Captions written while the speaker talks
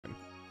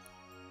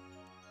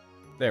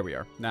There we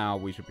are. Now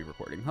we should be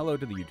recording. Hello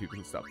to the YouTubers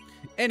and stuff.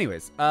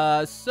 Anyways,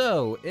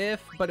 so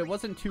if, but it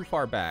wasn't too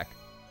far back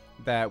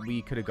that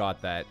we could have got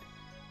that.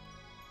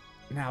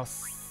 Now,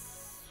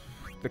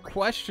 the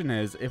question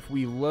is, if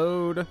we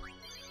load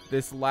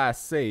this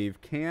last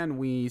save, can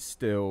we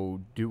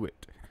still do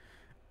it?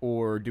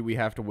 Or do we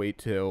have to wait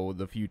till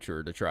the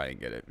future to try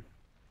and get it?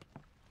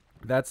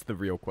 That's the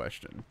real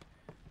question.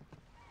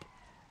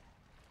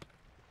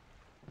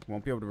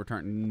 Won't be able to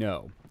return?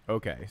 No.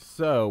 Okay,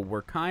 so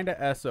we're kind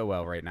of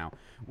SOL right now.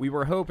 We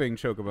were hoping,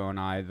 Chocobo and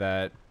I,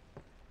 that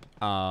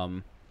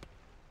I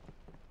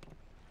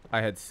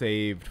had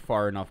saved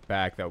far enough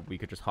back that we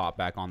could just hop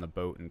back on the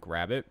boat and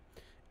grab it,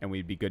 and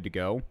we'd be good to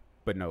go,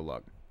 but no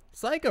luck.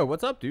 Psycho,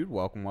 what's up, dude?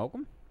 Welcome,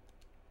 welcome.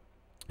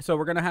 So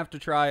we're going to have to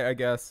try, I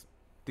guess,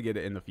 to get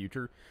it in the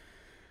future.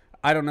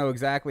 I don't know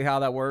exactly how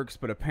that works,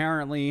 but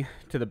apparently,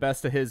 to the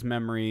best of his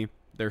memory,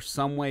 there's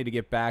some way to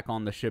get back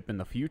on the ship in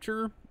the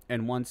future,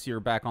 and once you're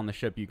back on the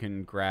ship, you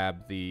can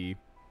grab the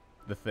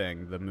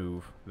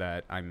move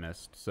that I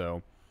missed.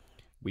 So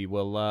we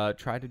will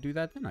try to do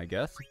that then, I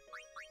guess.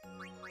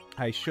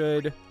 I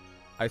should,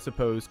 I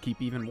suppose,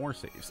 keep even more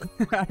saves.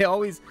 I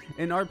always,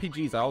 in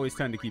RPGs, I always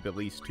tend to keep at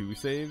least 2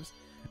 saves.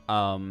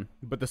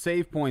 But the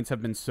save points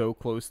have been so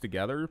close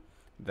together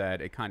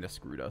that it kind of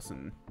screwed us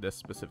in this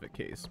specific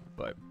case.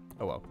 But,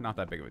 oh well, not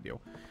that big of a deal.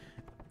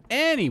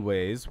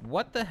 Anyways,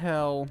 what the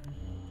hell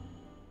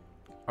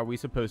are we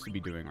supposed to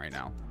be doing right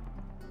now?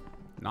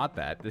 Not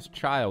that. This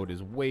child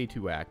is way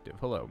too active.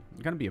 Hello.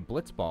 I'm going to be a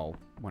blitzball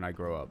when I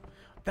grow up.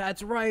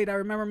 That's right. I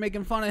remember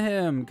making fun of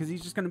him because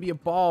he's just going to be a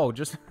ball.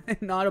 Just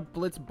not a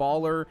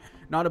blitzballer,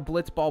 not a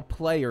blitzball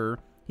player.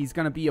 He's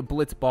going to be a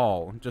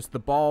blitzball. Just the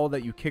ball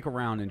that you kick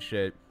around and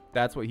shit.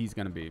 That's what he's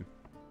going to be.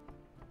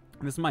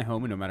 This is my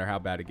home, and no matter how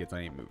bad it gets, I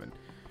ain't moving.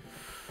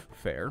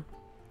 Fair.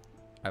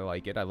 I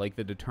like it. I like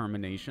the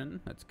determination.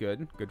 That's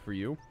good. Good for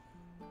you.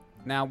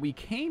 Now, we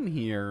came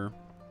here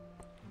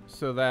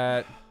so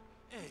that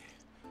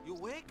you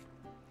awake?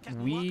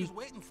 We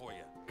waiting for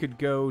you. could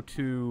go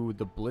to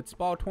the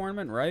blitzball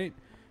tournament, right?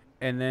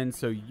 And then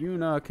so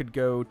Yuna could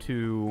go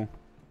to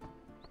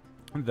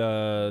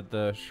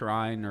the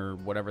shrine or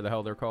whatever the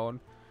hell they're called.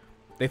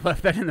 They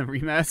left that in the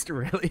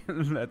remaster, really?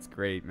 That's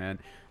great, man.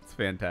 It's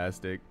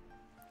fantastic.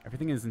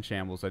 Everything is in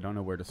shambles. I don't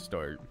know where to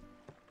start.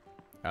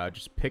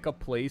 Just pick a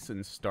place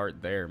and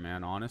start there,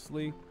 man,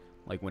 honestly.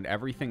 Like, when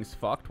everything's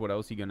fucked, what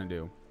else are you gonna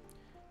do?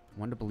 I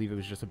wanted to believe it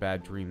was just a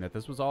bad dream, that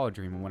this was all a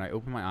dream, and when I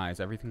opened my eyes,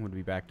 everything would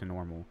be back to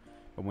normal.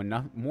 But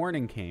when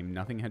morning came,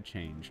 nothing had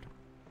changed.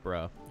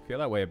 Bruh. I feel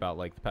that way about,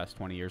 like, the past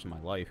 20 years of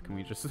my life. Can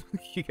we just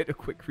get a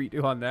quick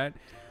redo on that?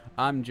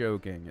 I'm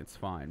joking. It's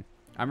fine.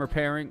 I'm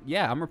repairing.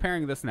 Yeah, I'm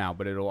repairing this now,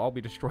 but it'll all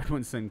be destroyed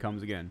when Sin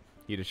comes again.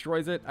 He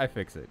destroys it, I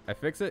fix it. I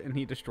fix it, and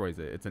he destroys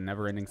it. It's a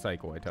never-ending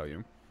cycle, I tell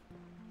you.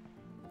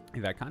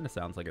 That kind of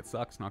sounds like it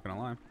sucks, not gonna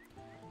lie.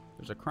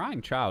 There's a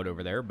crying child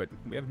over there, but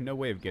we have no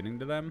way of getting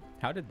to them.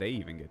 How did they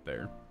even get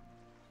there?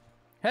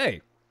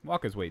 Hey!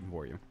 Waka's waiting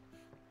for you.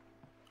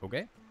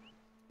 Okay.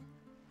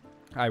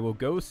 I will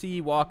go see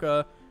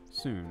Waka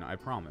soon, I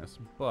promise.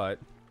 But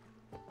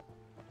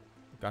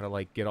gotta,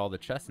 like, get all the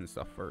chests and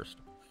stuff first.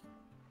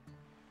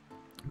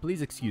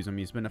 Please excuse him.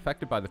 He's been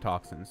affected by the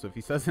toxin, so if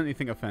he says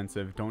anything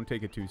offensive, don't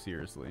take it too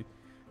seriously.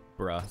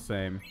 Bruh,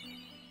 same.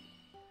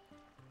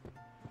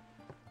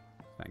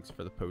 Thanks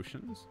for the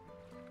potions.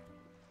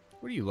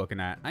 What are you looking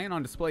at? I ain't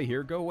on display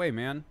here. Go away,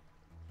 man.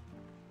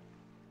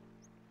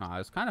 I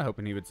was kind of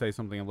hoping he would say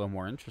something a little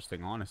more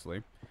interesting,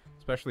 honestly.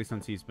 Especially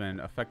since he's been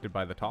affected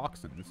by the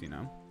toxins, you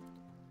know?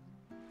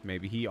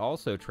 Maybe he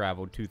also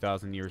traveled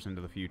 2,000 years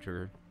into the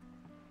future.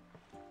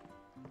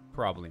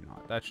 Probably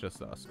not. That's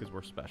just us, because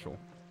we're special.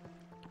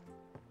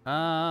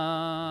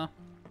 Hello,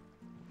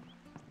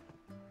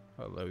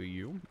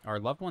 you.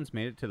 Our loved ones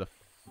made it to the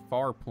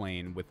far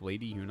plane with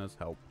Lady Yuna's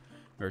help.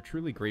 We are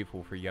truly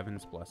grateful for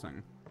Yevon's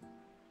blessing.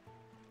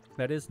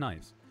 That is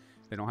nice.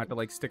 They don't have to,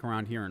 like, stick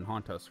around here and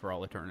haunt us for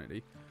all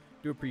eternity.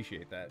 Do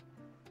appreciate that.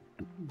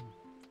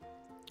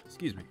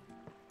 Excuse me.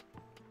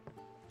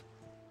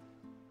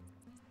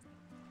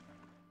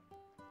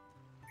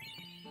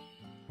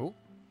 Oh.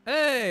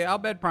 Hey,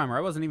 Albed Primer.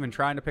 I wasn't even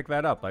trying to pick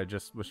that up. I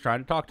just was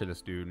trying to talk to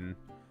this dude. And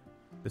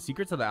the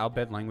secrets of the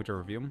Albed language are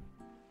revealed.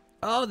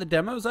 Oh, the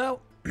demo's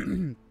out?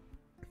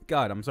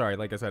 God, I'm sorry.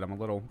 Like I said, I'm a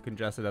little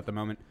congested at the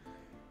moment.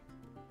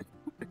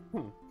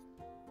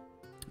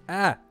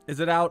 Is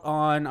it out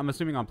on, I'm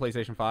assuming on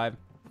PlayStation 5,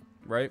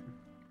 right?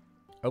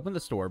 Open the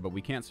store, but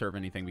we can't serve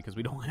anything because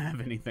we don't have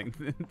anything.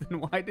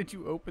 Then why did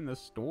you open the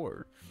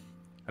store?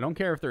 I don't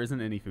care if there isn't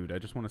any food. I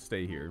just want to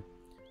stay here.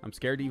 I'm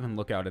scared to even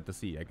look out at the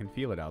sea. I can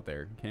feel it out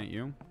there. Can't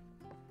you?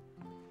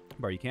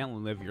 Bro, you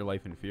can't live your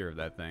life in fear of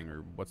that thing,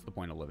 or what's the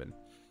point of living?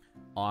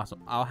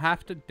 Awesome. I'll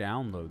have to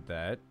download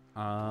that.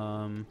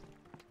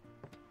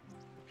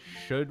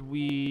 Should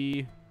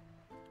we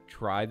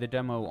try the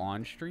demo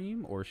on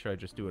stream, or should I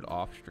just do it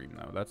off stream,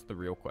 though? That's the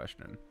real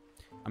question.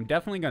 I'm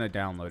definitely going to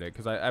download it,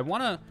 because I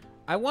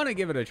want to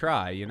give it a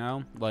try, you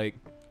know? Like,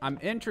 I'm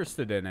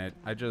interested in it.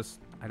 I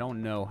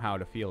don't know how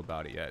to feel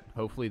about it yet.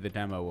 Hopefully the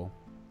demo will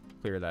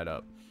clear that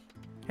up.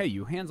 Hey,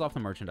 you, hands off the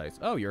merchandise.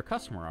 Oh, you're a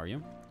customer, are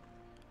you?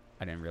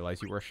 I didn't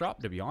realize you were a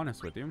shop, to be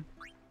honest with you.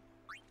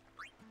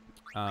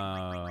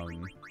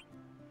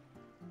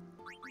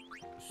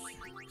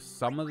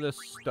 Some of this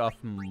stuff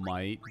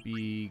might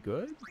be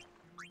good,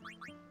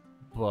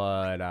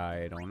 but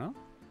I don't know.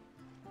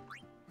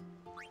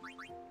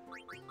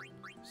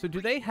 So do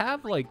they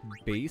have, like,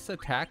 base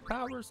attack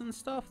powers and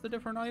stuff, the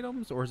different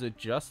items? Or is it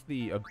just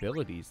the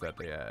abilities that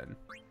they add?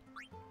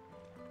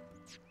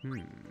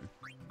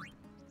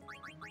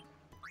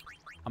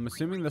 I'm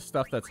assuming the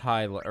stuff that's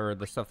high, or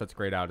the stuff that's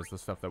grayed out is the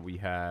stuff that we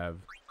have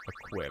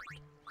equipped.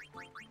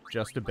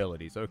 Just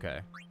abilities, okay.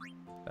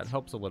 That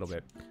helps a little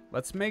bit.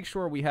 Let's make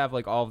sure we have,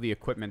 like, all of the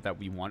equipment that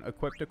we want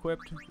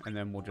equipped, and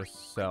then we'll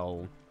just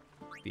sell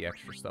the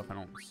extra stuff. I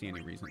don't see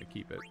any reason to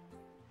keep it.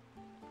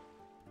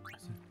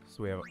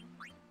 So we have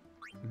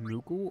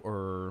Moogle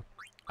or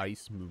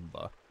Ice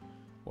Moomba.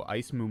 Well,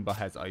 Ice Moomba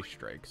has Ice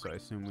Strike, so I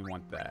assume we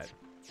want that.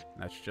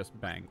 That's just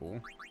Bangle.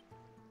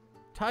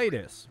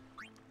 Titus.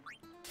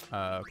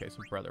 Okay, so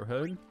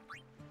Brotherhood.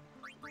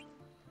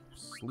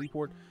 Sleep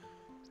Ward.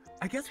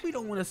 I guess we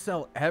don't want to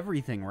sell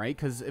everything, right?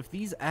 Because if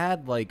these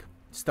add, like,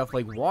 stuff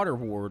like Water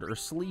Ward or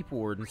Sleep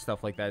Ward and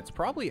stuff like that, it's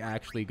probably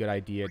actually a good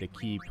idea to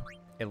keep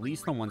at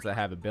least the ones that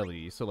have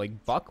abilities. So,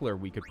 like, Buckler,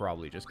 we could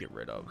probably just get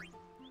rid of.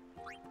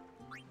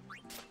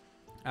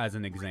 As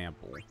an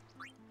example.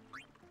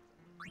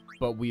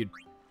 But we'd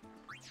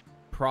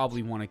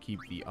probably want to keep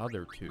the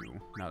other two,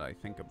 now that I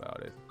think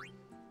about it.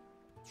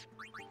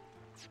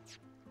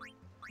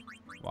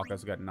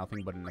 Waka's got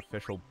nothing but an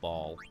official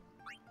ball.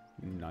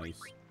 Nice.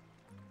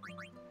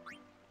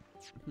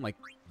 Like,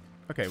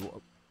 okay,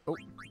 well, oh,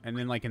 and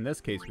then, like, in this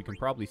case, we can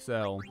probably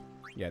sell,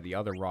 yeah, the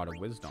other Rod of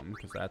Wisdom,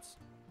 because that's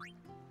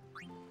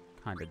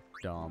kind of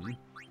dumb.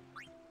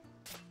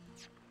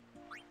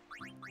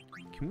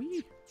 Can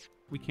we...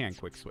 We can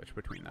quick switch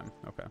between them.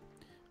 Okay.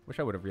 Wish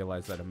I would have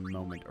realized that a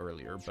moment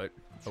earlier, but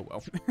oh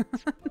well.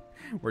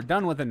 We're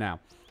done with it now.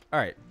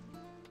 Alright.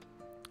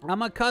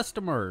 I'm a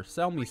customer.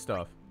 Sell me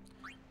stuff.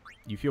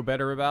 You feel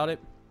better about it?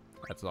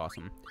 That's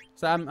awesome.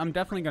 So I'm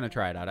definitely going to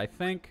try it out. I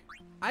think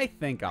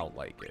I'll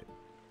like it.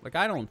 Like,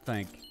 I don't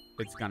think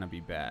it's going to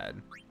be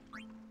bad.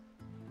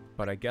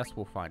 But I guess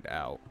we'll find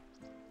out.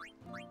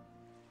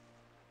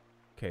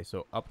 Okay,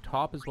 so up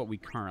top is what we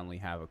currently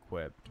have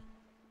equipped.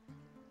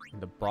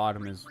 And the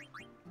bottom is...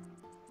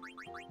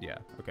 Yeah,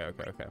 okay.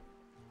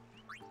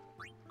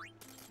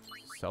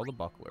 Sell the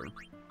Buckler.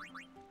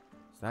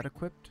 Is that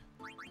equipped?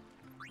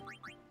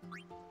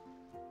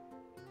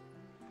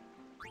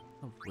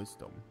 Of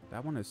Wisdom.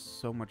 That one is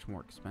so much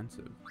more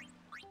expensive.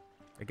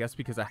 I guess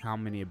because of how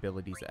many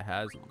abilities it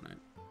has on it.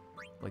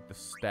 Like the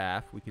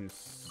staff, we can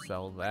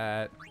sell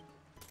that.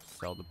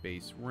 Sell the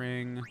base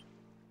ring.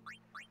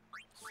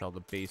 Sell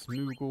the base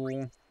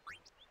Moogle.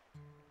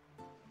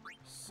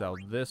 Sell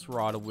this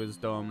Rod of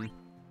Wisdom.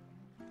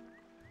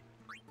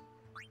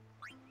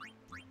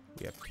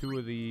 We have 2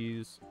 of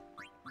these.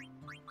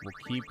 We'll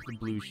keep the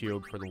blue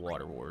shield for the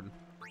Water Ward.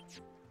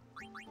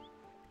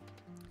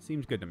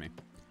 Seems good to me.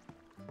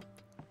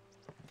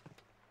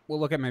 We'll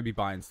look at maybe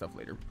buying stuff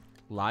later.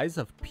 Lies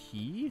of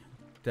P?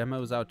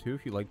 Demo's out too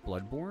if you like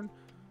Bloodborne.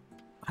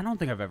 I don't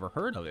think I've ever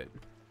heard of it.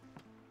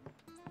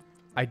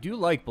 I do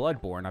like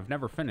Bloodborne. I've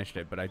never finished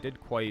it, but I did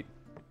quite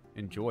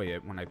enjoy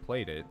it when I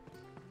played it.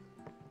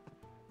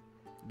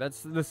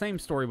 That's the same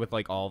story with,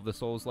 like, all of the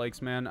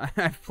Souls-likes, man.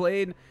 I've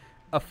played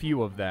a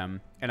few of them,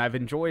 and I've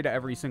enjoyed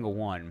every single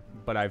one,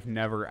 but I've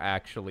never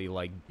actually,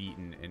 like,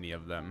 beaten any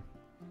of them.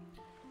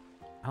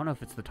 I don't know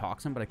if it's the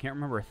toxin, but I can't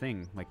remember a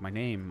thing. Like, my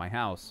name, my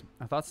house.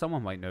 I thought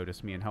someone might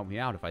notice me and help me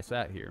out if I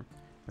sat here.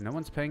 But no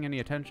one's paying any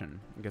attention.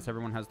 I guess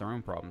everyone has their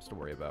own problems to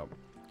worry about.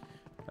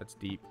 That's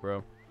deep,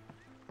 bro.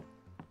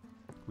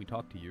 Can we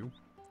talk to you?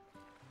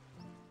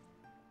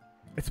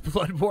 It's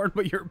Bloodborne,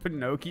 but you're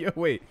Pinocchio?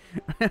 Wait.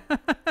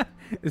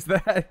 Is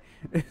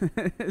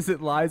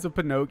it Lies of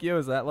Pinocchio?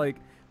 Is that, like,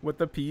 what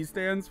the P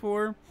stands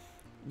for?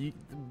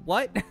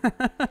 What?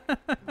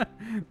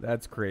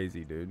 That's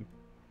crazy, dude.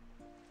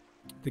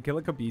 To kill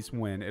a Kabis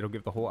win, it'll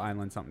give the whole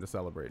island something to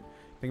celebrate.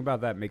 Think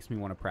about that makes me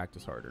want to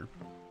practice harder.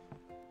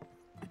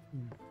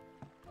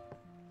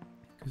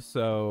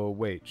 So,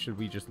 wait, should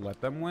we just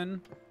let them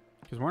win?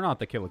 Because we're not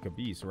the Kill a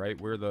Kabis, right?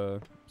 We're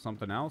the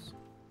something else?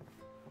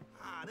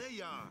 Ah, there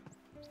you are.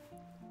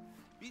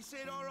 Be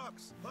St.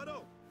 Aurochs,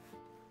 huddle.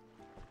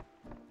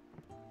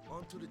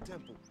 On to the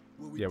temple.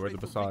 Yeah, we're the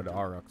Basad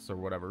Aurochs or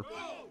whatever.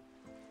 Oh!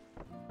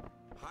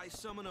 High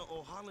Summoner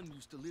O'Holland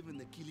used to live in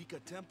the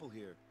Kilika temple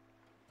here.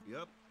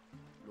 Yep.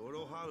 Lord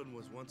O'Holland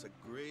was once a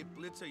great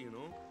blitzer, you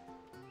know.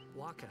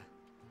 Waka.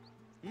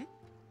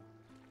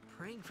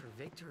 Praying for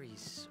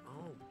victories,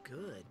 oh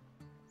good.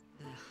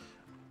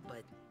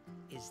 But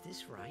is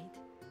this right?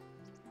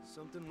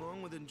 Something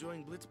wrong with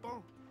enjoying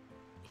blitzball?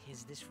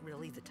 Is this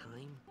really the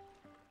time?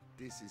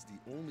 This is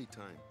the only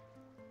time.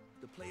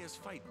 The players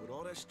fight with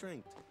all their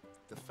strength.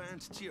 The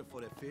fans cheer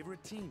for their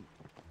favorite team.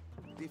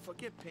 They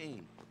forget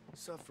pain,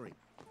 suffering.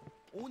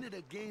 Only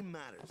the game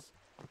matters.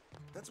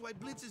 That's why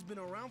Blitz has been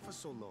around for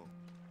so long.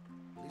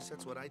 At least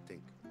that's what I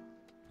think.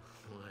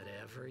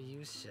 Whatever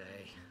you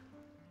say.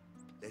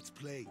 Let's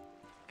play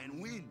and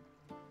win,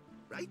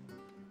 right?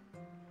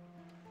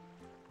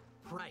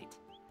 Right.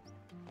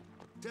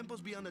 Tempo's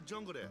beyond the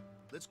jungle there.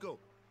 Let's go.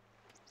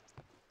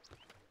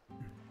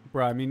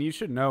 Bro, I mean, you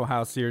should know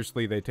how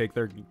seriously they take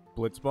their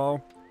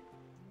blitzball.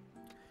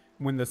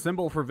 When the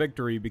symbol for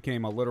victory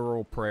became a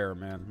literal prayer,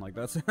 man. Like,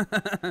 that's...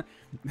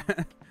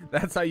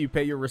 that's how you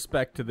pay your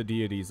respect to the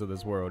deities of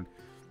this world.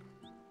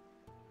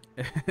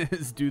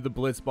 Is do the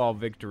blitzball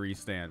victory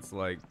stance.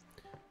 Like,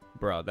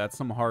 bro, that's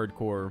some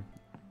hardcore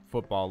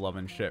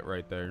football-loving shit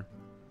right there.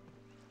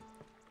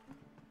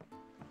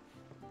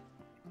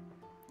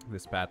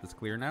 This path is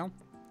clear now.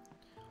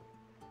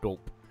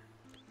 Dope.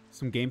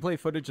 Some gameplay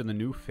footage in the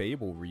new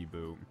Fable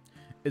reboot.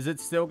 Is it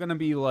still gonna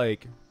be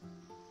like...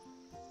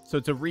 So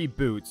it's a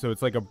reboot, so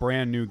it's like a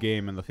brand new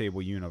game in the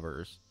Fable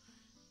universe.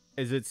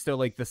 Is it still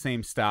like the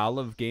same style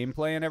of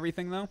gameplay and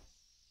everything though?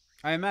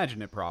 I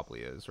imagine it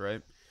probably is,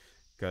 right?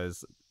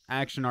 Because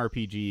action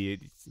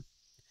RPG,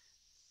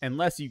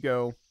 unless you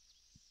go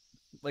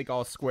like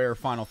all Square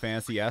Final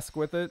Fantasy-esque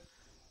with it,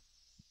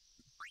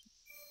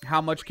 how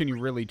much can you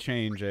really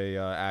change a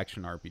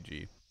action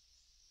RPG?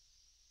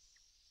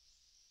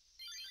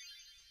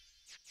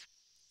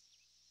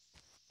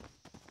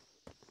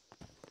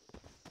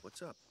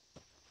 What's up?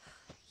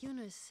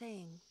 Yuna's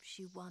saying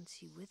she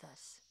wants you with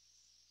us.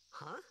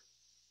 Huh?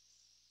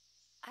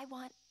 I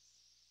want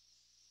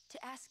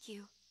to ask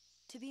you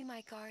to be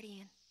my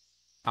guardian.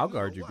 I'll know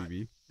guard you, what?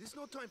 BB. There's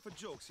no time for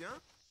jokes, yeah?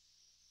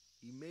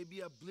 He may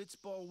be a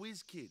blitzball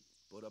whiz kid,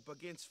 but up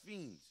against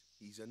fiends,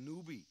 he's a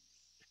newbie.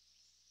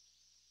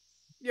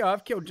 Yeah,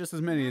 I've killed just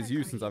as many Not as a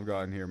you since guardian. I've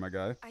gotten here, my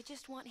guy. I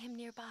just want him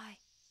nearby.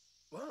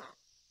 Wow.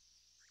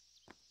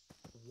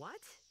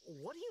 What?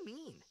 What do you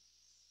mean?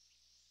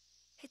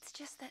 It's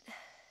just that,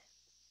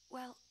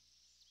 well,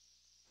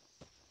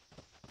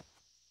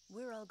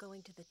 we're all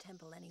going to the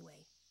temple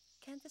anyway.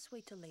 Can't this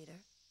wait till later?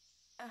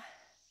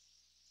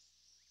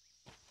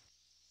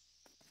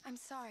 I'm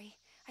sorry.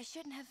 I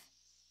shouldn't have...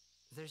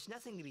 There's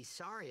nothing to be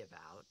sorry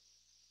about.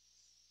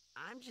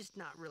 I'm just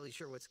not really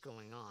sure what's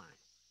going on.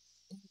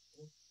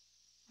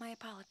 My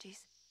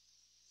apologies.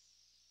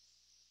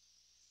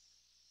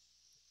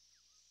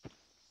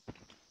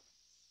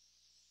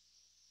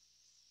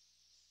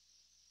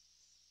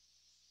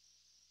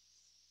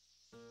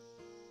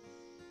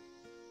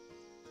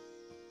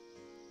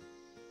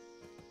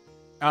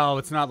 Oh,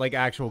 it's not like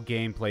actual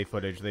gameplay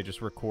footage. They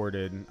just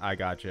recorded. I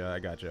gotcha. I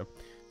gotcha.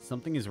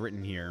 Something is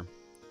written here.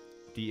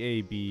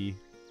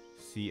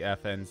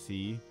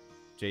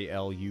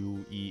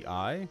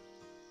 DABCFNCJLUEI.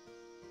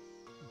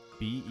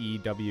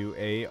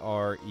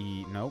 BEWARE.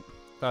 Nope.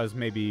 Thought it was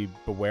maybe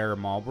Beware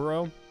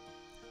Marlboro.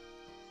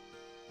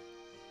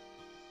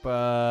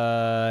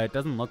 But it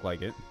doesn't look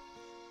like it.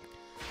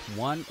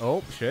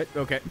 Oh, shit.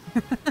 Okay.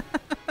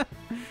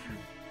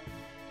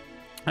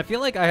 I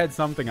feel like I had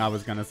something I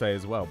was going to say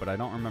as well, but I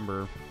don't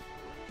remember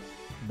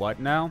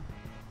what now.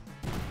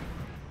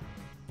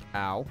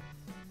 Ow.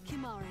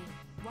 Kimari,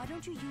 why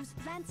don't you use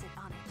Lancet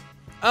on it?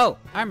 Oh,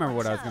 I remember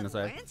what I was going to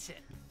say. Lancet.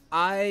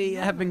 I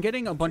have been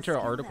getting a bunch of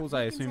articles,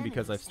 I assume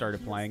because I've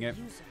started playing it.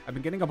 I've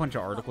been getting a bunch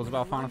of articles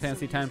about Final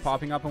Fantasy X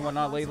popping up and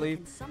whatnot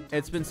lately.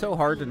 It's been so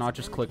hard to not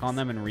just click on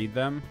them and read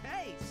them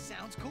Hey,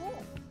 sounds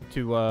cool.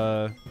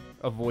 to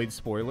avoid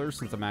spoilers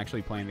since I'm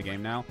actually playing the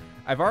game now.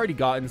 I've already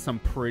gotten some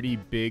pretty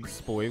big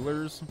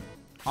spoilers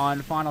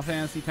on Final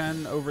Fantasy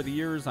X over the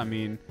years. I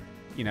mean,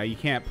 you know, you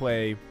can't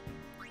play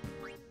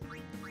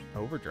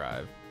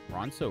Overdrive.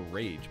 Ronso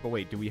Rage. But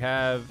wait, do we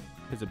have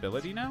his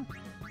ability now?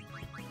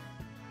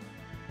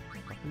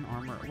 Weapon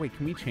armor. Wait,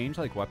 can we change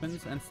like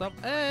weapons and stuff?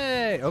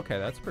 Hey! Okay,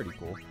 that's pretty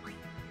cool.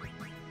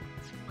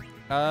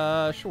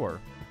 Sure.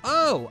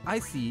 Oh, I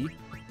see.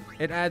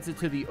 It adds it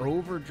to the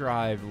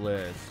Overdrive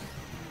list.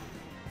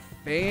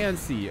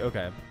 Fancy.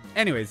 Okay.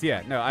 Anyways,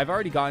 yeah, no, I've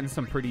already gotten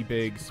some pretty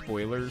big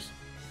spoilers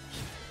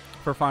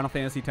for Final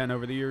Fantasy X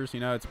over the years. You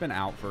know, it's been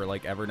out for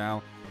like ever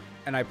now,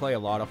 and I play a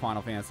lot of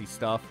Final Fantasy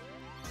stuff.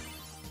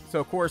 So,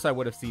 of course, I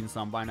would have seen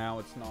some by now.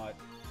 It's not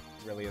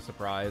really a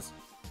surprise.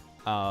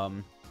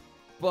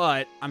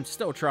 But I'm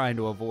still trying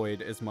to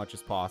avoid as much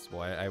as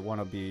possible. I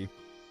want to be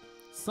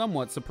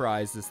somewhat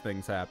surprised as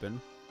things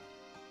happen.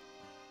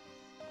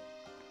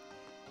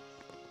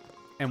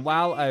 And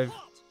while I've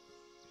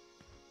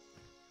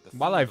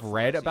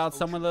read about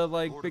some of the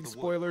like big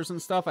spoilers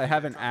and stuff, I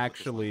haven't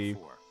actually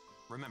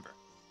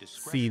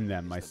seen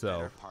them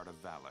myself.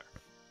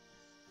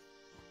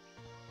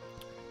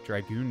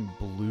 Dragoon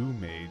Blue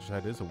Mage,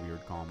 that is a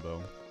weird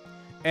combo.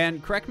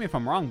 And correct me if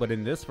I'm wrong, but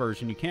in this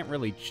version, you can't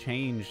really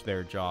change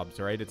their jobs,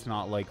 right? It's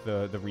not like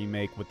the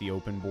remake with the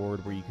open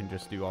board where you can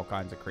just do all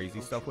kinds of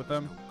crazy stuff with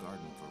them.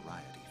 Garden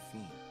variety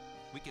fiend.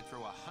 We could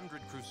throw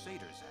 100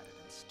 Crusaders at it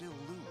and still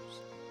lose.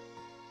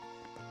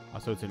 Oh,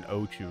 so it's an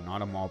Ochu,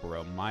 not a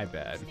Marlboro. My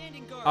bad.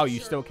 Oh,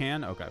 you still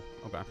can? Okay,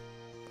 okay.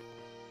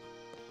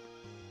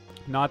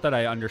 Not that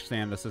I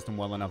understand the system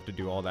well enough to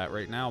do all that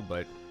right now,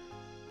 but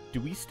do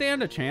we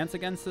stand a chance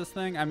against this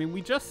thing? I mean,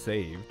 we just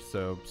saved,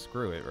 so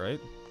screw it, right?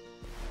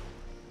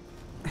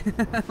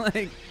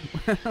 Like,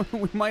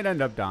 we might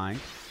end up dying.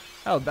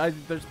 Oh,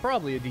 there's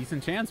probably a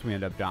decent chance we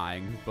end up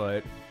dying,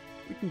 but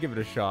we can give it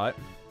a shot.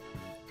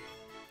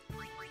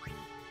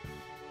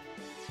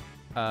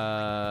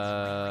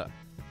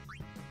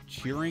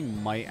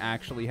 Cheering might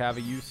actually have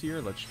a use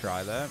here. Let's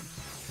try that.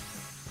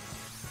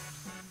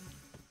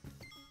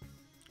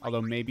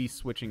 Although maybe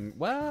switching...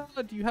 Well,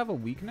 do you have a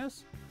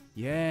weakness?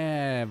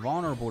 Yeah,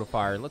 vulnerable to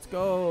fire. Let's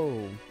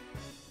go.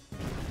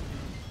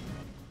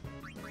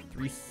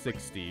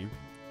 360.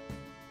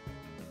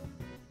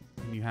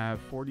 And you have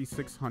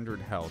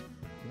 4,600 health.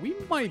 We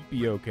might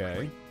be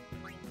okay.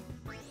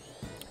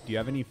 Do you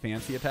have any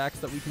fancy attacks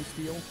that we can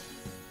steal?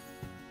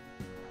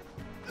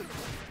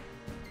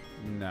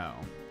 No.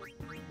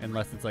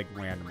 Unless it's, like,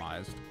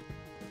 randomized.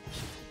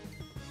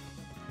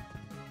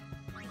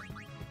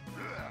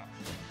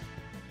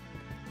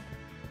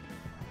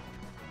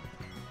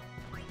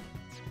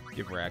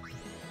 Give wrecked.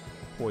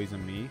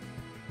 Poison me.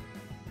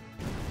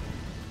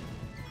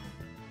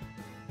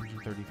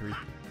 133.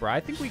 Bro, I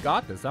think we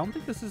got this. I don't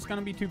think this is going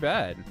to be too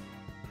bad.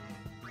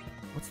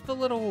 What's the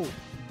little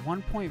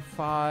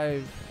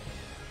 1.5...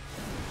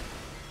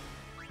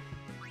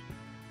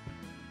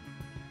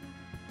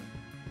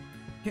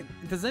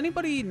 Does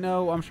anybody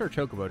know? I'm sure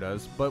Chocobo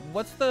does, but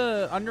what's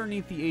the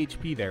underneath the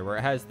HP there where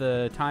it has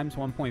the times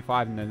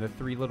 1.5 and then the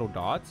 3 little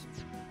dots?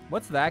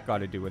 What's that got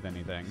to do with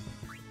anything?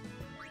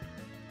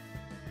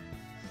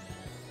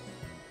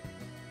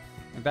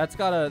 That's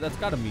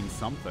gotta mean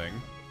something.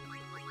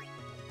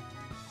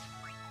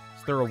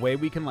 Is there a way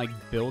we can, like,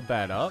 build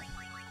that up?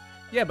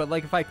 Yeah, but,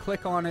 like, if I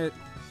click on it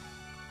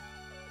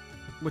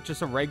with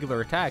just a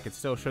regular attack, it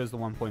still shows the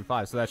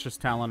 1.5. So that's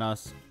just telling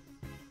us...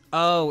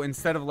 Oh,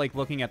 instead of, like,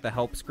 looking at the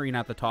help screen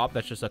at the top,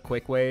 that's just a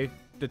quick way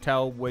to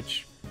tell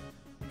which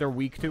they're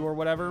weak to or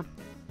whatever?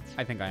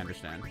 I think I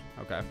understand.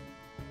 Okay.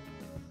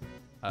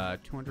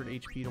 200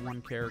 HP to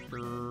one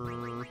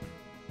character...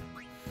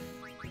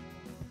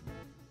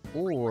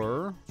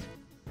 Or,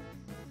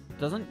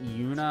 doesn't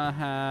Yuna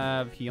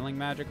have healing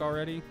magic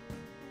already?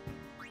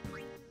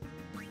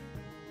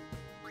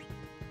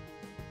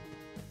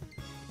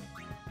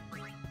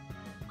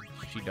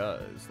 She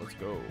does. Let's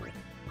go.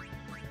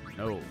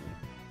 No.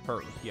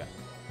 Her. Yeah.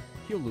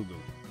 Heal Lulu.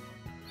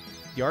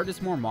 The art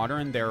is more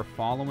modern. They're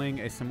following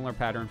a similar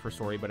pattern for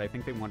story, but I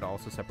think they want to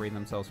also separate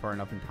themselves far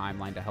enough in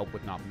timeline to help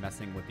with not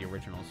messing with the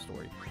original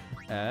story.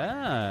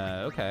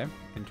 Okay.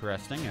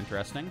 Interesting,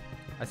 interesting.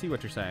 I see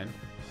what you're saying.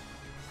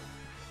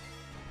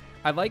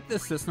 I like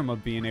this system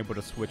of being able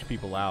to switch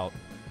people out.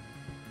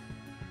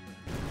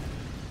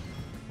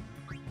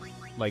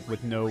 Like,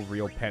 with no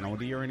real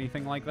penalty or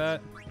anything like that.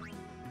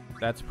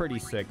 That's pretty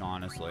sick,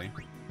 honestly.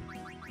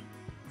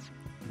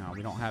 No,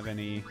 we don't have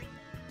any...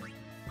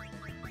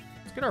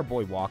 Let's get our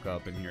boy Walk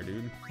Up in here,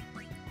 dude.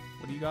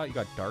 What do you got? You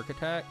got Dark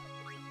Attack?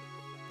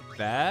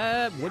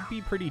 That would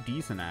be pretty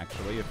decent,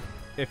 actually,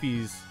 if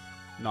he's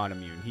not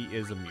immune. He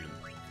is immune.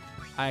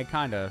 I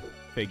kind of...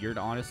 figured,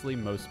 honestly.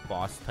 Most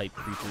boss-type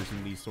creatures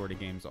in these sort of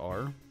games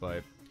are,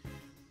 but...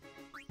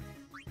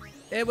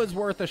 It was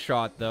worth a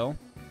shot, though.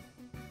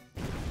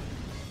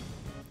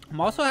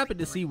 I'm also happy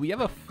to see we have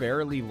a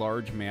fairly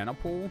large mana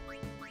pool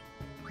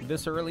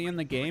this early in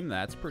the game.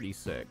 That's pretty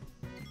sick.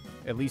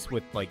 At least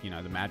with, like, you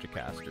know, the magic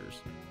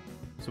casters.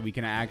 So we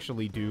can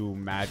actually do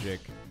magic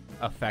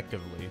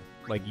effectively.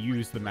 Like,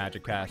 use the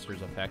magic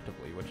casters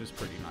effectively, which is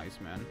pretty nice,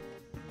 man.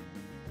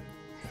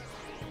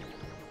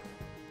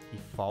 He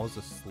falls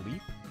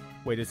asleep?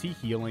 Wait, is he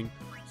healing?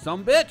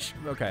 Some bitch!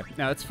 Okay,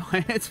 no, it's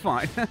fine. It's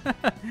fine.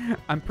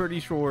 I'm pretty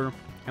sure,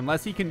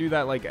 unless he can do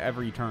that, like,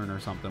 every turn or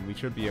something, we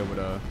should be able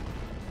to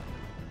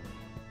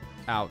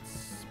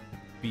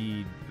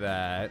outspeed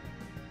that.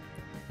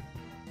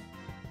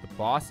 The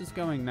boss is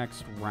going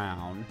next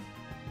round.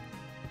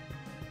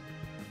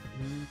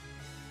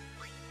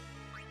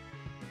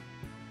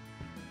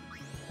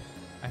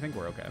 I think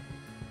we're okay.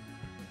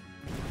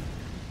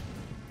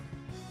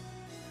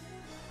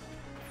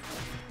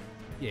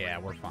 Yeah,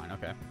 we're fine.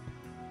 Okay.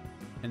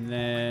 And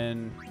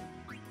then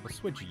we'll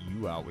switch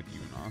you out with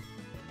Yuna.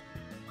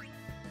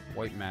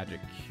 White Magic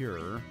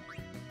Cure.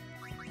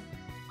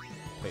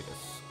 Play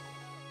this.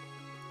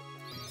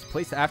 It's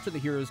placed after the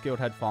Heroes Guild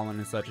had fallen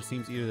and such. It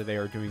seems either that they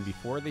are doing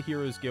before the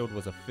Heroes Guild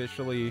was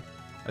officially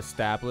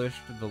established.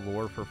 The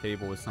lore for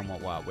Fable is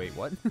somewhat wild. Wait,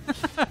 what?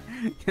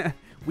 Yeah,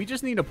 we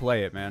just need to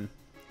play it, man.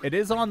 It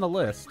is on the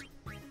list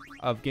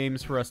of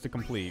games for us to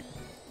complete.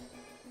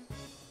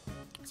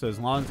 So as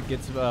long as it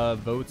gets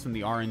votes and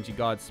the RNG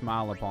gods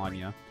smile upon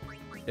you,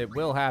 it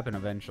will happen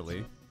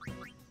eventually.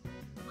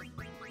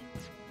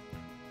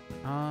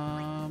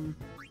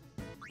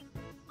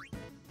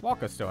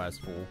 Waka still has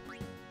full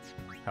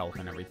health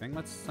and everything.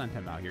 Let's send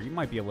him out here. You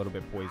might be a little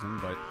bit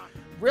poisoned, but...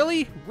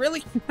 Really?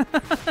 Really?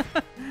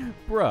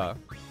 Bruh.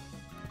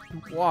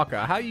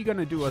 Waka, how you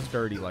gonna do us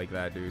dirty like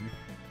that, dude?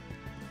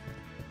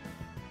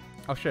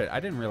 Oh shit, I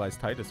didn't realize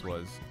Titus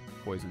was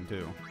poisoned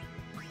too.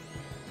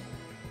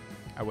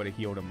 I would have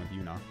healed him with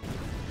Yuna.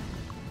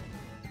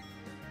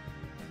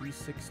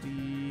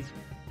 360.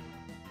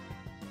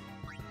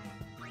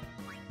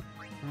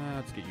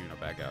 Let's get Yuna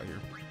back out here.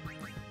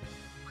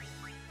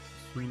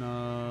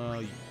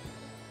 Yuna.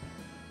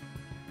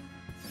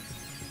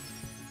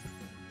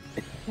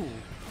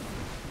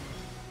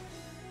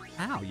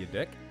 Ow, you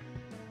dick.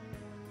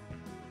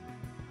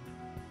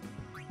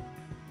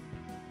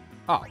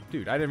 Oh,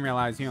 dude, I didn't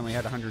realize he only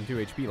had 102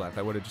 HP left.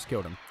 I would have just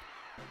killed him.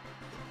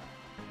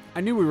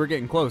 I knew we were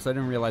getting close. I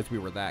didn't realize we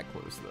were that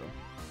close, though.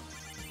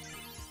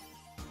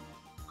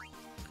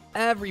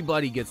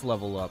 Everybody gets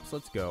level ups.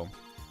 Let's go.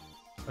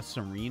 A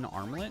Serene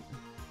Armlet?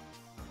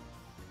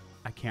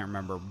 I can't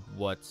remember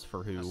what's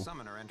for who. A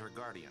summoner and her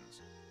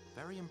guardians.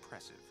 Very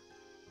impressive.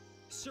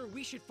 Sir,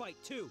 we should fight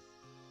too.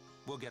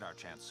 We'll get our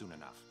chance soon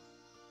enough.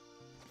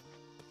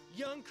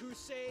 Young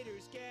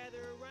Crusaders gather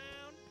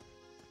around.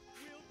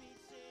 We'll beat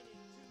sin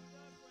into the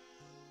ground.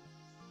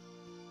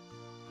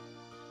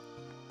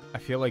 I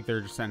feel like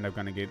they're just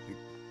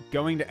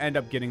going to end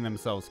up getting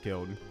themselves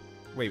killed.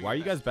 Wait, why are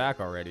you guys back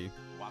already?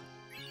 What?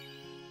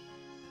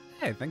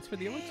 Hey, thanks for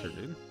the elixir,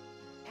 dude.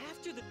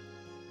 After the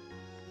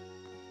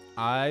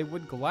I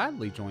would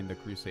gladly join the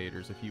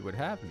Crusaders if you would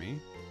have me.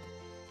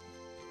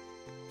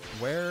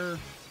 Where?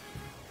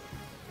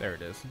 There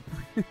it is.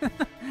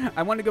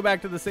 I want to go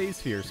back to the save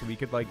sphere so we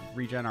could, like,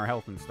 regen our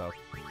health and stuff.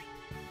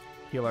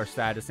 Heal our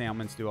status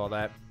ailments, do all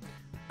that.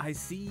 I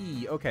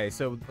see. Okay,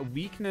 so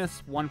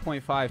weakness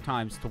 1.5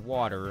 times to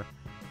water,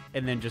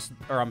 and then just,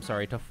 or I'm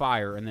sorry, to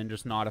fire, and then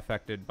just not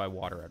affected by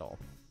water at all.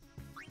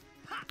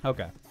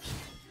 Okay.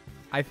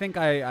 I think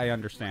I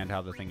understand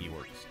how the thingy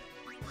works.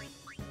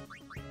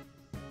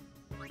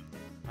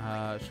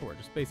 Sure,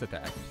 just base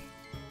attack.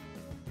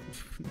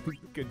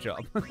 Good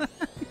job.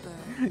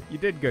 You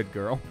did good,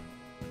 girl.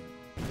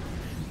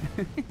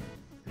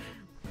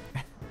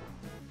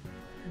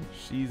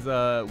 She's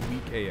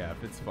weak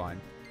AF. It's fine.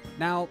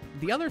 Now,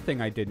 the other thing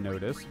I did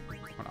notice,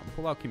 hold on,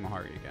 pull out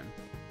Kimahari again,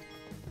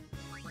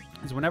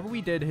 is whenever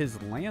we did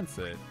his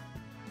Lancet,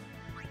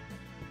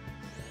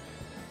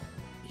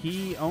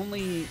 he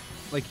only,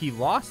 like, he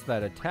lost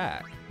that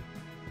attack,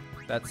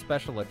 that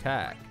special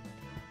attack.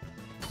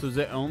 So is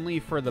it only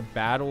for the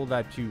battle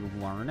that you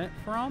learn it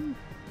from?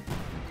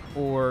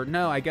 Or,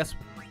 no, I guess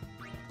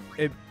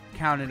it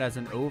counted as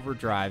an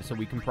overdrive, so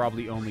we can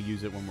probably only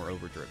use it when we're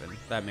overdriven.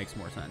 That makes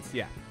more sense.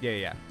 Yeah.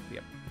 Yep.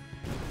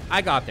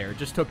 I got there. It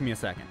just took me a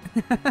second.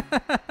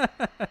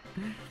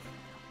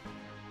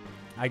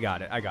 I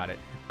got it.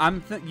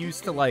 I'm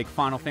used to, like,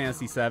 Final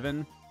Fantasy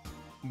VII,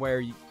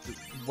 where,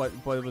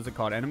 what was it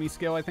called? Enemy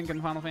skill, I think,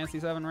 in Final Fantasy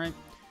VII, right?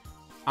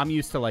 I'm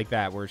used to, like,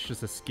 that, where it's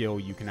just a skill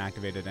you can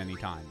activate at any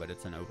time, but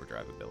it's an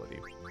overdrive ability.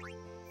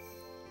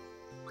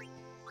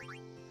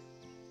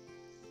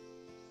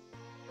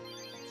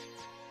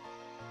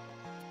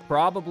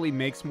 Probably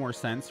makes more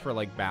sense for,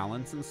 like,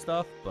 balance and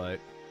stuff, but...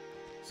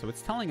 So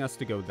it's telling us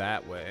to go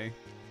that way.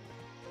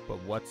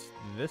 But what's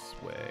this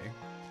way?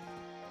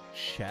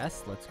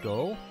 Chest, let's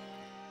go.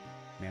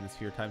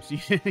 Manosphere times...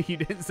 You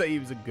didn't say he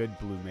was a good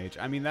blue mage.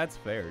 I mean, that's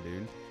fair,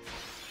 dude.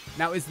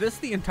 Now, is this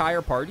the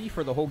entire party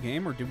for the whole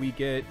game, or do we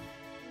get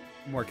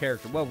more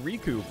character? Well,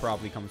 Riku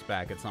probably comes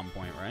back at some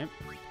point, right?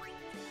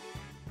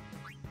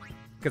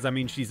 Because, I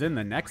mean, she's in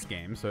the next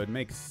game, so it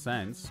makes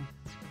sense.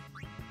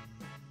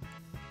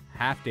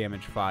 Half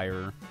damage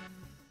fire.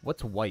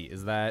 What's white?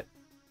 Is that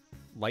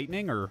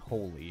lightning or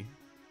holy?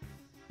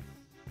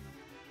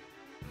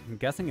 I'm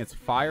guessing it's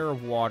fire,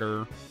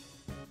 water,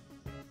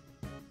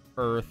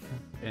 earth,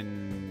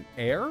 and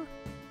air?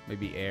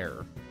 Maybe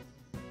air.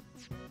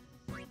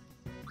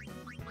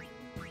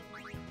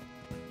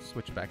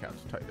 Switch back out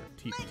to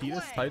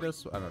Titus.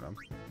 Titus? I don't know.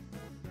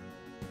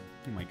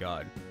 Oh my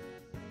god.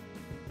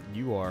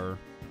 You are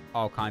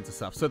all kinds of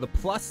stuff. So the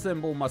plus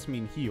symbol must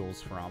mean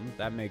heals from.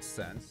 That makes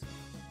sense.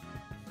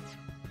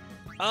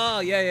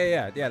 Oh,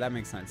 yeah, that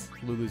makes sense.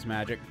 Lulu's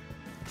magic.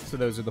 So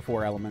those are the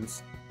 4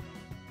 elements.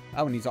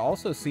 Oh, and he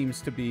also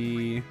seems to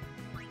be...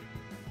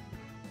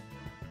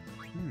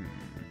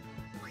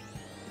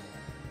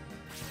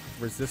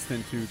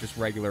 resistant to just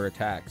regular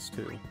attacks,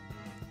 too.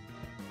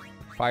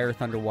 Fire,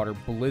 thunder, water,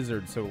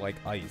 blizzard, so like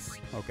ice.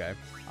 Okay.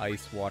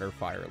 Ice, water,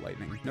 fire,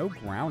 lightning. No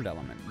ground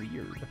element.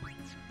 Weird.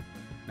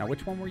 Now,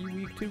 which one were you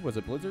weak to? Was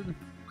it blizzard?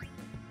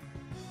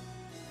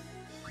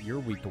 You're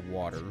weak to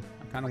water.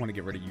 I kind of want to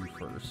get rid of you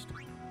first.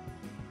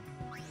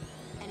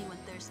 Anyone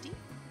thirsty?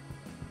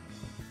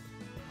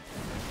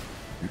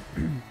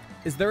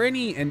 Is there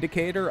any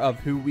indicator of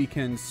who we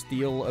can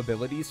steal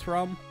abilities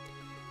from?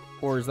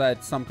 Or is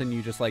that something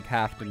you just, like,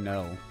 have to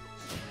know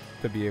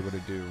to be able to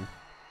do?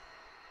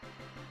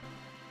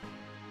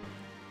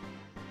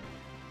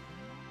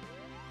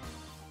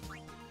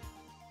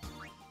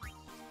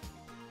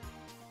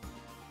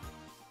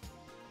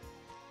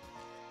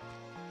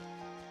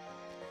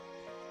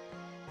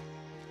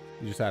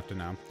 You just have to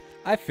know.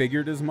 I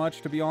figured as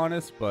much, to be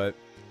honest, but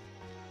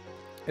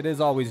it is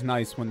always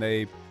nice when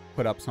they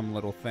put up some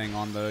little thing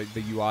on the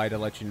UI to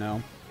let you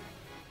know.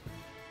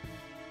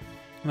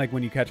 Like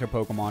when you catch a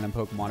Pokemon and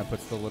Pokemon, it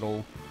puts the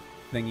little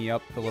thingy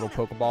up, the little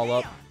Pokeball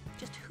up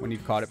when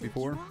you've caught it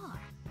before.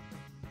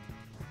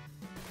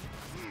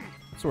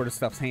 Sort of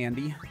stuff's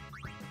handy.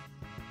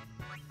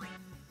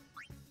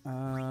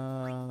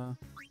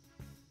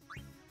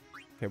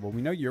 Okay, well,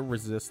 we know you're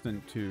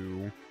resistant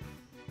to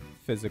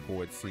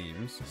physical, it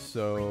seems.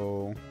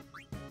 So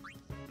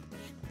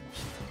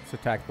let's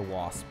attack the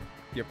wasp.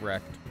 Get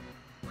wrecked.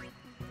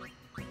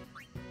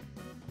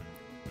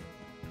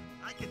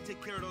 I can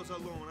take care of those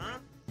alone, huh?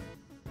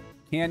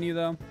 Can you,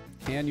 though?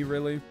 Can you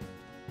really?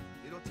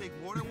 It'll take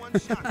more than one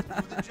shot to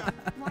do the job.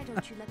 Why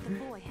don't you let the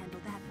boy handle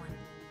that one?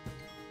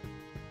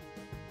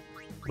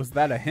 Was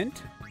that a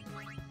hint?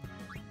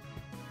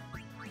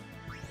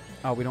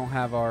 Oh, we don't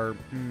have our...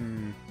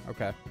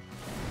 okay.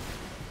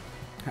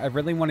 I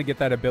really want to get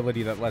that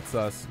ability that lets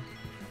us...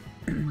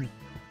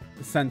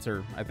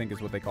 censor, I think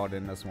is what they called it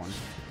in this one.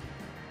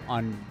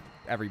 On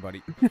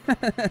everybody.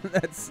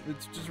 It's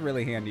just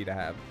really handy to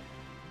have.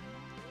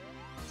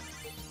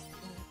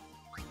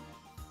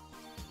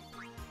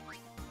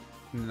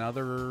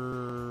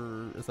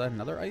 Another... Is that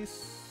another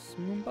ice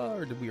Moomba?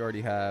 Or did we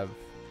already have...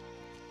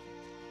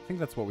 I think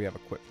that's what we have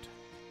equipped.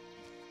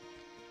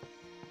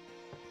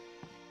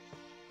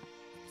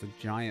 It's a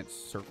giant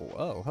circle.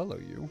 Oh, hello,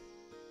 you.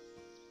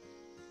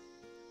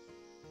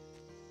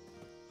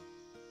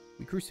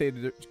 We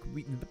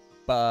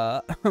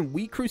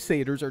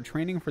Crusaders are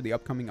training for the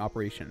upcoming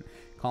operation.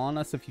 Call on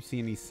us if you see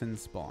any sin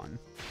spawn.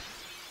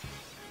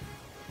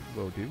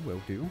 Will do,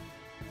 will do.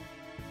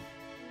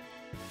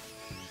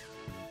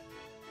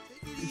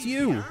 It's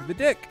you, the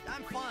dick.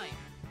 I'm fine.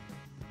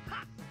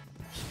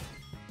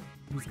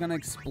 He's gonna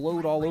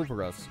explode all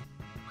over us.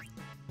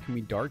 Can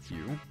we dart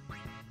you?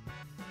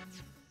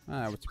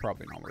 It's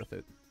probably not worth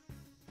it.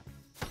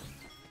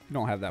 You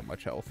don't have that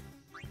much health.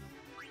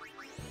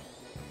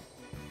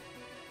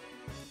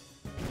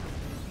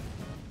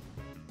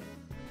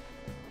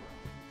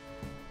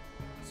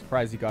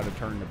 Surprised he got a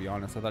turn, to be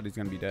honest. I thought he's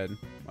gonna be dead.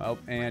 Well,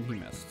 and he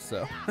missed,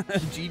 so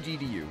GG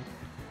to you.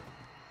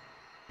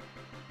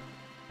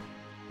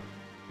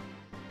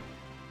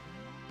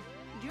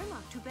 You're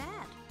not too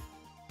bad.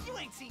 You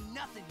ain't seen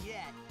nothing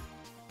yet.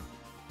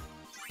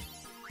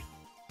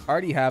 I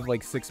already have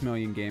like 6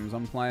 million games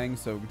I'm playing,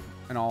 so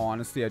in all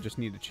honesty, I just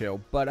need to chill.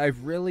 But I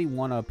really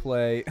want to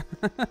play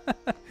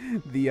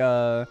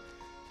the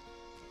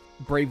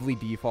Bravely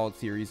Default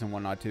series and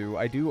whatnot too.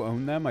 I do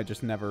own them, I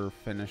just never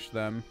finished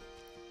them.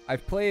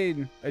 I've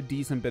played a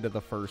decent bit of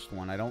the first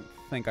one. I don't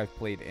think I've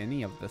played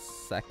any of the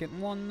second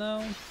one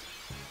though.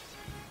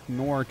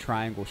 Nor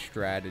Triangle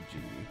Strategy.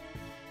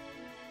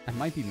 I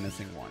might be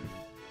missing one.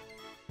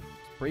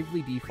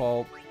 Bravely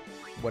Default,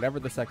 whatever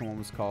the second one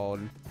was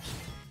called.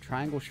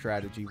 Triangle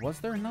Strategy. Was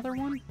there another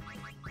one?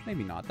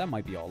 Maybe not. That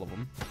might be all of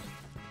them.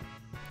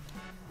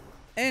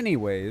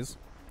 Anyways,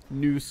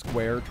 new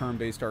Square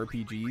turn-based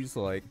RPGs,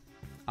 like,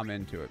 I'm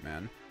into it,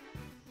 man.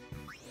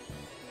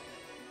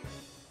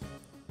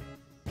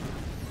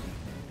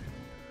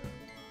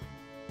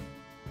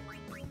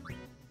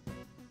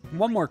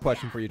 One more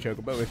question for you,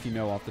 Chocobo, if you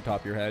know off the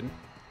top of your head.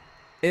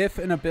 If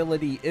an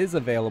ability is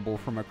available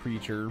from a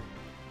creature,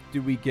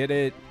 do we get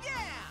it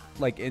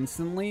like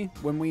instantly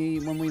when we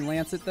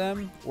lance at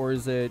them, or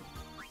is it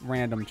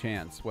random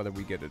chance whether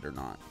we get it or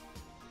not?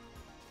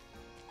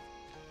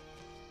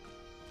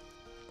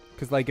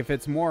 Because like if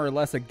it's more or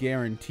less a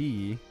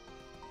guarantee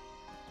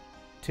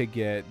to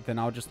get, then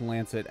I'll just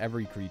lance at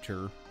every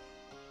creature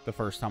the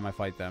first time I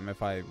fight them,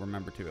 if I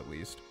remember to at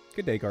least.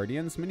 Good day,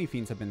 Guardians. Many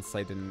fiends have been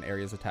sighted in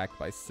areas attacked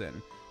by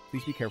sin.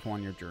 Please be careful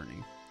on your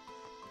journey.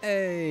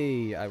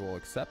 Hey, I will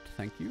accept.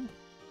 Thank you.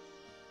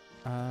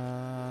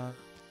 Have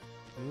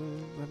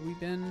we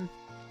been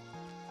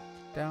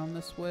down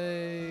this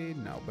way?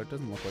 No, but it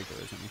doesn't look like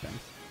there is anything.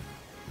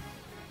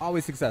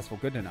 Always successful.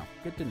 Good to know.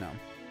 Good to know.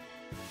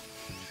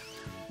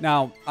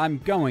 Now, I'm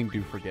going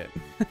to forget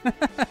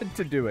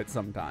to do it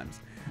sometimes.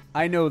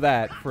 I know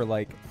that for,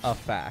 like, a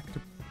fact.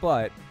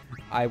 But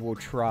I will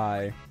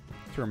try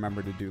to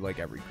remember to do, like,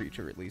 every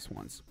creature at least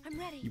once. I'm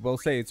ready. You will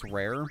say it's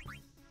rare.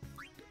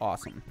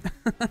 Awesome.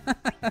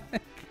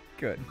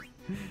 Good.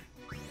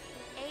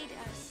 Aid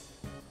us.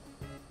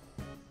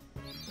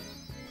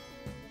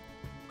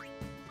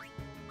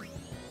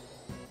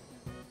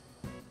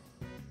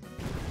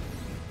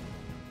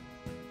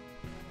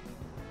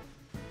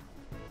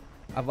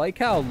 I like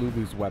how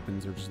Lulu's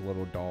weapons are just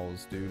little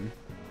dolls, dude.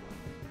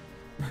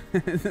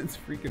 It's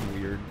freaking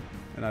weird,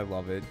 and I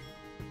love it.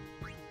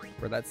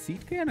 Bro, that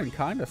seed cannon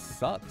kind of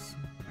sucks.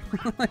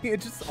 Like,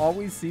 it just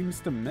always seems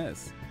to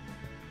miss.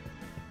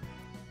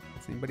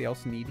 Does anybody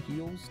else need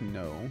heals?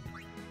 No.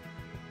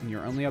 And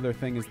your only other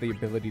thing is the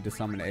ability to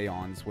summon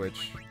Aeons,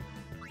 which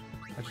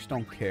I just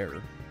don't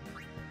care.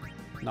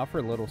 Not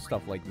for little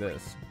stuff like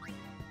this.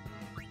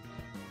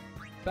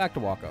 Back to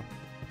Waka.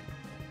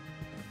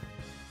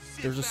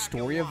 There's a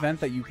story event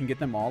that you can get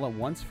them all at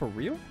once for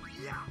real?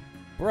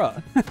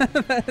 Bruh.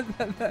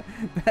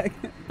 that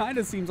kind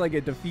of seems like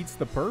it defeats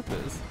the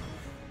purpose.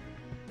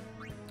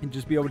 And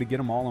just be able to get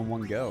them all in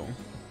one go.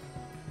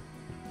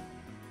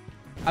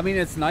 I mean,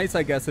 it's nice,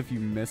 I guess, if you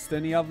missed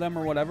any of them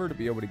or whatever to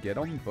be able to get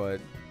them, but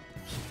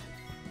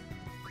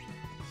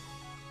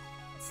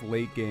it's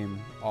late game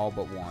all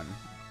but one.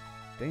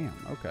 Damn,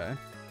 okay.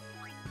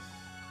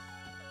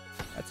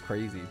 That's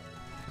crazy.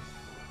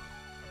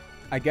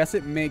 I guess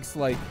it makes,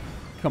 like,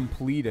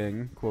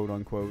 completing,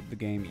 quote-unquote, the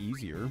game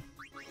easier.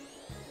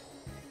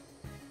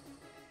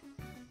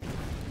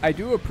 I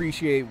do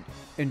appreciate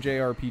in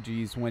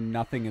JRPGs when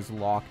nothing is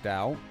locked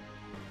out.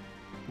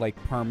 Like,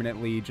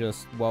 permanently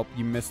just, well,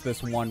 you missed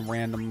this one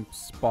random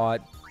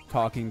spot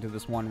talking to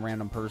this one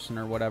random person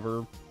or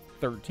whatever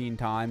 13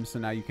 times, so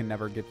now you can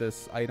never get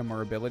this item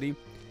or ability.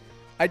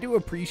 I do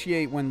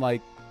appreciate when,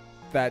 like,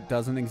 that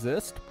doesn't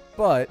exist,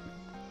 but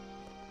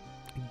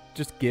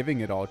just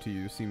giving it all to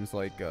you seems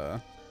like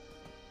a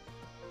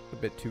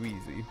bit too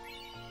easy.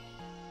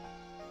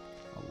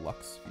 A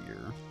Lux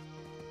Sphere.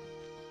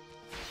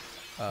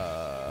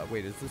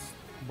 Wait, is this...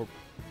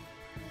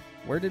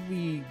 Where did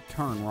we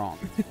turn wrong?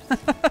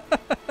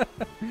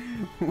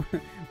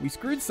 We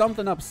screwed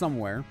something up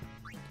somewhere.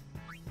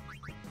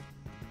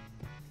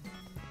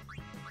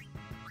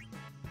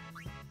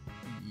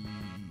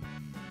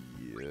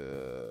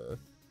 Yeah.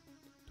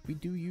 Did we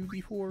do you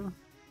before?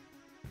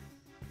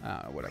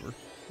 Whatever.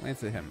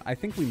 Lance at him. I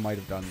think we might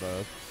have done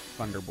the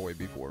Thunder Boy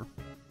before.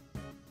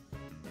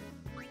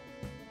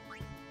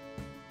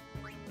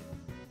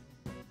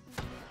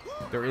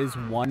 There is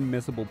one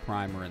missable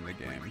primer in the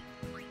game.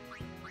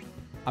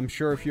 I'm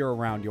sure if you're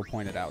around, you'll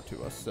point it out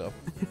to us, so.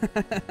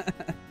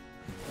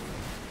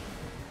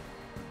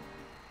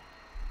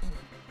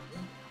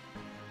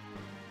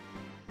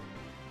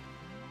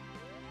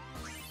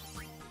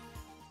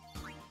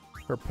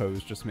 Her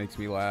pose just makes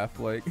me laugh.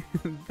 Like,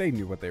 they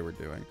knew what they were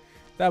doing.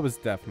 That was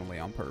definitely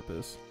on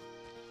purpose.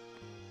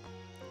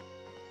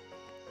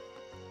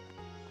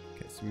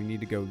 Okay, so we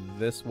need to go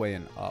this way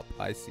and up.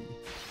 I see.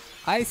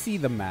 I see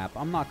the map.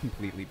 I'm not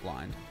completely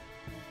blind.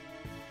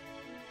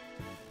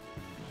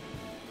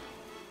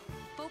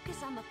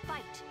 Focus on the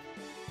fight.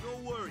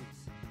 No worries.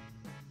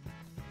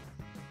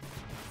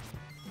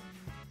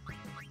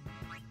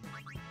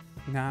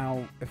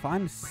 Now, if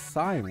I'm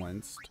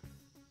silenced,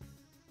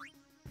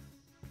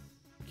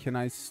 can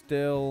I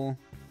still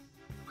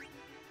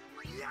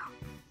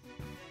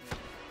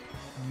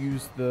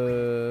use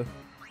the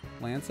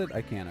Lancet?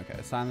 I can,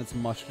 okay. Silence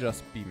must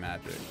just be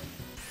magic.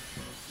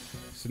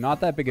 So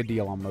not that big a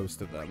deal on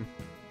most of them.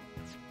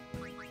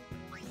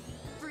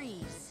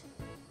 Freeze.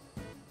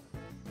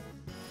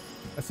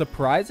 A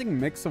surprising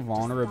mix of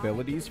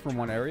vulnerabilities from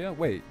one area?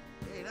 Wait.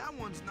 Hey, that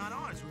one's not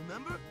ours,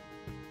 remember?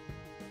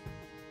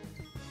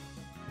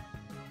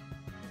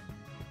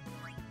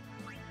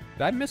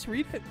 Did I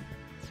misread it?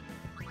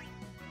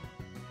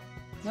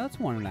 No, that's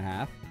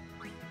 1.5.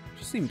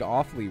 Just seemed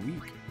awfully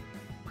weak.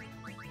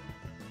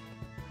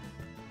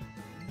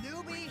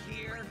 Newbie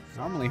here.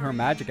 Normally her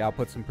magic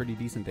outputs some pretty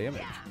decent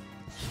damage.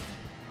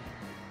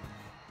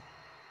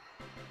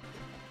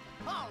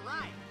 All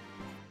right.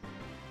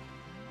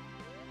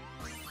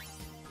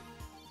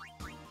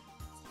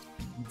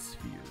 Speed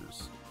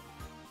spheres.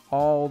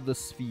 All the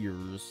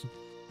spheres.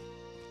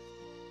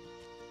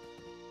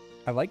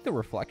 I like the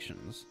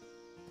reflections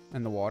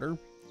in the water.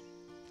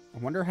 I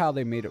wonder how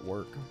they made it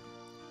work.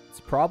 It's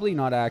probably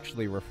not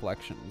actually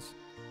reflections.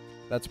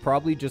 That's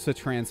probably just a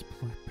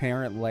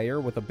transparent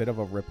layer with a bit of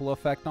a ripple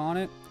effect on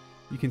it.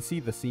 You can see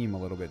the seam a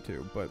little bit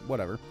too, but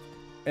whatever.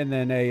 And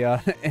then a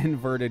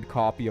inverted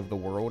copy of the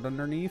world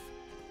underneath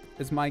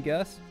is my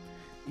guess.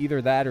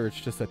 Either that or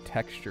it's just a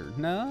texture.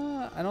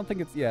 No, I don't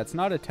think it's... Yeah, it's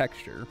not a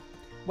texture.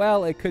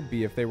 Well, it could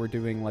be if they were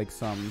doing like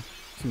some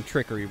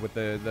trickery with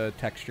the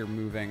texture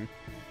moving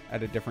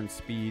at a different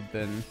speed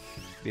than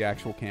the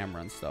actual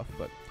camera and stuff,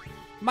 but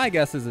my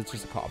guess is it's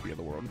just a copy of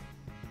the world.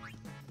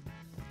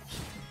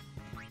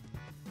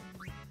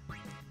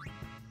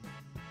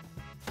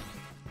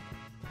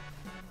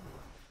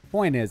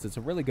 Point is, it's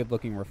a really good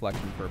looking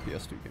reflection for a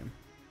PS2 game.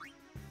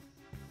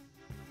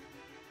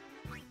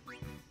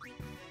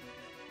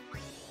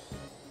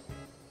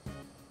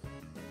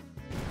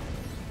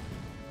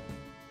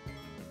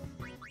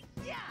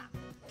 Yeah.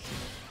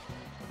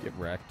 Get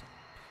wrecked.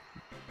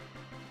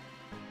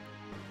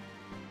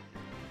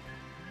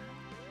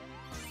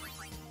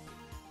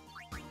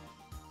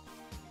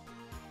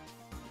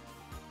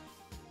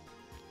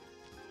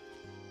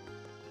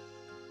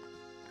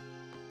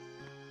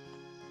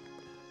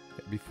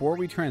 Before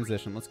we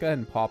transition, let's go ahead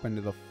and pop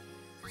into the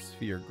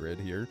sphere grid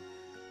here.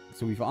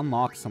 So we've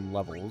unlocked some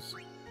levels.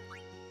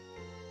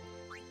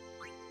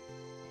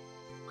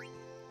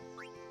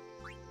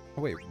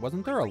 Oh wait,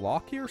 wasn't there a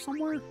lock here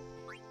somewhere?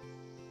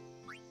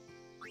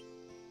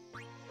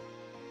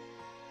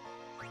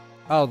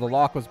 Oh, the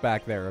lock was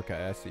back there.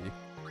 Okay,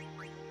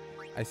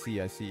 I see.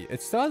 I see.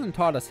 It still hasn't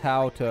taught us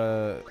how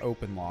to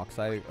open locks.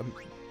 I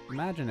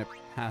imagine it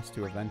has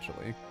to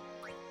eventually.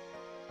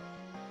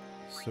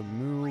 So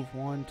move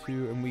 1,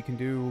 2, and we can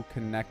do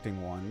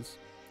connecting ones.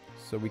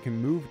 So we can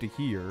move to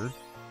here.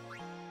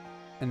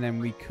 And then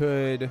we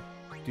could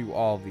do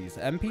all of these.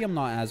 MP I'm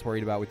not as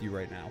worried about with you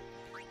right now.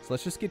 So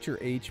let's just get your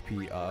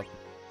HP up.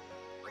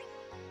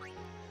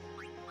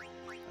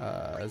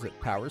 Is it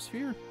Power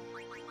Sphere?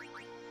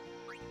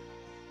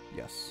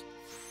 Yes.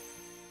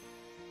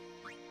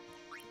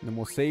 And then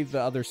we'll save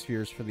the other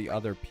spheres for the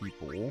other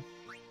people.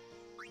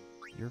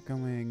 You're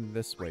going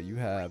this way. You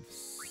have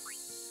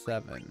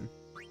 7.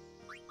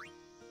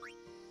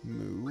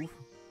 Move.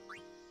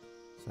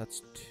 So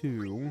that's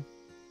 2.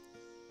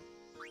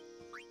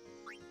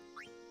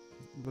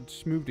 Let's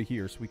just move to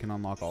here so we can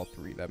unlock all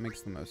 3. That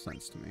makes the most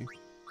sense to me.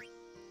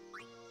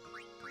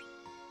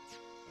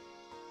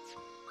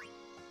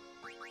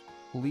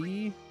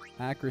 Flee,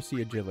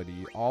 accuracy,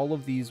 agility. All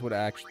of these would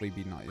actually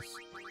be nice.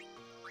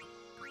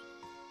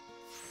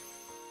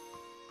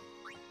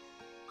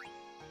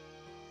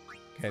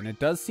 Okay, and it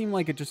does seem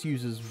like it just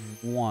uses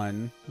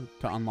 1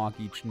 to unlock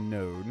each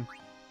node.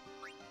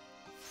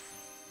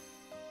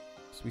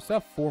 So we still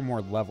have 4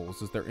 more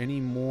levels. Is there any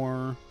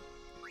more?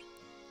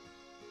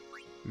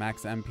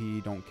 Max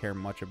MP, don't care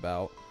much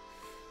about.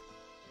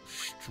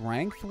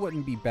 Strength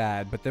wouldn't be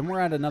bad, but then we're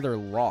at another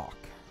lock.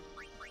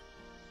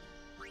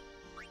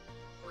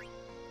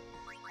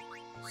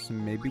 So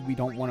maybe we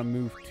don't want to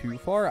move too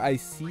far. I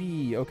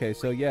see. Okay,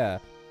 so yeah.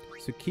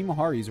 So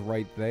Kimahari's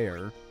right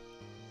there.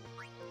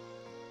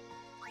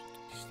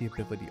 Just the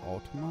ability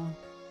Ultima.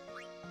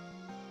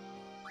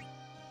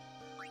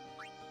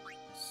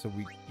 So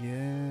we...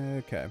 Yeah,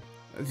 okay.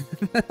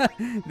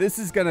 This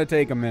is gonna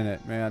take a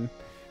minute, man.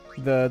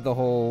 The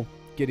whole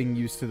getting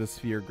used to the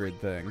sphere grid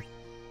thing.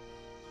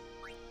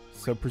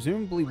 So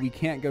presumably we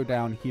can't go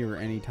down here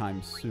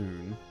anytime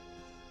soon.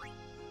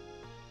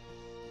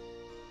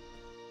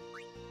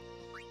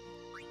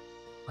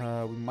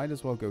 We might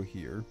as well go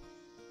here.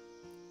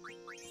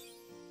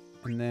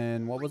 And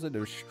then, what was it?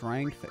 There's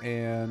strength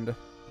and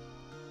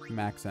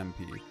max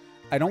MP.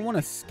 I don't want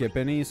to skip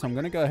any, so I'm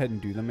going to go ahead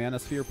and do the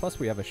Manosphere. Plus,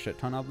 we have a shit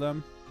ton of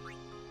them.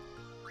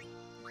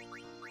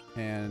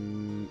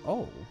 And,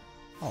 oh,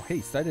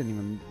 haste. I didn't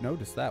even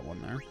notice that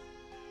one there.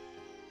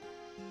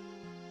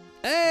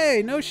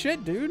 Hey, no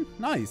shit, dude.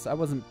 Nice. I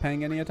wasn't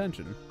paying any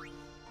attention.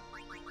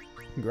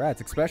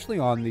 Congrats, especially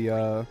on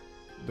the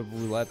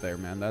roulette there,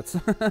 man. That's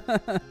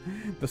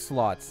the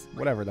slots,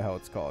 whatever the hell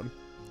it's called.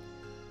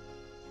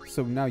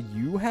 So now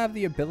you have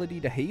the ability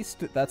to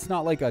haste. That's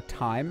not like a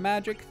time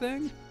magic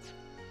thing.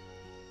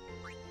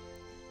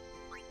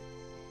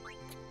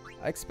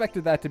 I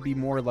expected that to be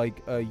more like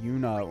a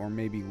Yuna or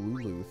maybe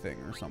Lulu thing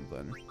or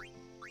something.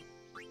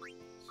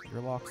 So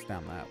your lock's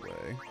down that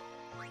way.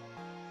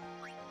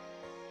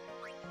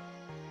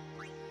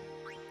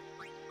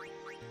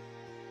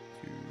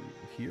 To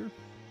here.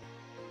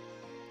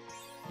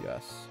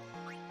 Yes.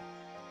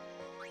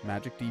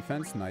 Magic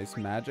defense, nice.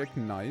 Magic,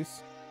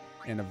 nice.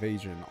 And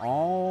evasion.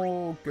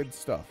 All good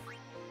stuff.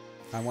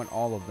 I want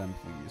all of them,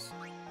 please.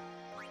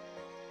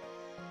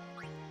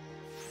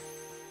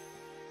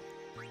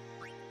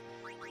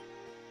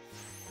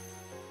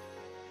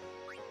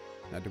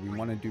 Now, do we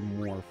want to do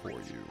more for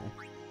you?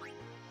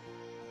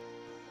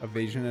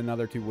 Evasion,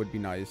 another 2 would be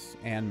nice.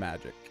 And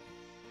magic.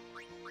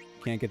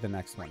 Can't get the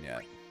next one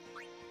yet.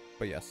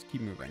 But yes,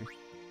 keep moving.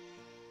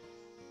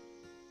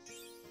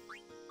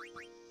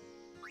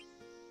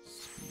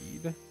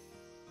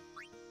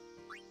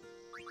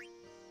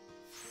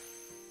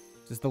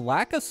 Does the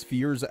lack of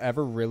spheres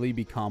ever really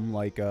become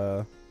like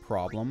a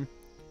problem?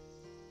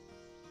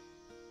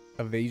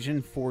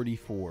 Evasion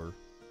 44.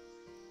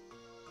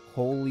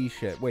 Holy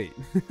shit. Wait.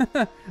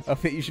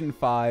 Evasion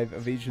 5,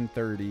 evasion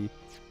 30,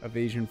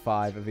 evasion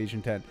 5,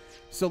 evasion 10.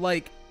 So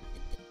like,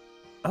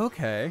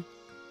 okay.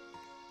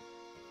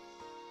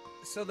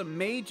 So the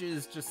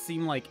mages just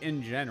seem like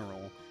in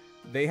general,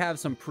 they have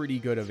some pretty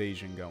good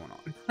evasion going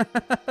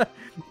on.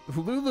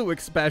 Lulu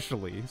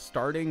especially,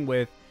 starting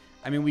with,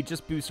 I mean, we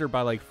just boost her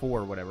by like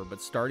 4 or whatever,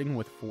 but starting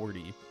with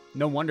 40.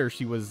 No wonder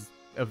she was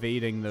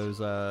evading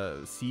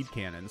those seed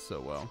cannons so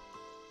well.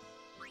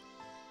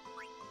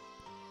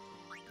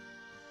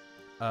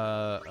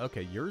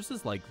 Okay, yours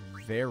is like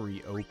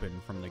very open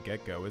from the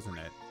get-go, isn't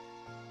it?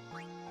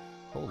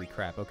 Holy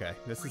crap, okay.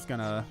 This is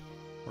gonna,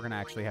 we're gonna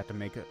actually have to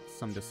make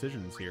some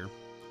decisions here.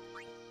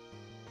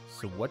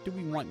 So what do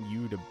we want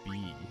you to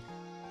be?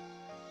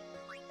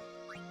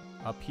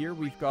 Up here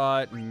we've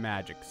got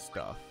magic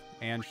stuff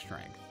and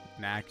strength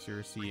and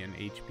accuracy and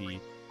HP.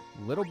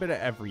 A little bit of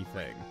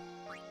everything.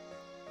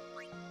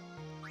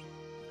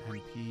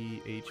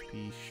 MP,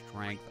 HP,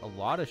 strength. A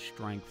lot of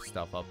strength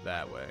stuff up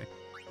that way.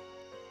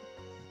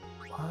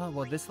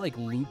 Well, this like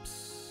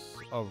loops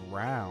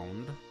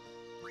around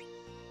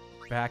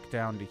back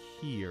down to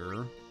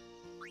here.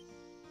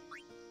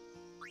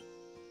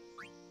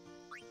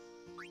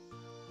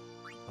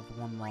 Level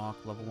 1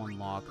 lock, level 1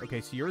 lock.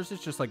 Okay, so yours is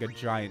just like a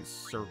giant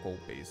circle,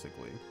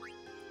 basically.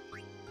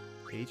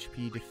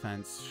 HP,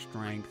 defense,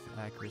 strength,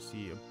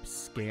 accuracy,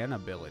 scan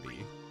ability.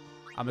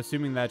 I'm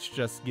assuming that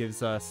just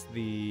gives us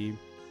the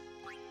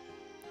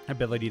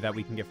ability that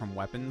we can get from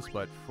weapons,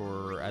 but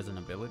for as an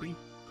ability.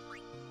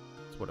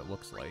 That's what it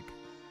looks like.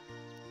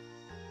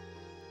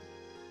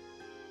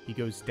 He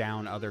goes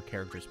down other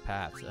characters'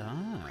 paths.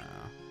 Ah.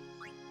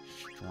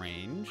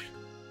 Strange.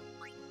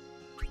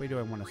 Which way do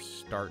I want to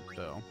start,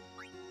 though?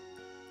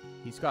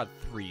 He's got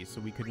 3,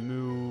 so we could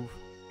move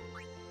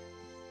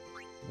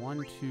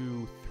 1,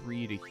 2,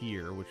 3 to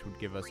here, which would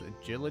give us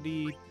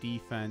agility,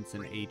 defense,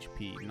 and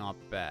HP. Not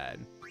bad.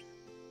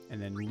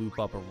 And then loop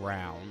up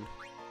around.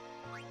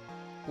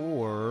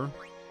 Or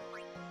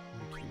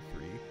 1, 2,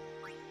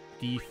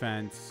 3.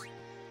 Defense,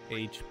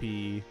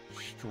 HP,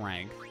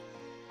 strength.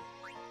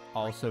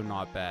 Also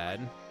not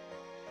bad.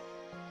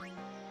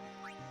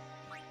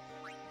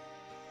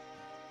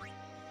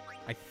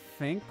 I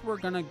think we're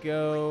gonna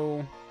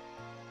go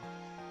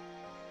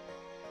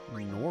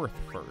north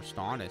first,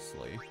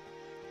 honestly.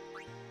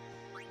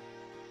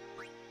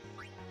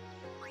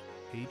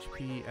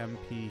 HP,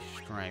 MP,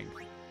 strength.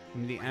 I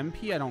mean, the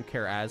MP I don't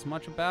care as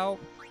much about,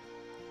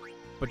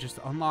 but just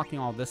unlocking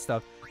all this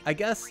stuff. I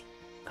guess,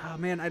 oh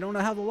man, I don't know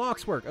how the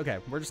locks work. Okay,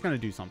 we're just gonna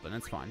do something.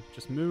 It's fine.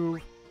 Just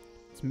move.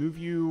 Let's move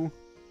you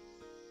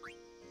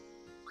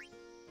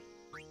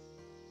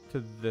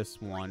to this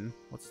one.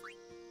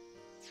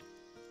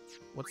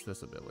 What's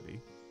this ability?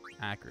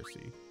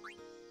 Accuracy.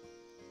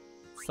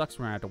 Sucks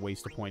we're gonna have to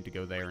waste a point to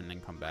go there and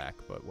then come back,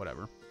 but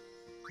whatever.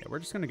 Yeah, we're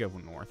just gonna go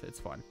north. It's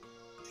fine.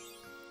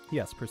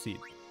 Yes, proceed.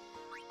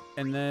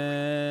 And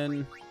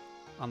then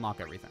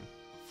unlock everything.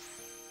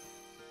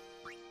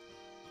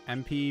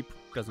 MP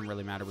doesn't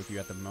really matter with you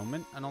at the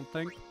moment, I don't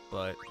think,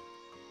 but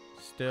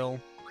still.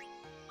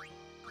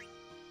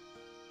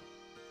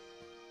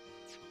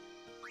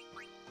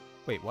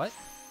 Wait, what?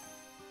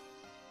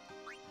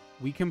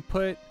 We can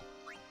put...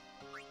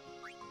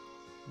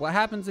 What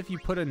happens if you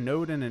put a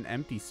node in an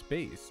empty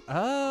space?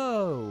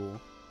 Oh!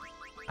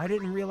 I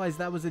didn't realize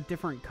that was a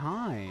different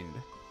kind.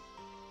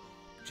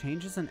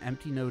 Changes an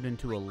empty node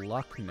into a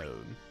luck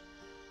node.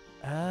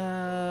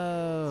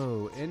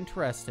 Oh,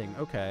 interesting.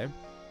 Okay.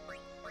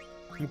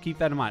 I'll keep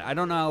that in mind. I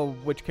don't know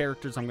which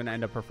characters I'm going to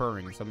end up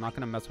preferring, so I'm not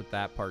going to mess with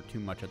that part too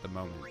much at the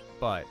moment.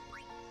 But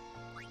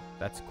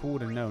that's cool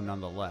to know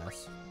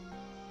nonetheless.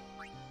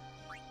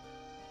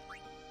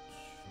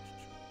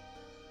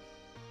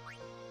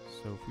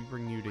 So if we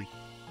bring you to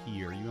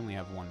here, you only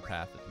have one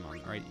path at the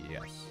moment, right?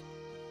 Yes.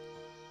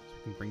 So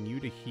we can bring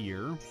you to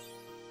here.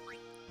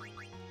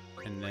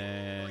 And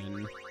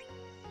then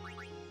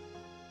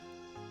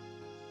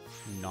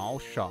Null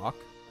Shock.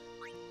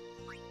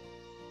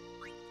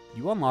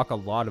 You unlock a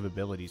lot of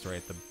abilities right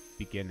at the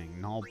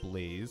beginning. Null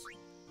Blaze.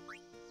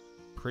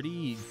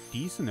 Pretty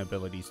decent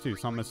abilities too.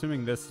 So I'm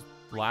assuming this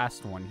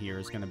last one here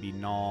is going to be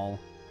Null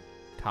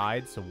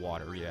Tide, so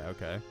water. Yeah,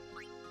 okay.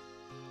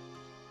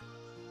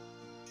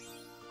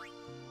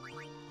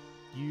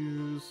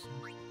 Use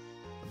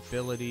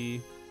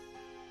ability.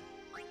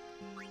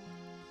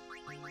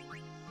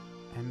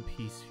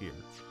 MP Sphere.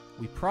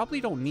 We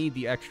probably don't need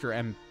the extra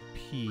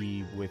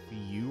MP with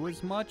you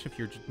as much if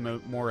you're just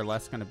more or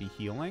less going to be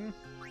healing.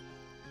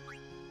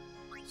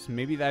 So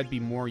maybe that'd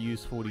be more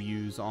useful to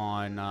use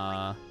on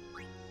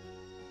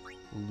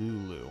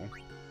Lulu.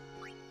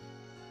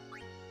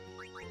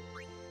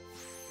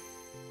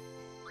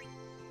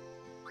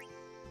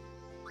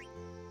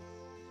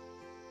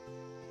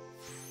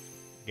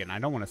 Again, I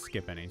don't want to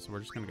skip any, so we're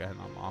just going to go ahead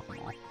and unlock them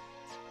all.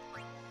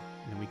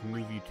 And then we can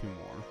move you 2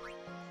 more.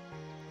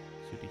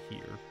 So to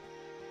here.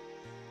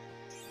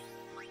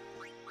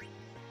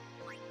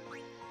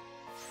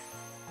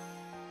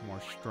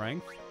 More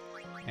strength.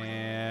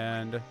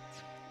 And...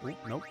 Oh,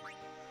 nope.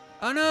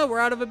 Oh no, we're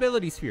out of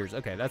ability spheres.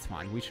 Okay, that's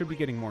fine. We should be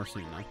getting more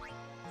soon, though.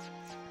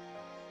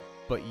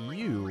 But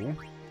you...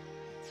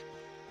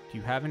 Do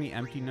you have any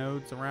empty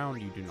nodes around?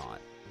 You do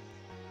not.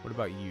 What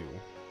about you?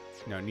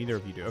 No, neither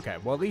of you do. Okay,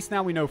 well, at least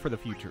now we know for the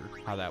future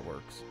how that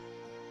works.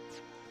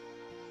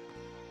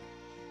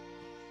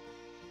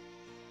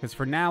 Because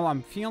for now,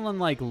 I'm feeling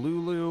like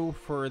Lulu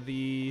for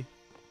the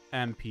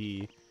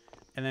MP,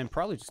 and then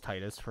probably just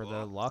Titus for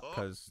the luck,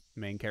 because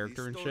main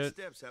character and shit.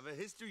 Steps have a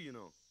history, you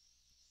know.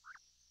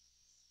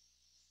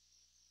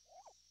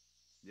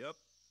 Yep,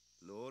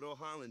 Lord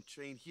O'Holland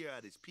trained here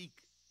at his peak.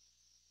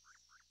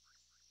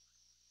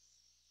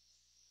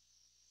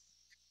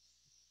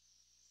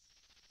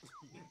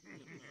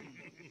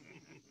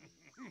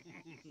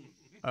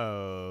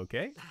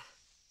 Okay.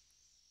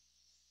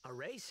 A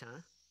race, huh?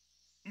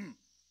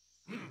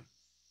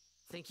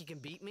 Think you can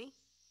beat me?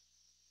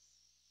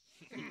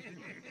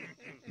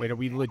 Wait, are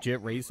we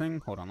legit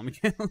racing? Hold on, let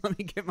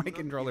me get my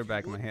controller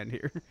back in my hand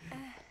here.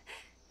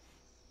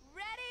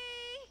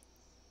 Ready?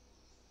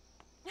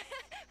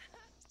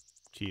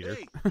 Cheater.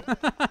 Hey.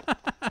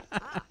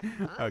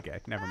 Okay,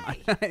 never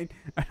mind.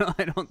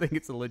 I don't think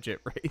it's a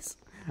legit race.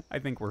 I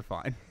think we're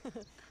fine.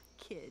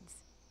 Kids.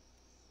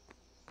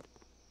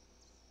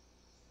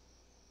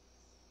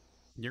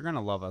 You're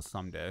gonna love us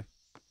someday.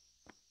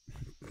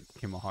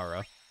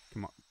 Kimohara.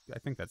 I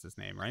think that's his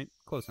name, right?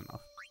 Close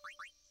enough.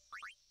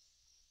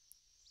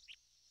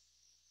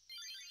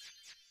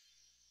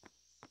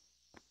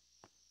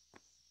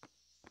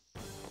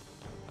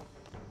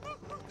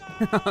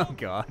 Oh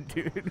god,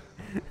 dude.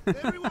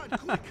 Everyone,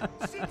 quick!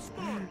 Seek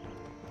spawn!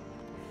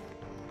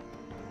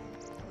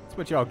 That's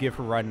what y'all get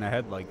for riding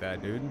ahead like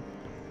that, dude.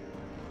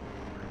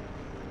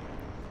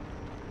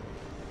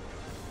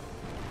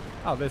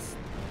 Oh, this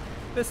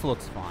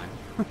looks fine.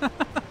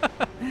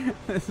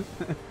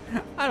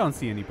 I don't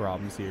see any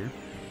problems here.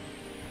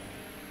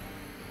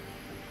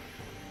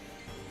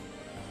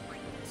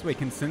 So wait,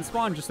 can Sin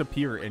Spawn just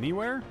appear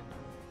anywhere?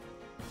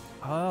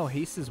 Oh,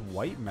 haste is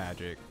white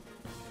magic.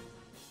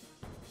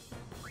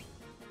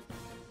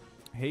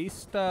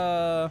 Haste,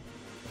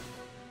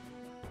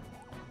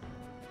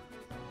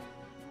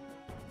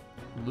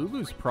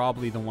 Lulu's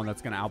probably the one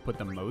that's going to output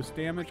the most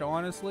damage,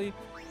 honestly.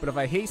 But if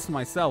I haste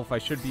myself, I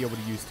should be able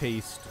to use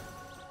haste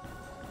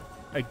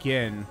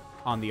again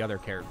on the other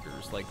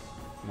characters, like,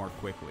 more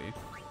quickly.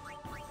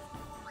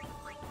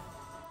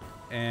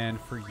 And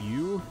for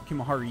you,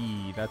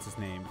 Kimahari, that's his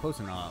name. Close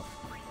enough.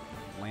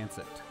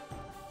 Lancet.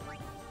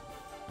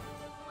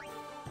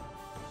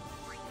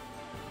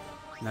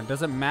 Now,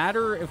 does it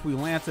matter if we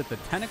lance at the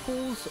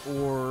tentacles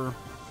or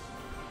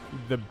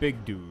the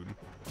big dude?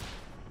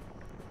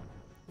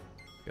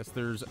 Guess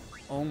there's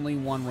only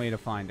one way to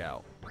find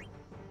out.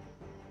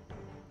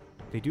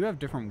 They do have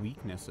different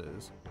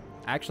weaknesses.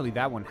 Actually,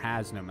 that one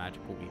has no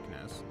magical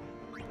weakness.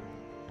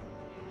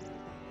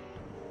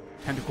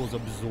 Tentacles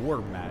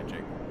absorb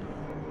magic.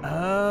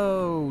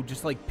 Oh,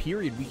 just like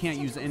period. We can't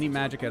use any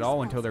magic at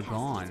all until they're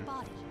gone.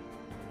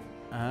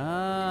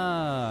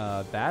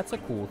 Ah, that's a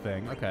cool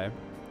thing. Okay.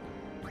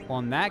 Well,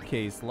 in that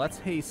case, let's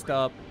haste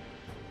up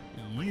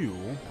you.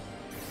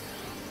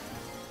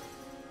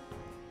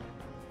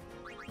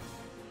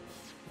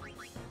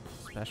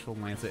 Special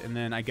Lancet. And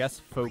then I guess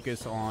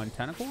focus on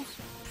tentacles?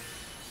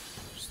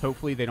 Just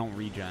hopefully they don't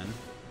regen.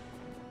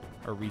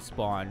 Or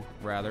respawn,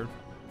 rather.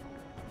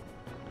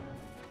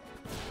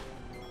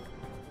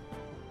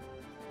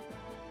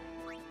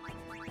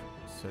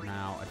 So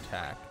now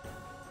attack.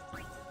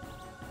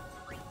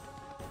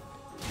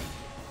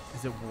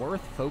 Is it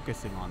worth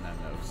focusing on them,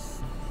 though?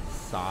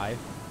 Sigh.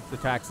 This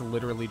attack's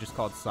literally just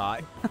called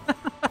Sigh.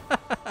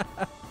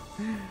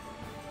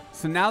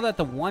 So now that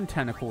the one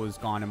tentacle is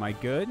gone, am I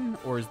good?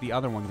 Or is the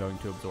other one going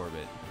to absorb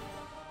it?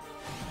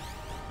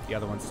 The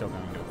other one's still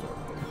going to absorb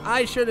it.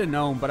 I should have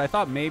known, but I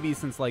thought maybe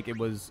since, like, it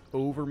was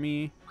over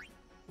me,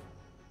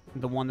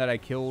 the one that I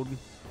killed,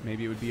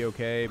 maybe it would be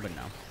okay, but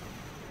no.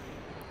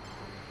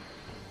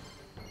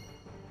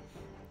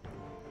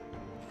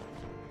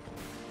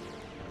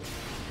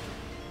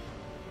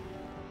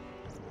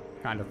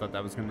 Kind of thought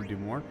that was going to do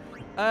more.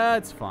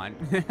 It's fine.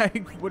 I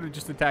would have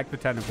just attacked the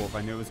tentacle if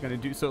I knew it was going to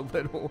do so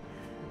little.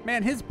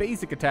 Man, his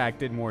basic attack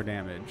did more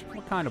damage.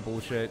 What kind of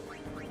bullshit?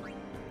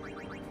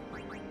 And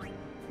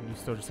you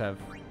still just have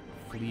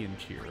flee and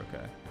cheer.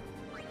 Okay.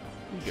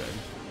 You good.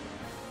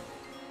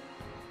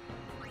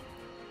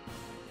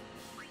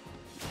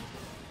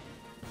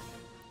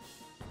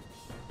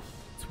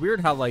 It's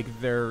weird how,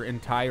 like, their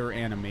entire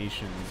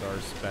animations are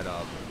sped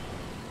up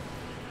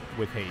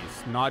with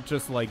haste. Not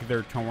just, like,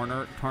 their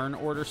turn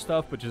order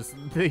stuff, but just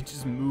they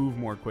just move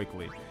more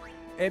quickly.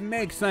 It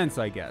makes sense,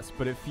 I guess,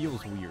 but it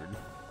feels weird.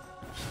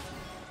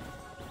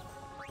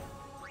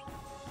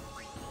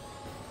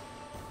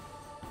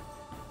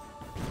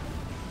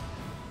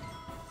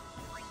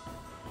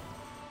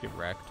 Get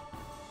wrecked.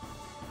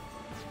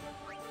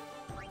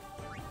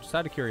 Just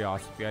out of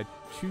curiosity, I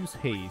choose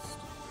haste,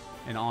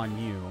 and on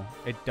you,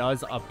 it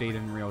does update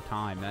in real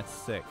time. That's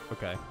sick.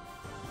 Okay.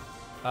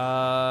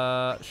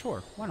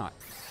 Sure. Why not?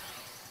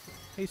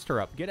 Haste her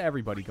up. Get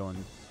everybody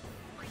going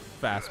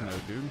fast mode,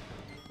 dude.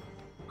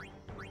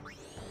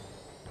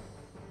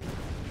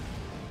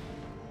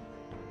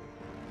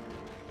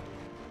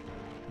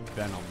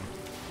 Venom.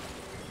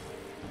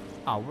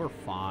 Oh, we're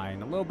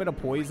fine. A little bit of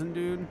poison,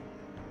 dude.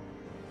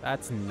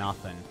 That's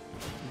nothing.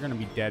 You're gonna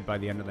be dead by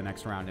the end of the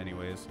next round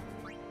anyways.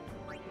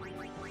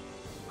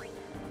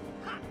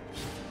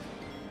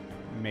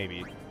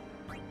 Maybe.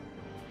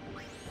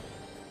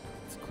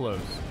 It's close.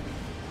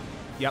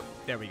 Yep,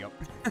 there we go.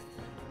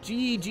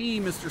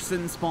 GG, Mr.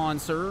 Sin Spawn,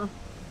 sir.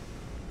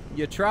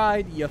 You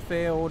tried, you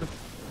failed.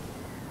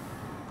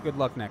 Good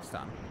luck next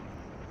time.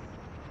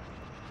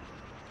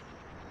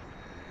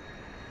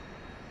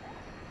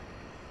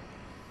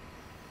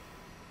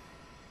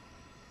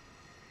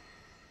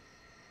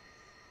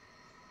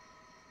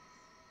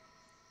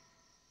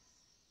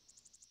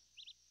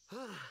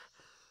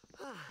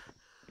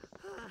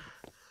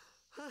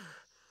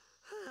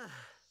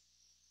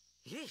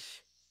 Yeesh.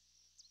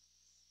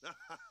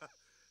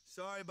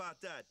 Sorry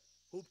about that.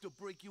 Hope to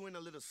break you in a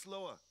little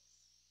slower.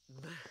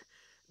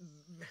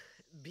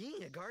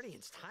 Being a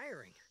guardian's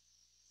tiring.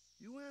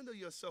 You handle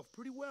yourself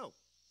pretty well.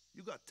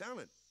 You got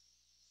talent.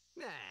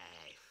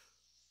 Hey.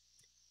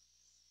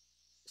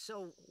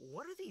 So,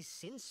 what are these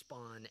sin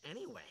spawn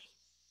anyway?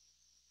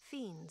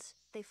 Fiends.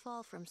 They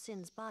fall from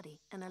Sin's body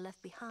and are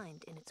left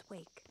behind in its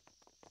wake.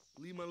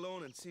 Leave him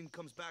alone and Sin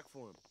comes back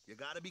for him. You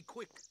gotta be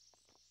quick.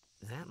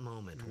 That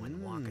moment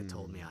when Waka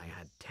told me I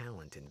had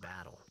talent in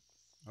battle.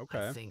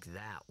 Okay. I think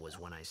that was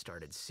when I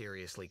started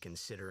seriously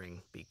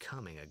considering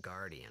becoming a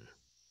guardian.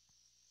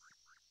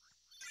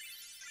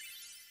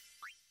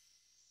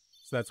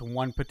 So that's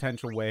one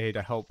potential way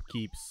to help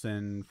keep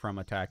Sin from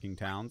attacking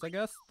towns, I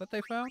guess, that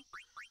they found.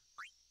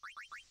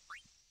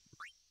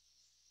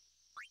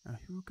 Now,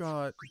 who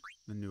got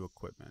the new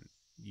equipment?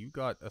 You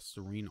got a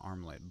Serene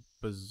Armlet.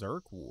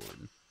 Berserk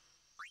Ward.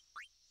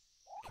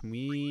 Can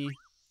we...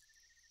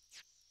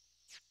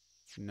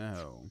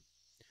 No.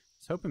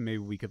 was hoping maybe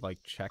we could,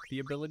 like, check the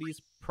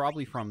abilities.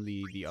 Probably from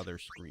the other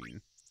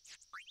screen.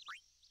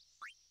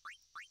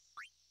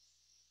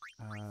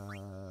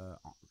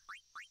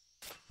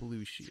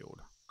 Blue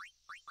shield.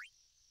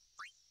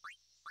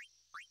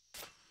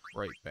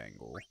 Right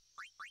bangle.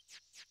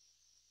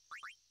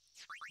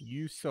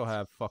 You still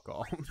have fuck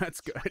all.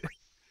 That's good.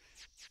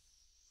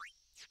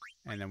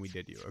 And then we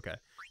did you. Okay.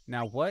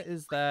 Now, what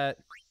is that?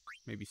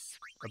 Maybe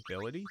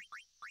ability?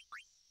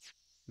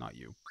 Not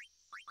you.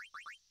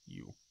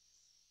 You.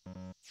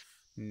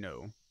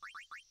 No.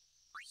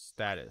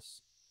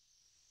 Status.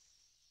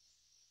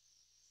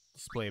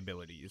 Display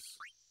abilities.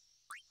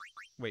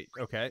 Wait,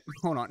 okay.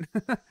 Hold on.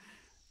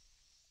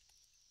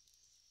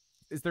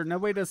 Is there no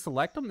way to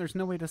select them? There's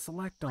no way to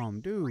select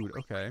them. Dude,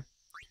 okay.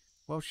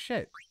 Well,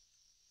 shit.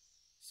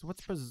 So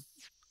what's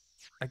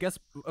I guess,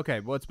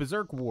 okay, well, it's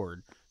Berserk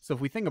Ward. So if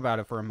we think about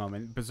it for a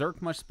moment,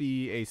 Berserk must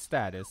be a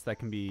status that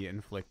can be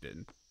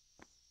inflicted.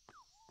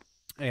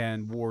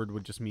 And Ward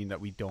would just mean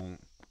that we don't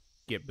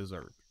get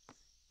Berserk.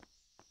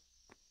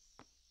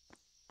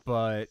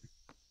 But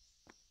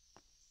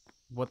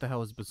what the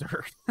hell is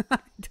Berserk? I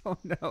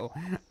don't know.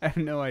 I have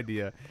no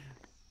idea.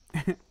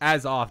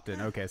 As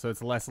often. Okay, so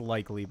it's less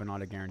likely, but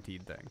not a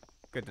guaranteed thing.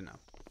 Good to know.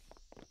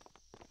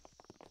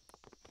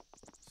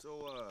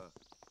 So,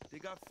 they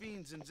got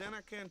fiends in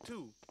Xanarkand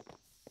too.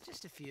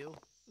 Just a few.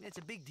 It's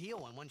a big deal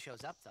when one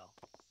shows up, though.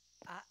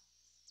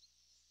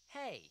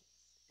 Hey,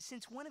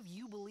 since when have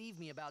you believed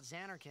me about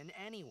Xanarkand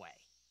anyway?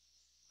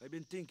 I've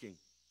been thinking,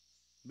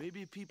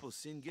 maybe people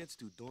Sin gets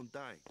to don't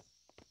die.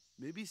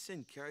 Maybe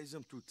Sin carries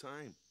them through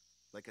time,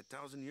 like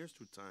 1,000 years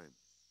through time.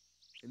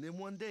 And then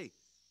one day,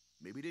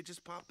 maybe they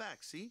just pop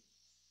back, see?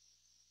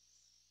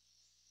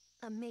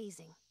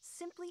 Amazing.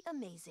 Simply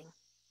amazing.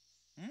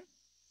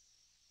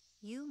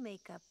 You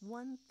make up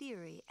one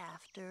theory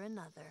after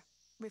another,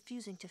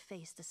 refusing to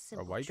face the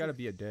simple Why you gotta truth.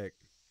 be a dick?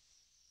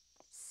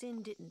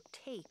 Sin didn't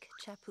take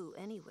Chapu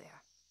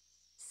anywhere.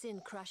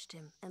 Sin crushed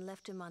him and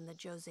left him on the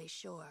Jose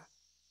shore.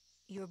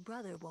 Your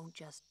brother won't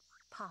just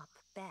pop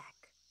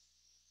back.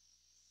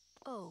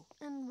 Oh,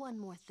 and one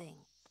more thing.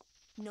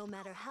 No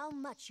matter how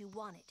much you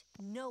want it,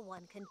 no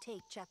one can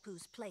take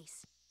Chapu's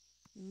place.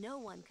 No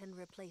one can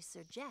replace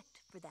Serject,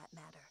 for that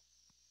matter.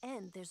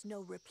 And there's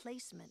no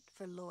replacement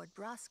for Lord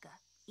Braska,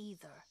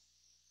 either.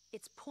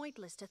 It's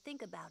pointless to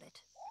think about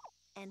it.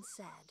 And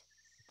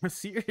sad.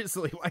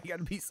 Seriously, why you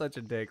gotta be such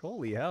a dick?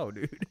 Holy hell,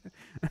 dude.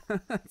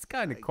 It's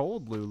kind of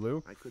cold,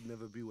 Lulu. I could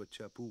never be what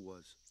Chapu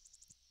was.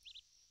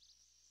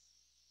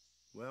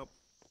 Well,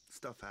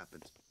 stuff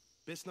happens.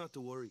 Best not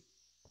to worry.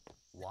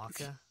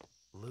 Waka,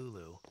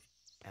 Lulu,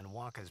 and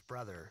Waka's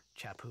brother,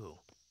 Chapu.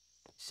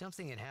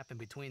 Something had happened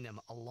between them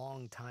a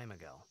long time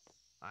ago.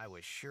 I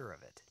was sure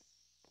of it.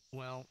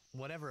 Well,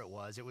 whatever it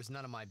was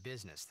none of my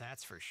business,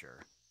 that's for sure.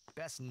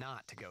 Best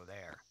not to go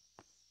there.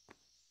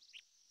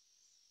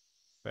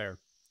 Fair.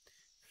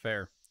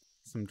 Fair.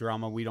 Some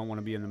drama we don't want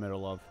to be in the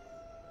middle of.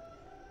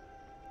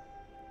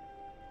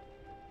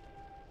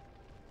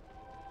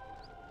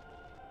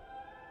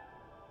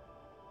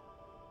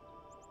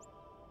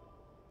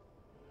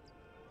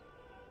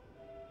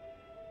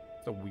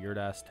 It's a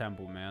weird-ass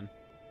temple, man.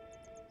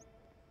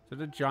 Is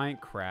it a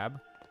giant crab?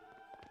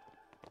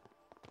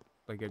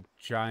 Like a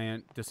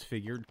giant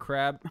disfigured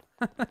crab?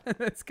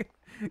 That's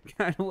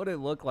kind of what it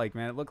looked like,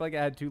 man. It looked like it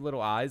had two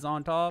little eyes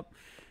on top.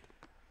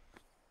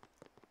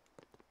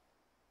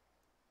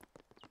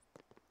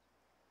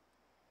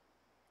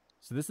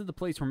 So this is the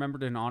place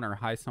remembered in honor of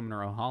High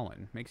Summoner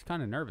O'Holland. Makes you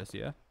kind of nervous,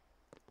 yeah?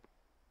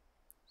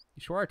 You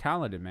sure are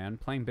talented, man.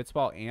 Playing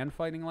Bitsball and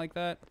fighting like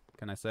that?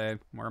 Can I say,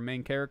 we're a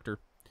main character.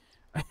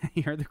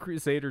 Here the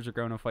Crusaders are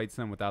going to fight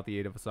Sin without the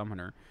aid of a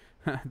summoner.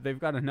 They've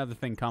got another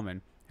thing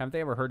coming. Haven't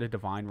they ever heard of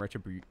divine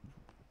retribution?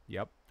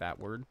 Yep, that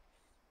word.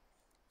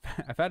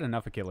 I've had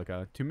enough of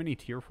Kilika. Too many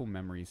tearful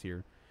memories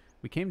here.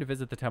 We came to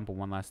visit the temple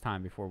one last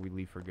time before we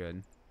leave for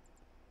good.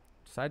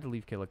 Decide to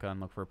leave Kilika and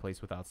look for a place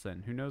without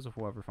Sin. Who knows if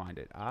we'll ever find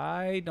it.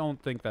 I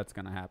don't think that's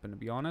going to happen, to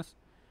be honest.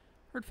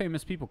 Heard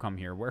famous people come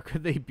here. Where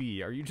could they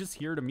be? Are you just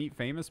here to meet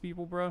famous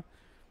people, bro?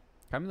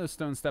 Climbing those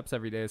stone steps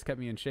every day has kept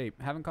me in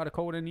shape. Haven't caught a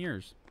cold in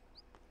years.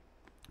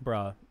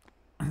 Bruh.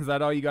 Is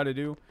that all you got to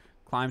do?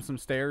 Climb some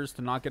stairs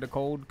to not get a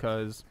cold?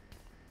 Because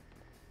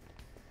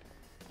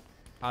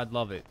I'd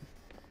love it.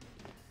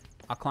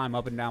 I'll climb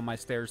up and down my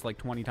stairs like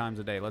 20 times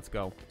a day. Let's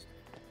go.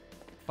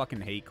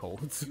 Fucking hate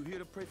colds. You here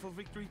to pray for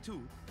victory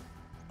too?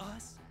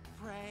 Us?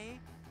 Pray?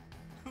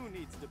 Who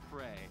needs to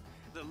pray?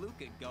 The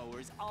Luca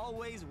goers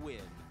always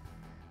win.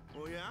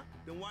 Oh yeah?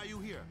 Then why you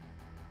here?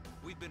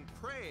 We've been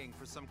praying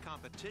for some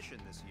competition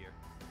this year.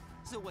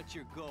 So what's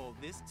your goal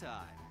this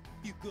time?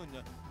 You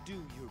gonna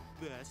do your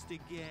best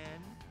again?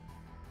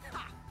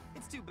 Ha!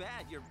 It's too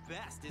bad your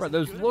best Bro, isn't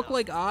those good look enough.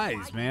 like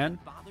eyes, Why man.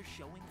 even bother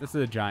showing This up?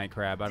 is a giant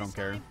crab. I don't This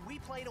care. time, we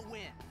play to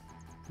win.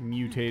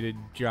 Mutated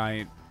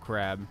giant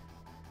crab.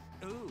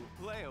 Ooh,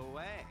 play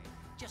away.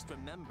 Just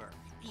remember,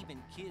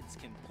 even kids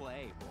can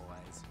play,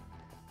 boys.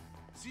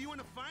 See you in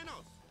the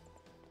finals.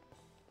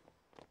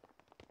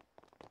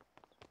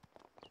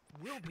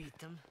 We'll beat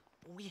them.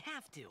 We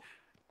have to.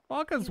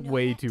 Waka's You know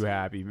way that too too?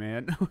 happy,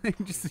 man.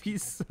 Like, just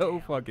he's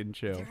so fucking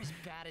chill. They're as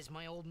bad as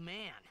my old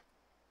man.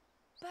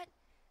 But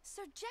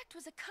Sir Jecht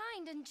was a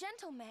kind and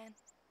gentle man.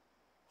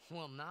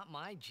 Well, not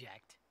my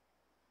Jecht.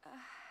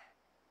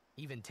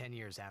 Even 10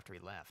 years after he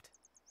left,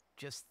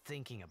 just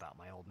thinking about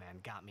my old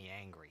man got me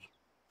angry.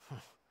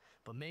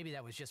 But maybe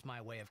that was just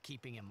my way of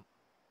keeping him...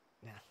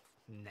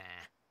 Nah.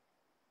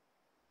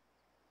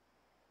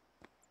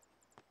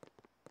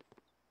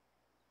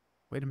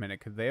 Wait a minute,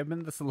 could they have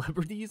been the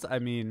celebrities? I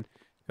mean,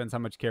 depends how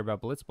much you care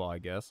about Blitzball, I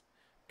guess.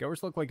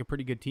 Goers look like a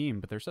pretty good team,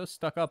 but they're so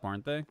stuck up,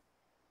 aren't they?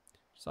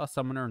 Saw a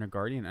summoner and a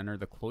guardian enter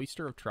the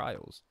Cloister of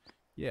Trials.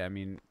 Yeah, I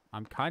mean,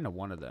 I'm kind of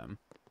one of them.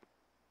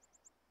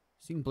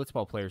 Seeing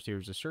Blitzball players here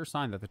is a sure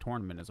sign that the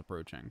tournament is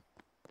approaching.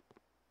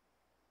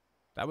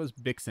 That was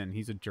Vixen.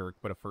 He's a jerk,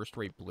 but a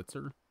first-rate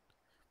blitzer.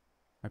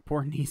 My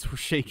poor knees were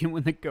shaking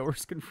when the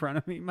goers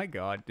confronted me. My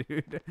god,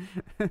 dude.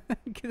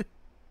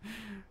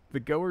 The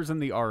goers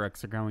and the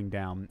RX are going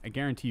down. I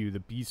guarantee you the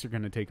Beasts are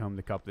going to take home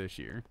the cup this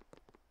year.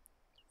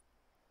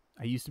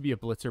 I used to be a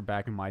blitzer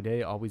back in my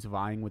day, always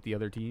vying with the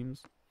other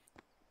teams.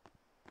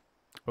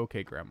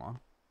 Okay, Grandma.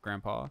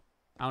 Grandpa.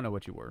 I don't know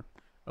what you were.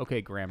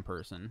 Okay,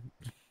 grandperson.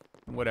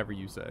 Whatever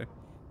you say.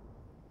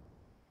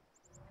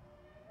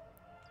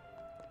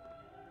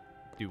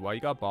 Dude, why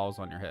you got balls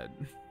on your head?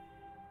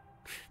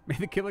 May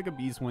the Kilika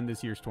Bees win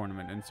this year's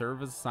tournament and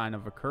serve as a sign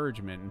of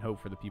encouragement and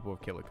hope for the people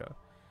of Kilika.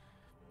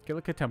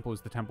 Kilika Temple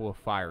is the temple of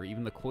fire.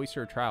 Even the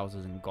Cloister of Trials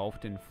is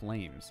engulfed in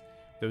flames.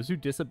 Those who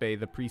disobey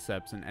the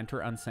precepts and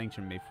enter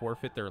unsanctioned may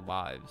forfeit their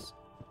lives.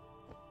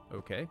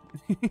 Okay.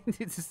 It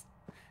just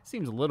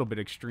seems a little bit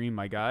extreme,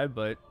 my guy,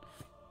 but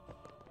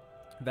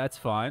that's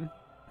fine.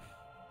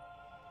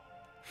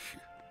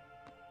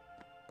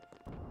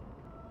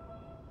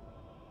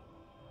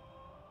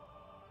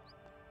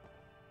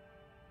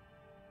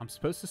 I'm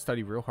supposed to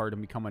study real hard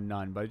and become a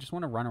nun, but I just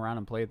want to run around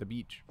and play at the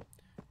beach.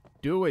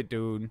 Do it,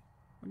 dude.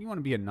 What do you want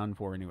to be a nun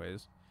for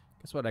anyways?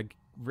 Guess what? I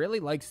really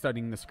like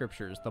studying the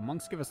scriptures. The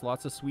monks give us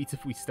lots of sweets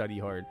if we study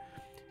hard.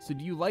 So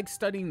do you like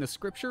studying the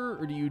scripture,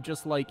 or do you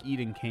just like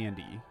eating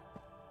candy?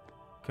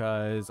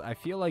 Because I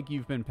feel like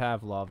you've been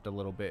Pavloved a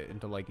little bit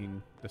into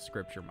liking the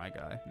scripture, my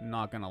guy.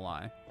 Not gonna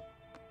lie.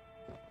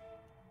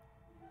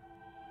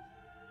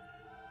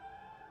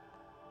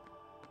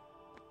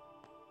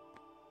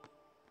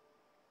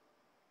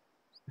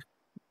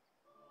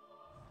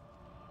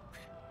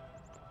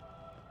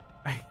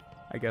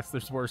 I guess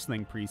there's worse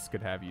thing priests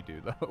could have you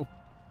do, though.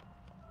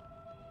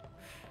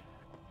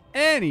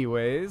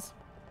 Anyways.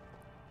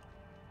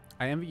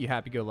 I envy you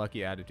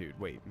happy-go-lucky attitude.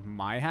 Wait,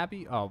 my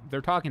happy? Oh,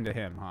 they're talking to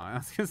him, huh? I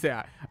was gonna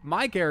say,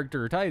 my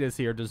character, Titus,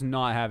 here, does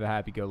not have a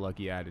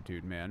happy-go-lucky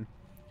attitude, man.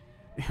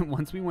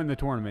 Once we win the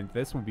tournament,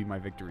 this will be my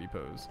victory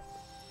pose.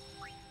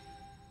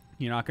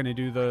 You're not gonna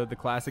do the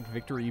classic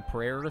victory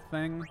prayer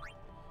thing?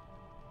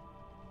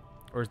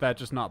 Or is that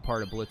just not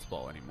part of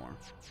Blitzball anymore?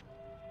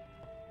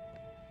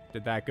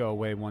 Did that go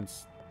away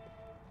once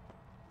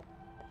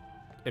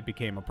it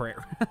became a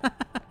prayer?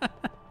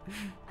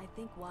 I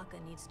think Waka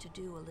needs to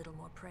do a little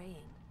more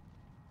praying.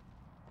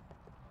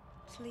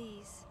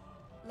 Please,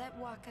 let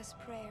Waka's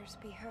prayers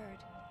be heard.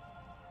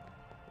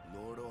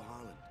 Lord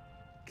O'Holland,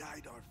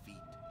 guide our feet.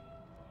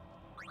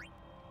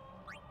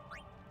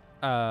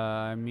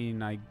 I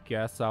mean, I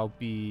guess I'll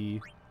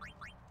be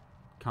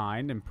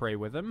kind and pray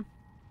with him.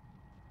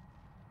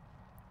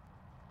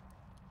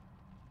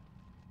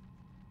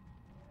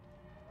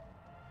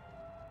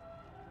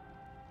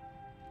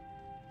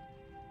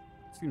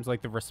 Seems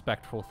like the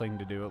respectful thing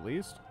to do, at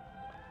least.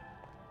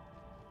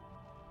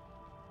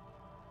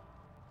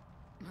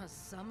 A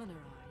summoner,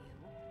 are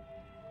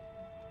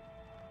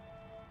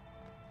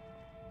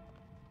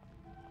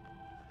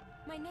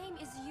you? My name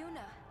is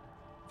Yuna,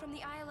 from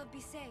the Isle of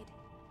Besaid.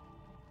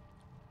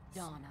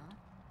 Donna?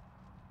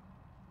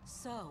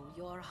 So,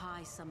 you're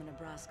High Summoner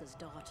Braska's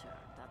daughter.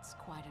 That's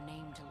quite a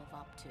name to live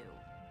up to.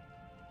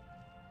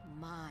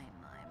 My.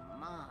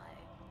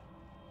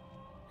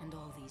 And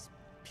all these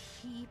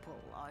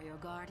people are your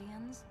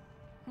guardians?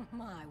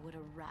 My, what a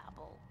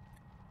rabble.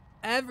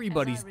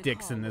 Everybody's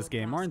dicks in this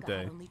game, aren't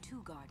they? Only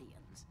 2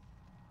 guardians.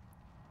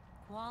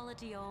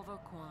 Quality over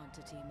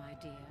quantity, my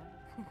dear.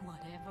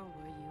 Whatever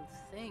were you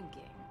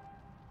thinking?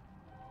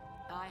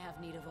 I have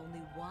need of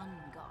only 1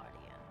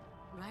 guardian.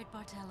 Right,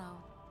 Bartello?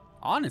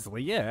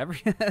 Honestly, yeah.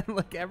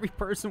 Every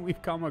person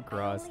we've come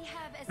across. I only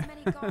have as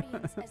many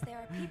guardians as there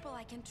are people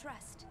I can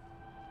trust.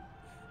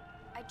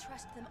 I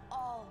trust them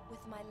all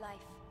with my life.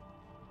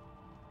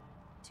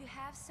 To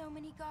have so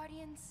many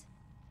guardians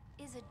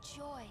is a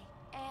joy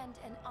and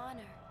an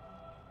honor.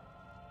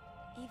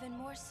 Even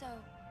more so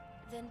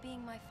than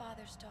being my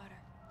father's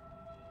daughter.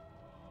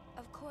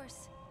 Of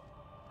course,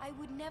 I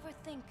would never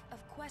think of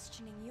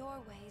questioning your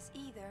ways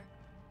either.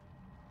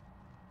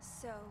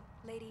 So,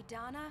 Lady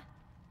Donna,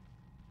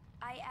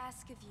 I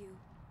ask of you,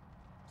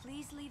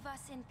 please leave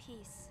us in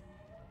peace.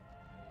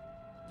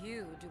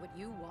 You do what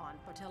you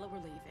want, Bartello, we're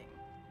leaving.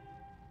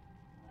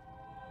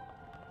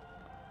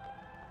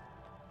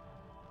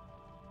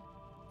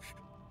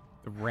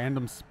 The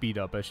random speed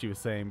up as she was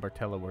saying,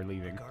 Bartella, we're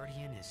leaving. A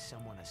guardian is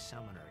someone a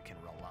summoner can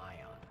rely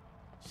on.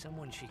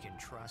 Someone she can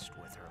trust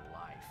with her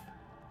life.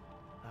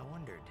 I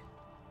wondered,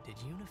 did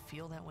Yuna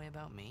feel that way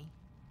about me?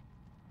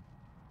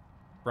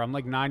 Bro, I'm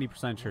like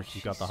 90% sure What's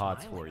she's she got the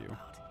hots for smiling you.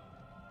 about?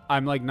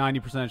 I'm like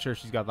 90% sure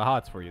she's got the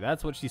hots for you.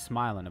 That's what she's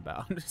smiling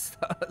about.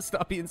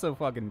 Stop being so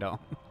fucking dumb.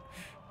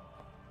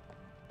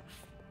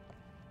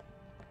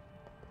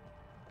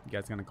 You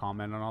guys gonna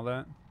comment on all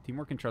that?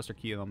 Teamwork and trust are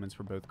key elements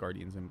for both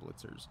Guardians and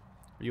Blitzers.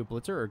 Are you a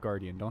Blitzer or a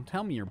Guardian? Don't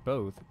tell me you're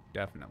both.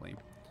 Definitely.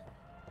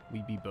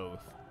 We be both.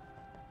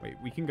 Wait,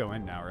 we can go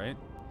in now, right?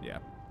 Yeah.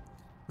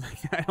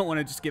 I don't want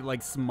to just get,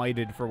 like,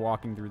 smited for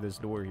walking through this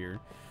door here.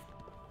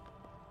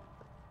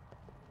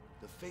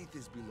 The faith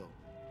is below.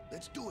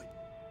 Let's do it.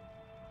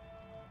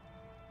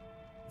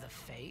 The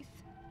faith?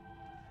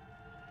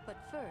 But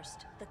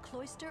first, the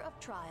Cloister of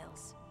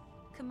Trials.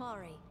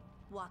 Kamari,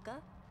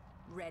 Waka,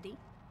 ready?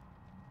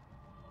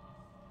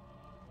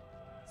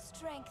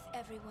 Strength,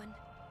 everyone.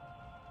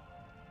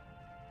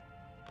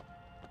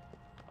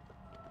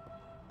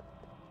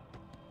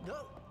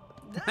 No.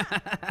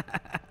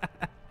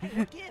 Hey,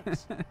 what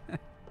gives?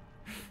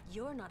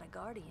 You're not a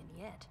guardian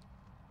yet.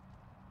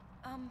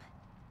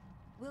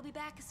 We'll be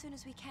back as soon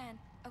as we can,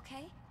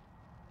 okay?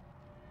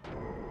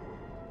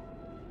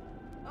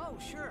 Oh,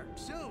 sure.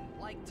 Soon.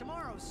 Like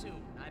tomorrow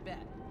soon, I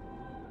bet.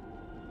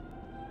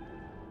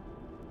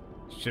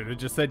 Should have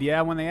just said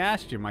yeah when they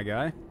asked you, my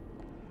guy.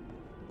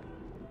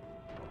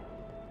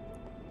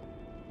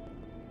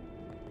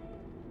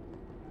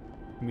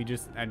 Can we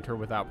just enter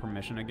without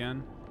permission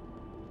again?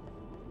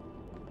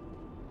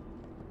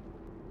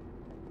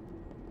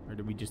 Or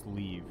did we just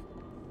leave?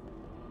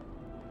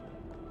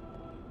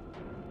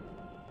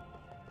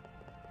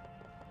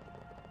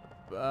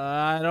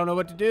 I don't know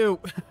what to do.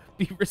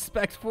 Be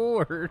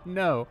respectful or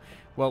no.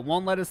 Well, it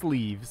won't let us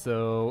leave,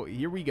 so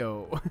here we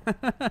go.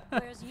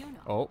 Where's Yuna?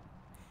 Oh,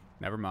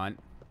 never mind.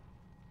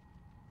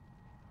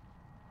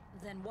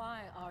 Then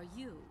why are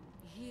you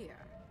here?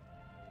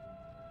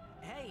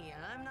 Hey,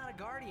 I'm not a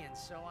guardian,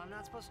 so I'm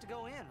not supposed to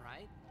go in,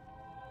 right?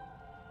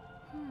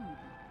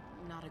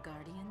 Not a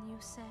guardian, you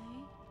say?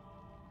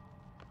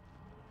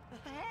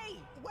 Hey,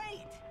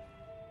 wait!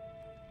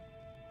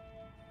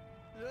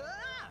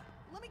 Ah,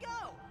 let me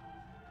go!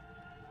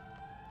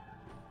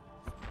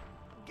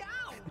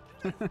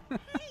 Go!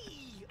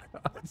 Hey!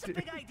 What's the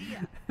big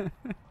idea?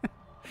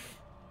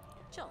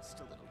 Just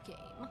a little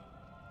game.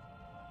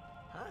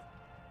 Huh?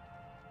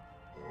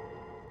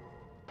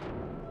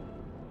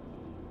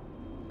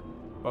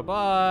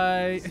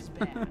 Bye-bye. This is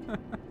bad.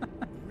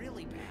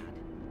 Really bad.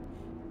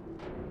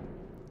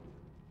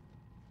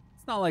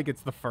 It's not like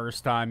it's the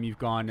first time you've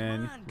gone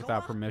in on, go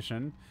without on.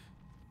 permission.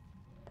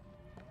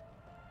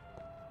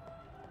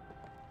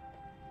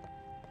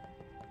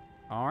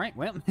 All right,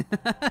 well,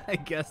 I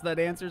guess that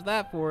answers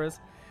that for us.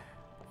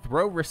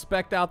 Throw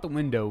respect out the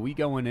window. We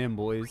going in,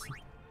 boys.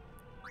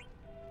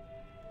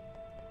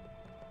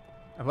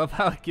 I love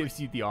how it gives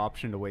you the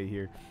option to wait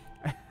here.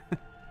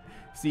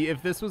 See,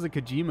 if this was a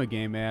Kojima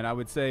game, man, I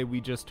would say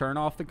we just turn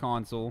off the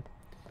console,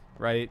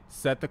 right?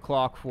 Set the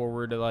clock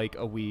forward to like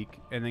a week,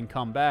 and then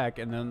come back,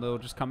 and then they'll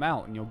just come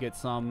out, and you'll get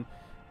some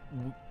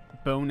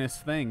bonus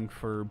thing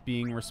for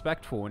being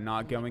respectful and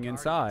not going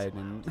inside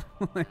and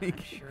like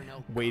Sure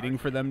no waiting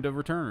for guardian. them to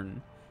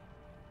return.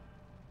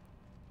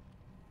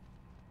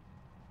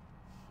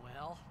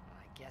 Well,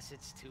 I guess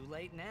it's too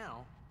late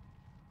now.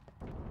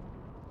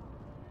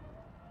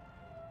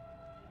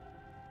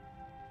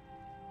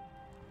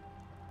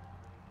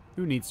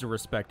 Who needs to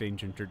respect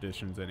ancient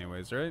traditions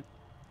anyways, right?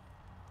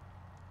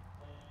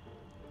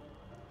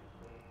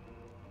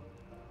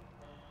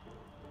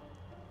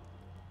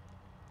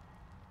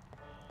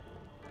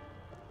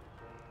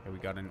 Okay, we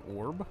got an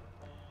orb.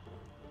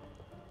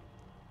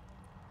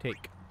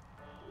 Take.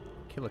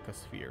 Kilika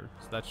sphere.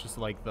 So that's just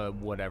like the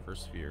whatever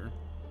sphere.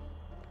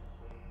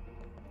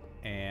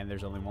 And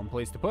there's only one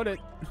place to put it.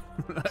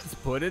 Let's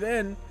put it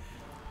in.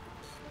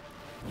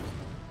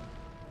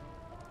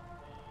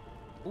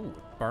 Ooh,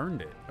 it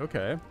burned it.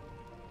 Okay.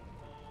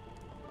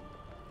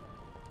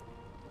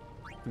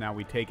 Now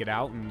we take it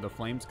out and the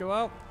flames go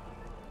out.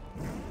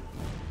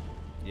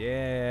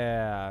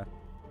 Yeah.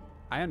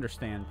 I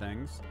understand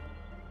things.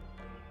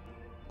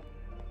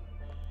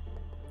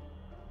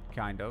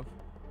 Kind of.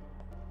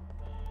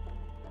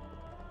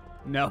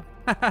 No.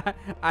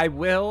 I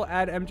will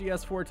add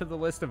MGS4 to the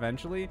list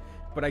eventually,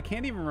 but I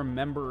can't even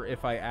remember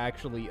if I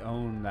actually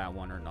own that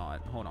one or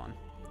not. Hold on.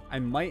 I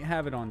might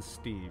have it on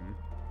Steam.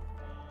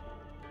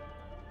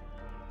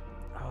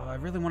 Oh, I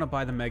really want to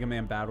buy the Mega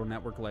Man Battle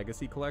Network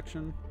Legacy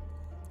Collection.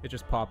 It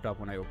just popped up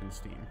when I opened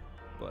Steam.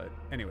 But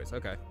anyways,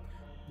 okay.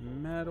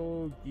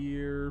 Metal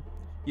Gear.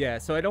 Yeah,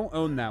 so I don't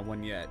own that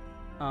one yet.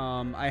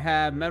 I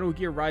have Metal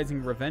Gear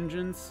Rising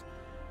Revengeance,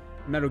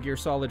 Metal Gear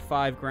Solid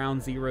 5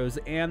 Ground Zeroes,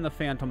 and the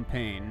Phantom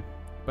Pain,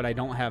 but I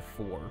don't have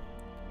 4.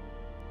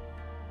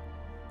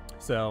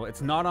 So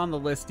it's not on the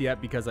list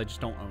yet because I just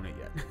don't own it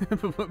yet.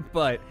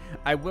 But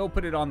I will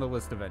put it on the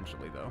list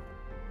eventually, though.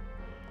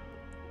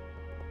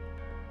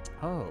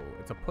 Oh,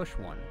 it's a push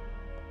one.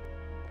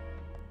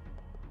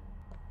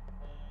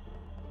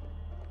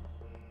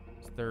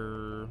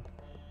 there...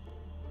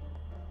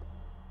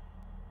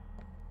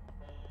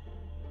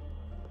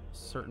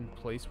 certain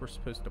place we're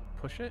supposed to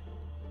push it?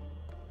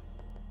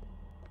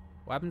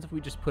 What happens if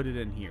we just put it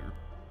in here?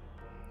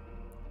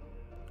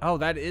 Oh,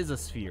 that is a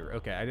sphere.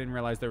 Okay, I didn't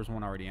realize there was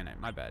one already in it.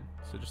 My bad.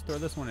 So just throw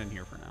this one in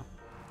here for now.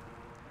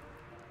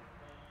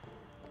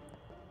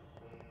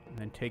 And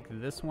then take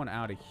this one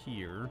out of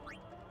here.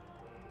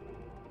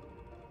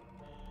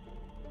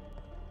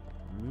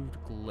 Moved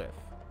glyph.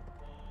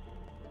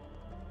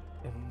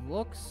 It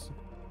looks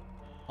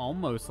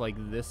almost like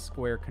this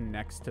square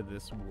connects to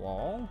this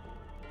wall.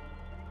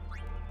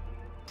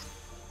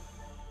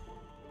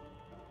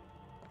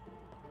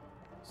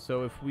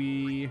 So if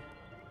we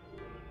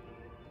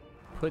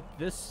put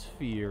this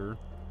sphere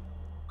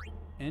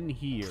in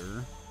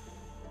here,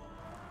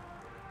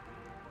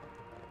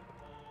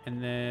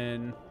 and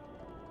then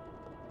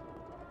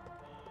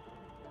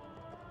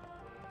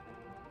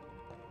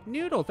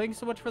Noodle, thanks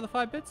so much for the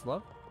 5 bits,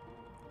 love.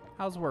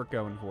 How's work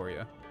going for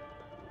you?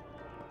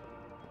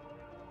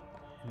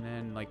 And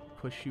then, like,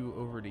 push you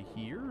over to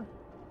here?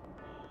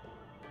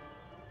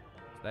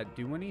 Does that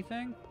do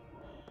anything?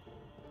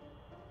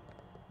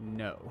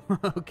 No.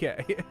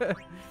 Okay.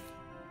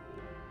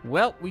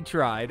 Well, we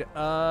tried.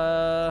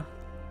 Oh,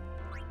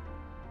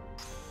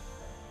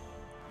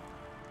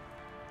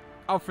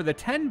 for the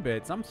 10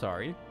 bits. I'm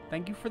sorry.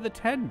 Thank you for the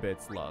 10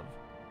 bits, love.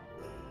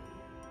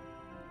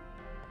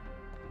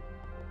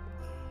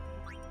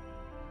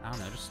 I don't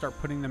know. Just start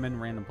putting them in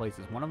random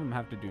places. One of them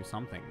have to do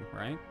something,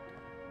 right?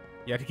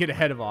 You have to get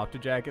ahead of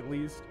Optijack at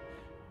least.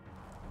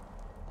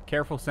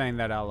 Careful saying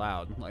that out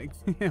loud. Like,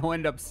 he'll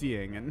end up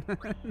seeing and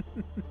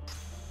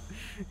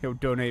he'll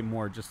donate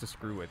more just to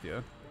screw with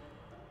you.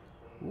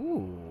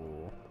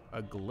 Ooh,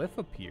 a glyph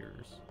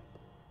appears.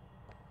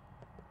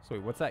 So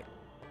wait, what's that?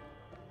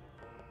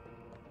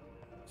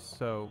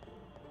 So,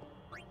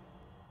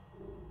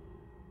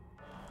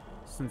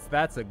 since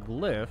that's a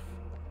glyph,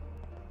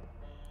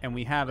 and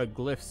we have a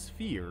glyph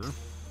sphere,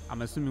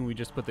 I'm assuming we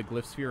just put the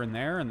glyph sphere in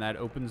there and that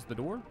opens the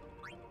door?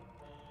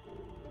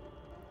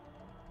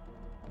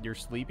 You're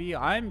sleepy?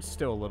 I'm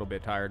still a little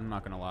bit tired, I'm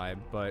not gonna lie,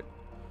 but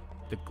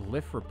the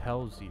glyph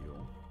repels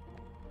you.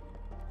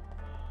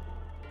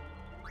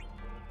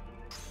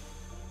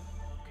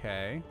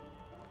 Okay.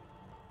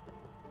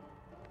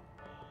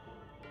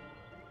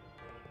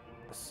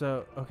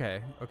 So,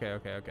 okay.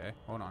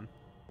 Hold on.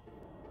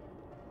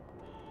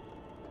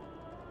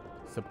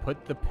 So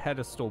put the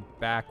pedestal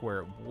back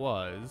where it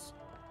was.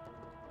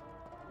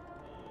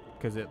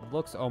 Because it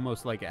looks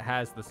almost like it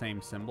has the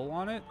same symbol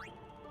on it.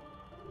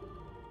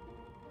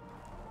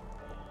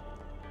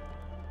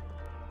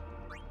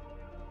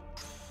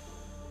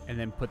 And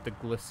then put the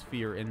glyph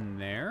sphere in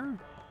there.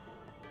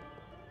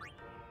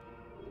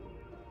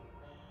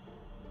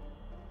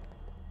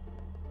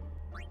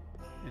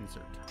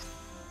 Insert.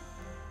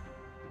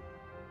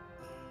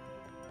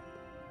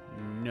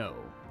 No.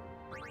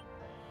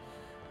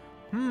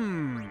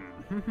 I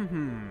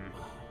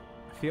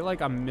feel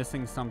like I'm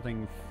missing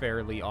something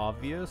fairly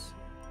obvious.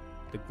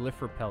 The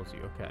glyph repels you.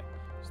 Okay.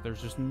 So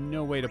there's just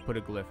no way to put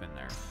a glyph in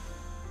there.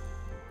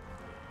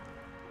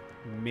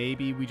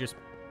 Maybe we just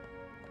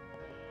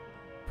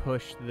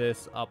push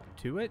this up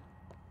to it.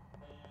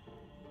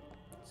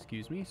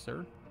 Excuse me,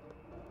 sir.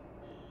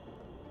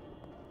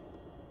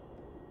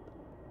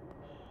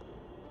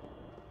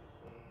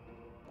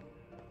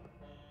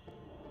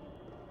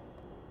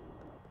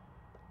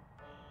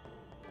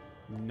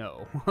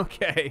 No.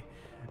 Okay.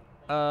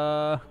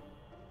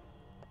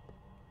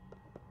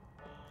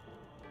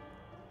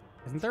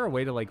 Isn't there a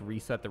way to, like,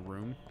 reset the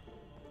room?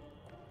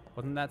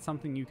 Wasn't that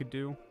something you could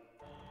do?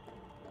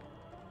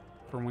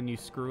 For when you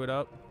screw it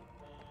up?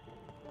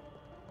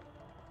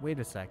 Wait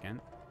a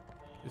second.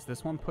 Is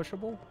this one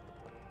pushable?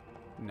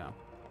 No.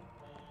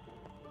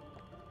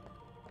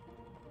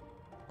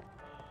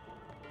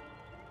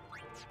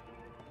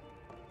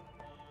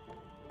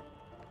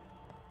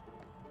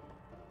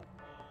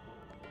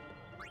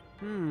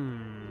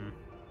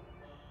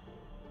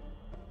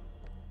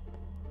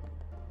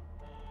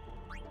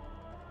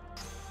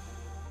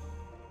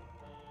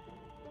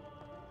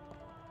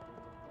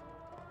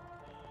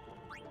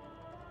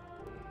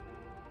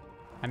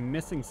 I'm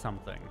missing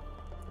something.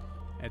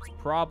 It's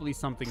probably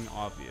something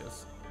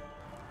obvious.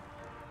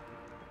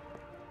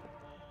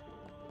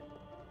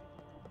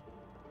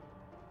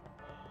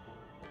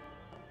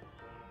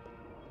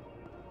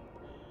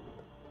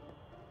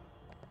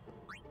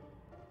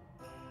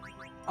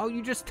 Oh,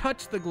 you just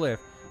touched the glyph.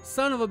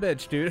 Son of a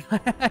bitch, dude.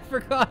 I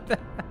forgot that.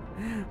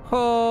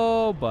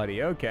 Oh,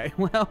 buddy. Okay,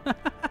 well.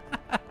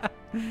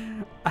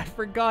 I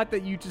forgot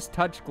that you just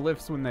touch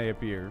glyphs when they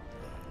appear.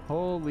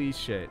 Holy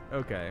shit.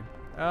 Okay.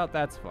 Oh,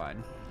 that's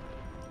fine.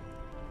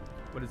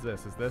 What is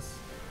this? Is this...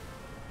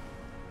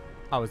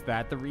 Oh, is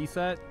that the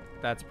reset?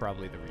 That's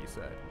probably the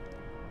reset.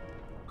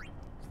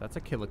 So that's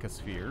a Kilika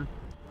sphere.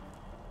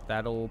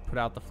 That'll put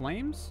out the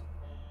flames?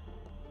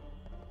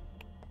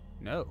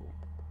 No.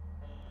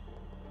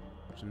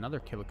 There's another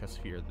Kilika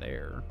sphere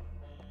there.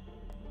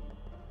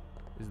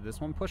 Is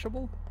this one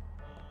pushable?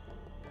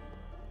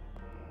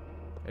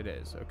 It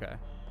is, okay.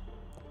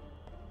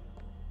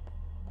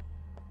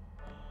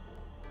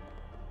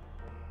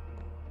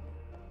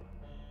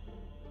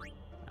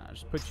 I'll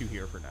just put you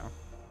here for now.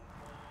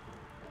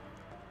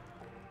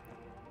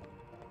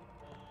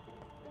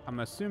 I'm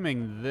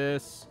assuming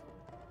this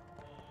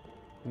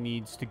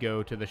needs to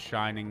go to the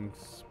shining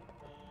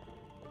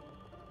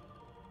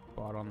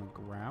spot on the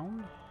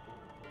ground.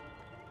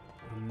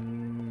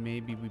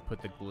 Maybe we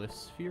put the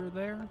glysphere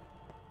there?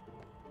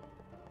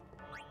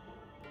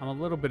 I'm a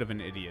little bit of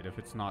an idiot if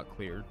it's not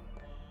clear.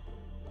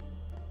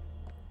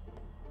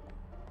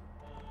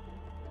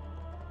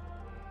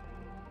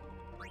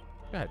 Go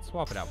ahead,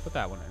 swap it out. Put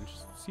that one in.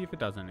 Just see if it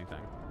does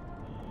anything.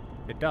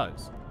 It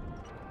does.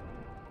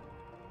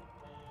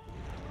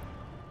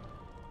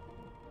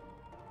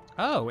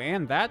 Oh,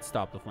 and that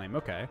stopped the flame.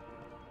 Okay.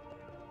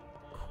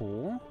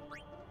 Cool.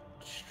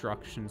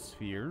 Destruction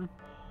sphere.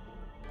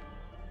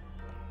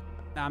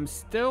 I'm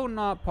still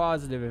not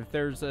positive if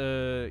there's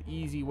a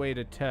easy way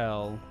to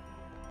tell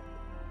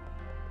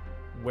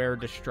where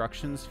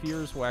destruction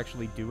spheres will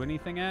actually do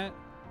anything at.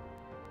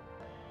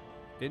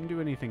 Didn't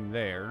do anything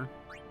there.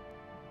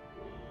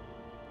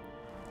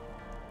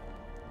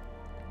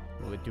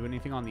 Will it do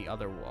anything on the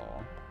other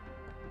wall?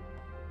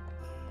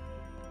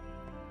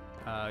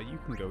 You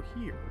can go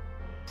here.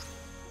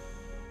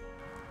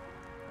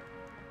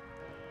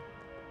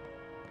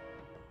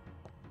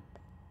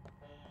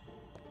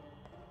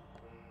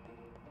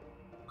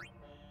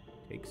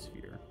 Take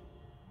sphere.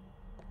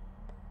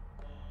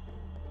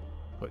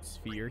 Put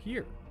sphere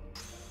here.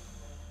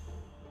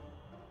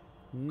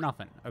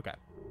 Nothing. Okay.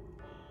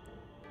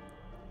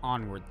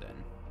 Onward then.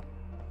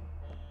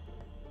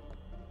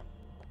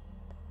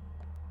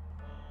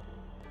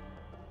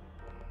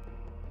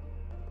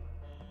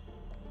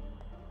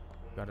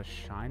 Got a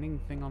shining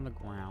thing on the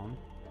ground.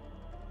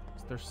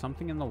 Is there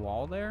something in the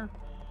wall there?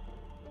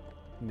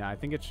 No, I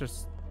think it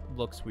just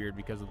looks weird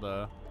because of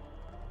the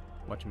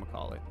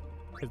whatchamacallit.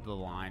 Because of the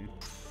line.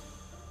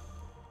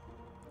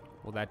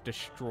 Will that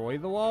destroy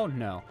the wall?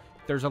 No.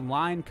 There's a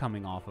line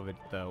coming off of it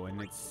though,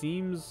 and it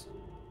seems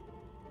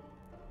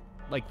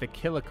like the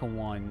Kilika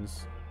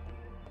ones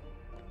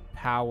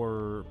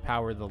power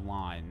the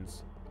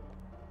lines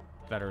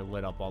that are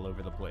lit up all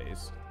over the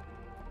place.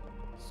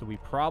 So we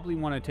probably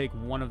want to take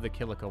one of the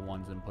Kilika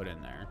ones and put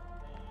in there.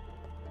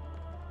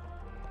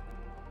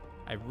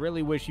 I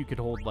really wish you could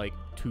hold like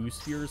 2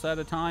 spheres at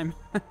a time.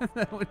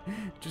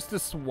 Just to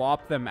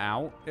swap them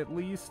out at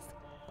least.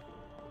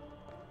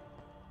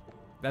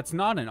 That's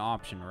not an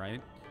option,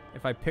 right?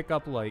 If I pick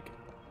up like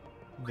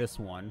this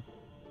one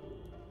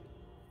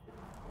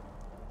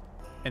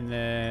and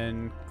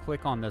then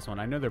click on this one.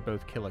 I know they're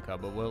both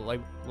Kilika, but will it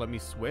like let me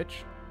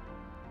switch?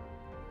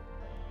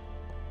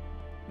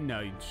 No,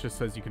 it just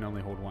says you can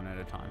only hold one at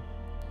a time.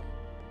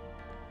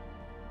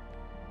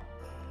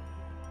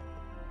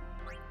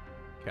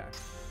 Okay.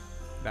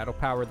 That'll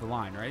power the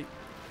line, right?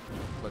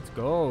 Let's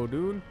go,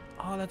 dude.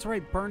 Oh, that's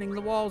right. Burning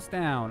the walls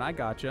down. I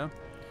gotcha.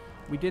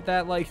 We did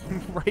that, like,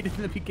 right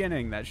in the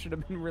beginning. That should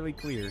have been really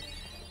clear.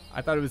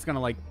 I thought it was going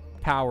to, like,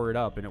 power it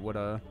up, and it would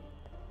have,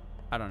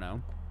 I don't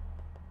know,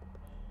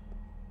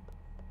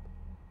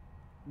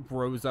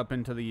 rose up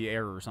into the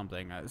air or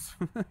something as,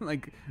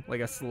 like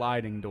a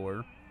sliding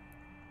door.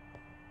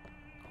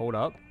 Hold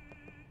up.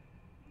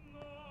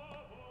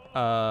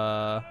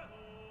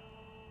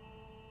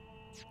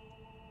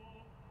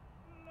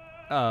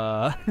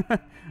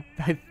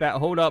 That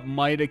hold up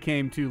might have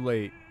came too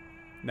late.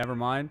 Never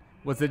mind.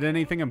 Was it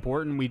anything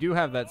important? We do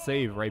have that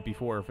save right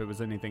before if it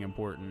was anything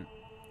important.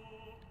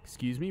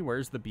 Excuse me,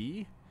 where's the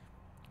bee?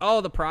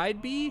 Oh, the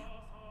pride bee?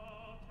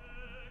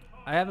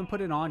 I haven't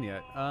put it on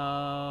yet.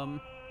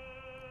 Hold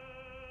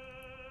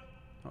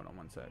on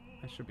one sec.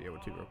 I should be able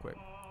to real quick.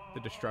 The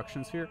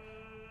destruction sphere.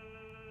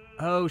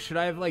 Oh, should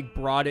I have, like,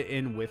 brought it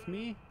in with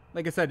me?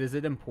 Like I said, is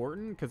it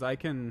important? Because I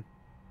can...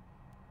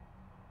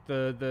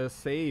 The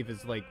save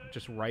is, like,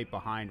 just right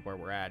behind where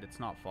we're at. It's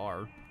not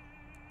far.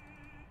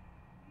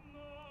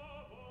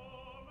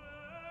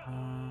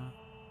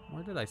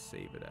 Where did I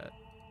save it at?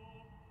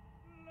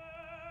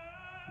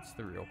 That's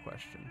the real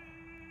question.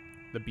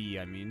 The bee,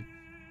 I mean.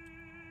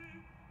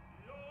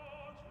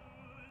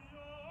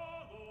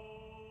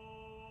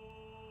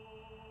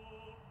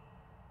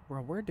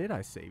 Bro, where did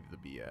I save the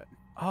bee at?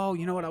 Oh,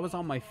 you know what? I was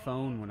on my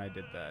phone when I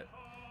did that.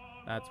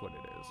 That's what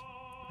it is.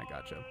 I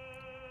gotcha.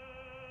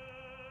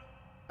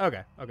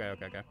 Okay.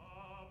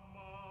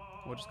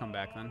 We'll just come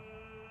back then.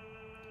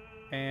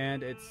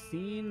 And it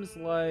seems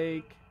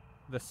like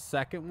the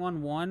second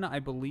one won, I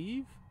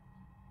believe.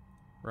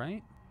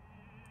 Right?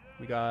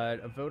 We got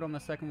a vote on the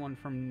second one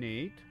from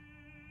Nate.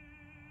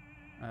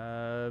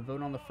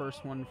 Vote on the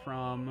first one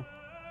from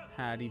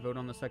Hattie. Vote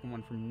on the second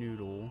one from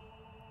Noodle.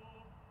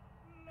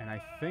 And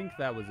I think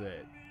that was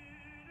it.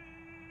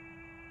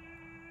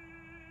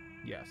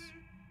 Yes.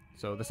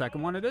 So the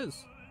second one it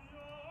is.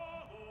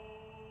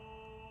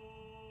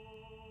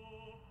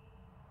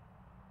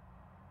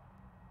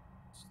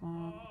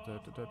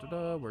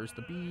 Where's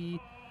the bee?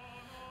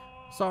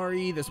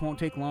 Sorry, this won't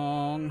take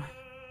long.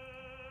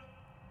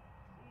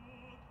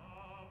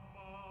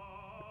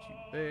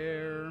 you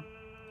there.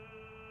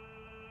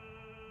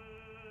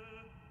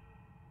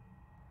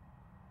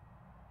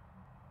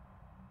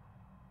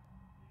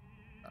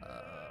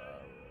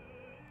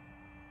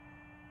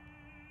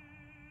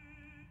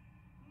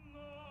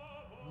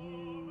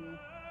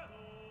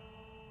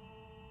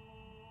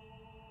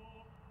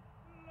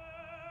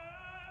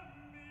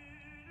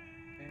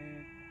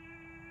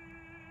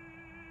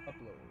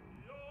 Upload.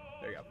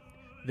 There you go.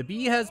 The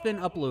bee has been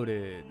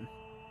uploaded.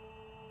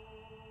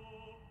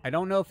 I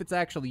don't know if it's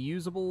actually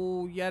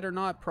usable yet or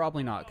not.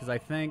 Probably not, because I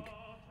think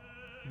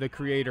the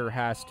creator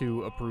has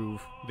to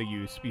approve the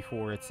use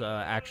before it's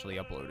actually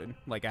uploaded.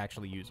 Like,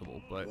 actually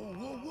usable, but... Whoa,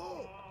 whoa,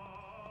 whoa!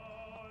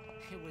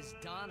 It was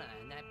Donna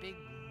and that big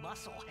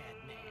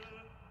musclehead man.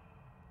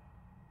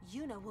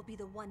 Yuna will be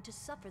the one to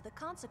suffer the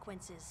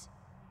consequences.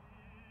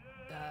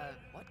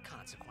 What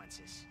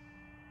consequences?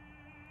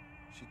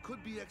 She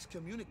could be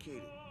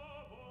excommunicated.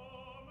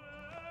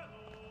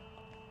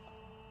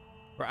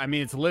 I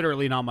mean, it's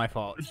literally not my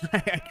fault.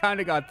 I kind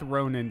of got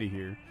thrown into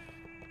here.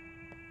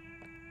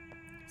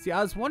 See,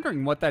 I was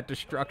wondering what that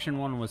destruction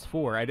one was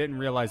for. I didn't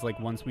realize, like,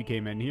 once we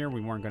came in here, we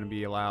weren't going to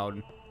be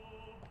allowed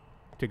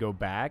to go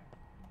back.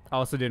 I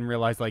also didn't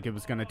realize, like, it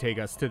was going to take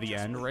us to the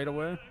end right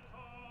away.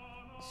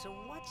 So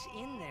what's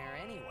in there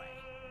anyway?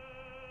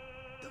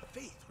 The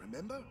faith,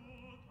 remember?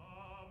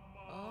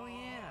 Oh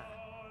yeah,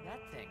 that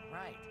thing,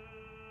 right.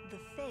 The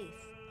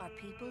Faith are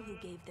people who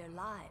gave their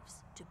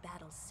lives to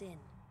battle sin.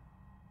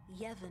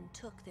 Yevon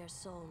took their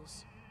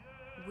souls,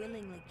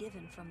 willingly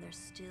given from their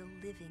still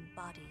living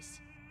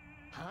bodies.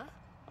 Huh?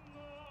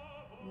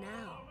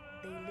 Now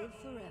they live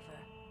forever,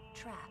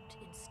 trapped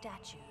in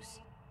statues.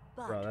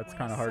 But Bro, that's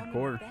when kinda a summoner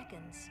hardcore.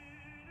 beckons,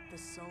 the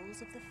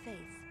souls of the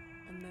Faith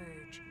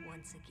emerge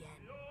once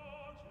again.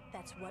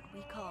 That's what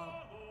we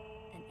call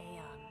an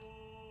Aeon.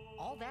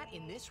 All that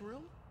in this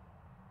room?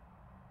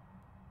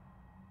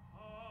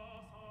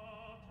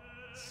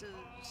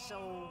 So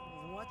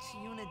what's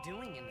Yuna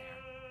doing in there?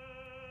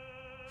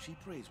 She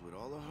prays with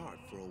all her heart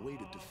for a way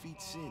to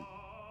defeat sin.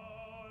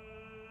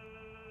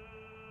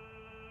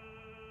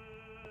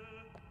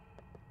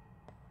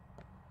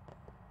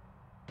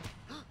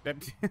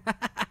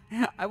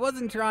 I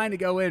wasn't trying to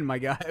go in, my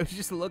guy. I was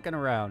just looking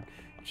around.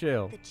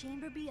 Chill. The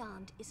chamber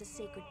beyond is a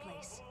sacred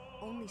place.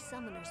 Only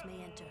summoners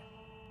may enter.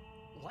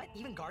 What?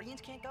 Even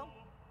Guardians can't go?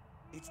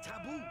 It's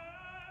taboo.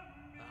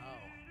 Oh.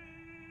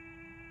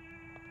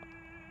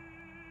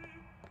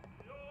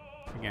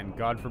 Again,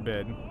 God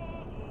forbid.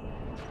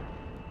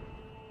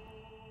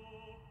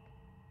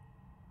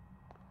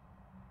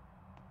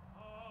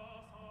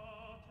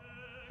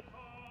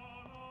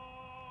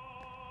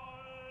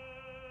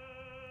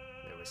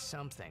 There was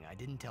something I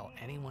didn't tell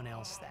anyone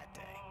else that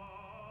day.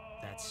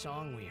 That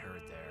song we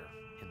heard there,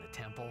 in the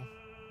temple,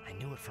 I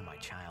knew it from my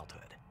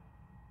childhood.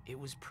 It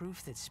was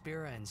proof that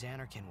Spira and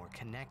Xanarkin were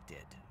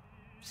connected.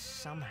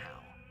 Somehow.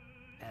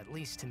 At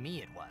least to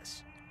me it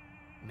was.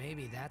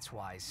 Maybe that's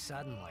why,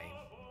 suddenly,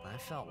 I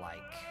felt like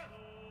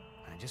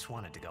I just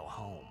wanted to go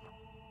home.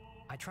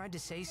 I tried to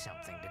say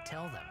something to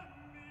tell them,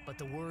 but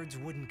the words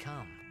wouldn't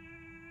come.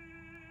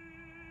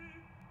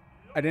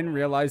 I didn't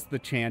realize the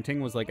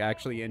chanting was, like,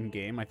 actually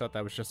in-game. I thought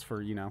that was just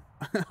for, you know,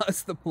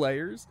 us, the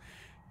players.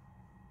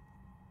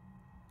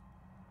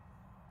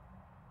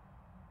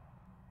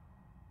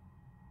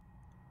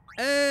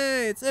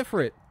 Hey, it's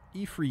Ifrit.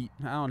 Ifrit.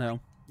 I don't know.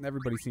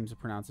 Everybody seems to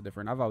pronounce it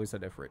different. I've always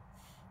said Ifrit.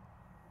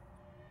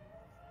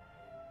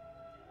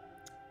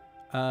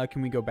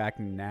 Can we go back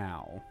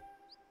now?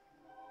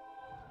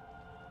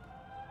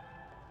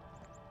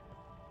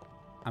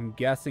 I'm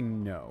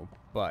guessing no,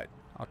 but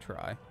I'll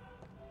try.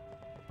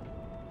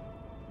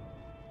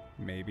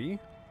 Maybe.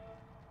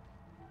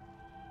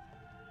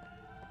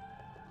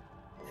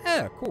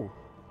 Yeah, cool.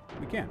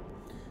 We can.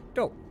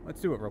 Dope.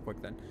 Let's do it real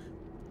quick then.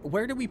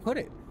 Where did we put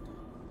it?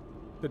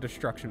 The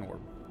destruction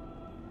orb.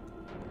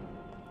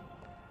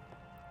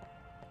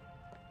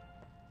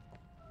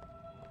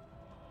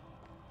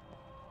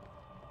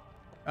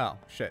 Oh,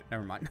 shit.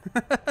 Never mind.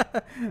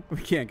 We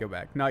can't go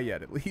back. Not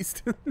yet, at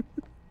least.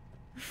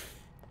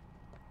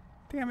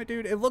 Damn it,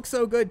 dude. It looks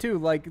so good, too.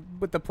 Like,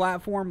 with the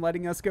platform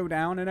letting us go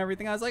down and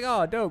everything. I was like,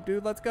 oh, dope,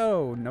 dude. Let's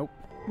go. Nope.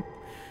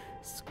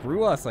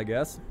 Screw us, I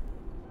guess.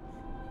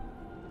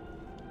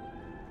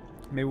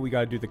 Maybe we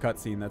gotta do the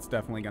cutscene. That's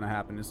definitely gonna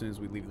happen as soon as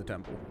we leave the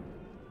temple.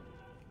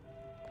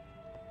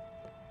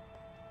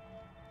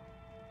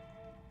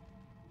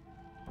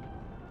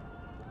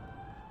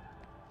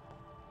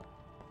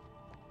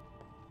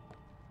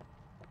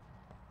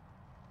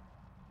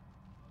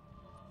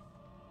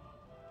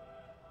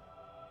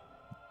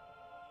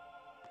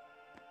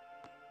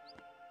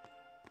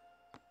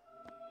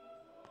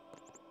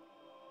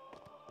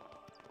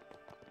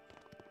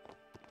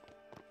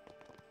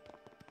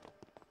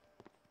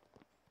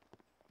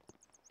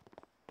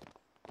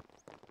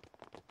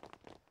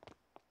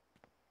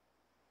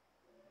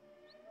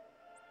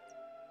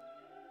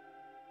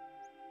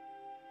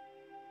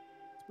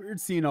 Weird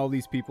seeing all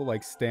these people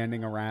like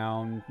standing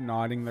around,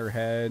 nodding their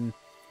head,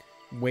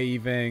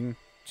 waving,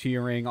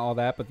 cheering, all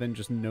that, but then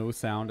just no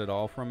sound at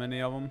all from any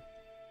of them.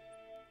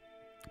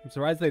 I'm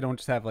surprised they don't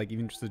just have, like,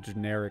 even just a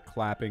generic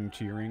clapping,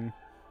 cheering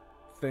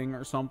thing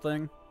or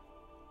something.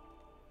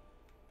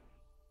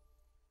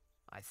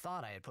 I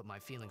thought I had put my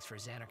feelings for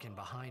Xanarkin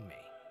behind me.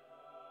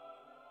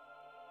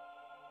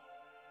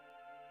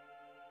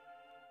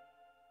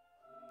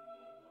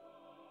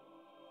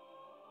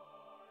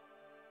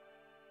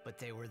 But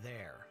they were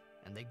there,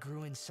 and they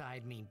grew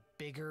inside me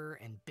bigger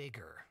and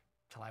bigger,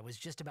 till I was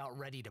just about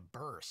ready to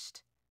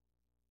burst.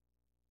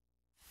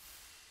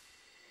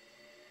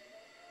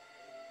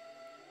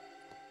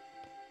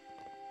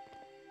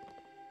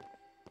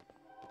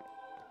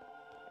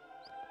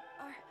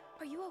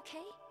 Are you okay?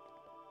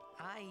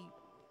 I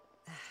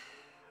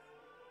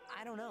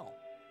don't know.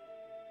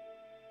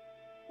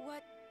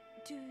 What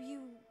do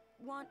you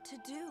want to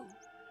do?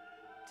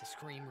 To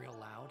scream real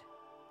loud?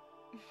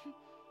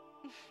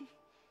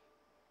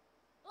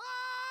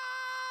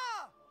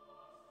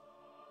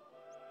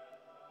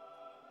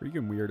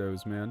 Freaking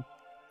weirdos, man.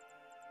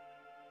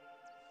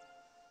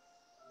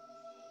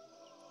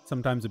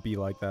 Sometimes it be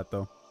like that,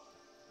 though.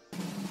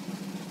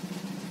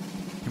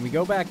 Can we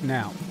go back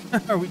now?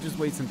 Are we just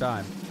wasting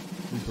time?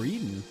 We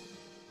breeding?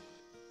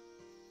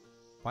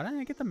 Why didn't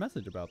I get the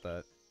message about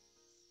that?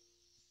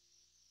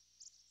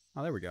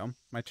 Oh, there we go.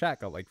 My chat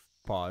got, like,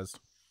 paused.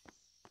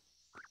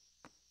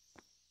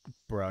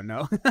 Bro,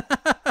 no.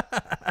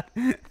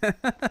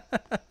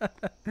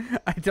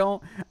 I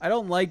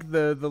don't like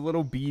the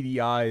little beady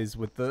eyes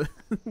with the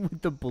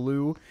with the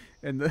blue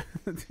and the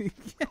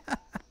yeah.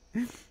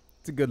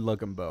 It's a good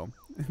looking bow.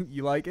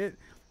 You like it?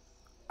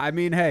 I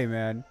mean, hey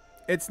man,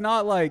 it's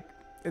not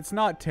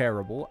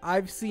terrible.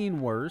 I've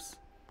seen worse.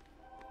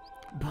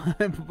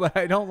 But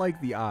I don't like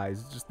the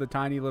eyes, just the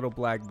tiny little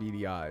black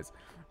beady eyes.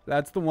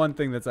 That's the one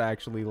thing that's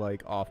actually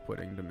like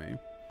off-putting to me.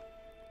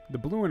 The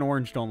blue and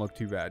orange don't look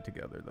too bad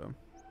together though.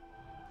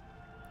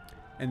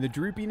 And the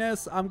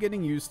droopiness, I'm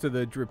getting used to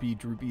the drippy,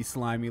 droopy,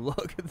 slimy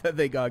look that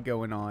they got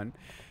going on.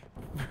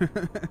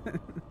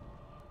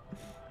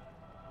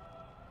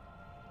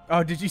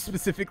 Oh, did you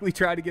specifically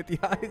try to get the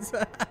eyes?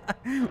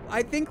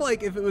 I think,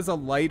 like, if it was a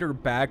lighter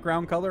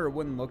background color, it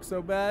wouldn't look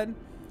so bad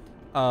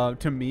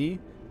to me.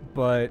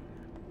 But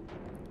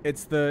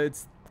it's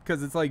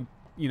because it's, like,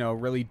 you know,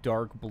 really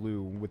dark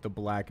blue with the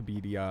black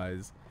beady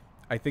eyes.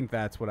 I think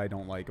that's what I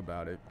don't like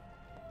about it.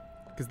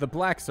 Because the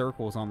black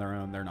circles on their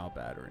own, they're not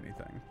bad or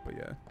anything. But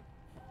yeah.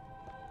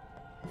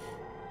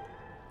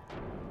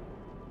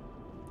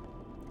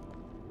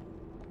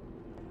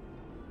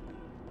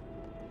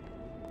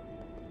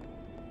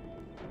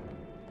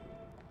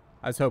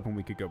 I was hoping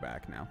we could go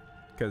back now.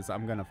 Because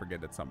I'm going to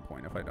forget at some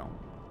point if I don't.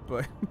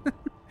 But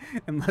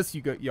unless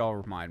y'all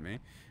remind me.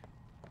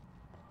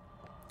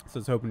 So I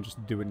was hoping just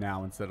to do it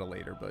now instead of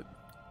later. But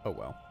oh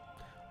well.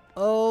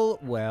 Oh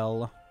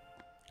well.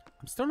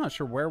 I'm still not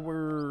sure where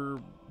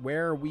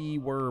we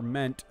were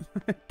meant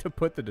to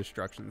put the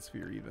destruction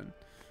sphere even.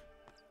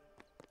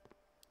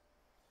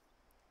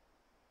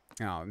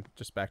 Oh,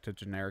 just back to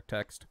generic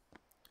text.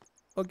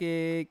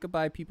 Okay,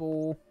 goodbye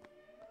people.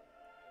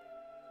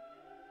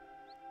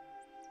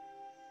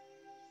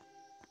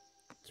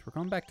 So we're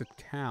going back to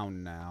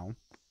town now.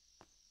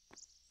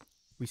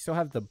 We still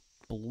have the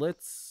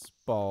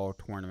Blitzball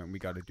tournament we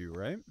got to do,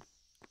 right?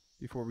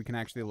 Before we can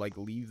actually like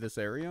leave this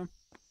area.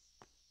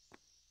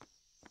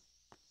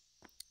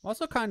 I'm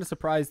also kind of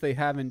surprised they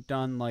haven't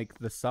done, like,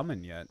 the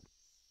summon yet.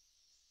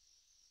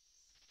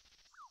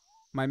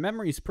 My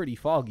memory's pretty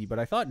foggy, but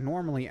I thought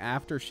normally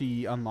after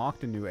she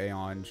unlocked a new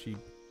Aeon, she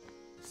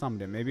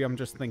summoned it. Maybe I'm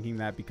just thinking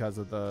that because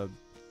of the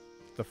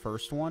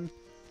first one.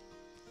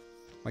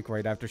 Like,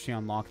 right after she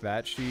unlocked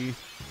that, she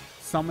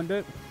summoned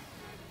it.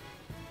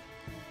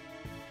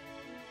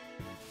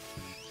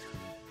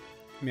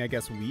 I mean, I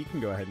guess we can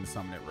go ahead and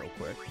summon it real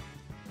quick.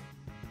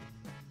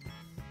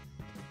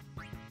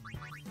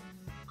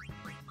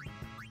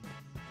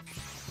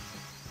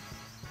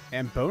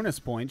 And bonus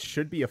points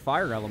should be a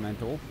fire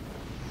elemental.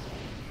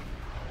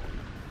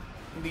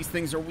 These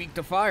things are weak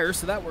to fire,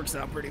 so that works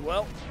out pretty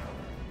well.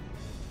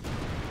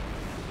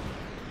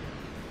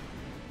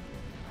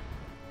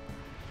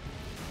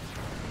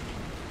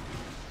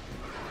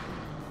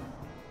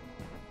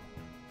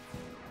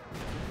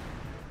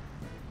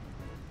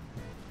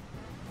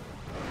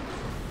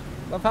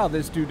 Love how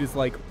this dude is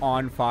like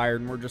on fire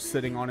and we're just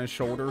sitting on his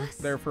shoulder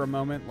there for a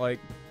moment. Like,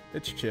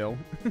 it's chill.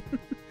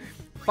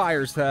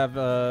 Fires have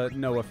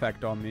no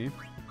effect on me.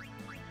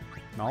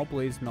 Null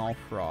Blaze, Null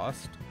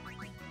Frost.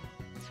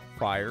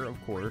 Fire,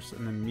 of course.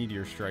 And then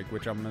Meteor Strike,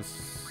 which I'm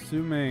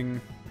assuming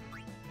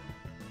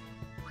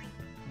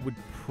would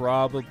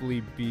probably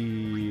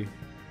be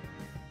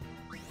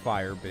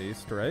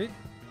fire-based, right?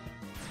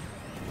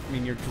 I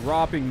mean, you're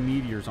dropping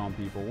meteors on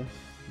people.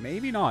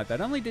 Maybe not. That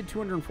only did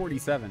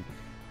 247.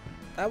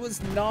 That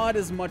was not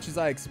as much as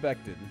I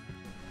expected.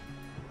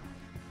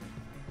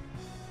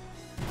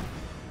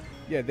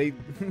 Yeah, they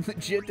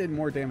legit did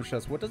more damage to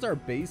us. What does our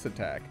base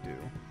attack do?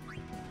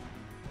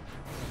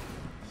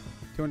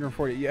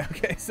 240. Yeah,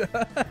 okay. So,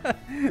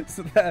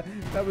 so that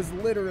was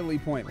literally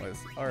pointless.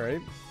 All right.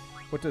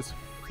 What does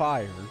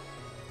fire?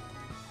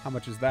 How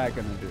much is that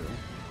going to do?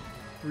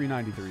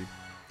 393.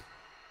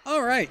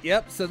 All right.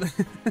 Yep. So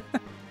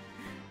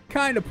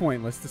kind of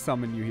pointless to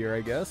summon you here,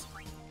 I guess.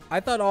 I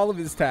thought all of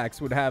his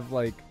attacks would have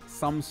like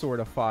some sort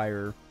of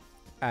fire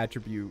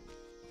attribute.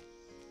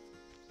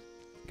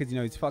 Because, you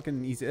know, he's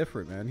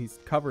Ifrit, man. He's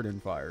covered in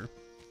fire.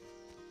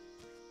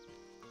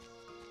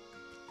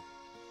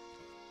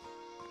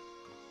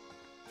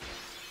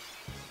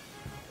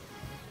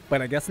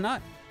 But I guess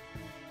not.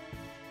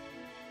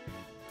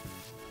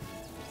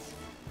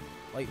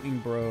 Lightning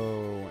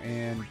Bro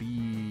and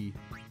B.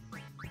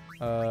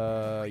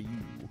 You.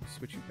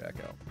 Switch you back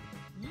out.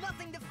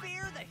 Nothing to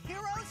fear, the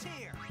hero's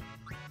here.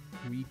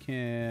 We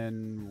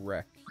can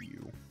wreck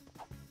you.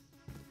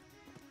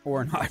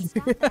 Or not.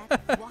 Stop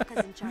that.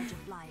 Waka's in charge of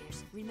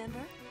flyers, remember?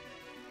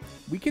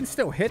 We can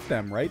still hit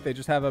them, right? They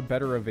just have a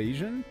better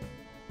evasion?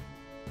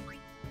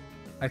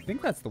 I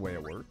think that's the way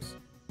it works.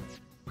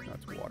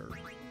 That's water.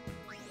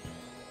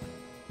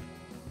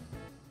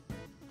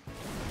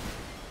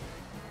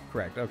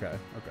 Correct. Okay.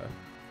 Okay.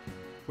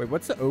 Wait,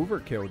 what's the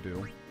overkill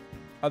do?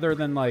 Other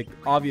than, like,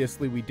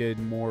 obviously we did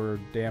more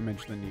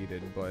damage than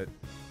needed, but...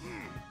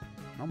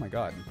 Oh my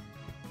god.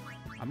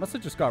 I must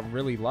have just got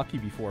really lucky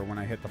before when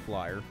I hit the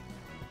flyer.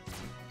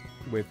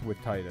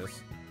 With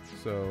Titus.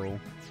 So...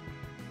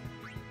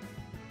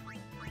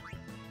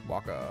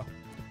 Waka.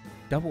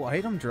 Double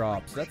item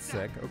drops. That's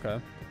sick.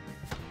 Okay.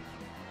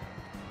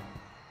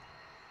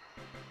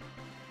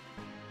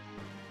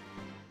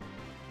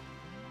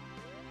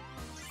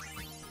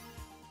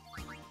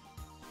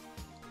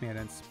 Man,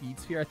 and Speed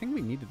Sphere. I think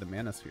we needed the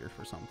Mana Sphere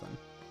for something.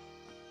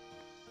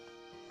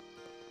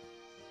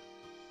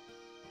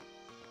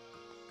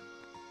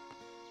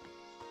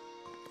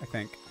 I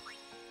think.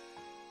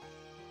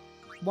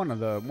 One of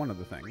the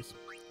things.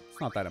 It's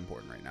not that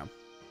important right now.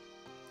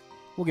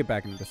 We'll get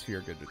back into the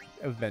sphere good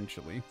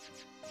eventually.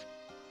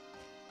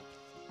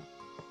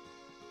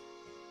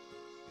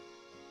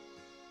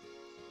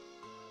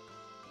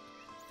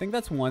 I think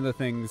that's one of the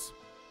things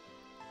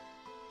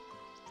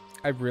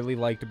I really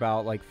liked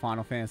about like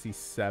Final Fantasy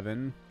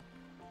VII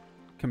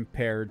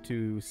compared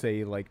to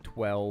say like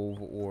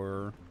 12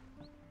 or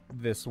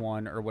this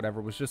one or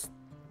whatever, was just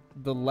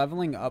the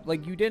leveling up.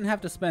 Like, you didn't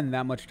have to spend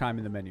that much time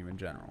in the menu in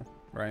general,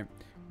 right?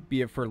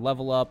 Be it for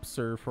level ups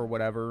or for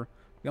whatever.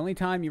 The only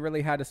time you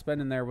really had to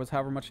spend in there was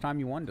however much time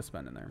you wanted to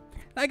spend in there.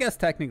 I guess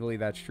technically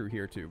that's true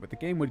here too, but the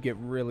game would get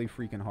really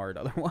freaking hard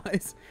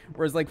otherwise.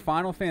 Whereas like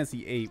Final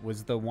Fantasy VIII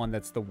was the one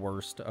that's the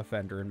worst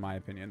offender in my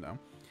opinion though.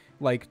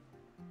 Like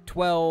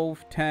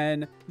 12,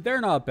 10,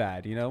 they're not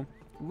bad, you know?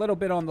 A little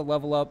bit on the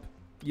level up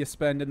you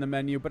spend in the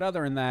menu, but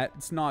other than that,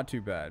 it's not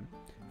too bad.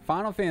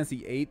 Final Fantasy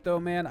VIII though,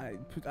 man,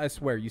 I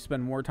swear, you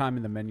spend more time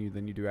in the menu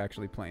than you do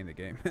actually playing the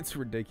game. It's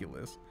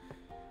ridiculous.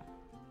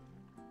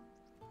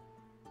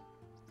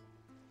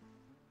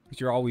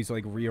 You're always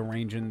like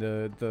rearranging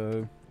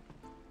the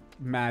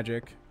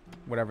magic,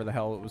 whatever the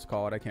hell it was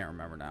called. I can't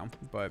remember now,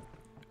 but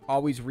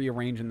always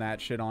rearranging that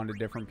shit onto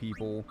different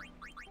people.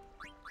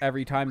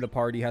 Every time the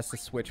party has to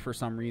switch for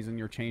some reason,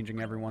 you're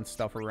changing everyone's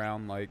stuff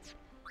around. Like,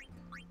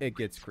 it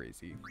gets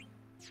crazy.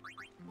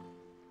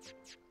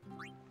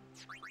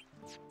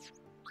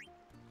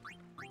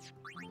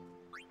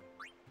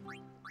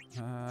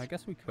 I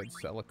guess we could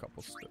sell a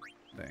couple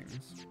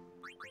things.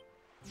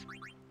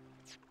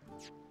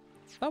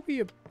 Thought we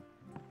had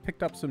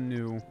picked up some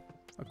new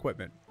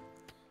equipment.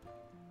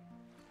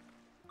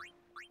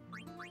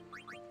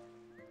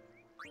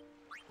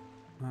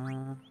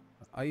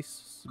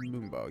 Ice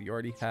Moonbow. You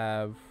already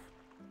have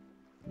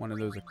one of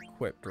those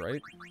equipped,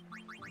 right?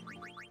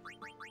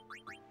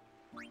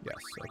 Yes,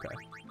 okay.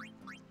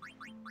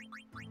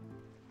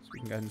 So we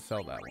can go ahead and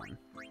sell that one.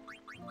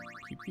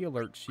 Keep the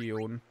alert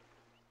shield.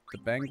 The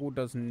bangle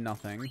does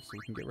nothing, so we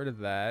can get rid of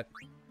that.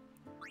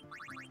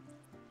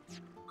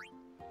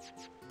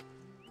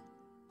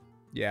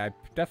 Yeah, I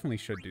definitely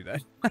should do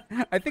that.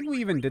 I think we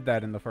even did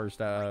that in the first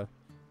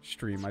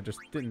stream. I just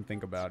didn't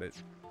think about it.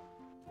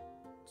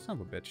 Son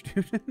of a bitch,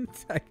 dude.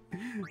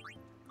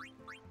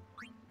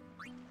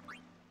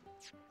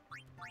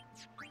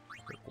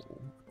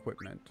 Purple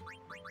equipment.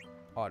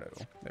 Auto.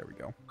 There we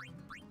go.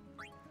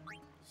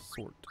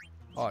 Sort.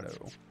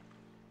 Auto.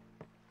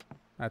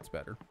 That's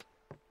better.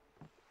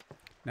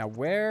 Now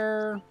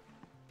where...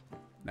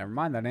 Never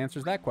mind, that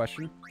answers that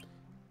question.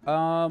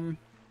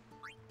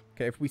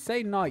 Okay, if we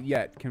say not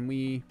yet, can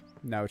we...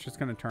 No, it's just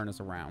going to turn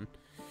us around.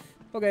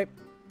 Okay.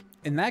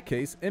 In that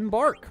case,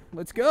 embark.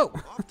 Let's go.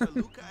 Off to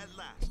Luca at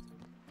last.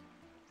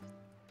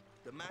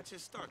 The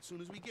matches start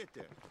soon as we get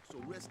there, so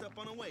rest up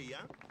on the way, yeah?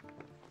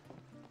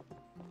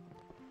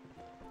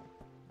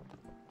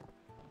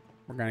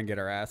 We're going to get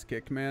our ass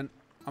kicked, man.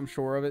 I'm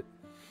sure of it.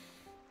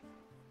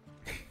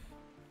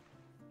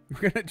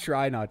 We're going to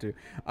try not to.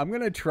 I'm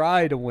going to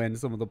try to win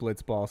some of the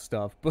Blitzball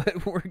stuff,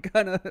 but we're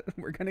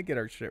gonna get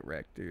our shit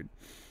wrecked, dude.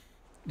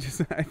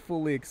 Just, I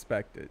fully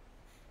expect it.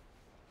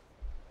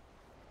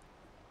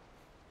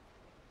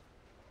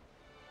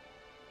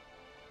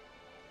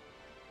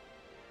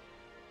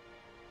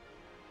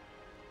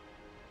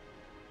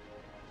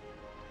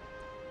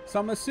 So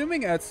I'm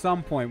assuming at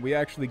some point we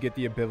actually get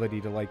the ability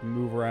to like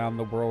move around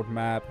the world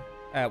map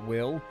at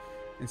will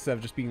instead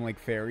of just being like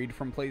ferried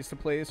from place to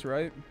place,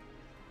 right?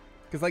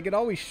 Because like it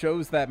always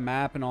shows that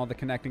map and all the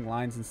connecting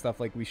lines and stuff.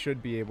 Like we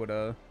should be able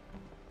to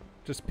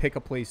just pick a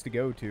place to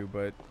go to,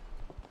 but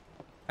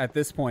at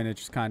this point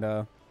it's just kind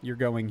of you're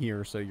going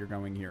here, so you're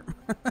going here.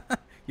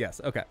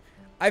 Yes, okay.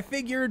 I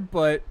figured,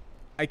 but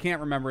I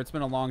can't remember. It's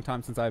been a long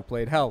time since I've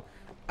played. Hell,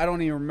 I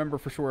don't even remember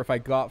for sure if I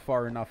got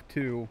far enough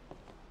to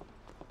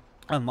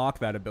unlock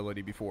that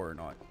ability before or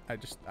not.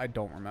 I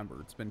don't remember.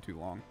 It's been too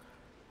long.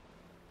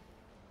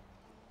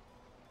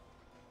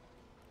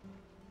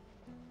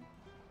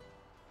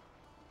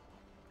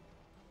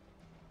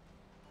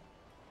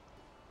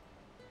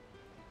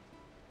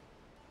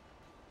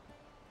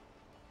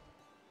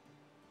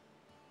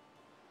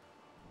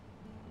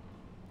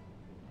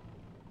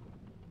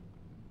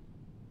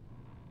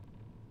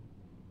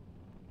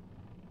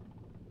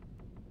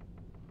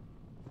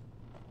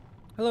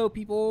 Hello,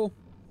 people.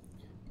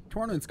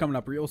 Tournament's coming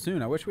up real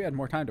soon. I wish we had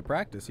more time to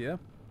practice, yeah?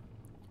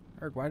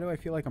 Eric, why do I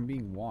feel like I'm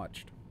being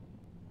watched?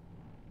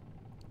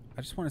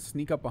 I just want to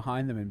sneak up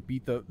behind them and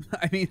beat the...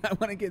 I mean, I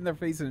want to get in their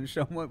faces and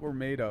show them what we're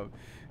made of.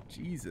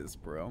 Jesus,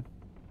 bro.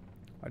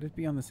 I'd just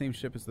be on the same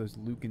ship as those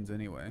Lucans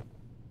anyway.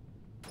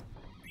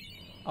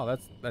 Oh, that.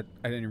 I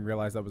didn't even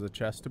realize that was a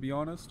chest, to be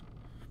honest.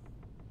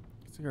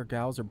 Looks like our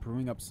gals are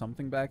brewing up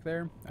something back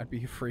there. I'd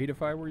be afraid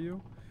if I were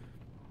you.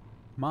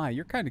 My,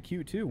 you're kind of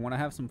cute, too. Want to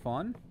have some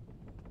fun?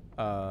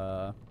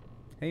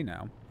 Hey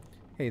now.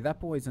 Hey, that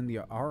boy's in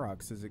the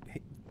Aurochs is a...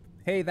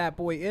 Hey, that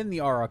boy in the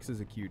Aurochs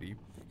is a cutie.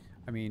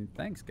 I mean,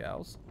 thanks,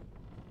 gals.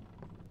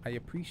 I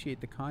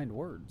appreciate the kind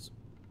words.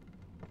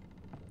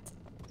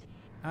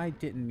 I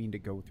didn't mean to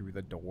go through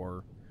the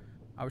door.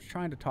 I was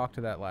trying to talk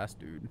to that last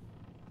dude.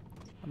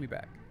 Let me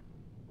back.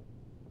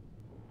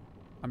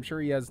 I'm sure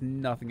he has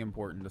nothing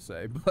important to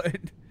say, but...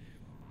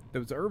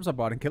 Those herbs I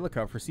bought in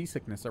Kilika for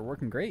seasickness are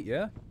working great,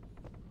 yeah?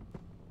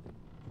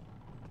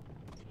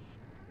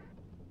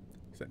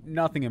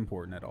 Nothing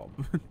important at all.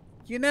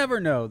 You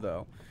never know,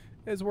 though.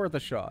 It's worth a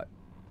shot.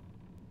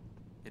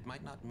 It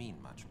might not mean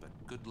much, but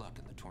good luck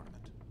in the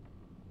tournament.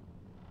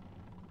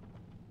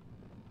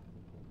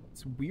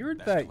 It's weird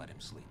Best that... to let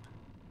him sleep.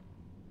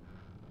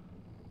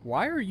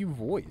 Why are you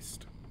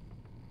voiced?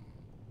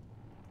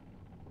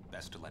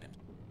 Best to let him...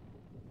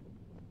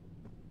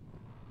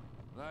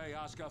 They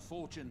ask a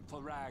fortune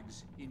for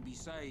rags in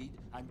Besaid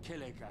and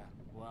Kilika.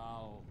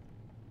 Well,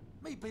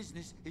 me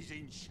business is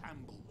in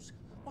shambles.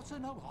 What's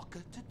an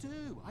Oaka to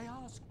do, I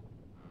ask?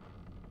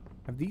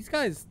 Have these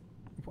guys...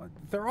 What?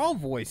 They're all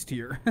voiced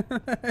here.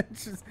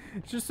 it's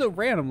just so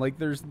random. Like,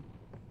 there's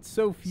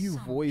so few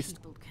voiced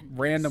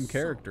random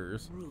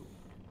characters.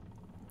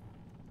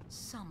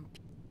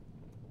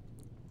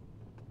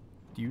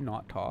 Do you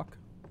not talk?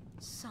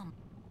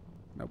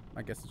 Nope,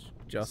 I guess it's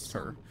just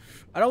her.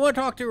 I don't want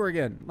to talk to her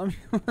again. Let me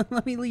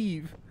let me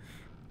leave.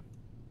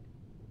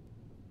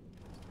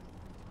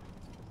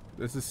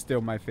 This is still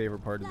my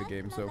favorite part of the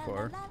game so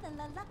far.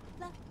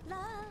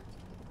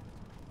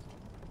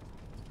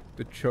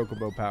 The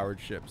Chocobo powered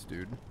ships,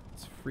 dude.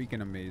 It's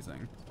freaking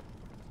amazing.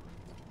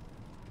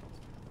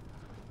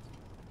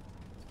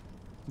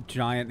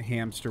 Giant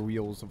hamster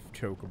wheels of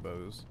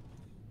Chocobos.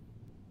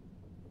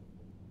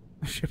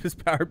 The ship is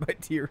powered by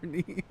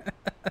tyranny.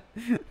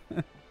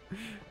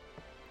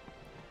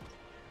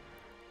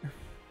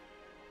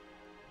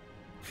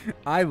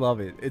 I love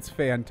it. It's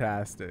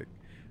fantastic.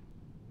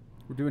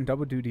 We're doing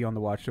double duty on the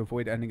watch to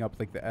avoid ending up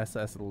like the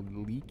SS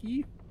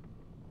Leaky.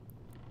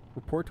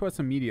 Report to us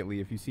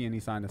immediately if you see any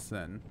sign of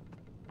sin.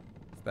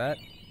 Is that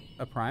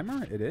a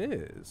primer? It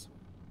is.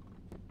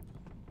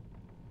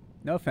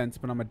 No offense,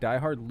 but I'm a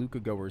diehard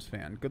Luca Goers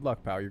fan. Good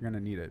luck, pal. You're going to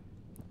need it.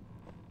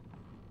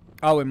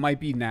 Oh, it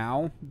might be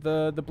now,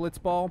 the Blitz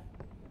Ball.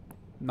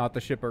 Not the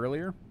ship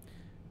earlier.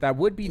 That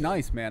would be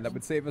nice, man. That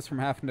would save us from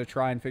having to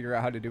try and figure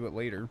out how to do it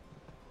later.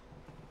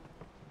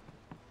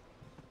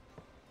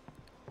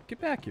 Get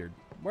back here.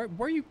 Where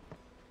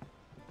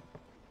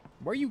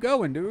are you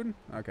going, dude?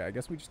 Okay, I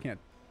guess we just can't.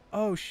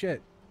 Oh,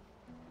 shit.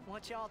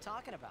 What y'all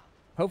talking about?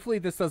 Hopefully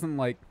this doesn't,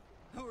 like...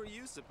 Who are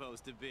you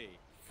supposed to be?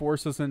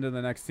 Force us into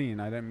the next scene.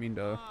 I didn't mean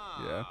to...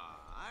 Yeah.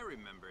 I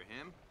remember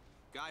him.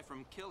 Guy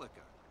from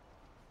Kilika.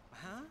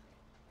 Huh?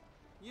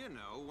 You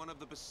know, one of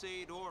the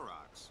Besaid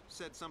Aurochs.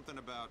 Said something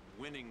about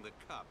winning the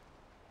cup.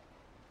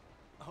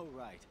 Oh,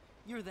 right.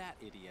 You're that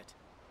idiot.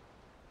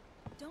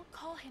 Don't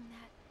call him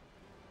that.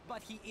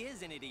 But he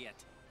is an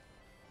idiot.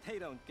 They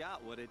don't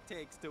got what it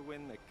takes to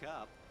win the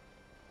cup.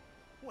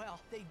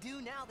 Well, they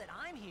do now that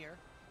I'm here.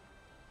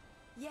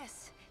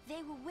 Yes,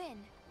 they will win.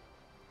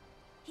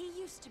 He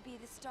used to be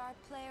the star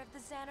player of the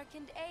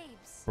Xanarkand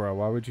Abes. Bro,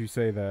 why would you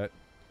say that?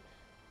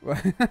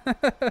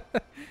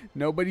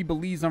 Nobody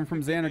believes I'm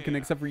from Xanarkand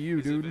except for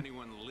you, dude. If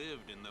anyone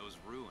lived in those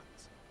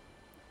ruins.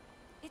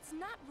 It's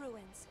not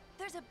ruins.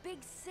 There's a big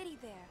city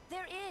there.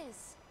 There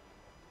is.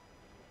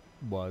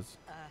 Was.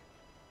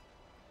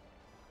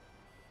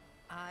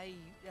 I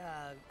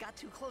got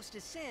too close to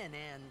Sin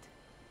and...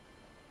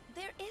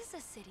 There is a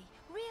city,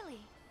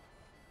 really.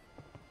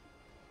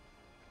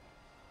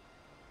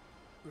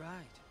 right.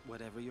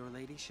 Whatever your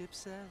ladyship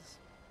says.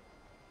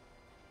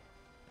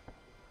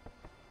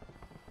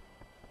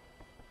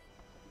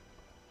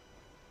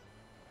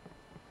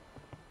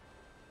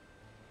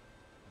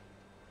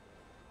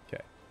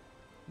 Okay.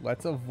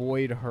 Let's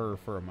avoid her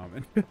for a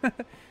moment.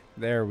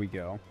 There we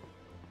go.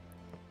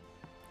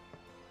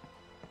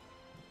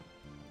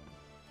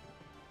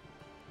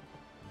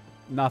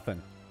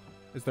 Nothing.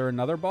 Is there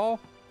another ball?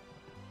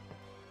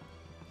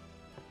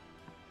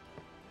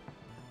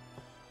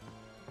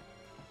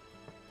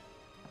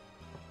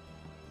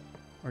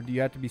 Or do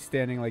you have to be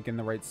standing like in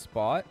the right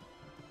spot?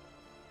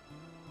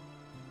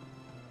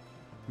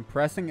 I'm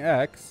pressing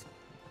X.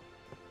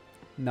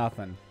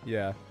 Nothing.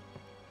 Yeah.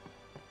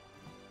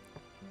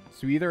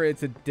 So either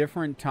it's a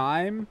different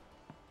time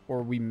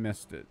or we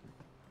missed it.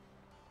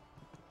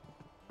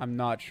 I'm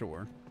not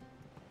sure.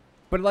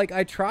 But like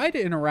I tried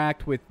to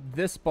interact with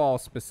this ball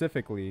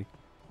specifically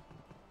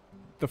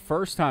the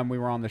first time we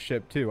were on the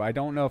ship too. I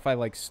don't know if I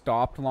like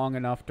stopped long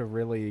enough to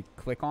really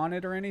click on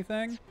it or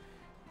anything.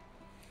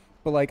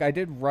 But like I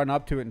did run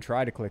up to it and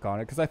try to click on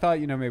it because I thought,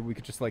 you know, maybe we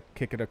could just like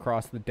kick it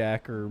across the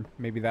deck, or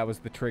maybe that was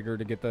the trigger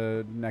to get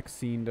the next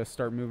scene to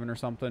start moving or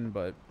something,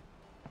 but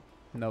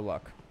no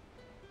luck.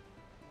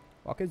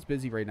 Walker's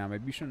busy right now.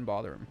 Maybe you shouldn't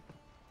bother him.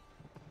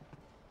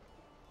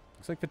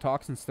 Looks like the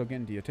toxin's still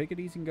getting to you. Take it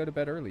easy and go to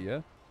bed early,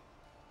 yeah?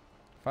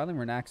 Finally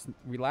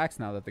relax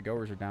now that the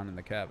goers are down in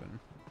the cabin.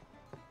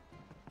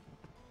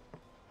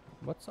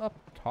 What's up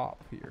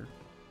top here?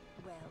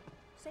 Well,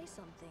 say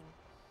something.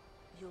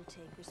 You'll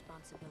take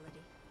responsibility.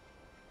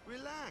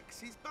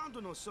 Relax. He's bound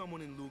to know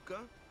someone in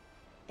Luca.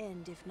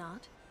 And if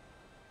not?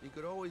 He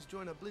could always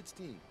join a blitz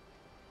team.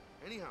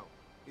 Anyhow,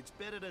 it's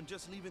better than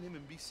just leaving him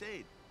in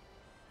Besaid.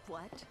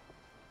 What?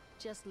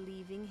 Just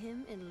leaving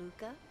him in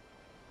Luca?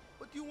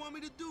 What do you want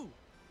me to do?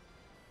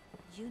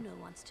 Yuna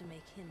wants to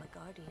make him a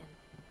guardian.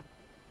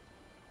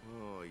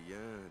 Oh, yeah,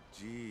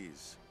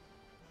 jeez.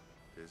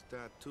 There's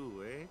that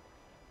too, eh?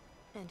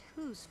 And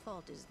whose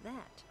fault is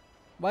that?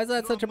 Why is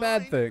that such a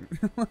bad thing?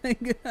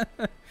 Like,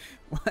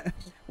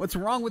 what's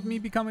wrong with me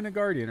becoming a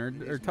guardian,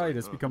 or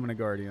Titus becoming a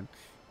guardian?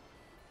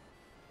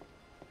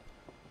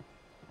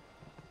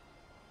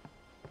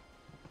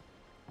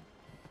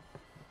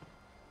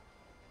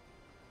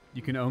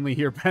 You can only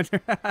hear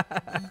better.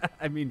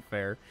 I mean,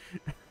 fair.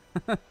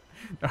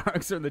 The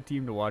Hawks are the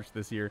team to watch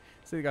this year.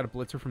 Say they got a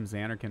blitzer from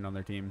Xanarkand on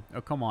their team.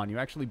 Oh, come on. You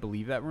actually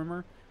believe that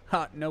rumor?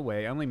 Ha, no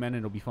way. I only meant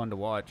it'll be fun to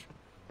watch.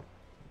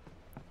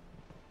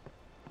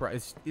 Bro,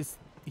 is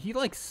he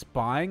like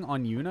spying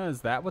on Yuna?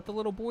 Is that what the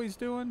little boy's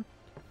doing?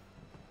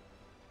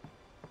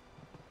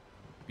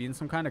 Being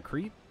some kind of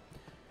creep?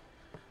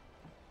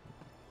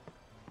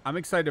 I'm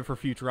excited for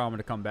Futurama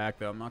to come back,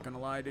 though. I'm not going to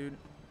lie, dude.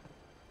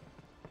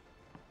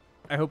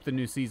 I hope the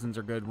new seasons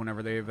are good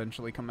whenever they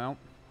eventually come out.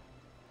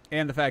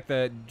 And the fact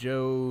that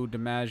Joe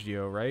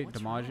DiMaggio, right?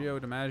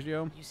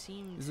 DiMaggio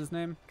is his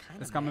name?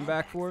 Is coming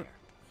back for it.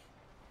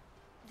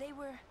 They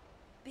were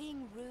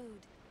being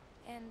rude,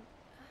 and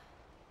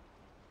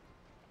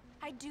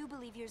I do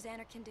believe your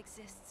Xanarkand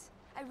exists.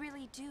 I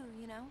really do,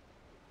 you know?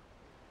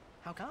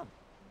 How come?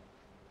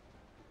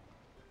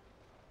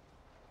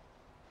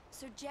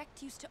 Sir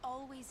Jecht used to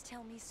always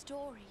tell me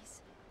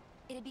stories.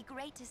 It'd be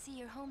great to see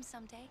your home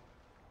someday.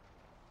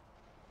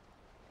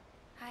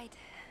 I'd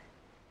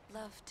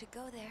love to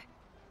go there.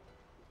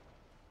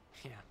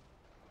 Yeah.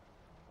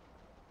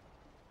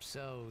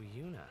 So,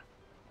 Yuna,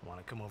 want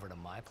to come over to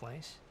my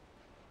place?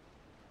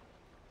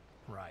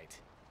 Right.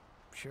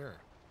 Sure.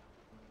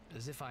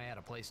 As if I had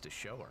a place to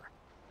show her.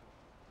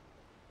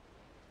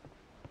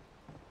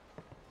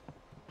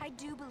 I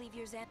do believe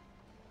your Xan...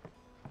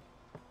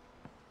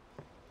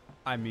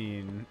 I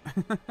mean...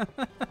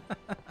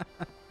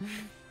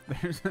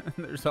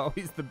 there's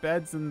always the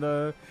beds and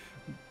the...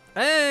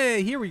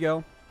 Hey, here we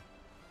go.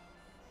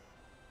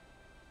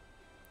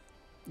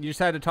 You just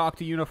had to talk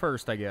to Yuna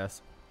first, I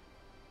guess.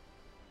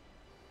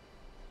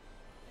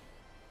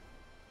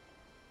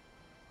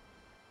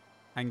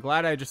 I'm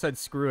glad I just said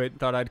screw it.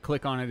 Thought I'd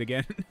click on it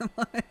again.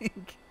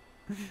 Like,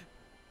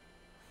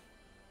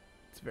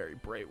 it's very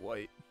bright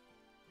white.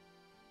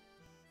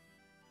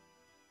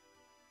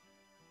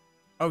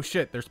 Oh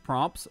shit, there's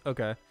prompts?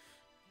 Okay.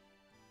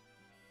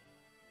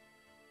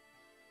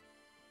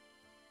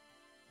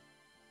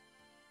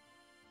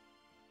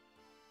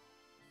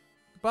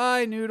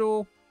 Bye,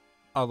 Noodle.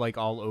 Oh, like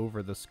all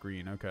over the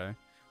screen. Okay.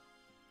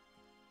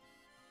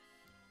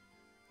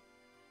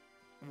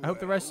 I hope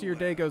the rest of your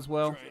day goes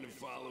well. Trying to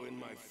follow in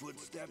my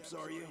footsteps,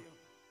 are you?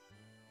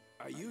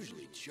 I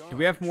usually charge. Do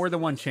we have more than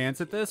one chance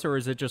at this, or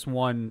is it just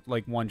one,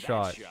 like, one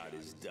shot? That shot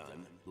is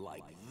done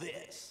like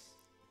this.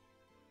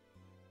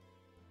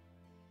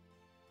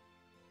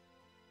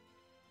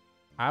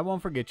 I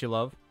won't forget you,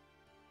 love.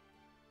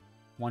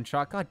 One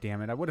shot? God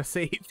damn it. I would have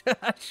saved.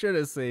 I should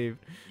have saved.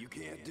 You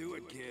can't do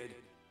it, kid.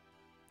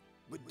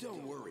 But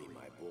don't worry,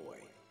 my boy.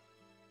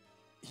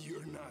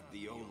 You're not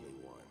the only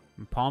one.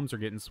 My palms are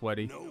getting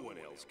sweaty. No one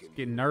else can.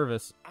 Getting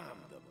nervous. I'm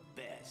the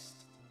best.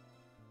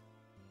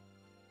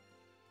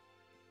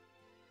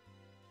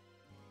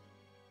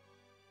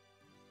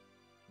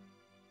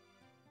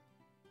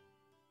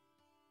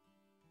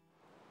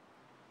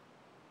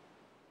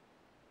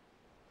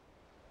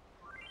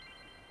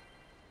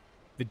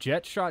 The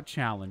jet shot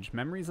challenge.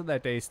 Memories of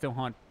that day still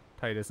haunt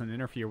Titus and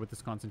interfere with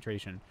his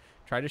concentration.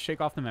 Try to shake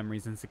off the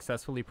memories and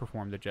successfully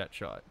perform the jet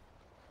shot.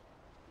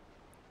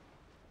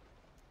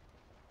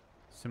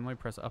 Similarly,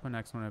 press up and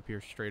X when it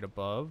appears straight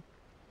above.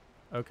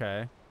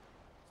 Okay.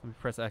 Let me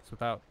press X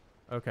without.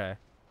 Okay.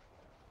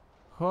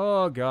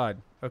 Oh,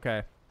 God.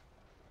 Okay.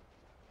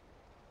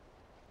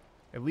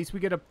 At least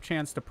we get a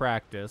chance to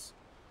practice.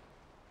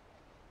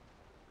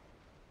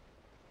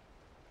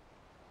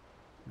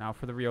 Now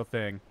for the real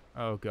thing.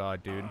 Oh,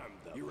 God, dude.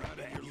 You're out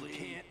of your league.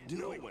 Can't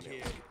do it,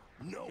 kid.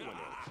 No one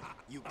else.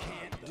 You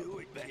can't do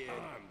it, kid.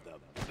 I'm the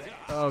best.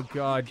 Oh,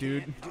 God,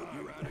 dude.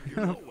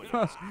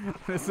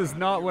 This is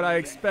not what I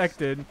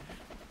expected.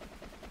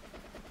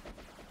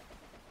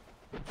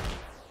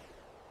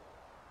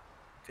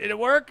 Did it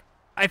work?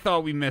 I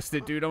thought we missed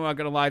it, dude. I'm not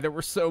gonna lie. There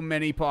were so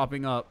many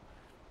popping up.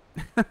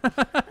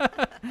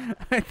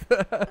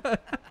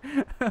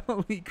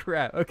 Holy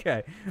crap.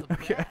 Okay.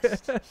 Okay.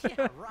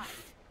 Yeah,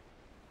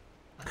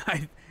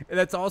 right.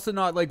 That's also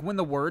not, like, when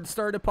the words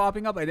started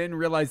popping up, I didn't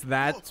realize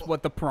that's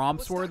what the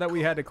prompts were that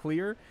we had to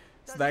clear.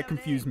 So that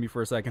confused me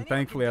for a second.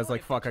 Thankfully, I was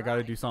like, fuck, I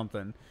gotta do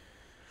something.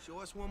 Show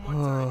us one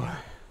more time.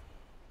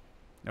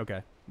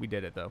 Okay. We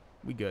did it, though.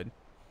 We good.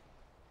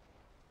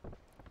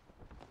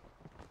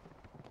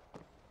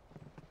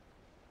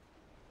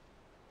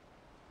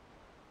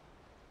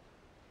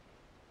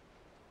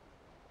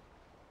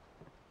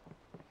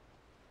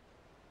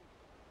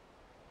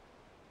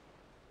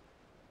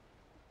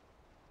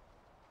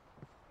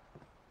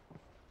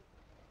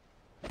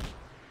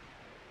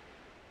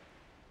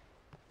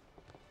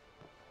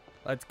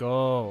 Let's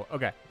go.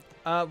 Okay.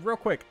 Real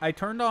quick, I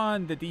turned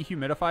on the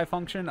dehumidify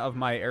function of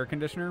my air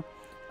conditioner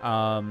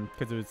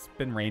because it's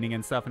been raining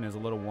and stuff and it's a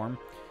little warm.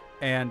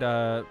 And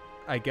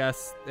I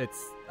guess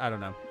it's, I don't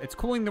know, it's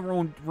cooling the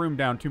room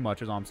down too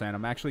much is all I'm saying.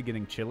 I'm actually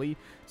getting chilly.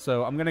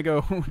 So I'm going to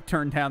go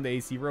turn down the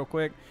AC real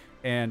quick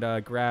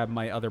and grab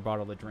my other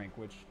bottle of drink,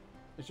 which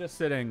is just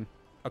sitting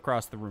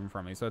across the room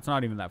from me. So it's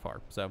not even that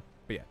far. So,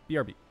 but yeah,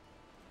 BRB.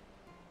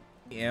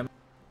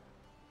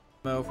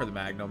 For the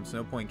Magnums,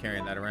 no point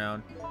carrying that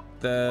around.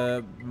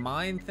 The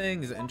mine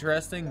thing is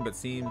interesting, but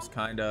seems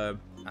kind of,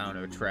 I don't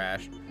know,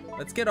 trash.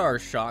 Let's get our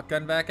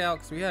shotgun back out,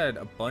 because we had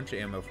a bunch of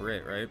ammo for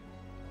it, right?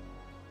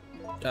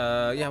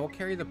 Yeah, we'll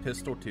carry the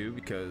pistol too,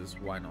 because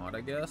why not,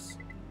 I guess?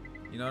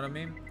 You know what I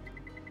mean?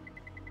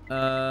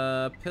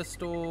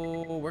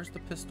 Pistol, where's the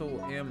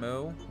pistol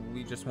ammo?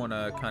 We just want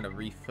to kind of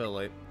refill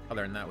it.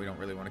 Other than that, we don't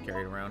really want to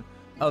carry it around.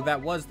 Oh,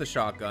 that was the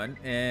shotgun,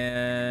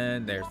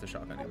 and there's the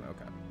shotgun ammo,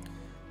 okay.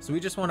 So we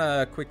just want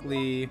to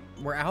quickly...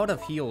 We're out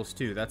of heals,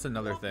 too. That's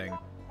another thing.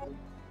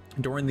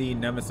 During the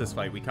Nemesis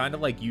fight, we kind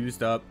of, like,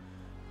 used up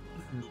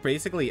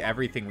basically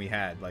everything we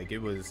had. Like, it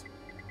was...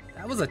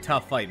 That was a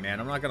tough fight, man.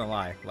 I'm not gonna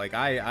lie. Like,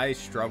 I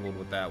struggled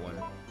with that one.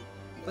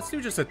 Let's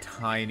do just a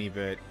tiny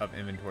bit of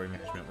inventory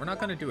management. We're not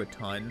gonna do a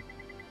ton.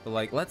 But,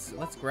 like, let's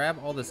grab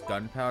all this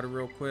gunpowder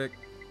real quick.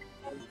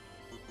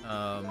 Did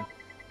I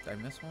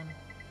miss one?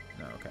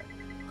 No, okay.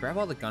 Grab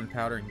all the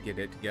gunpowder and get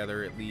it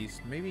together at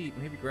least. Maybe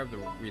grab the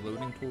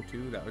reloading tool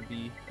too. That would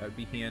be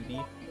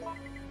handy.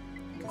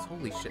 Because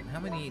holy shit, how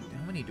many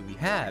do we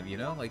have? You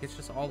know, like it's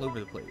just all over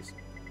the place.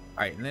 All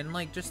right, and then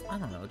like just I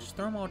don't know, just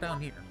throw them all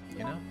down here.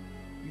 You know,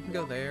 you can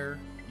go there.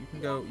 You can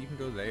go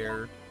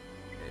there.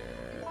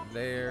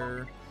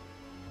 There.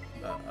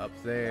 Up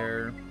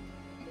there.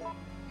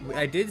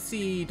 I did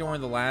see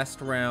during the last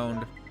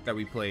round that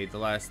we played, the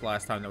last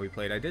time that we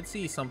played, I did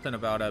see something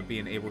about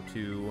being able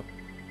to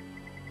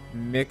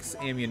mix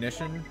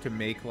ammunition to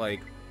make like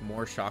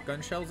more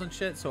shotgun shells and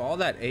shit, so all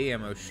that A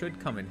ammo should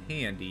come in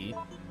handy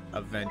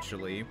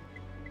eventually,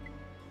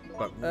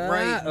 but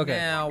right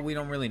now we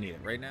don't really need it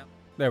right now.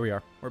 There we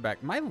are, we're back.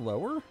 Am I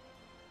lower?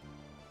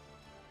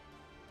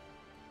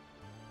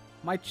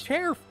 My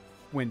chair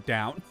went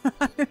down.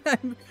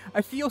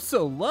 I feel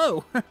so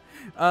low.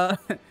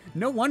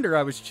 No wonder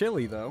I was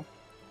chilly though.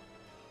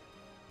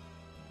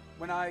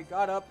 When I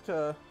got up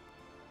to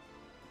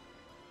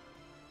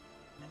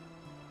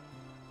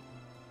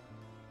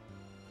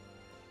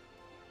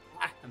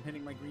I'm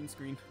hitting my green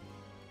screen.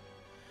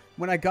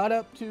 When I got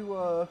up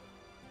to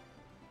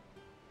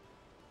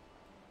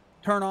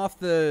turn off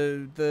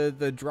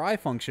the dry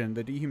function,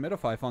 the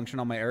dehumidify function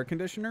on my air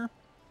conditioner,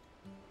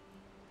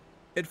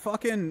 it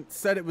fucking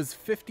said it was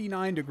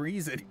 59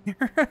 degrees in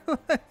here.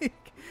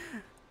 Like,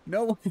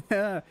 no,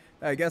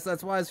 I guess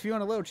that's why I was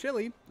feeling a little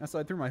chilly. That's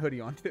why I threw my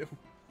hoodie on too.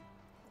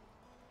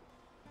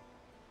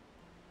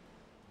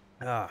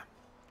 All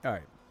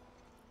right.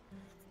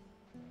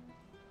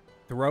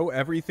 Throw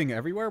everything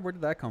everywhere? Where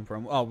did that come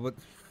from? Oh, what,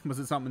 was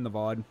it something in the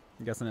VOD?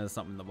 I'm guessing it is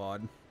something in the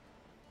VOD.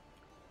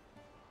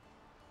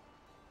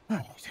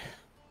 Alright.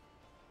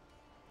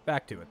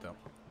 Back to it, though.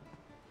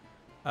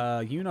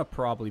 Yuna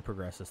probably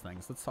progresses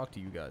things. Let's talk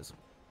to you guys.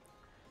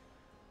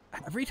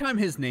 Every time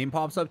his name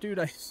pops up, dude,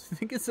 I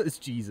think it says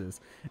Jesus.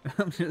 And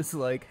I'm just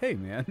like, hey,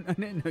 man, I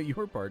didn't know you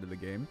were part of the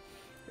game.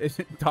 Is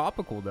it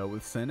topical, though,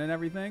 with Sin and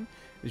everything?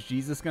 Is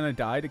Jesus gonna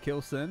die to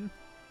kill Sin?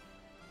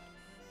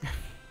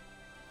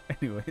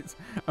 Anyways,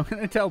 I'm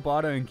gonna tell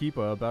Bada and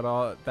Keepa about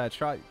all that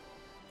shot.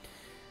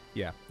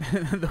 Yeah,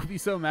 they'll be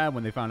so mad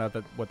when they found out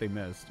that what they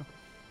missed.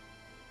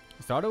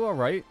 Is Otto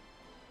alright?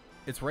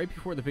 It's right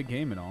before the big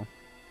game and all.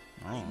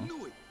 Oh. I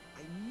knew it.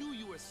 I knew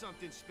you were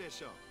something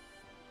special.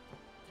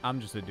 I'm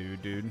just a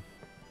dude.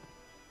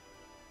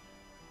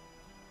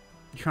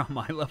 You're on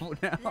my level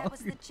now. That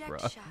was the jet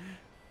Bruh. shot,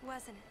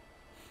 wasn't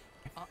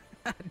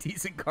it?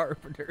 Decent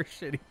carpenter,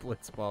 shitty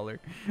blitzballer.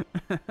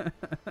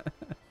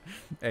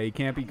 Hey, you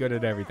can't be good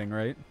at everything,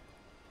 right?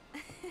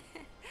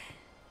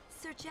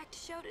 Sir Jack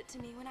showed it to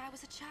me when I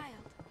was a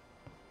child.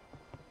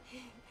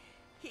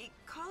 He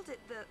called it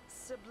the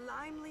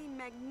Sublimely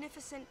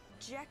Magnificent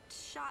Jet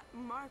Shot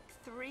Mark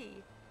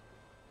III.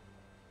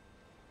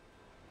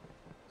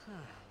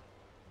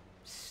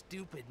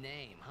 Stupid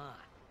name, huh?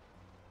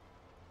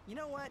 You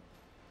know what?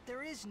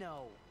 There is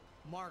no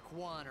Mark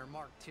I or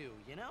Mark II,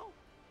 you know?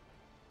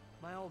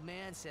 My old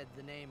man said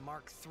the name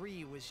Mark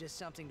III was just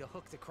something to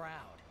hook the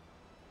crowd.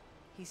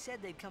 He said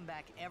they'd come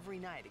back every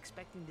night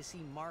expecting to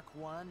see Mark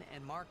I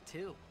and Mark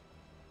II.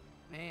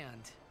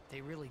 And they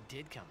really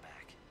did come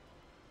back.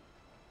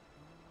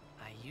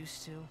 I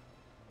used to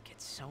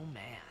get so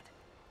mad.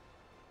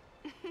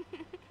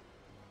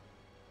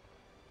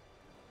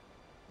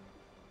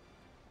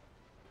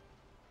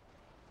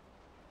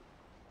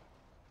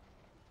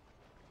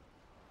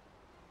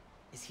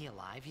 Is he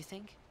alive, you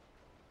think?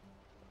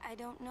 I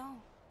don't know.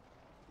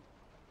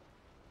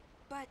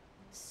 But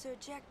Sir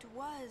Jecht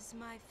was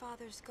my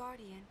father's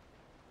guardian.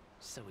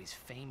 So he's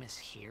famous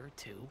here,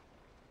 too?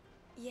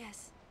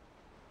 Yes.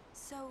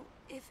 So,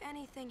 if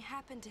anything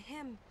happened to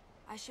him,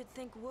 I should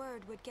think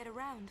word would get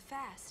around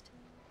fast.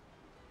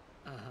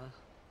 Uh-huh.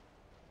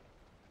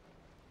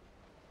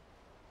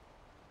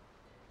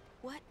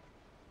 What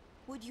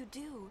would you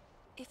do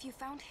if you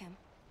found him?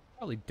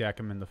 Probably deck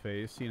him in the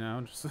face, you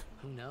know? Just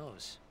Who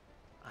knows?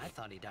 I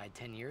thought he died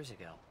 10 years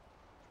ago.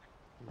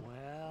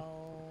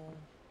 Well...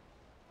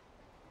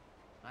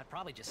 I'd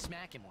probably just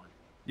smack him one.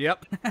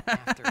 Yep.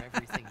 After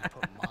everything he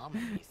put Mom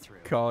and me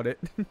through. Called it.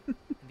 And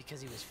because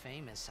he was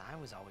famous, I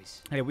was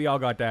always... Hey, we all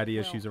got daddy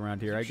issues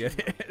around here, I get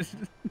should know it.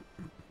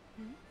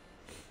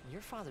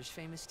 Your father's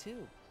famous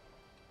too.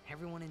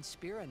 Everyone in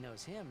Spira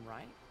knows him,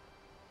 right?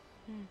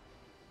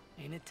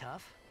 Ain't it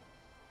tough?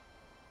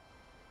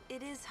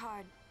 It is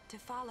hard to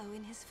follow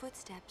in his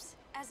footsteps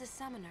as a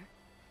summoner.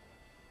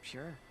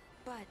 Sure.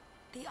 But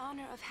the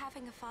honor of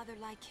having a father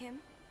like him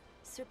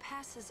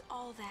surpasses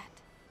all that,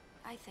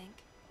 I think.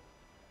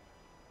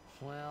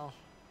 Well,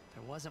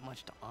 there wasn't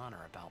much to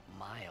honor about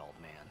my old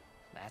man,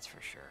 that's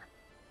for sure.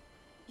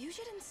 You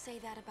shouldn't say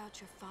that about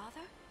your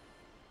father.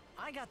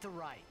 I got the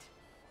right.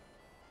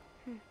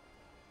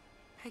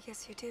 I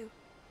guess you do.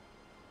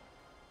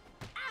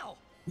 Ow!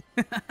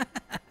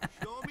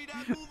 Show me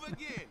that move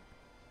again.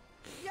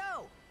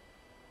 Yo!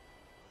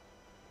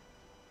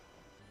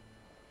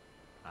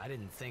 I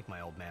didn't think my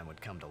old man would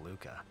come to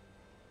Luca.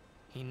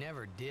 He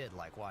never did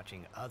like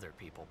watching other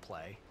people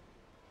play.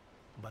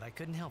 But I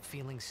couldn't help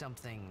feeling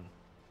something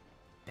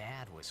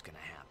bad was gonna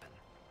happen.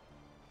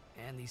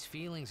 And these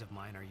feelings of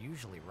mine are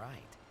usually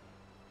right.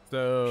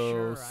 So,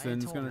 Sure,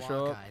 Sin's I had gonna told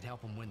show Waka up? I'd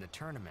help him win the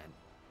tournament,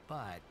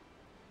 but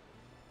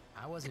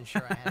I wasn't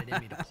sure I had it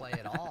in me to play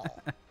at all.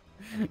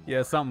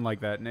 Yeah, something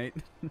like that, Nate.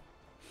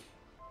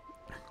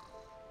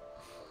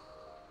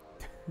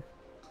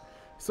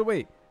 So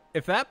wait,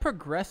 if that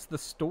progressed the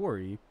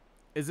story,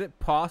 is it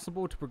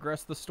possible to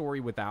progress the story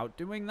without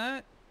doing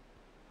that?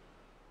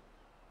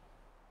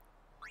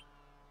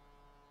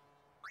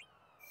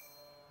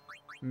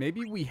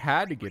 Maybe we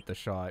had to get the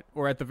shot,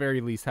 or at the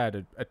very least had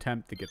to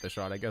attempt to get the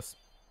shot. I guess,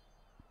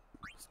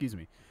 excuse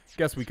me,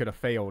 guess we could have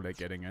failed at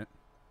getting it.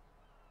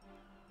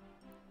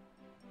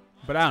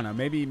 But I don't know,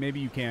 maybe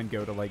you can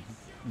go to, like,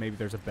 maybe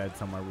there's a bed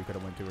somewhere we could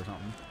have went to or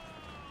something.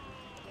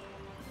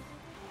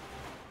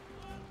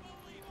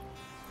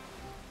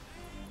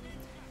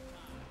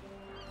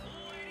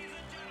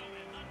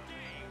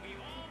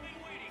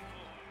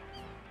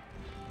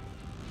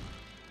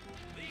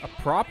 A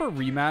proper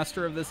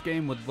remaster of this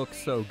game would look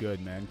so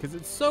good, man, because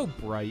it's so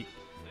bright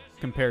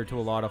compared to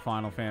a lot of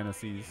Final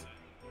Fantasies.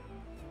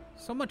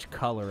 So much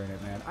color in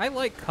it, man. I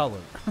like color.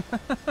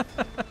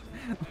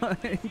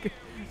 Like,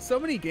 so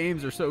many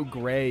games are so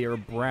gray or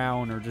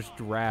brown or just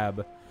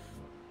drab.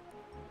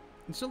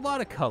 It's a lot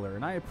of color,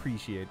 and I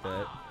appreciate that.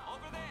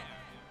 Over there,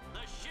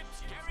 the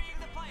ships carrying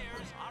the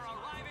players are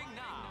arriving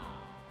now.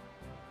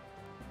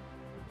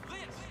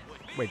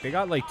 This Wait, they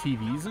got like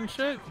TVs and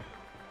shit?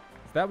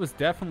 That was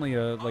definitely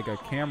a like a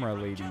camera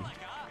lady.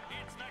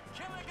 It's the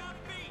Killiga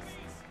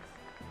Beasts.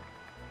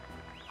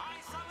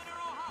 High Summoner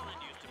O'Holland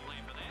used to play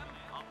for them.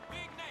 A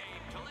big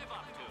name to live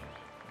up to.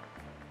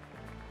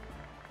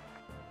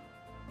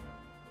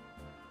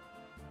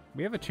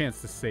 We have a chance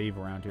to save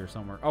around here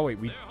somewhere. Oh wait,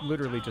 we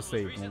literally just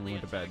saved when we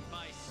went to bed.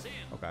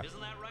 Okay.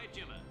 Isn't that right,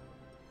 Jimmy?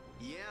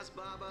 Yes,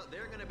 Baba,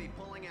 they're going to be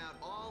pulling out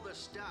all the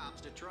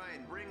stops to try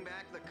and bring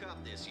back the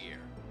cup this year.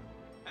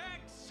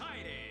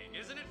 Exciting,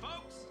 isn't it,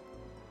 folks?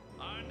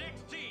 Our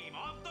next team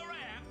off the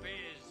ramp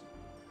is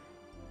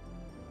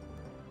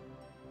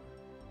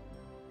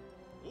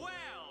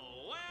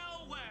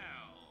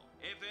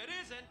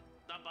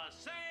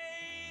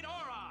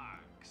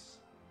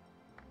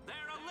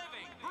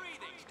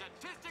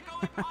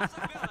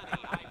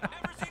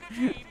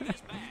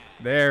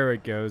There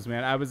it goes,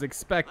 man. I was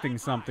expecting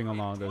something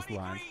along those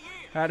lines.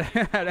 Had to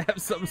have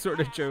some sort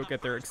of joke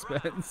at their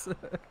expense.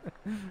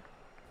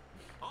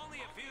 Only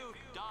a few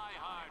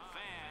die-hard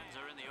fans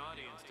are in the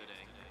audience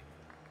today.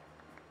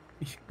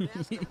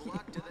 Best of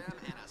luck to them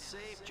and a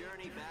safe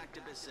journey back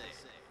to Besaid.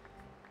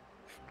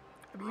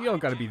 I mean, you don't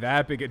gotta be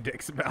that big of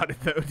dicks about it,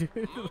 though,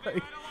 dude.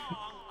 Like,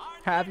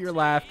 have your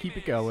laugh, keep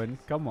it going.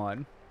 Come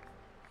on.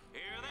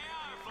 Here they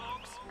are,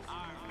 folks.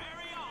 Our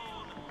very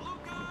own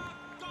Luca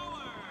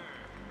Goer.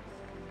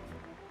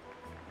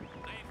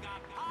 They've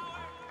got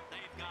power,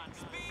 they've got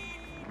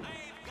speed,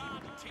 they've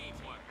got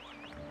teamwork.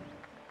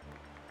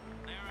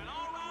 They're an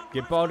all-round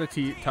Get ball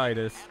to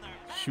Titus.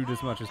 Shoot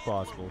as much as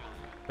possible.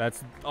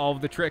 That's all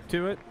of the trick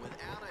to it?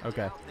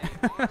 Okay.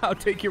 I'll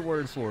take your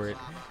word for it.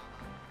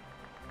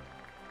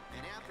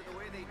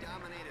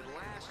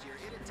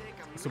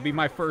 This will be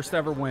my first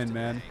ever win,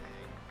 man.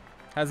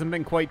 Hasn't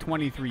been quite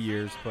 23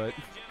 years, but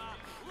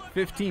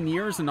 15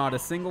 years and not a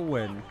single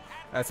win.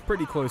 That's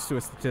pretty close to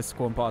a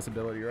statistical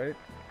impossibility, right?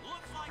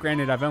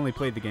 Granted, I've only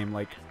played the game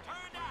like,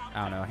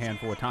 I don't know, a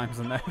handful of times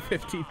in that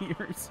 15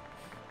 years.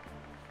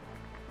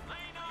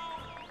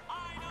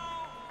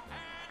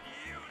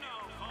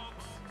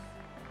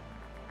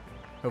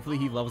 Hopefully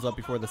he levels up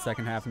before the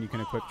second half and you can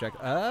equip check.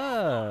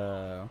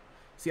 Oh.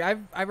 See, I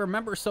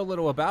remember so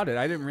little about it.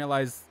 I didn't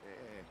realize,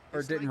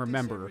 or didn't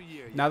remember.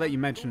 Now that you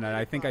mention that,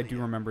 I think I do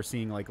remember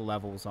seeing like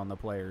levels on the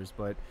players,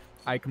 but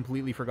I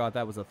completely forgot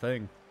that was a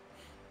thing.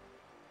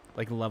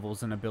 Like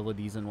levels and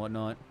abilities and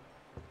whatnot.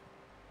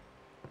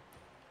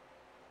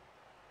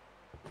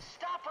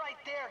 Stop right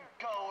there,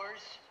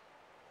 goers.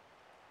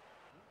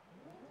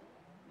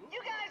 You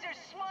guys are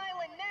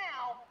smiling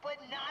now, but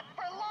not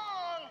for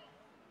long.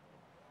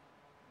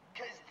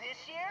 Because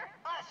this year,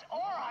 us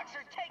Aurochs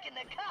are taking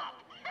the cup.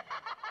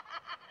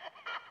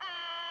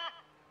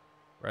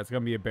 Right, it's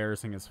gonna be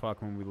embarrassing as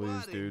fuck when we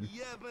lose, dude.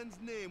 Yevan's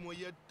name, what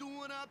you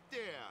doing up there?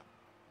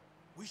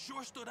 We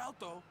sure stood out,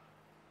 though.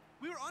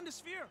 We were on the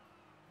sphere.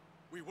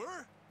 We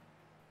were.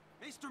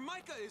 Maester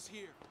Micah is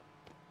here.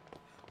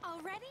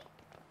 Already?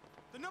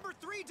 The number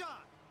 3 Don.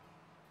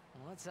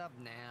 What's up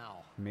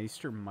now?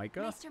 Maester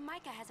Micah? Maester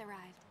Micah has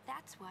arrived.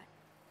 That's what.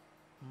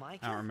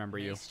 Micah? I don't remember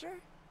you. Maester?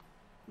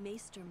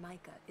 Maester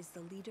Micah is the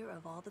leader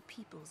of all the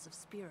peoples of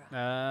Spira.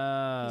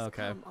 Oh,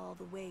 okay. He's come all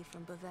the way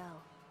from Bavel.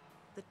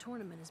 The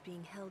tournament is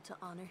being held to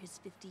honor his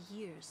 50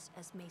 years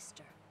as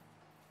Maester.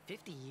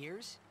 50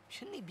 years?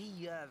 Shouldn't he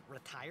be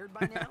retired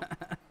by now?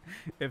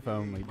 If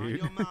only, dude.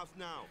 Your mouth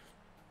now.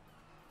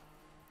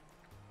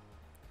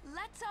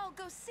 Let's all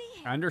go see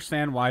him. I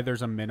understand why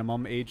there's a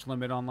minimum age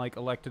limit on like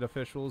elected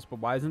officials, but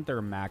why isn't there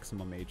a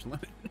maximum age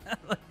limit?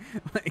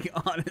 like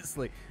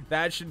honestly,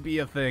 that should be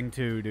a thing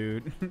too,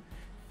 dude.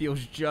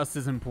 Feels just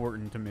as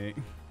important to me.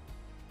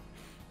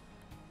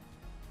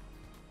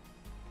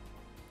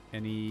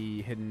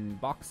 Any hidden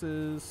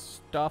boxes,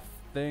 stuff,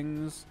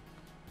 things?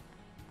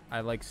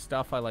 I like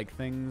stuff, I like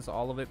things,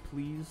 all of it,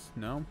 please.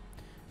 No?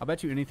 I'll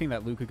bet you anything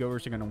that Luca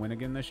Goers are going to win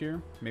again this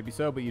year. Maybe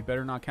so, but you'd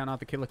better not count out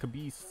the Kilika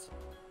Beasts.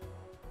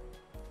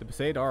 The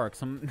Besaid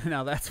Arcs.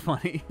 Now that's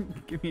funny.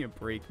 Give me a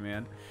break,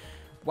 man.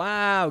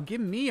 Wow,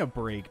 give me a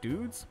break,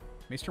 dudes.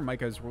 Maester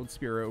Micah has ruled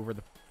Spira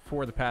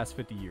for the past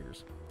 50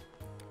 years.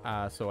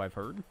 So I've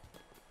heard.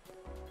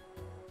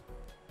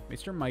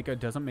 Maester Micah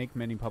doesn't make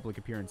many public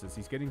appearances.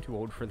 He's getting too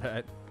old for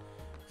that.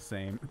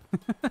 Same.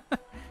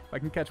 If I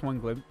can catch one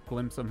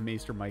glimpse of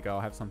Maester Micah,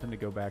 I'll have something to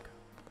go back,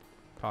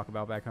 talk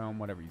about back home,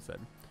 whatever you said.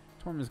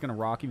 Tournament's gonna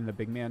rock. Even the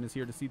big man is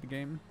here to see the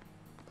game.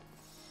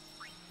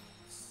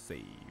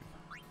 Save.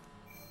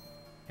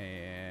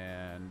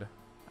 And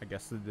I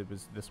guess it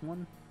was this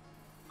one.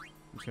 I'm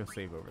just gonna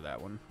save over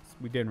that one.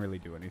 We didn't really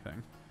do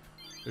anything.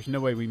 There's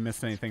no way we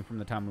missed anything from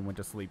the time we went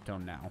to sleep till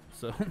now.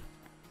 So,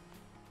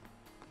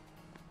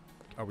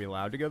 are we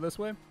allowed to go this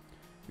way?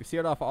 We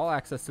sealed off all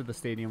access to the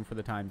stadium for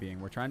the time being.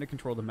 We're trying to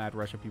control the mad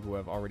rush of people who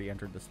have already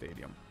entered the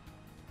stadium.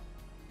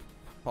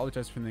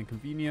 Apologize for the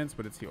inconvenience,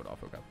 but it's sealed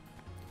off. Okay.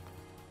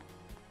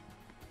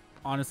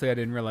 Honestly, I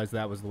didn't realize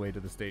that was the way to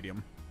the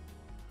stadium.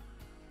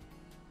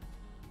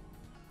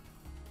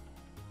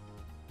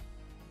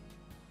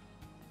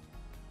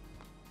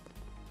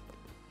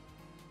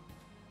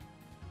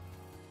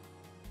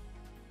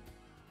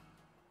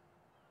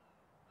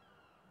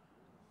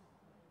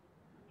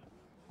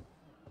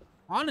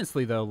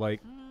 Honestly, though, like,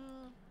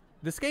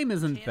 this game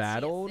isn't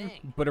that old,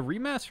 but a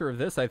remaster of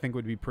this I think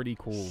would be pretty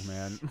cool,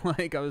 man.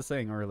 Like I was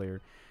saying earlier.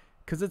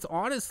 Because it's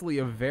honestly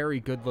a very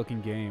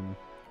good-looking game.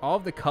 All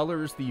of the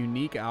colors, the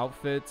unique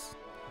outfits,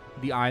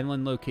 the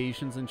island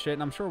locations and shit,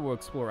 and I'm sure we'll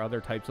explore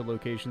other types of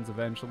locations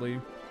eventually.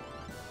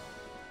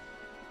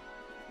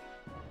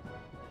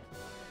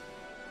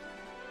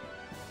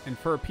 And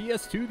for a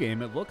PS2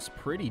 game, it looks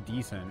pretty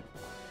decent.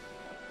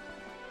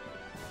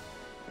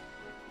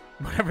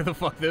 Whatever the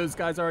fuck those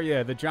guys are.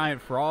 Yeah, the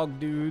giant frog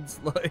dudes.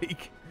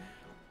 Like,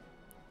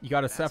 you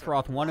got a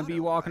Sephiroth wannabe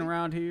walking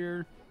around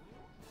here.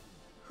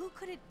 Who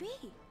could it be?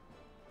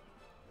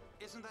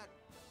 Isn't that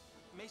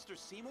Maester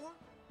Seymour?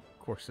 Of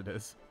course it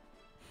is.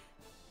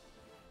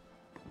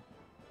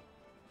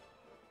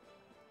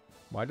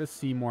 Why does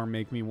Seymour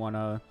make me want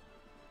to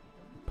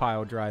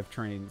pile drive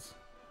trains?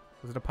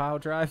 Was it a pile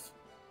drive?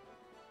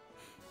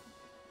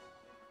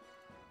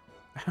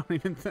 I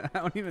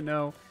don't even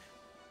know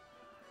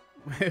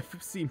if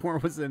Seymour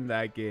was in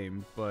that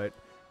game, but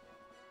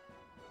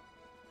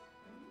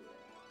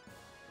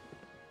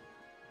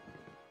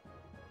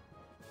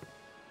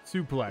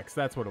suplex,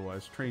 that's what it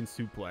was. Train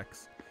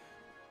suplex.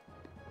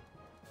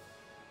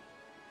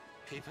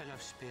 People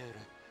of Spear,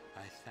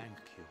 I thank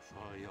you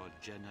for your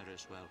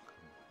generous welcome.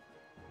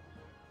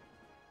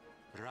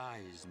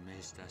 Rise,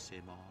 Maester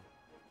Seymour,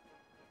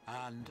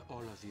 and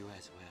all of you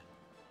as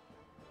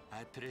well.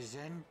 I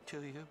present to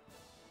you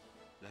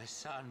the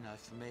son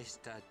of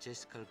Maester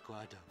Jiskel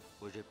Guado,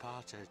 who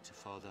departed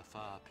for the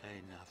far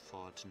plain a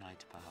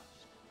fortnight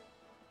past.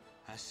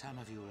 As some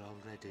of you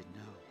already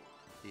know,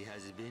 he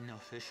has been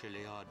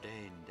officially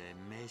ordained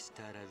a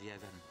Maester of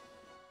Yevon.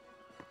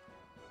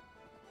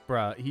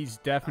 Bruh, he's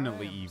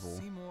definitely I am evil.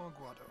 Seymour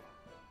Guado.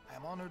 I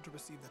am honored to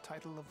receive the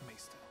title of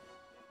Maester.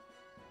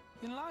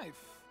 In life,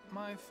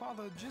 my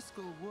father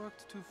Jiskel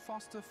worked to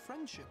foster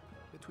friendship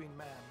between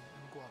man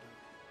and Guado.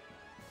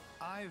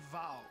 I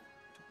vow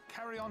to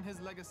carry on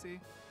his legacy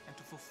and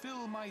to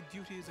fulfill my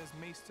duties as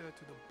Maester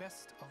to the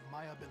best of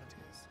my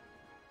abilities.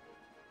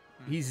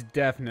 He's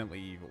definitely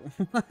evil.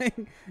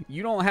 Like,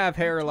 you don't have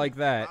hair like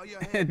that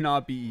and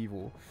not be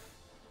evil.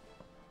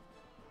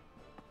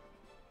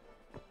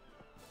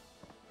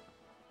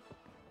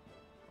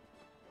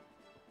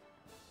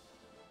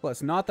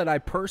 Plus, not that I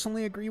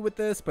personally agree with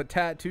this, but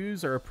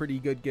tattoos are a pretty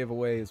good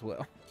giveaway as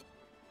well.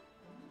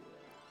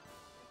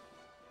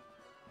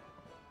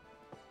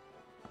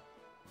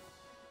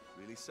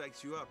 Really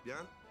psychs you up,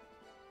 yeah?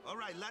 All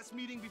right, last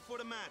meeting before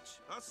the match.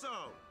 Also.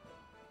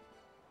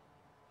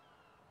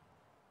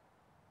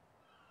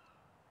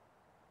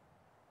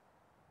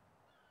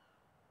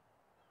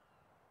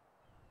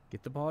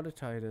 Get the ball to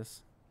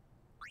Titus.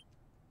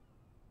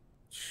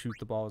 Shoot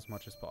the ball as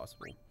much as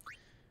possible.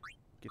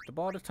 Get the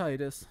ball to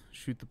Titus.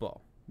 Shoot the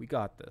ball. We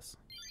got this.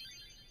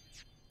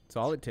 That's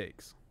all it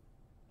takes.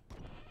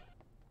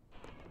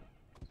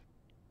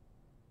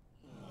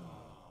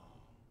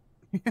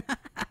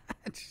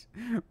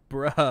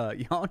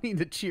 Bruh, y'all need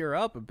to cheer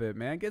up a bit,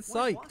 man. Get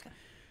psyched.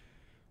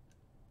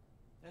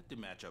 Let the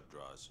matchup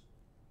draws.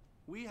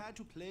 We had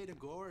to play the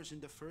Gorers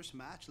in the first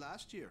match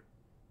last year.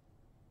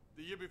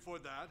 The year before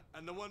that,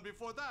 and the one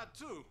before that,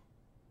 too.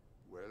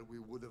 Well, we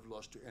would have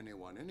lost to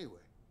anyone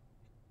anyway.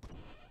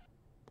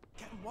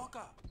 Captain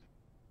Walker!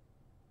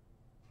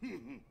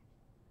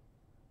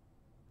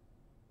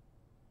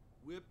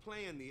 We're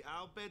playing the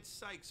Albed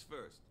Sykes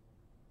first.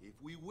 If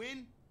we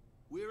win,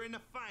 we're in the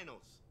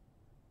finals.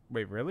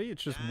 Wait, really?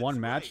 It's just That's one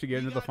match right. to get We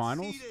into the got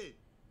finals? seeded.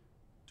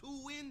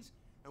 2 wins,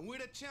 and we're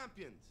the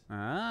champions.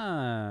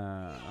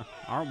 Ah,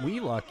 aren't we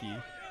lucky?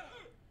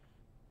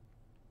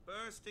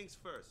 First things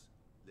first.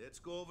 Let's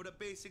go over the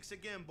basics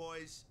again,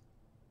 boys.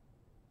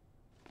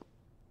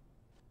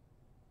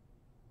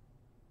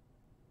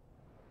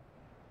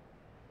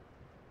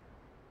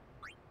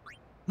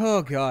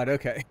 Oh god,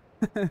 okay.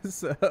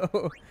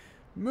 So,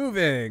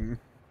 moving.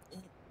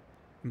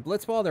 In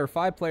Blitzball, there are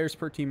 5 players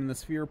per team in the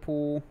sphere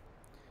pool.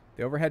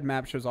 The overhead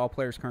map shows all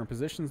players' current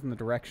positions and the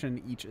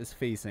direction each is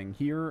facing.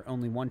 Here,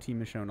 only 1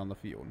 team is shown on the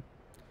field.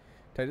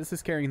 Titus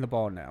is carrying the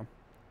ball now.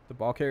 The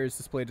ball carrier is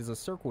displayed as a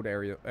circled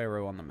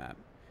arrow on the map.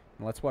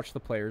 And let's watch the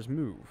players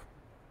move.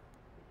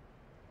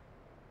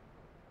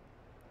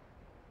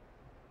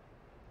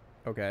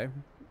 Okay.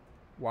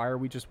 Why are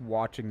we just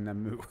watching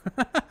them move?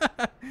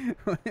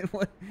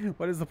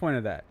 What is the point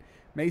of that?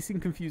 May seem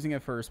confusing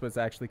at first, but it's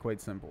actually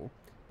quite simple.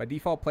 By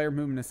default, player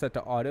movement is set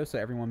to auto, so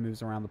everyone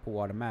moves around the pool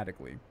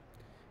automatically.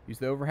 Use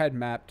the overhead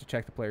map to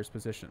check the player's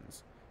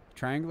positions. The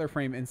triangular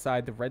frame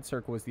inside the red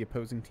circle is the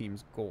opposing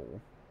team's goal.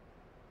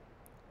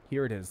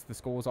 Here it is. This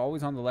goal is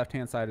always on the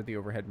left-hand side of the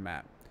overhead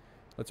map.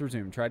 Let's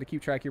resume. Try to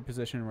keep track of your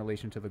position in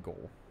relation to the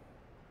goal.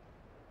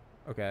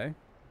 Okay.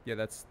 Yeah,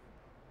 that's...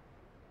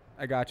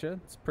 I gotcha.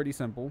 It's pretty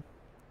simple.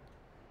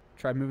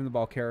 Try moving the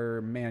ball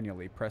carrier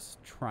manually. Press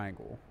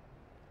triangle.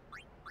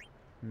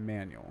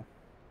 Manual.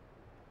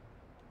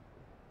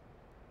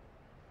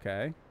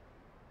 Okay.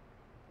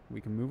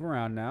 We can move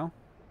around now.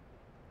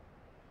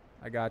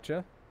 I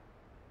gotcha.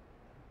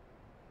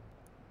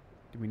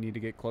 Do we need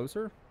to get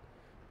closer?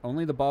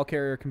 Only the ball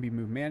carrier can be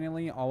moved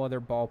manually. All other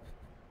ball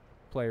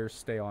players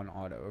stay on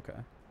auto. Okay.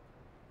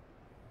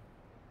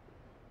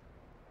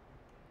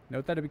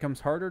 Note that it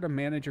becomes harder to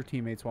manage your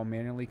teammates while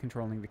manually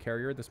controlling the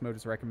carrier. This mode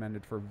is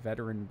recommended for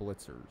veteran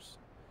blitzers.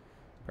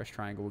 Press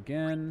triangle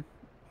again.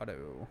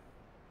 Auto.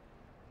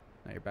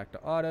 Now you're back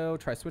to auto.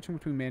 Try switching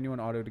between manual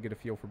and auto to get a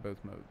feel for both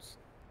modes.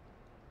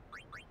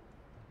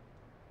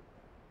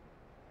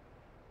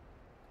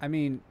 I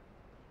mean...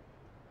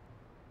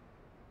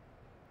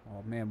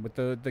 Oh man, with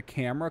the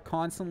camera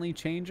constantly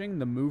changing,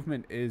 the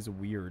movement is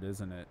weird,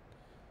 isn't it?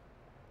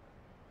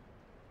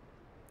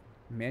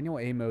 Manual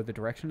A mode, the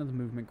direction of the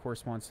movement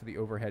corresponds to the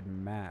overhead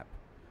map.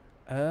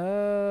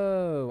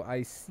 Oh,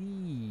 I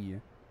see.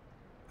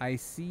 I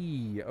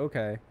see.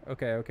 Okay.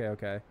 Okay, okay,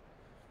 okay.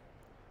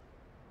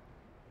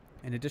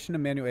 In addition to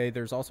manual A,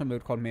 there's also a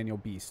mode called manual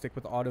B. Stick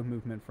with auto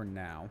movement for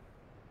now.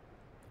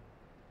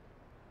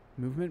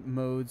 Movement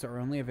modes are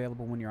only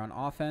available when you're on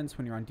offense.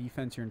 When you're on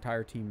defense, your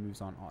entire team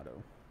moves on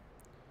auto.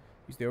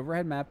 Use the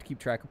overhead map to keep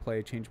track of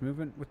play. Change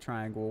movement with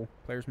triangle.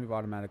 Players move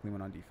automatically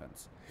when on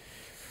defense.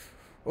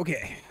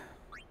 Okay.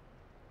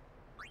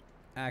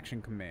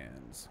 Action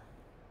commands.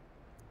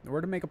 In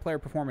order to make a player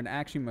perform an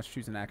action, you must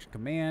choose an action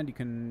command. You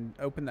can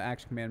open the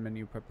action command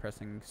menu by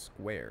pressing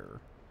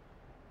square.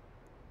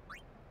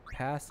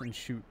 Pass and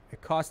shoot.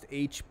 It costs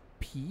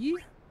HP?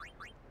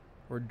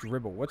 Or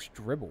dribble? What's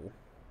dribble?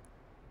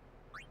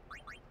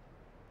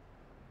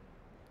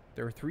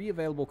 There are 3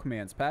 available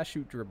commands. Pass,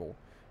 shoot, dribble.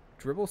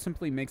 Dribble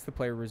simply makes the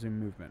player resume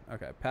movement.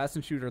 Okay, pass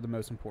and shoot are the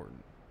most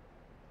important.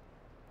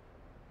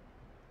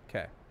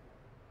 Okay.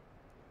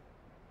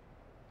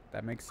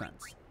 That makes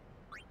sense.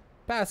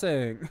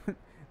 Passing!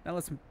 Now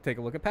let's take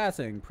a look at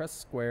passing. Press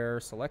square,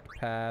 select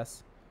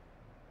pass.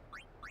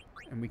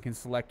 And we can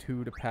select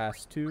who to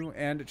pass to,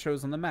 and it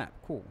shows on the map.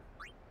 Cool.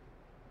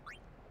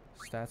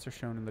 Stats are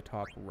shown in the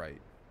top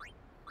right.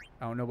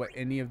 I don't know what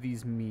any of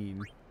these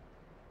mean.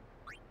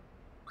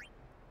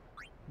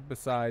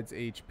 Besides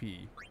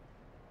HP.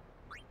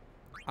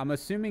 I'm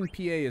assuming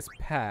PA is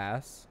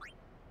pass.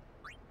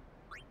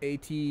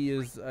 AT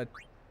is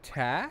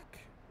attack.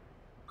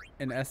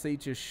 And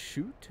SH is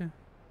shoot.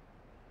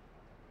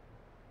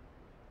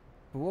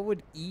 But what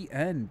would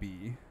EN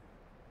be?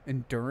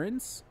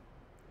 Endurance?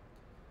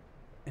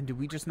 And do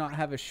we just not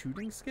have a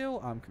shooting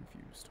skill? I'm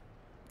confused.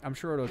 I'm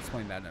sure it'll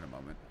explain that in a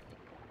moment.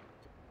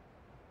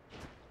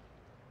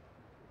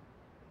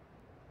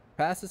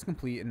 Pass is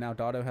complete, and now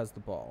Dotto has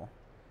the ball.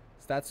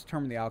 Stats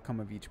determine the outcome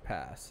of each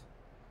pass.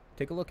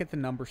 Take a look at the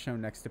number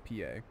shown next to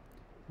PA.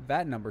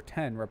 That number,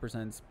 10,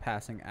 represents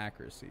passing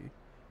accuracy.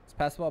 Let's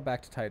pass the ball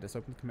back to Titus.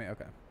 Open the command.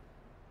 Okay.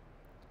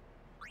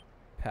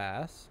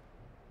 Pass.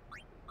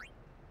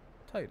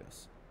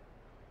 Titus.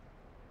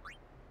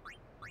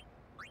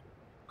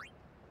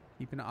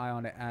 Keep an eye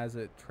on it as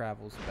it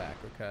travels back,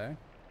 okay?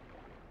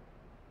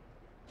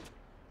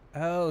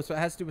 Oh, so it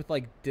has to do with,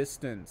 like,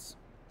 distance.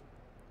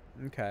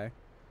 Okay.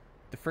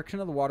 The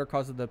friction of the water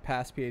causes the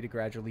pass PA to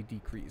gradually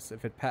decrease.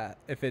 If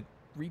it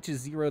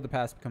reaches 0, the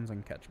pass becomes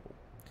uncatchable.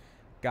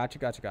 Gotcha,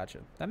 gotcha, gotcha.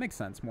 That makes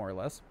sense, more or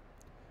less.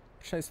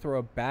 Tries to throw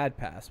a bad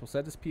pass. We'll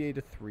set this PA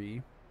to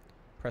 3.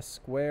 Press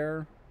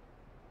square.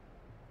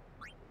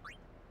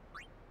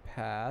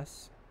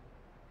 Pass.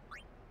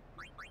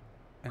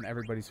 And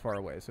everybody's far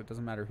away, so it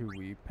doesn't matter who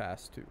we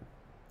pass to.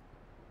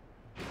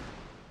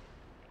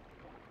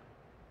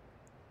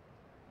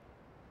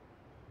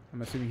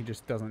 I'm assuming he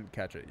just doesn't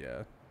catch it,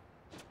 yeah.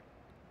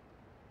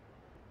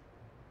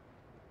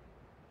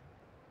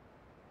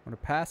 When a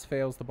pass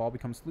fails, the ball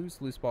becomes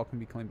loose. Loose ball can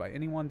be claimed by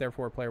anyone.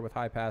 Therefore, a player with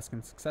high pass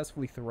can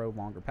successfully throw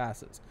longer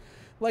passes.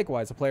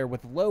 Likewise, a player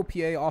with low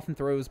PA often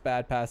throws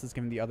bad passes,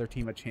 giving the other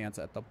team a chance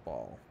at the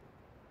ball.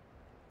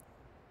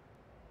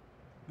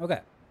 Okay.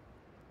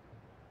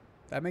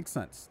 That makes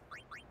sense.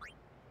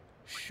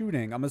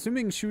 Shooting. I'm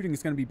assuming shooting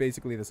is going to be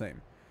basically the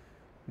same.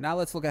 Now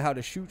let's look at how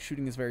to shoot.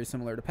 Shooting is very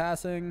similar to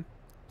passing.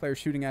 Player's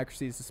shooting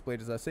accuracy is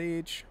displayed as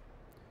SH.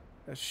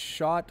 A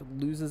shot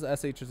loses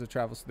SH as it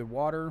travels through the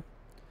water.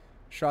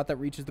 Shot that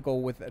reaches the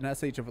goal with an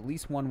SH of at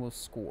least 1 will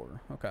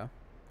score. Okay.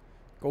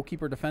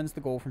 Goalkeeper defends the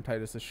goal from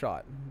Titus'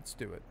 shot. Let's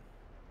do it.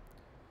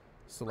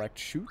 Select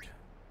shoot.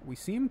 We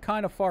seem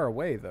kind of far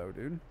away though,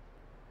 dude.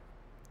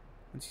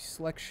 Once you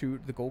select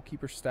shoot, the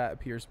goalkeeper stat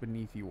appears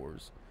beneath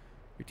yours.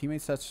 Your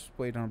teammate's stats are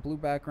displayed on a blue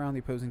background.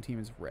 The opposing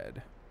team is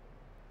red.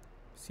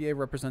 CA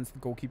represents the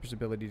goalkeeper's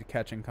ability to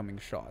catch incoming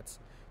shots.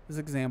 This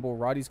example,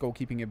 Roddy's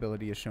goalkeeping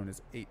ability is shown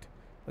as 8.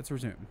 Let's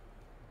resume.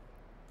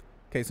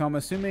 Okay, so I'm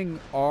assuming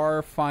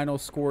our final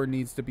score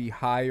needs to be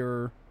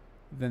higher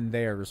than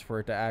theirs for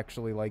it to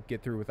actually, like,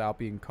 get through without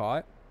being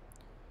caught.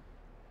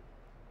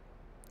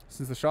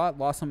 Since the shot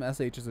lost some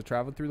SH as it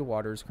traveled through the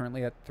water, is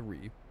currently at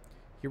 3.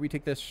 Here we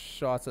take this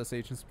shot's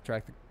SH and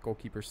subtract the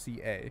goalkeeper's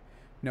CA.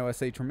 No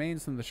SH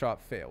remains, then the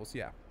shot fails.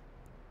 Yeah.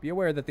 Be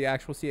aware that the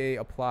actual CA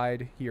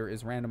applied here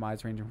is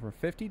randomized, ranging from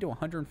 50 to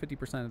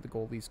 150% of the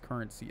goalie's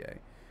current CA.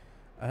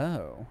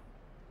 Oh.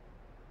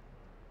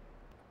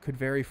 Could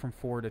vary from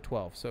 4 to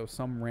 12, so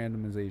some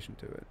randomization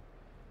to it.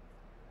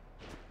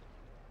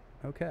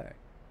 Okay.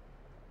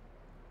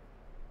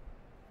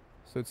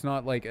 So it's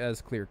not like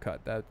as clear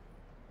cut.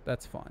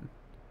 That's fun.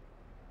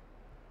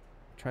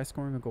 Try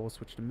scoring a goal,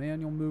 switch to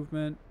manual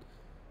movement.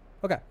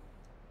 Okay.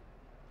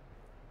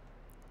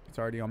 It's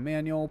already on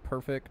manual,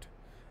 perfect.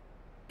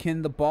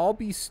 Can the ball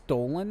be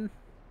stolen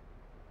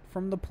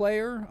from the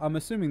player? I'm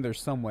assuming there's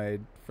some way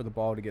for the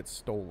ball to get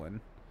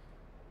stolen.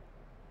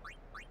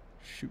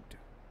 Shoot.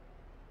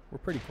 We're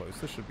pretty close.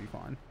 This should be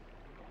fine.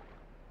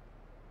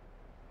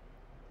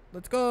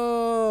 Let's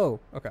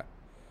go! Okay.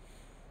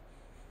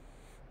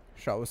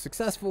 Shot was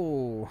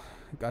successful.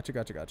 Gotcha,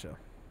 gotcha, gotcha.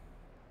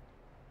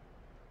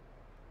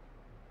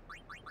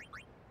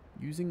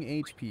 Using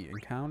HP.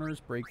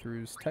 Encounters,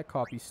 breakthroughs, tech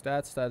copy,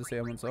 stats, status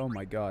ailments. Oh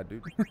my god,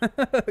 dude.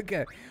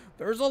 Okay.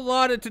 There's a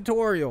lot of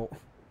tutorial.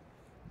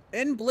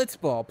 In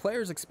Blitzball,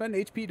 players expend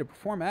HP to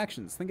perform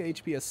actions. Think of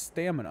HP as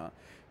stamina,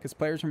 because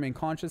players remain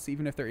conscious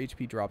even if their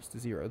HP drops to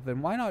 0.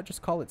 Then why not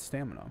just call it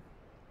stamina?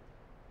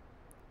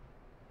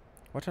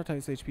 Watch out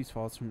his HP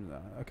falls from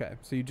okay,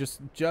 so you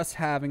just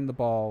having the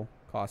ball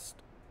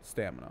cost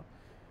stamina.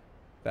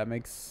 That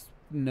makes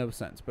no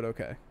sense, but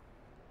okay.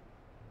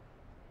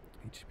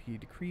 HP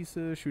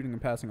decreases. Shooting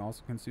and passing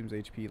also consumes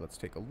HP. Let's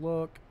take a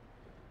look.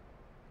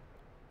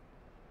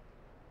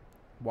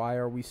 Why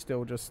are we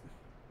still just...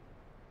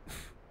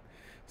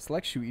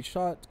 Select shoot. Each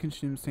shot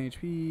consumes 10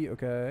 HP.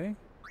 Okay.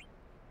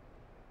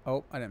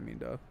 Oh, I didn't mean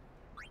to.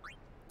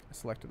 I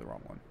selected the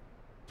wrong one.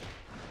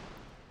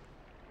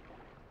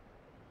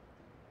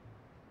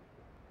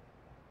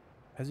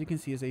 As you can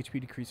see, his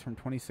HP decreased from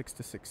 26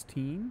 to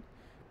 16.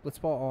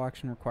 Blitzball all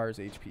action requires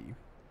HP.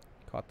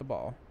 Caught the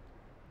ball.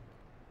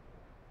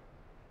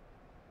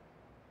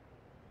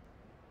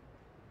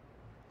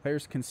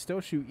 Players can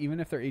still shoot even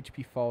if their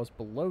HP falls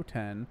below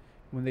 10.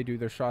 When they do,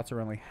 their shots are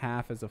only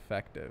half as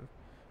effective.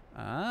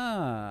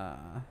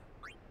 Ah.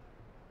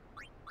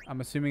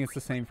 I'm assuming it's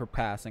the same for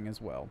passing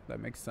as well.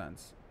 That makes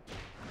sense.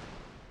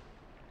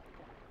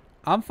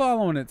 I'm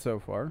following it so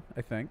far,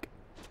 I think.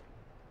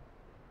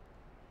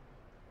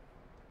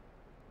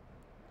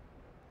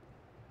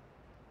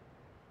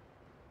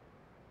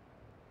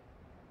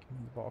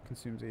 The ball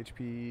consumes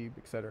HP,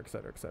 etc.,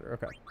 etc., etc.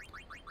 Okay.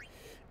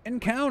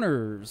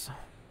 Encounters.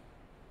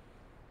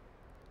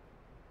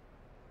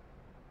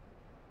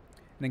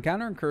 An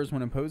encounter occurs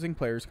when opposing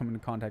players come into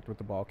contact with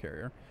the ball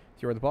carrier.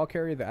 If you are the ball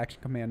carrier, the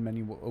action command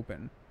menu will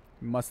open.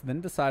 You must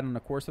then decide on a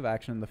course of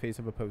action in the face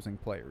of opposing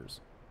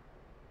players.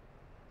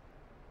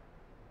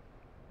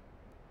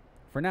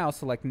 For now,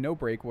 select no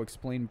break. We'll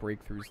explain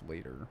breakthroughs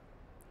later.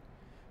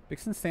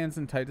 Vixen stands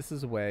in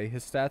Titus's way.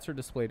 His stats are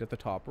displayed at the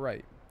top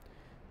right.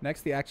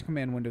 Next, the action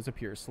command windows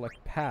appear.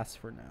 Select pass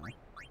for now.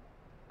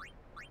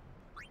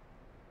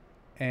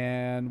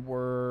 And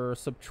we're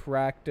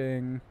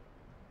subtracting...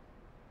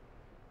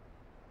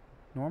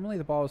 Normally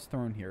the ball is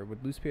thrown here,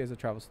 with loose PA as it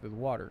travels through the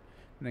water.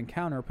 In an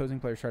encounter,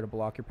 opposing players try to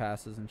block your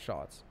passes and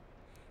shots.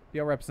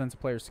 BL represents a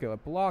player's skill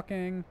at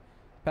blocking.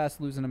 Pass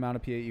lose an amount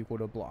of PA equal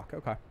to a block.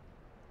 Okay.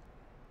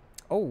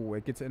 Oh,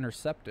 it gets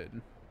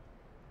intercepted.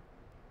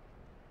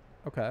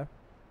 Okay.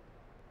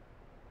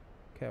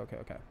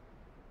 Okay.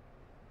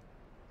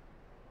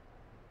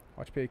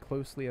 Watch PA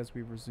closely as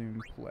we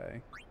resume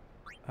play.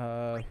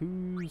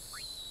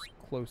 Who's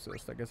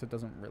closest? I guess it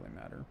doesn't really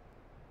matter.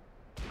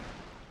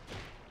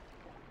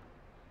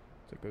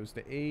 So it goes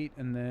to 8,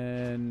 and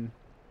then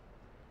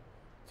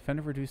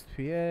defender reduced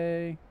PA.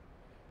 Okay.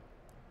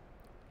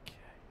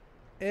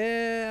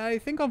 I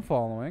think I'm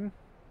following.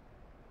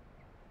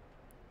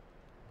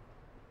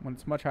 When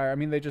it's much higher, I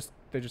mean they just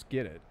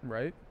get it,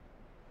 right?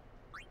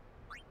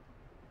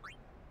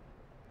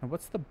 And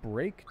what's the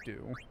break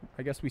do?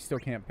 I guess we still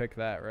can't pick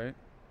that, right?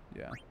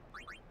 Yeah.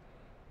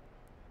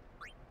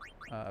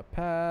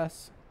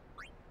 Pass.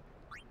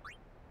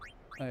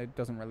 It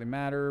doesn't really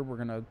matter. We're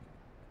gonna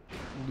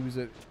lose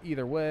it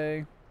either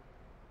way.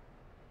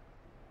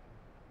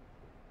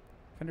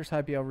 Defender's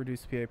high BL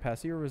reduced PA pass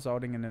 0,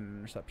 resulting in an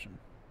interception.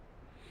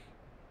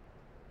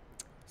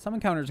 Some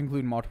encounters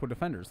include multiple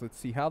defenders. Let's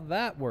see how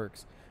that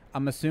works.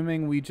 I'm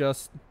assuming we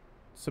just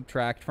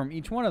subtract from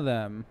each one of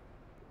them.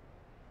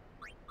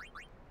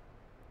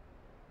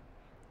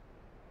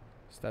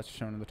 Stats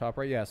shown in the top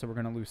right. Yeah, so we're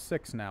going to lose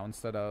 6 now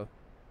instead of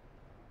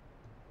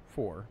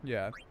 4.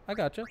 Yeah, I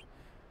gotcha.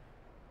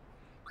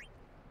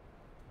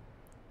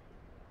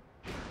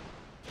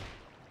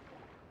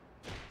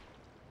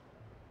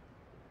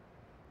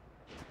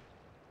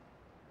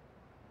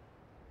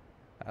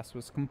 Pass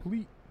was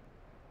complete.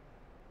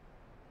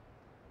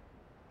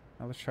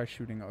 Now let's try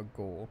shooting a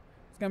goal.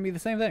 It's going to be the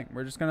same thing.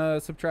 We're just going to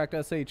subtract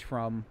SH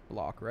from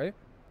block, right?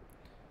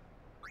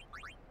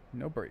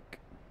 No break.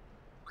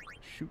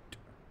 Shoot.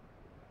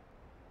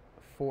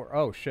 4.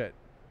 Oh, shit.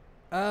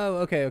 Oh,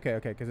 okay.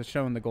 Because it's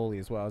showing the goalie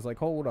as well. I was like,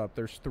 hold up.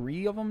 There's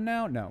 3 of them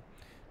now? No.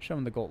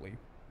 Showing the goalie.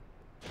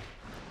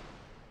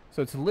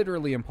 So it's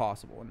literally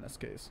impossible in this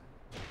case.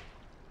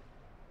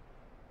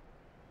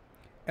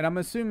 And I'm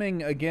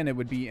assuming, again, it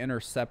would be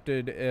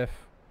intercepted if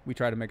we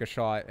try to make a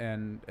shot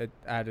and it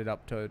added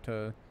up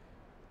to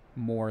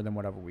more than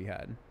whatever we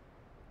had.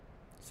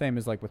 Same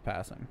as like with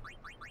passing.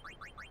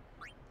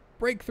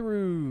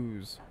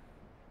 Breakthroughs.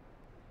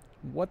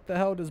 What the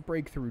hell does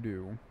breakthrough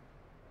do?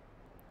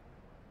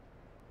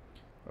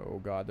 Oh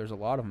god, there's a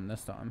lot of them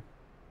this time.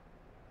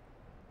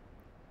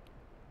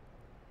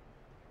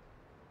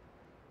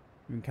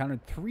 We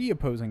encountered 3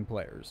 opposing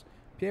players.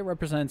 PA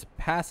represents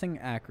passing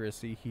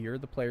accuracy here.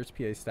 The player's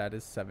PA stat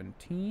is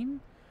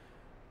 17.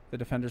 The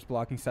defender's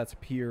blocking stats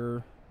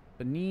appear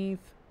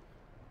beneath.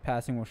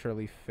 Passing will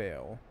surely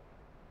fail.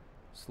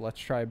 So let's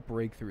try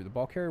breakthrough. The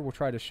ball carrier will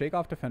try to shake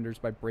off defenders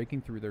by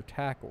breaking through their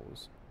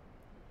tackles.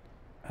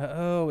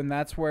 Oh, and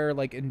that's where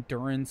like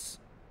endurance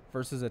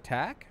versus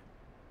attack?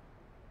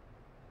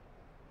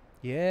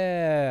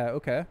 Yeah,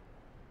 okay.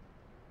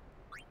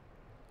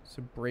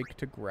 So break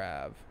to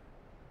grab.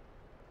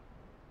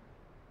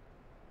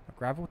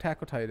 Gravel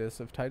tackle Titus.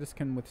 If Titus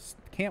can't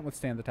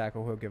withstand the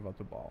tackle, he'll give up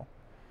the ball.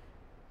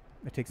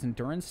 It takes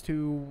endurance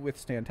to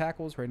withstand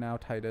tackles. Right now,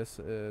 Titus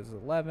is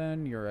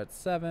 11. You're at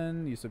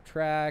 7. You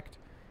subtract.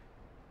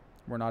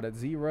 We're not at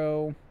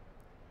 0.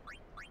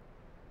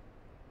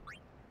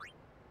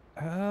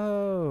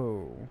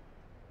 Oh.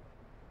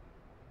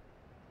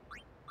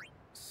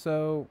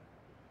 So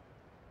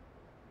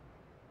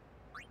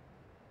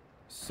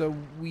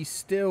we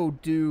still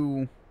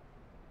do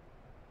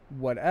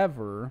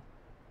whatever,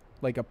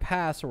 like a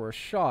pass or a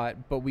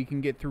shot, but we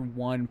can get through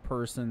one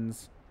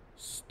person's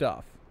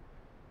stuff.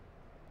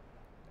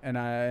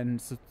 And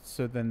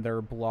so then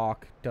their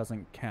block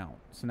doesn't count.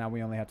 So now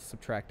we only have to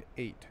subtract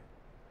 8.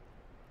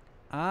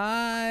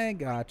 I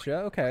gotcha.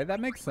 Okay, that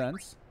makes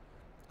sense.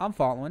 I'm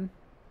following.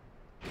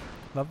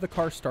 Love the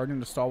car starting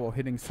to stall while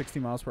hitting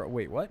 60 miles per hour.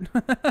 Wait, what?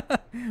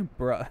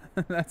 Bruh,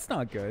 that's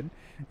not good.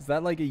 Is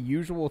that like a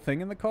usual thing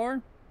in the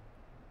car?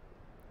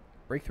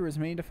 Break through as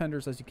many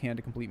defenders as you can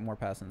to complete more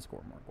passes and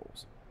score more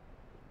goals.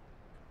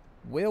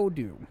 Will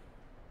do.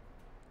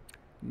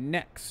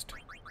 Next.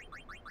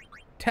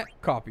 Tech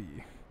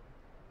copy.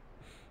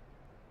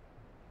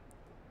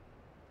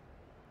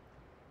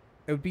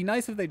 It would be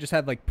nice if they just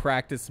had like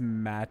practice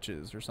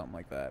matches or something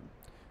like that.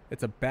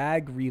 It's a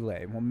bag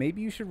relay. Well,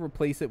 maybe you should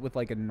replace it with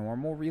like a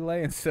normal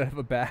relay instead of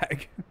a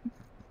bag.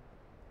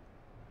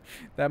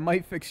 That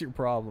might fix your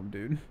problem,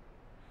 dude.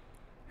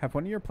 Have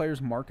one of your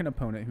players mark an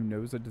opponent who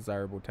knows a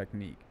desirable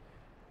technique.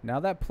 Now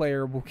that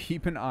player will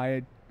keep an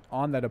eye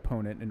on that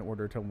opponent in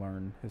order to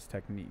learn his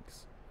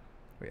techniques.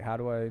 Wait, how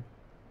do I...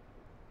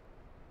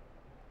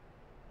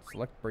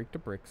 Select break to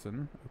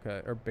Brixen.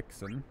 Okay, or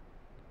Bixen.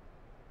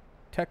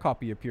 Tech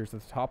copy appears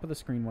at the top of the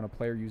screen when a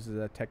player uses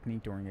a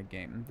technique during a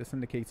game. This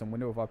indicates a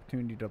window of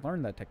opportunity to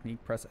learn that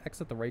technique. Press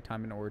X at the right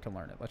time in order to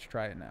learn it. Let's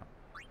try it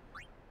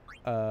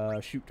now.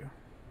 Shoot.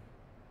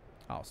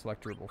 I'll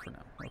select dribble for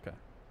now. Okay.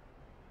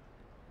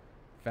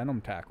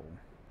 Venom tackle.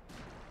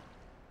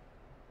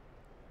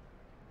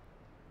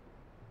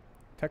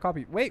 Tech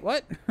copy. Wait,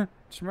 what?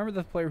 Just remember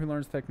that the player who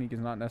learns the technique is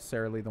not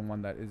necessarily the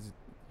one that is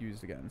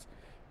used against.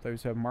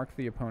 Those who have marked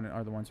the opponent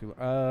are the ones who...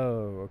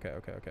 Oh,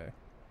 okay.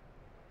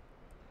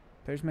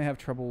 Players may have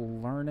trouble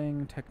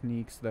learning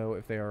techniques, though,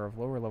 if they are of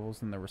lower levels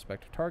than their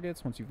respective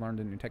targets. Once you've learned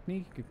a new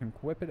technique, you can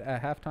equip it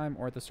at halftime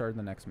or at the start of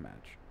the next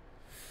match.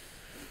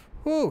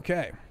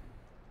 Okay.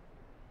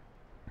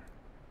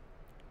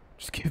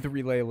 Just give the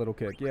relay a little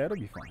kick. Yeah, it'll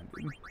be fine,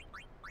 dude.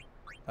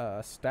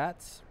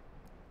 Stats.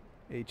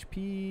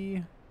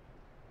 HP.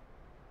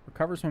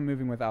 Recovers when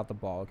moving without the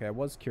ball. Okay, I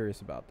was curious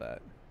about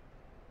that.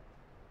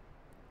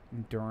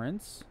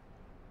 Endurance.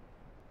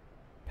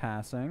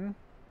 Passing.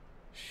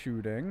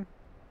 Shooting.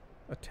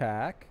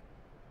 Attack.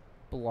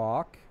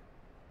 Block.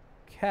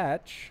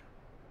 Catch.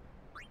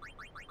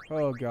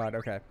 Oh god,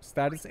 okay.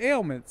 Status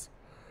ailments.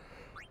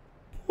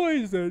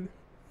 Poison.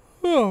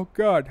 Oh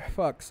god,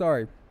 fuck,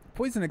 sorry.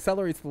 Poison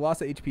accelerates the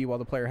loss of HP while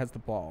the player has the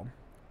ball.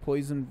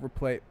 Poison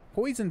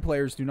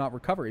players do not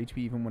recover HP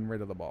even when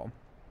rid of the ball.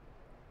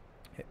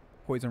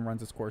 Poison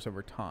runs its course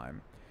over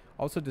time.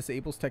 Also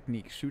disables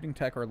techniques. Shooting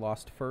tech are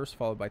lost first,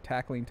 followed by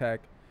tackling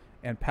tech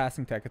and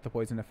passing tech if the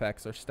poison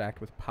effects are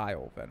stacked with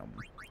pile venom.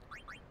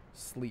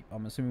 Sleep.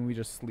 I'm assuming we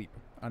just sleep.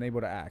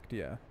 Unable to act,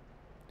 yeah.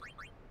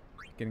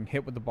 Getting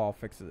hit with the ball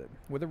fixes it.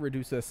 Wither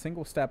reduces a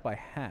single stat by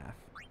half.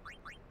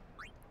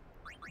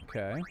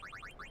 Okay.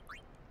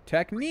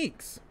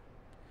 Techniques.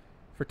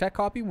 For tech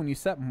copy, when you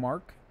set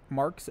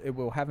marks, it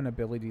will have an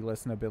ability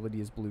list, and ability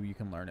is blue. You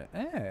can learn it.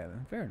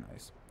 Very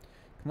nice.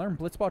 You can learn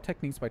blitzball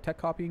techniques by tech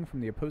copying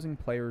from the opposing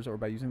players or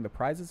by using the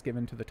prizes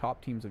given to the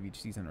top teams of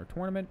each season or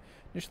tournament.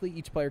 Initially,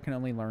 each player can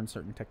only learn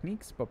certain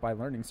techniques, but by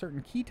learning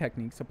certain key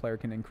techniques, a player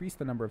can increase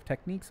the number of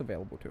techniques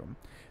available to him.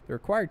 The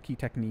required key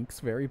techniques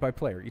vary by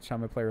player. Each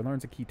time a player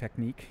learns a key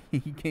technique, he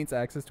gains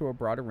access to a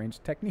broader range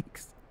of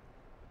techniques.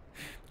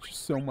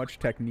 Just so much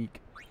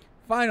technique.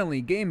 Finally,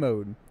 game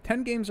mode.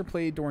 10 games are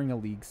played during a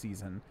league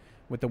season,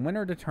 with the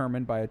winner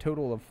determined by a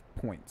total of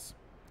points.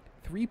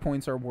 3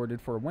 points are awarded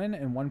for a win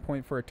and 1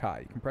 point for a tie.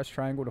 You can press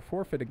triangle to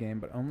forfeit a game,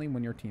 but only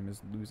when your team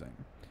is losing.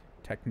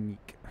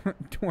 Technique.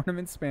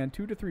 Tournaments span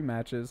 2 to 3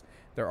 matches.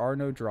 There are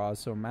no draws,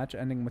 so a match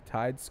ending with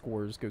tied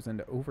scores goes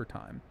into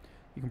overtime.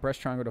 You can press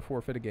triangle to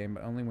forfeit a game,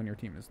 but only when your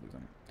team is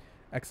losing.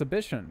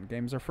 Exhibition.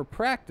 Games are for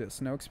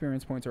practice. No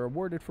experience points are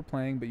awarded for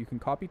playing, but you can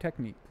copy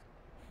technique.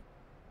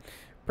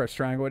 Press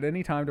triangle at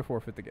any time to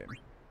forfeit the game.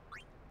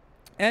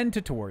 And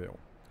tutorial.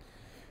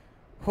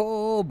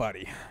 Oh,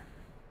 buddy.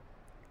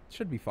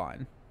 Should be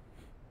fine.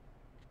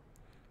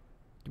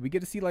 Do we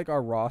get to see like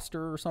our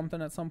roster or something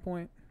at some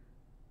point?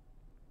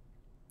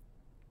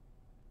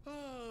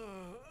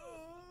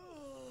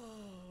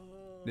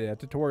 Yeah,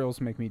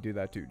 tutorials make me do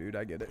that too, dude.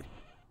 I get it.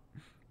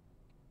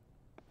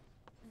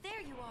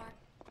 There you are.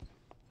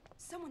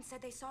 Someone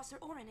said they saw Sir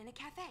Orin in a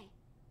cafe.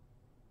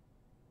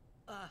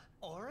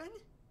 Orin?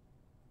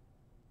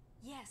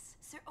 Yes,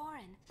 Sir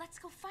Orin. Let's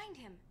go find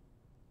him.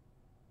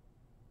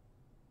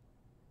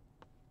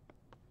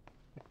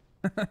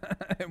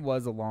 It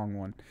was a long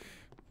one.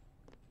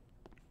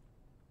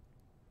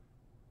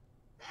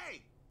 Hey,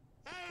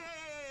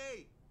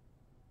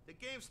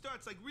 game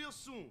starts like real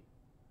soon.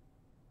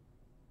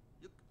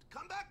 You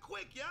come back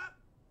quick, yeah?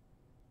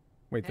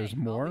 Wait, there's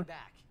more? I'll be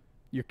back.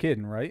 You're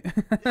kidding, right?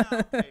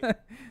 Yeah, okay.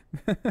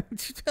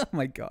 Oh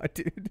my god,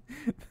 dude.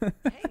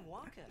 Hey,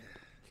 Wonka.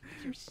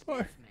 You're stiff,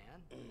 man.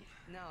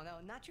 No,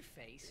 not your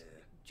face.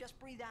 Just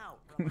breathe out.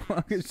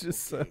 Wonka's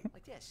just so...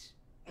 Like this.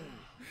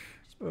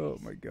 Oh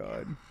my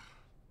god.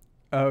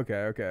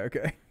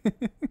 Okay.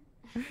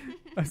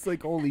 I was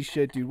like, holy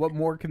shit, dude. What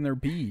more can there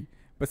be?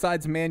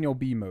 Besides manual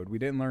B mode. We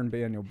didn't learn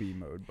manual B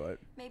mode, but...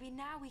 Maybe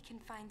now we can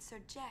find Sir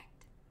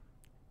Jekt.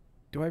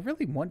 Do I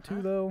really want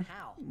to, though?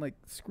 How? Like,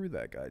 screw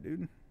that guy,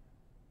 dude.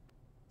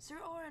 Sir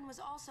Orin was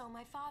also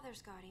my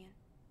father's guardian.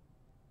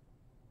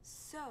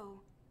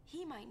 So,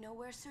 he might know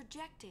where Sir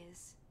Jekt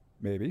is.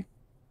 Maybe.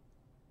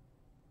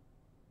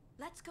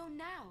 Let's go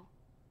now.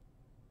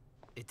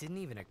 It didn't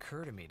even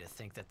occur to me to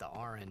think that the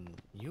Arin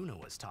Yuna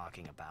was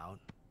talking about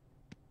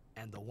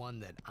and the one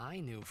that I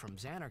knew from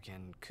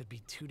Xanarkand could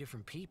be two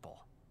different people.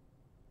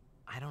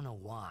 I don't know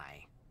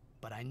why,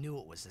 but I knew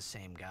it was the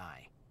same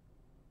guy.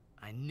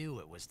 I knew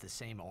it was the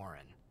same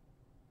Orin.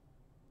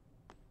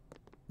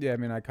 Yeah, I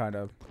mean, I kind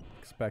of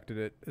expected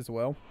it as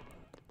well.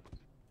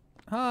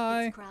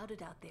 Hi. It's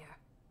crowded out there.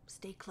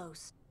 Stay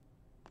close.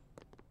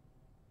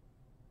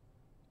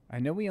 I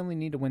know we only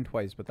need to win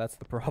twice, but that's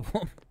the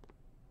problem.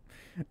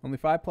 Only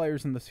 5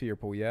 players in the sphere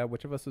pool, yeah?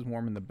 Which of us is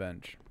warming the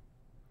bench?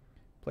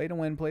 Play to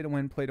win, play to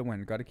win, play to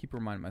win. Gotta keep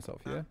reminding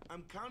myself, yeah?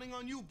 I'm counting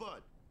on you,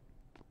 bud.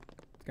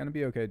 It's gonna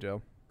be okay,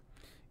 Joe.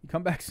 You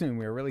come back soon.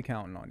 We are really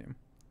counting on you.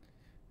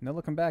 No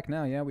looking back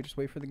now, yeah? We just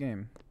wait for the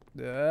game.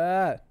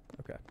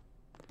 Okay.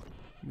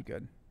 We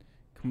good.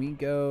 Can we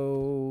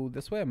go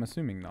this way? I'm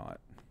assuming not.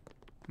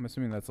 I'm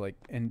assuming that's like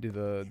into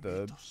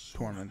the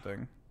tournament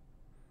thing.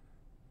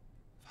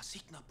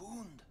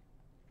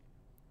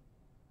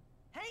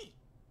 Hey!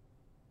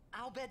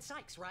 Albed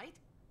Sykes, right?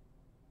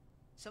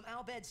 Some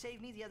Albed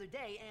saved me the other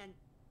day, and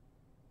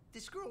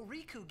this girl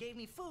Riku gave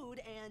me food,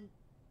 and...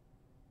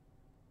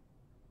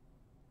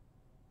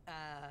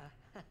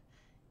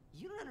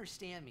 you don't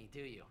understand me,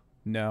 do you?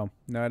 No,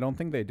 I don't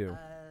think they do.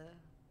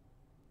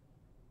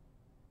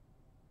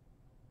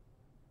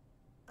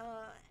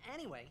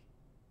 Anyway,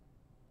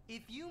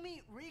 if you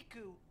meet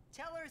Riku,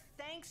 tell her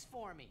thanks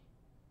for me.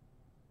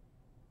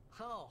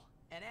 Oh,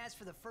 and as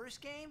for the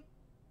first game,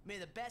 may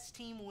the best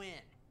team win.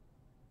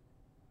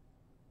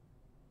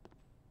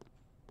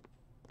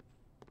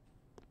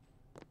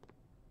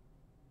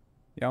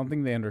 Yeah, I don't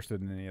think they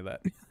understood any of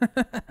that.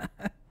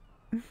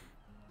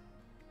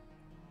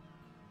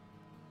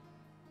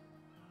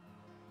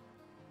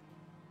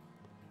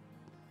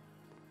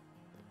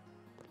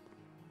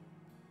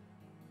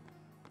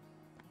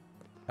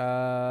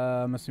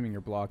 I'm assuming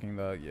you're blocking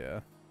the,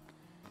 yeah.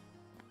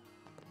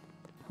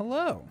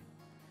 Hello.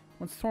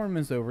 Once the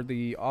tournament is over,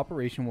 the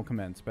operation will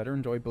commence. Better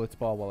enjoy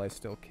Blitzball while I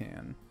still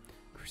can.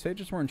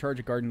 Crusaders were in charge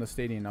of guarding the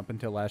stadium up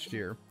until last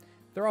year.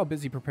 They're all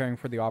busy preparing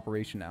for the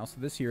operation now,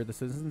 so this year the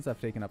citizens have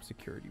taken up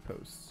security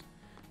posts.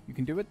 You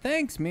can do it.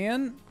 Thanks,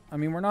 man. I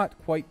mean, we're not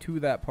quite to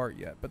that part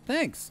yet, but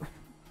thanks.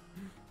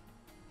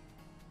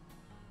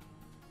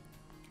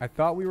 I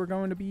thought we were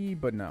going to be,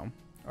 but no.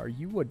 Are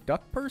you a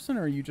duck person,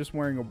 or are you just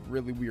wearing a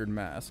really weird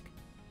mask?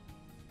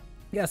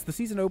 Yes, the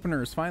season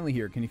opener is finally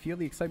here. Can you feel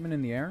the excitement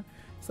in the air?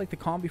 It's like the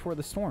calm before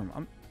the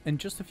storm. In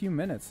just a few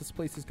minutes, this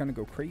place is going to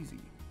go crazy.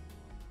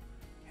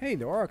 Hey,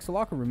 the Aurochs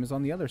locker room is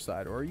on the other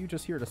side, or are you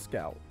just here to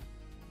scout?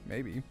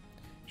 Maybe.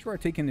 Sure,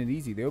 taking it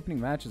easy. The opening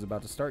match is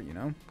about to start, you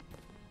know?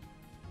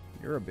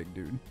 You're a big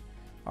dude.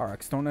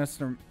 Aurochs,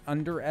 don't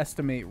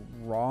underestimate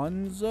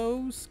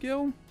Ronzo's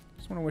skill.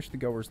 Just want to wish the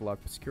goers luck,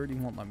 but security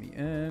won't let me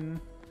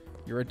in.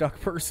 You're a duck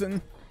person.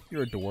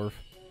 You're a dwarf.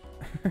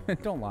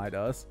 Don't lie to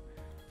us.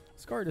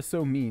 Scarred is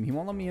so mean. He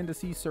won't let me in to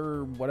see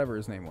Sir whatever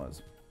his name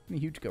was. I'm a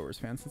huge Goers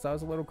fan. Since I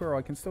was a little girl,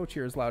 I can still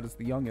cheer as loud as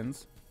the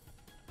youngins.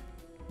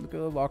 Look at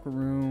the locker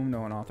room.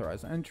 No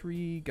unauthorized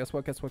entry. Guess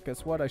what?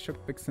 I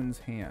shook Vixen's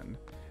hand.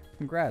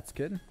 Congrats,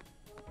 kid.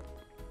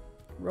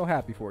 Real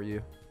happy for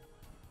you.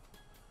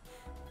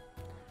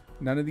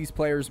 None of these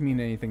players mean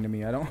anything to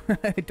me. I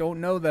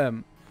don't know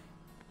them.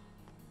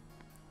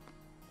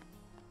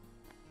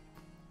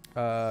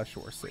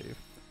 Sure, save.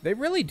 They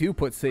really do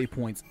put save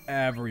points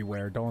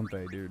everywhere, don't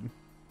they, dude?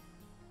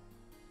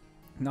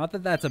 Not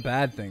that that's a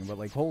bad thing, but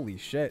like, holy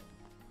shit.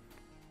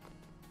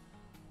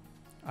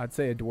 I'd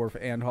say a dwarf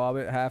and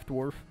hobbit, half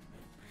dwarf.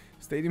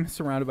 Stadium is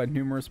surrounded by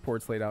numerous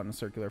ports laid out in a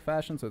circular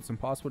fashion, so it's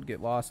impossible to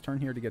get lost. Turn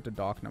here to get to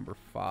dock number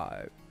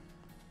 5.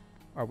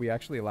 Are we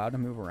actually allowed to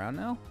move around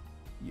now?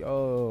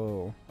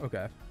 Yo.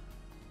 Okay.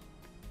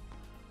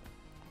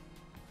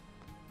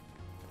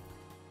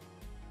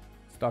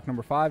 Dock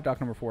number 5,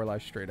 dock number 4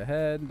 lies straight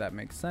ahead. That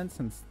makes sense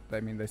since, I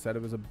mean, they said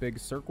it was a big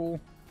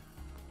circle.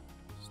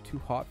 It's too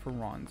hot for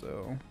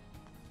Ronzo.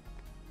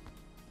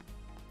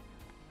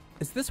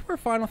 Is this where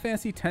Final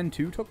Fantasy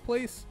X-2 took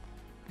place?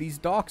 These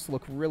docks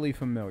look really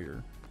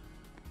familiar.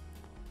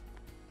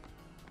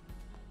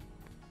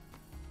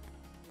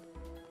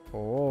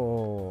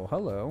 Oh,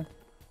 hello.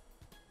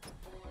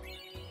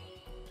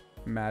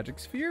 Magic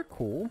Sphere,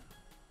 cool.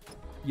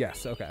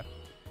 Yes, okay.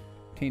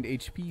 Obtained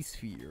HP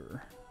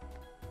sphere.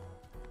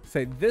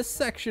 Say, this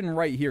section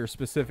right here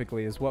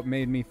specifically is what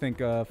made me think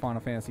Final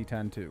Fantasy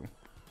X too.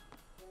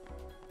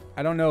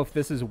 I don't know if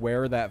this is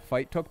where that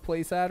fight took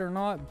place at or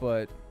not,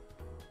 but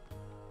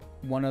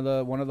one of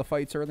the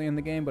fights early in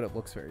the game, but it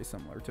looks very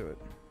similar to it.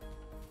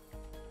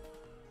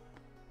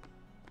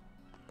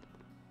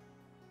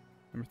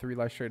 Number 3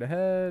 lies straight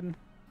ahead.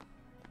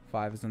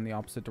 5 is in the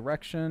opposite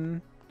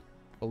direction.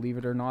 Believe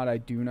it or not, I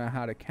do know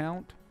how to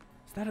count.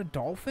 Is that a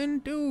dolphin?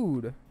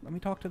 Dude, let me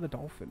talk to the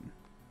dolphin.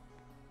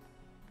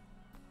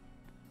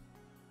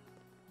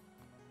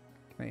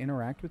 Can I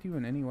interact with you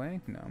in any way?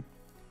 No.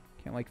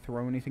 Can't, like,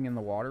 throw anything in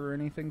the water or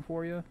anything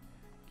for you?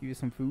 Give you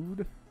some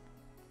food?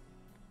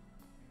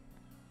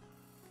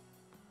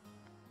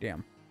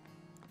 Damn.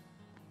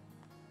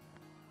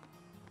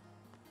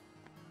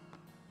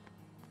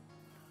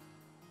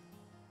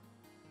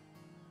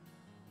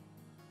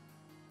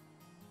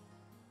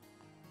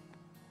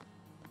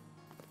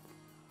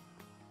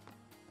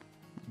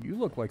 You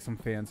look like some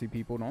fancy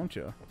people, don't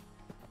you?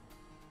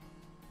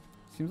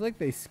 Seems like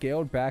they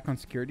scaled back on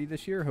security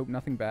this year. Hope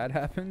nothing bad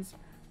happens.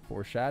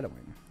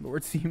 Foreshadowing.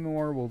 Lord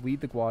Seymour will lead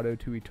the Guado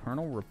to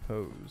eternal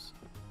repose.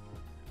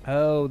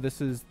 Oh,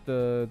 this is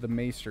the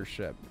Maester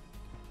ship.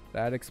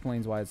 That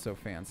explains why it's so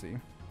fancy.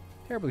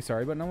 Terribly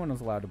sorry, but no one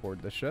is allowed to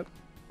board this ship.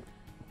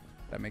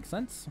 That makes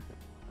sense.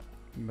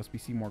 You must be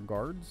Seymour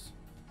guards.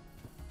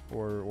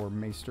 Or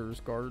Maester's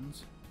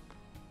guards.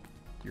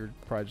 You're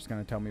probably just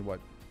going to tell me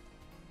what...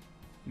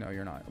 No,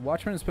 you're not.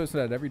 Watchman is posted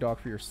at every dock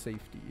for your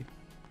safety.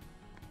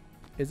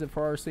 Is it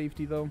for our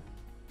safety, though?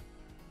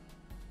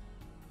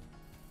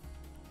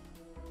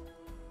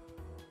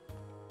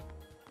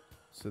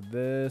 So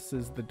this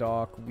is the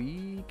dock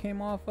we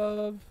came off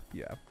of?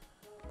 Yeah.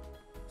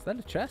 Is that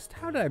a chest?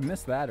 How did I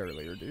miss that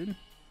earlier, dude?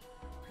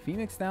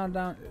 Phoenix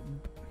down.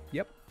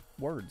 Yep.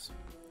 Words.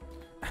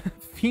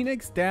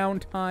 Phoenix down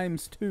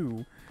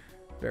 ×2.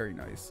 Very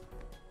nice.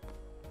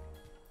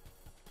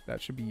 That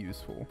should be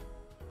useful.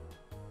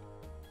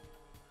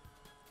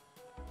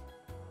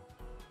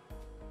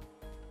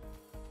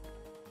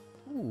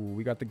 Ooh,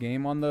 we got the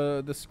game on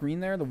the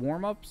screen there, the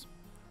warm-ups.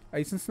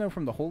 Ice and snow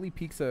from the holy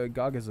peaks of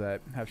Gagazet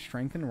have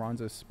strengthened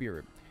Ronzo's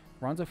spirit.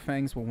 Ronzo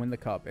Fangs will win the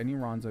cup. Any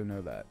Ronzo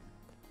know that.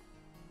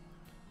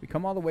 We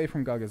come all the way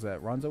from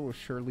Gagazet. Ronzo will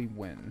surely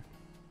win.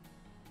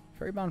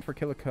 Ferrybound for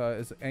Kilika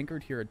is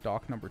anchored here at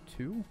dock number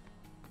 2.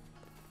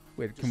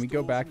 Wait, can we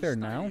go back there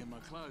now?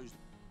 Closed,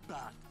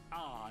 but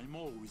I'm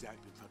always open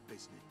for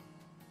business.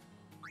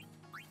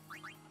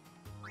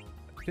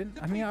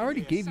 I mean, I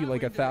already gave you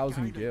like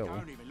 1,000 gil.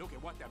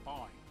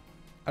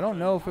 I don't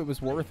know if it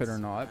was worth it or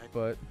not,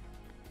 but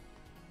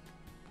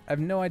I have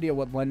no idea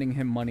what lending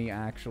him money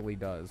actually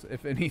does,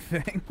 if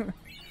anything.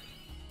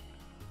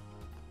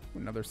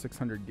 Another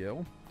 600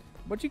 gil.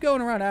 What you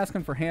going around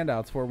asking for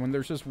handouts for when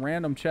there's just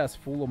random chests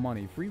full of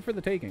money, free for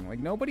the taking? Like,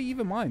 nobody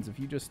even minds if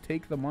you just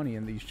take the money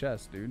in these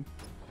chests, dude.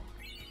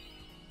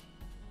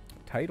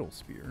 Tidal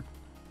spear.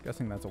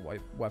 Guessing that's a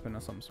weapon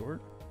of some sort.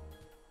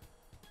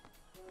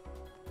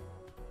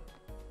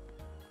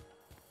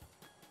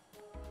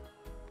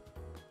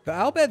 The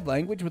Albed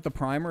language with the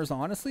primers,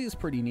 honestly, is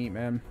pretty neat,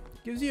 man.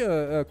 Gives you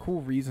a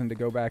cool reason to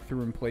go back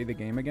through and play the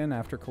game again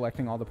after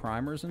collecting all the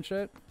primers and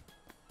shit.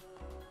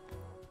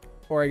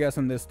 Or I guess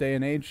in this day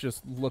and age,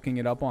 just looking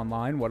it up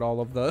online, what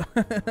all of the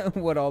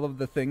what all of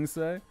the things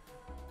say.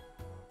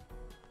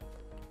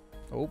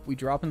 Oh, we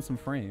dropping some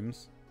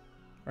frames.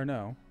 Or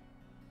no.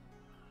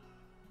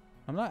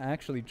 I'm not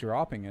actually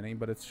dropping any,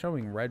 but it's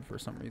showing red for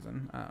some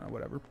reason. I don't know,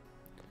 whatever.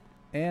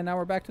 And now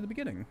we're back to the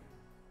beginning.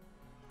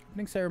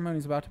 Opening ceremony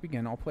is about to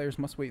begin. All players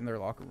must wait in their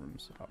locker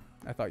rooms. Oh,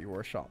 I thought you were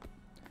a shop.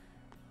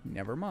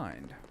 Never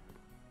mind.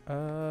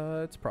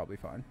 It's probably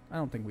fine. I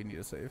don't think we need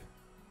a save.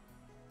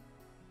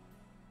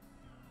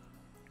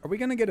 Are we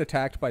gonna get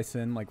attacked by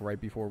Sin like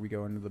right before we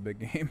go into the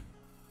big game?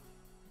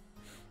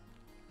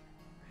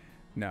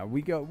 No,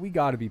 we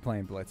gotta be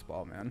playing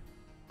Blitzball, man.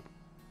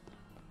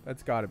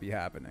 That's gotta be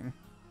happening.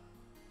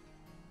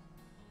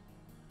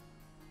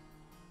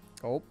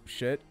 Oh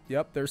shit.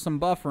 Yep, there's some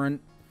buffering.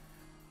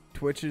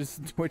 Twitch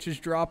is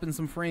dropping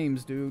some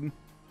frames, dude.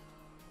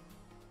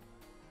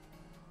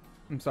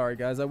 I'm sorry,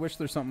 guys. I wish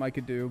there's something I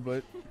could do,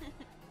 but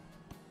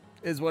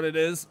is what it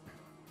is.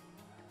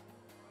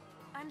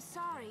 I'm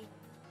sorry.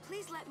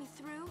 Please let me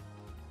through.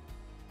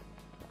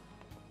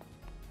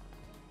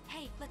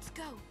 Hey, let's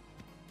go.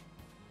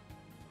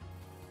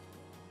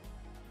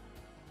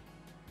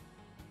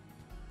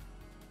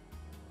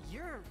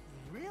 You're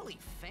really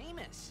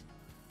famous.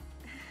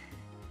 I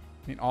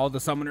mean, all the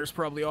summoners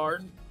probably are.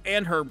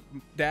 And her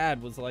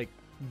dad was like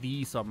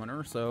the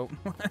summoner, so.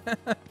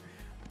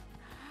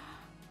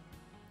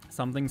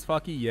 Something's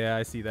fucky? Yeah,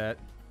 I see that.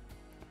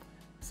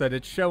 Said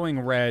it's showing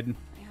red.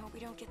 I hope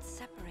we don't get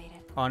separated.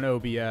 On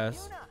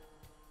OBS.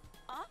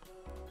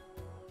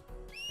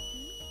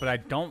 But I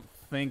don't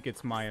think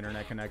it's my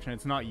internet connection.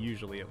 It's not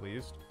usually, at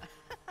least.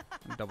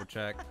 Double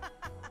check.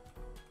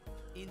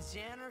 In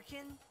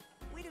Xanarkin,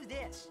 we do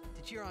this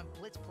to cheer on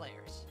Blitz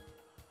players.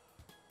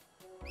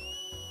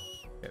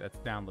 Okay, that's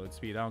download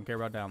speed. I don't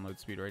care about download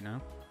speed right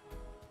now.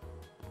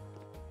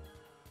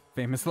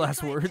 Famous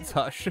last words.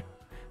 Hush.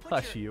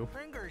 Hush you.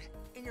 Fingers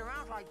in your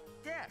mouth like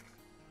this.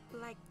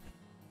 Like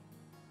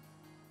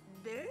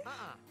this?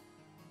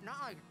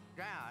 Not like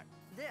that.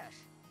 This.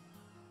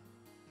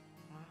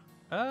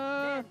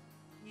 Then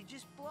you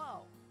just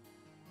blow.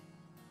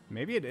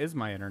 Maybe it is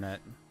my internet.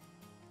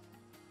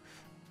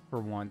 For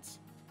once.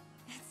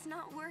 It's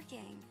not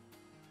working.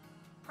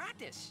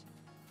 Practice.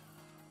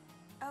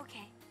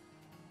 Okay.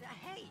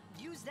 Hey,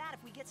 use that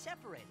if we get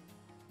separated.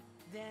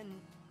 Then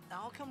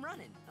I'll come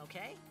running,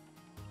 okay?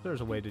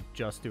 There's a way to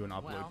just do an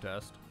upload Well,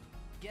 test.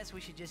 Guess we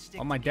should just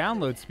stick Oh, my together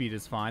download then, speed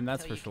is fine,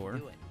 that's for until you can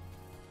sure. do it.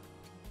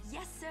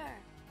 Yes, sir.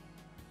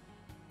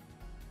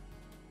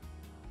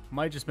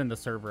 Might just been the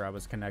server I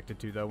was connected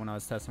to, though, when I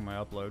was testing my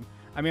upload.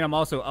 I mean, I'm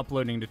also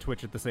uploading to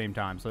Twitch at the same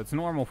time, so it's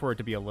normal for it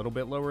to be a little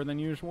bit lower than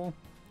usual.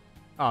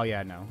 Oh,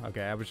 yeah, no.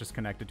 Okay, I was just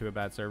connected to a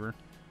bad server.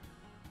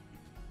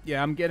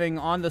 Yeah, I'm getting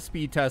on the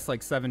speed test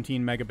like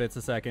 17 megabits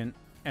a second,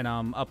 and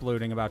I'm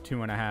uploading about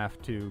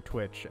 2.5 to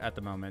Twitch at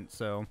the moment,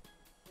 so...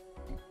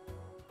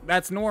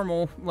 That's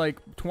normal. Like,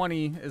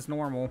 20 is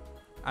normal.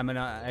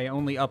 I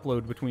only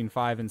upload between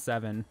 5 and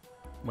 7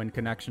 when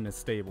connection is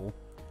stable.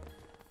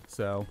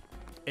 So...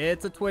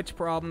 It's a Twitch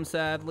problem,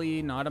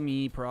 sadly, not a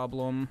me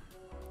problem.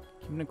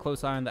 Keeping a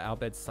close eye on the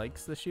Albed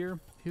Sykes this year.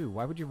 Ew,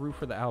 why would you root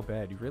for the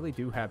Albed? You really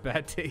do have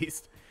bad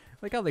taste.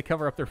 Like how they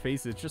cover up their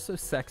faces, just so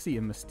sexy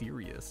and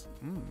mysterious.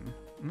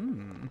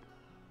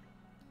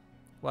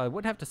 Well, I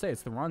would have to say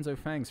it's the Ronzo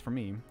Fangs for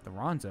me. The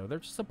Ronzo, they're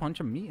just a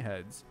bunch of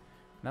meatheads.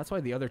 And that's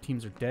why the other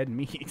teams are dead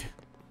meat.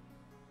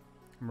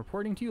 I'm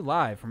reporting to you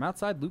live from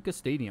outside Lucas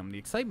Stadium. The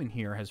excitement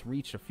here has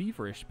reached a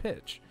feverish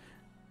pitch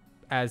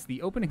as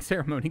the opening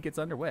ceremony gets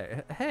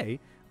underway. Hey,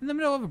 I'm in the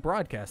middle of a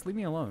broadcast. Leave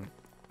me alone.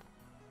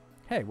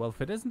 Hey, well,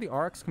 if it isn't the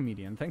RX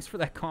comedian, thanks for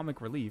that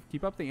comic relief.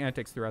 Keep up the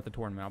antics throughout the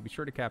tournament. I'll be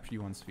sure to capture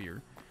you on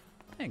Sphere.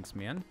 Thanks,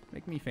 man.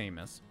 Make me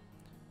famous.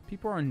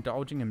 People are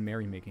indulging in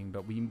merrymaking,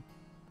 but we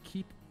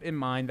keep in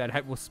mind that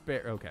I will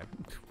spare... Okay.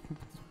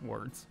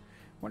 Words.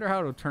 Wonder how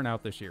it'll turn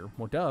out this year.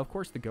 Well, duh, of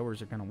course the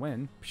goers are going to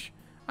win. Psh,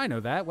 I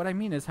know that. What I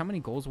mean is, how many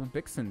goals will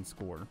Bixen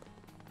score?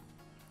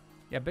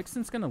 Yeah,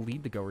 Bixen's going to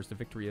lead the goers to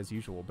victory as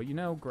usual, but you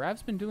know,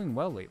 Grav's been doing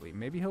well lately.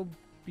 Maybe he'll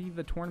be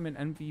the tournament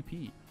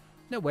MVP.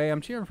 No way, I'm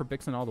cheering for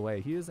Bixen all the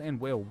way. He is and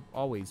will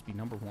always be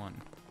 #1.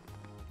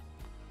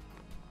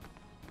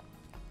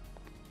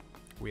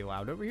 We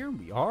allowed over here?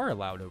 We are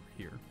allowed over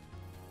here.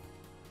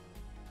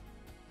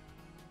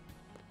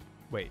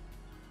 Wait.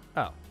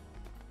 Oh.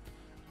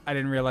 I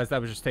didn't realize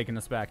that was just taking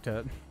us back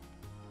to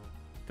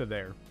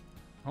there.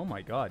 Oh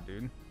my god,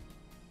 dude.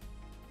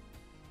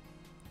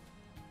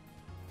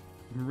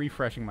 I'm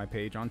refreshing my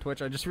page on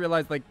Twitch. I just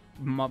realized, like,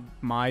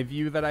 my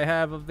view that I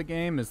have of the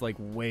game is, like,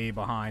 way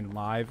behind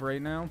live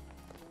right now.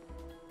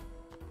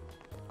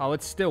 Oh,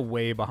 it's still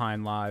way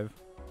behind live.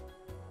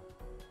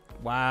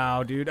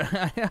 Wow, dude.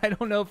 I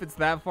don't know if it's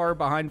that far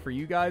behind for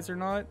you guys or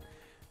not.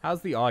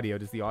 How's the audio?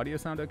 Does the audio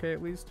sound okay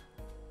at least?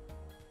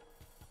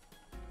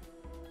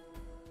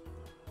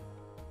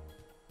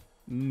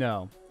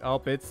 No.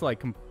 Oh, it's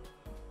like...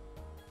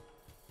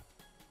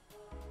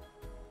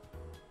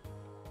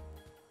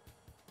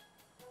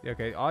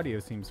 Okay, audio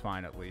seems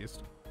fine at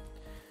least.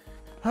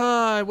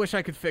 I wish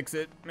I could fix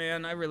it,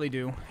 man. I really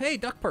do. Hey,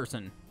 duck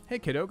person. Hey,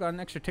 kiddo, got an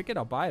extra ticket?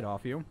 I'll buy it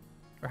off you.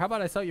 Or how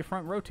about I sell you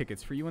front row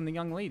tickets for you and the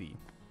young lady?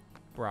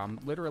 Bro, I'm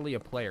literally a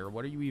player.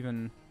 What are you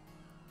even...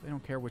 I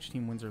don't care which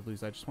team wins or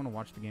loses. I just want to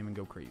watch the game and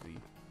go crazy.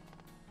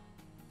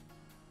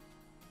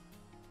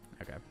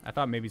 Okay. I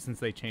thought maybe since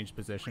they changed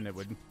position it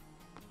would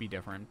be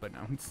different, but no.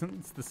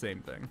 It's the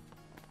same thing.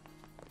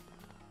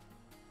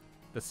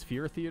 The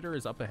Sphere Theater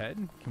is up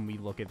ahead. Can we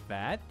look at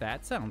that?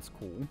 That sounds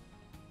cool.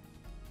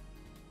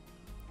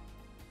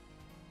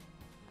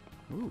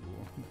 Ooh,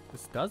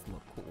 this does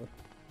look cool.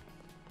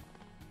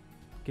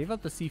 Gave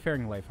up the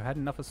seafaring life. I had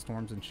enough of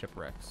storms and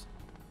shipwrecks.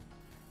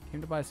 Came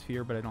to buy a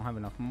sphere, but I don't have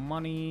enough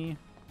money.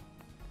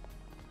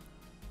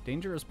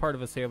 Danger is part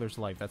of a sailor's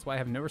life. That's why I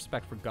have no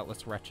respect for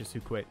gutless wretches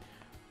who quit.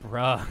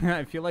 Bruh,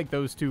 I feel like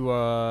those two,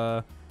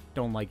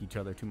 don't like each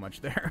other too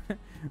much there.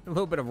 A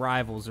little bit of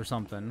rivals or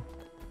something.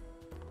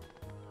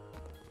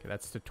 Okay,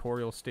 that's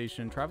tutorial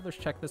station. Travelers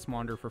check this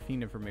monitor for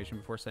fiend information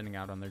before setting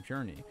out on their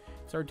journey.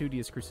 It's our duty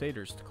as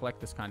crusaders to collect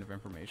this kind of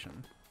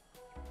information.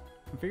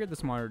 Configure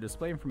this monitor to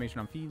display information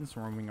on fiends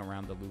roaming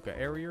around the Luca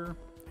area.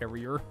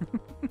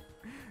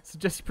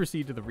 Suggest you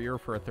proceed to the rear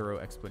for a thorough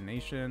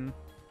explanation.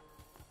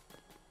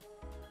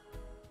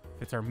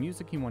 If it's our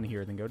music you want to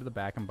hear, then go to the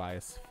back and buy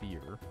a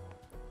sphere.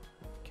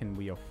 Can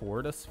we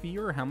afford a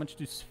sphere? How much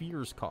do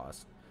spheres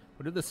cost?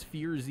 What do the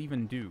spheres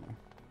even do?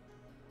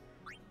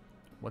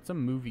 What's a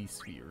movie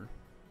sphere?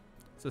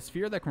 It's a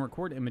sphere that can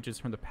record images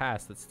from the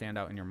past that stand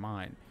out in your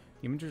mind.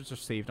 The images are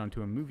saved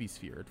onto a movie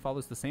sphere. It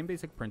follows the same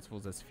basic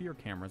principles as sphere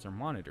cameras or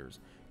monitors.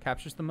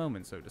 Captures the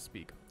moment, so to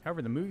speak.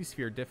 However, the movie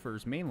sphere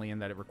differs mainly in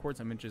that it records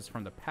images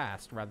from the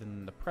past rather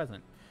than the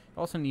present.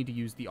 You also need to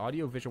use the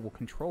audio-visual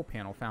control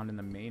panel found in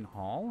the main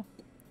hall.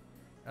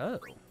 Oh,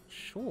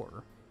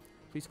 sure.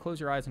 Please close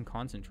your eyes and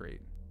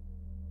concentrate.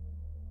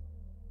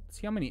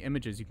 See how many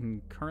images you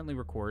can currently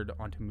record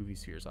onto movie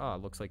spheres. Ah,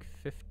 it looks like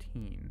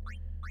 15.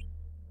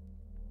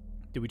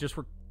 Did we just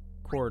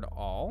record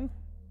all?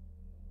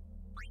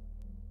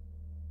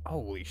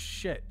 Holy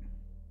shit.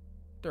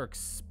 They're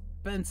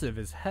expensive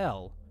as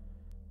hell.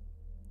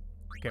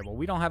 Okay, well,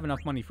 we don't have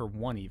enough money for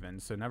one even,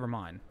 so never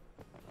mind.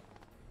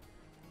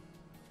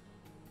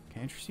 Can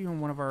I interest you in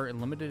one of our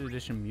limited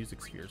edition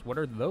music spheres? What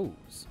are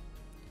those?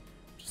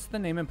 Just as the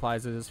name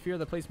implies, it is a sphere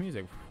that plays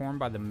music, performed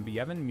by the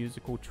Bevan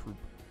Musical Troupe.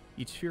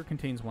 Each sphere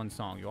contains one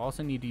song. You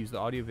also need to use the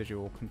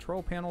audiovisual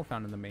control panel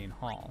found in the main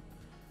hall.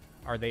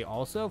 Are they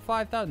also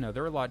 5,000? No,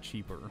 they're a lot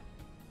cheaper.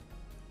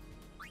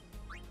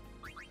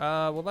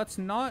 Well, let's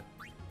not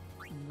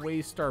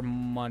waste our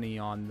money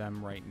on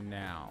them right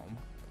now,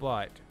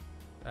 but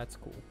that's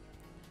cool.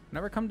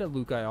 Whenever I come to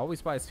Luca, I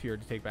always buy a sphere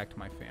to take back to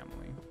my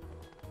family.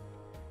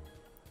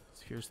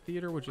 Sphere's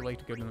Theater, would you like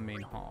to go to the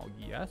main hall?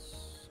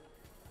 Yes.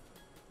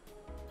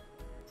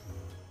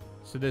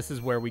 So this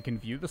is where we can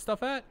view the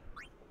stuff at?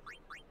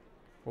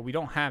 Well, we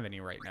don't have any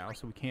right now,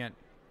 so we can't...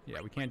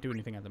 Yeah, we can't do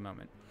anything at the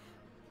moment.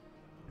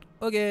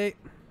 Okay.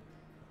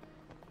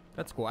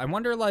 That's cool. I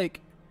wonder,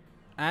 like,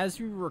 as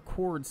you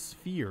record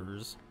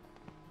spheres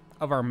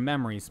of our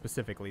memories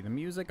specifically, the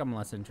music I'm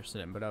less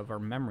interested in, but of our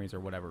memories or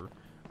whatever,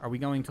 are we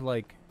going to,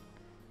 like,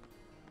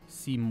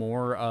 see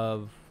more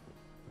of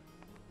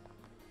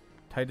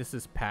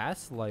Titus's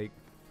past? Like,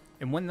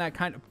 and wouldn't that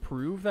kind of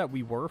prove that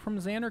we were from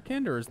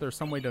Xanarkand, or is there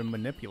some way to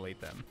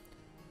manipulate them?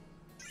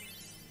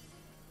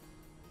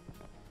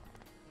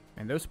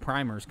 And those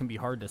primers can be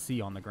hard to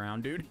see on the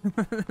ground, dude.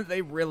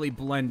 They really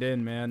blend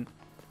in, man.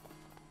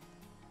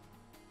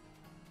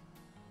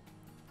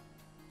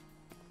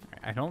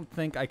 I don't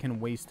think I can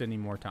waste any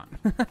more time.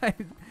 I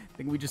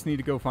think we just need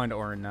to go find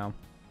Orin now.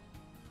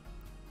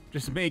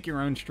 Just make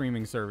your own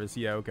streaming service.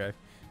 Yeah, okay.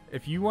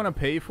 If you want to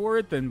pay for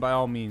it, then by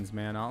all means,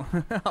 man,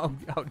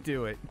 I'll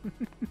do it.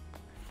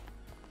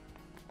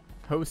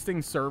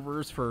 Hosting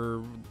servers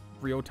for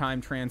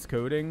real-time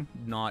transcoding,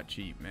 not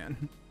cheap,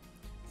 man.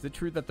 Is it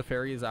true that the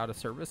ferry is out of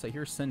service? I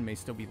hear Sin may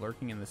still be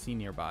lurking in the sea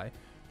nearby. At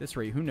this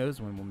rate, who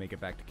knows when we'll make it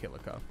back to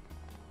Kilika.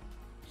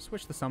 Just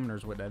wish the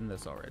summoners would end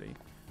this already.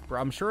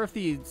 Bro, I'm sure if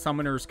the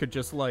summoners could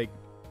just, like,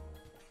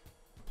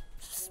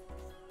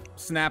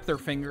 snap their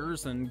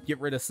fingers and get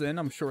rid of Sin,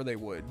 I'm sure they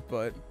would,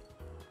 but...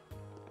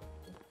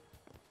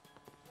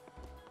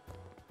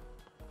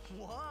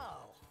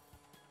 Whoa!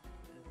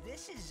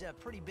 This is a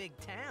pretty big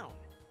town.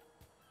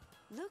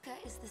 Luca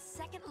is the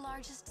second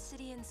largest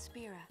city in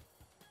Spira.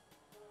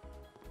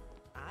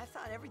 I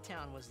thought every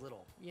town was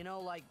little. You know,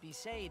 like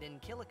Besaid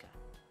and Kilika.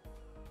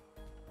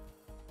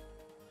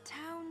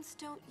 Towns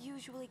don't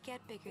usually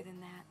get bigger than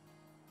that.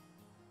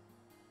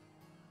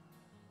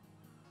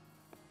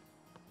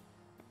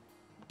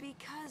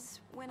 Because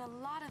when a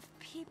lot of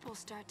people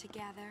start to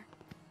gather...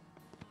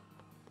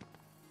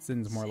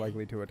 Sin's more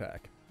likely to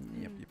attack.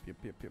 Yep.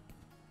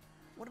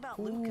 What about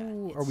Ooh,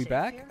 Luca? are we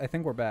back? Here? I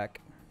think we're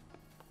back.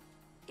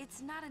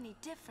 It's not any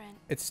different.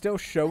 It's still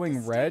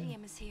showing red,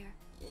 is here.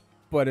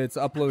 but it's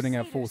uploading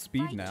at full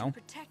speed now.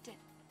 Protect it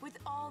with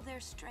all their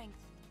strength.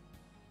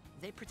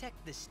 They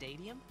protect the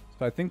stadium?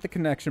 So I think the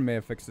connection may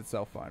have fixed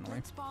itself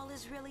finally. Blitzball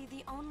is really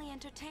the only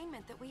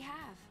entertainment that we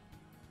have.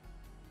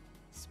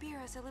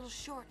 Spira's a little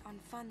short on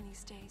fun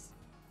these days.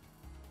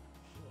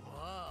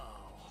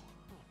 Whoa.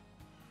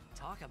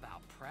 Talk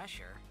about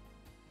pressure.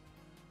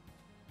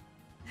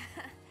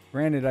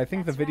 Granted, I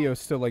think the video is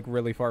still like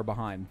really far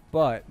behind,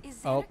 but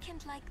oh,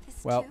 like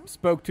this well, too?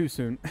 spoke too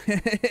soon.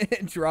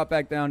 Drop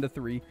back down to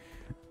 3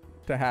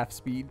 to half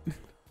speed.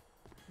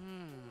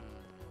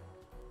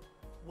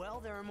 Well,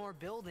 there are more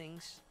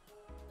buildings,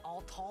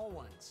 all tall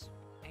ones,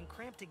 and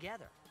cramped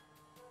together.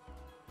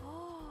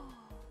 Oh.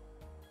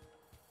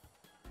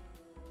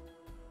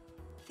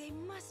 They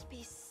must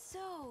be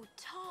so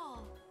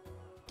tall.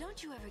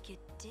 Don't you ever get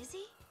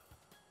dizzy?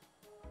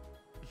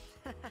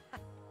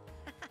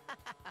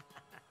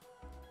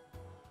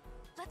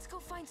 Let's go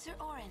find Sir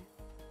Orin.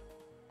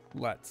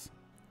 Let's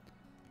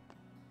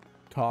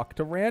talk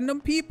to random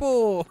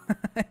people.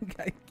 I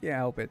can't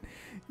help it.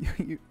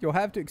 You'll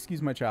have to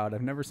excuse my child.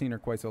 I've never seen her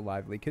quite so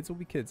lively. Kids will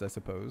be kids, I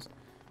suppose.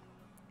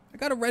 I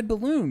got a red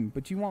balloon,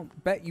 but you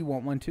won't bet you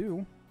want one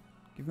too.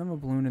 Give them a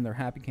balloon and they're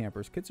happy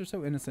campers. Kids are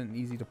so innocent and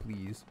easy to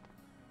please.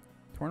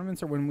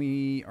 Tournaments are when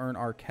we earn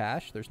our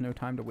cash. There's no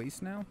time to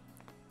waste now.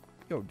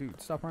 Yo,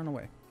 dude, stop running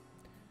away.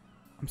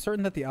 I'm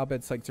certain that the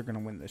Albed Sykes are going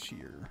to win this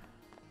year.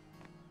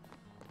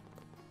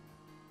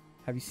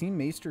 Have you seen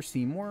Maester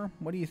Seymour?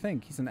 What do you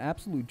think? He's an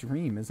absolute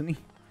dream, isn't he?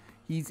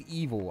 He's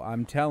evil,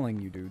 I'm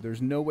telling you, dude.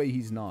 There's no way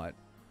he's not.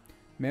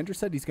 Mandra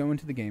said he's going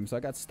to the game, so I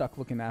got stuck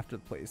looking after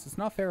the place. It's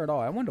not fair at all.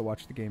 I wanted to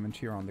watch the game and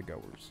cheer on the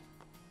goers.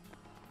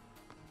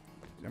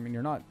 I mean,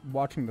 you're not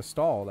watching the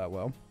stall that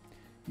well.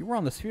 You were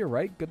on the sphere,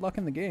 right? Good luck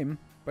in the game.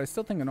 But I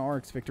still think an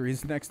Oryx victory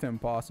is next to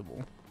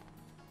impossible.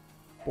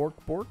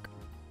 Bork, bork.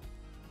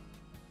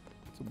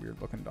 It's a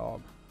weird looking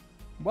dog.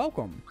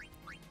 Welcome.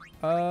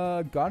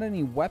 Got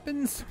any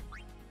weapons?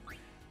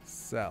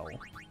 Sell.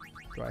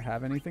 Do I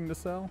have anything to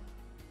sell?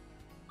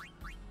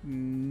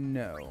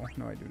 No.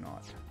 No, I do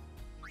not.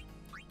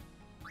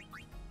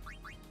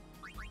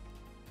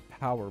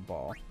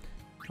 Powerball.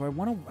 Do I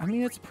want to... I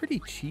mean, it's pretty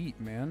cheap,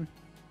 man.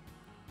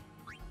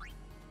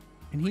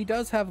 And he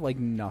does have, like,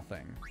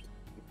 nothing.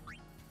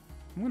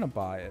 I'm gonna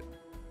buy it.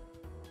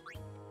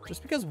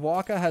 Just because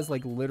Waka has,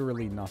 like,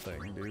 literally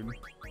nothing, dude.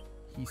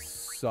 He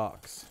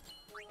sucks.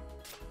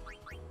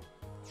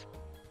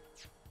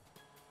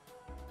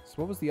 So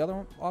what was the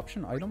other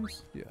option?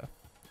 Items? Yeah.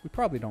 We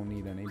probably don't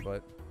need any,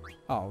 but...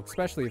 Oh,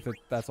 especially if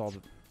that's all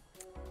that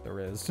there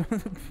is.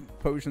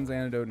 Potions,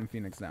 Antidote, and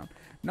Phoenix Down.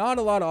 Not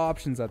a lot of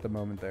options at the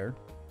moment there.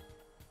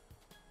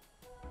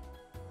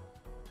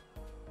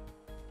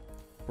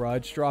 Bruh,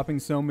 it's dropping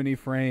so many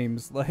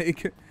frames.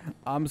 Like,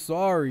 I'm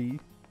sorry.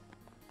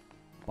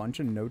 Bunch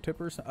of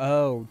no-tippers?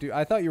 Oh, dude,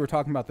 I thought you were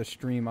talking about the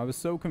stream. I was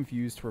so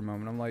confused for a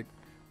moment. I'm like,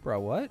 bro,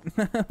 what?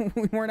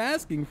 We weren't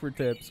asking for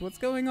tips. What's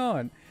going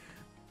on?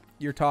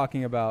 You're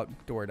talking about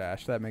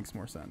DoorDash. That makes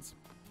more sense.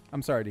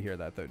 I'm sorry to hear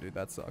that, though, dude.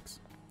 That sucks.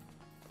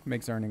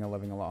 Makes earning a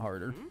living a lot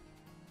harder.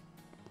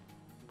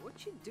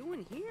 What you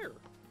doing here?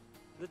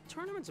 The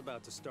tournament's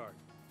about to start.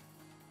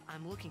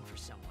 I'm looking for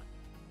someone.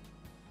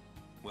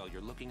 Well,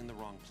 you're looking in the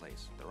wrong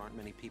place. There aren't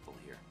many people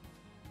here.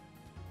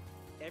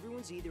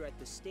 Everyone's either at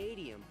the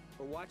stadium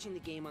or watching the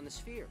game on the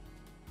Sphere.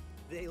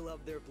 They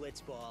love their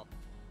blitzball.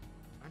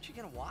 Aren't you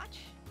gonna watch?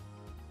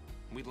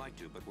 We'd like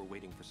to, but we're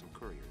waiting for some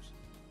couriers.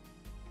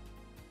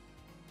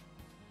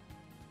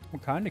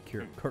 What kind of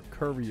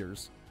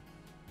couriers?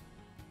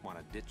 Want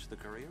to ditch the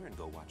courier and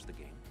go watch the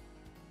game?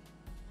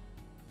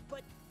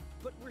 But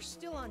we're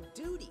still on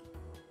duty.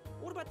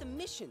 What about the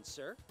mission,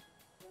 sir?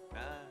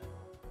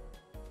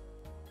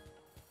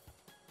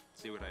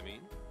 See what I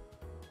mean?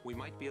 We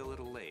might be a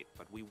little late,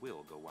 but we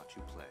will go watch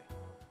you play.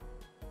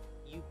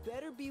 You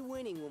better be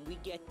winning when we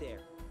get there.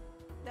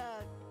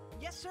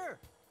 Yes, sir.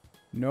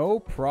 No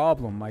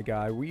problem, my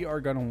guy. We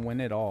are gonna win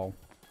it all.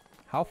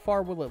 How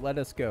far will it let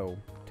us go?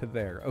 To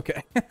there.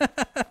 Okay.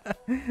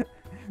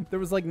 There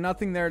was like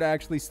nothing there to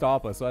actually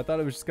stop us, so I thought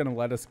it was just gonna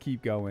let us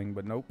keep going,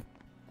 but nope.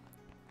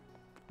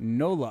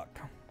 No luck.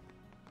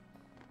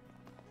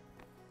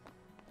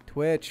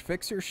 Twitch,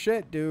 fix your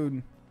shit,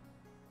 dude.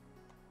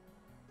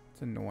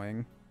 It's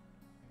annoying.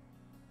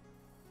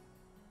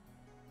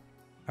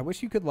 I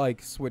wish you could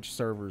like switch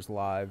servers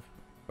live,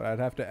 but I'd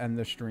have to end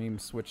the stream,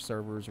 switch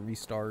servers,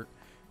 restart,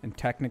 and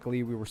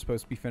technically we were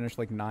supposed to be finished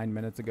like 9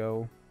 minutes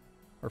ago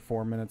or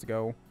 4 minutes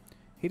ago.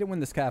 Hate it when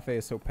this cafe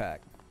is so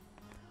packed.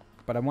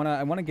 But I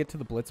wanna get to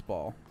the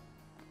blitzball.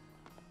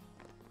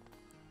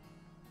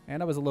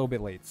 And I was a little bit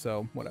late,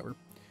 so whatever.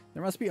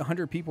 There must be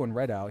 100 people in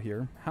red out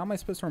here. How am I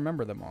supposed to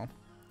remember them all?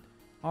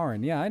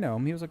 Aaron, yeah, I know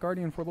him. He was a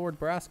guardian for Lord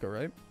Braska,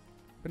 right?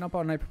 Been up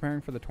all night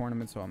preparing for the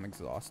tournament, so I'm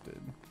exhausted.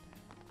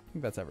 I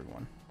think that's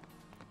everyone.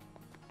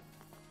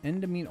 In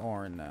to meet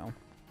Aaron now.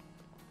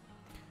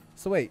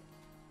 So wait,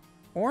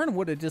 Aaron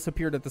would have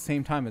disappeared at the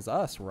same time as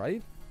us,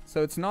 right?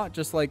 So it's not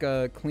just like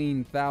a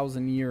clean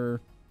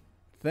 1,000-year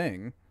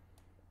thing.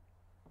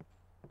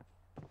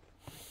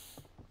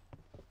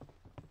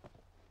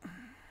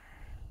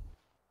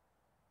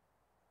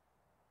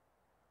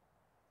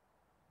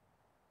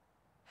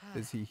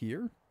 Is he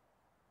here?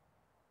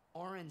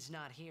 Oren's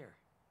not here.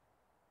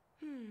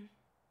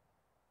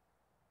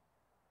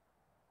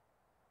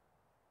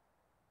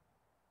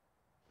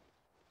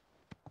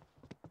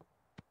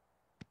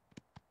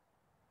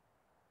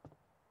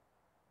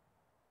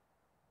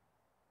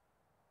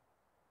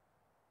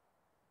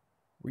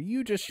 Were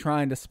you just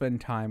trying to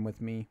spend time with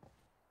me?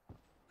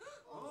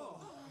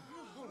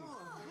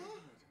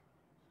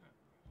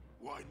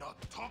 Why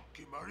not talk,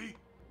 Kimari?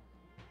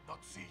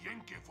 Not see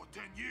Yenke for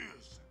 10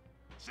 years.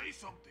 Say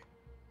something.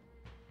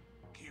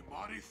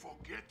 Kimari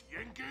forget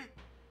Yenke?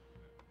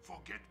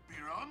 Forget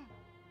Biran?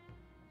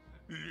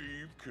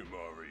 Leave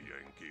Kimari,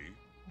 Yankee.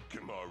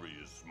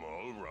 Kimari is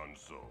small,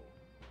 Ranso.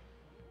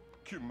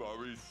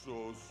 Kimari's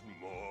so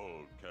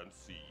small, can't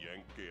see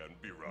Yankee and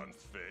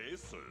Biran's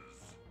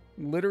faces.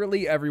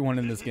 Literally everyone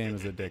in this game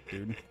is a dick,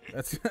 dude.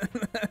 That's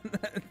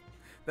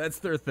that's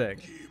their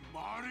thing.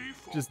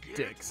 Just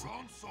dicks.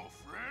 Ranso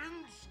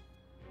friends?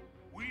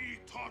 We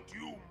taught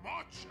you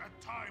much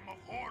at time of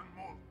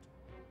Hornmold.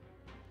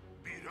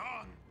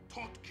 Biran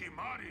taught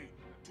Kimari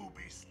to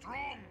be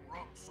strong,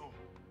 Ranso.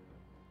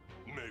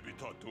 Maybe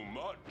taught too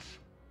much.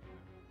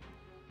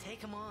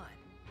 Take him on.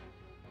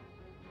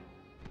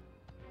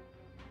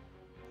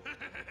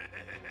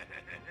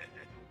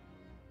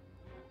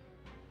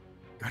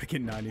 Gotta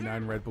get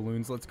 99 red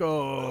balloons. Let's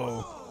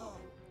go.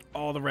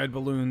 All the red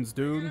balloons,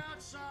 dude.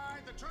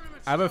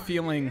 I have a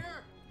feeling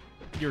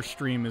your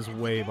stream is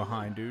way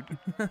behind, dude.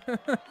 Today,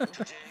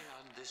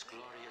 on this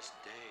glorious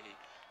day,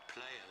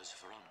 players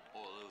from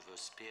all over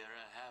Spira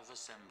have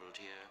assembled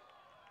here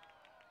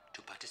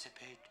to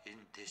participate in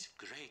this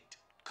great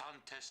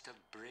contest of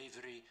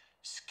bravery,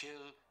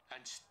 skill,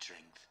 and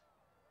strength.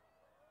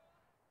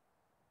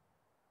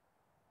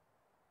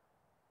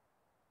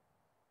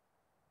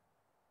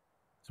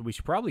 So we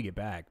should probably get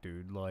back,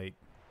 dude. Like,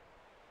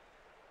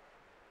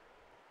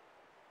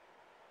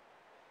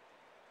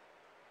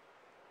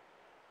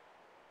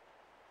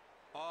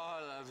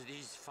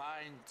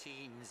 fine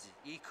teams,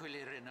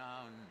 equally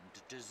renowned,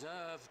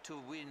 deserve to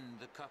win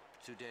the cup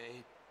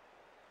today.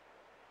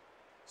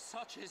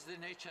 Such is the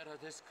nature of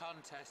this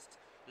contest.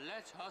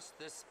 Let us,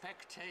 the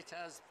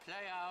spectators,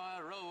 play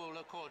our role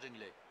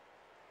accordingly.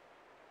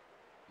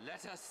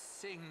 Let us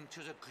sing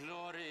to the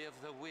glory of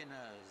the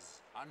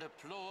winners and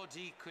applaud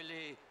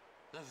equally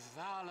the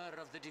valor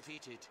of the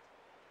defeated.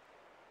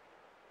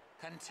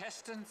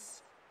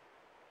 Contestants,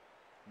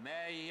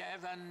 may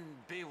heaven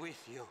be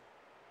with you.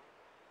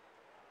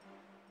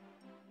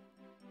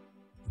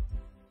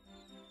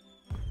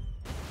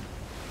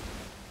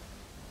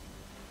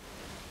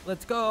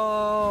 Let's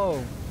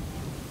go!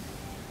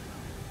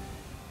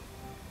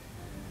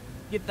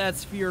 Get that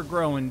sphere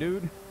growing,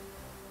 dude.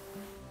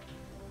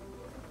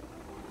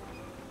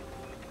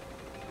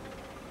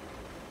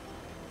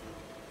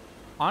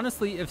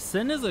 Honestly, if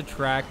Sin is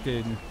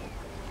attracted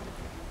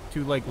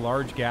to, like,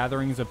 large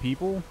gatherings of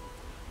people,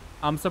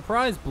 I'm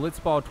surprised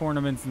blitzball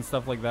tournaments and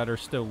stuff like that are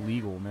still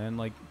legal, man.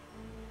 Like,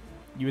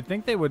 you would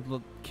think they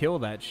would kill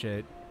that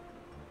shit.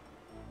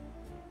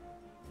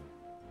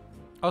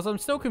 Also, I'm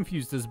still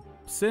confused. Does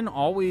Sin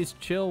always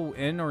chill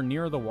in or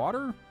near the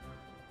water?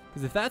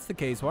 Because if that's the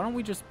case, why don't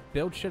we just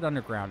build shit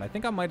underground? I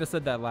think I might have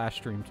said that last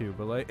stream too,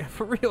 but, like,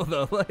 for real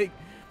though, like,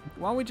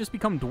 why don't we just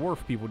become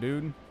dwarf people,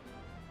 dude?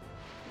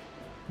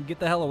 Get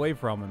the hell away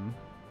from him.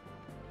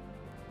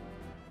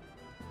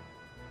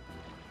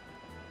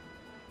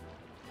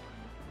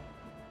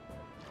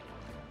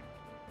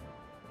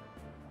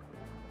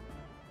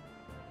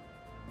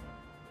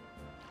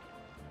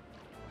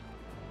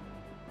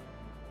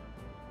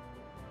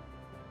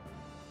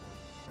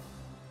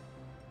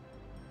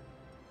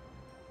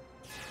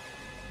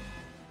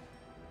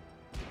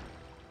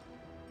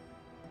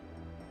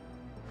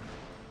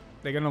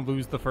 They're gonna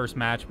lose the first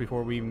match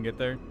before we even get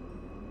there.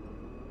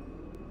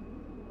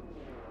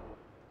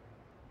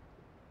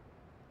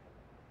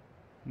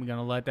 We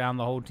gonna let down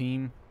the whole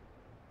team.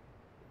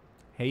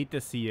 Hate to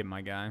see it,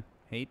 my guy.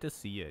 Hate to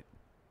see it.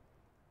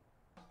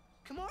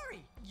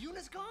 Kamari,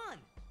 Yuna's gone.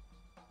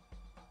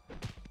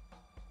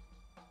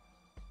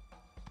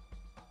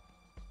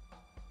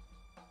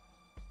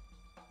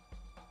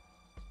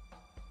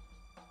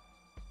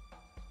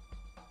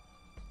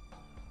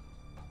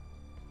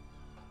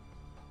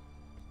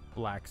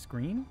 Black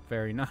screen.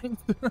 Very nice.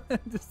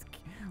 Just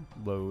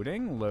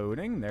loading,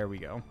 loading. There we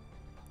go.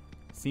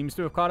 Seems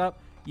to have caught up.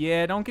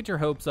 Yeah, don't get your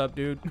hopes up,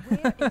 dude.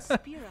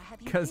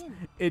 Because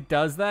it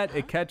does that.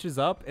 It catches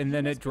up, and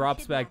then it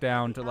drops back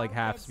down to, like,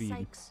 half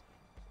speed.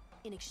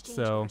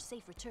 So,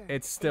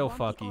 it's still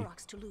fucky.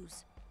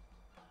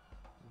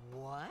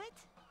 What?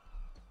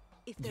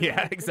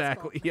 Yeah,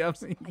 exactly. Yep,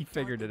 you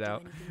figured it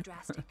out.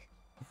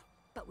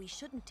 But we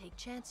shouldn't take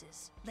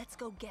chances. Let's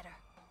go get her.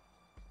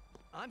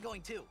 I'm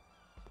going too.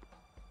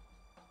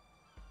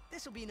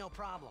 This will be no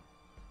problem.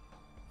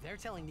 They're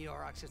telling the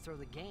Aurochs to throw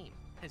the game,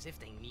 as if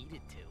they needed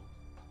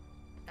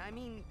to. I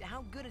mean,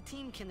 how good a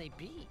team can they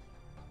be?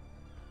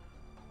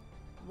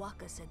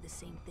 Waka said the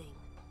same thing.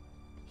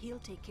 He'll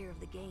take care of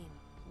the game.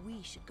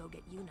 We should go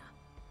get Yuna.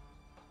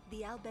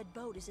 The Albed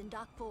boat is in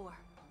Dock 4.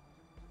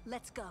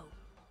 Let's go.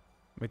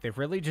 Wait, they've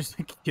really just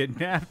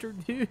kidnapped her,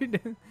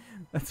 dude?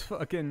 That's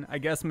fucking... I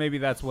guess maybe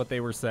that's what they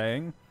were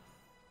saying.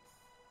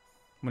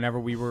 Whenever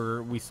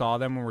we saw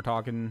them when we're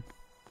talking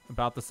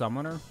about the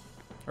summoner.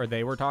 Or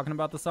they were talking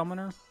about the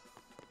summoner.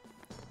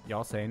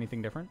 Y'all say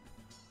anything different?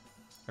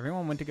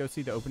 Everyone went to go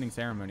see the opening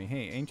ceremony.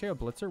 Hey, ain't you a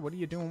blitzer? What are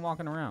you doing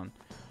walking around?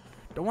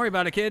 Don't worry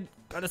about it, kid.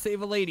 Gotta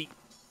save a lady.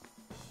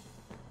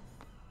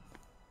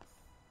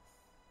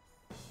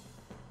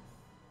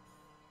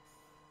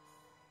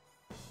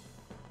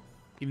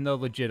 Even though,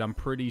 legit, I'm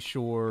pretty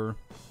sure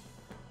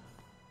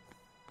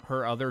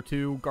her other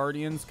two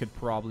guardians could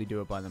probably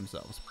do it by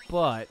themselves.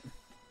 But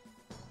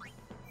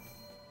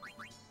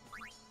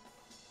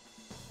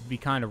it'd be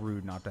kind of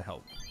rude not to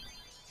help.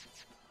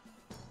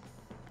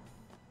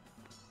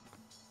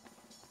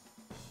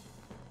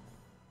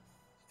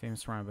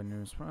 Famous surrounded by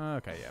news.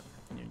 Okay, yeah.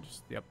 You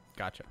just, yep.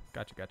 Gotcha.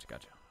 Gotcha.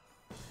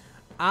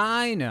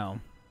 I know.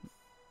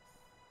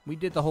 We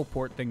did the whole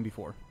port thing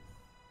before.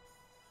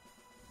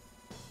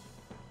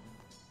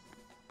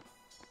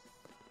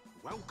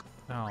 Welcome.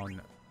 Oh,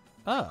 no.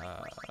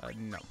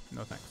 No.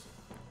 No thanks.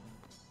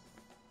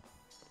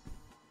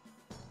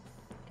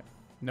 Okay.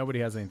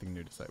 Nobody has anything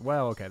new to say.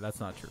 Well, okay, that's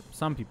not true.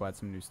 Some people had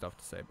some new stuff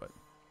to say, but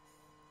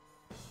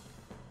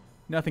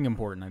nothing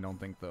important, I don't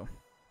think, though.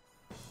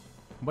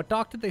 What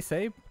dock did they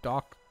say?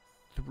 Dock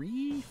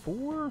 3,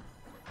 4?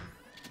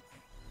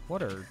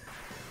 What are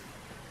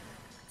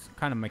some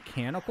kind of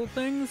mechanical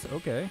things?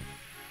 Okay.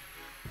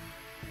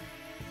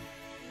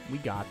 We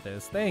got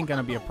this. They ain't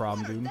gonna be a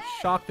problem, dude.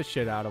 Shock the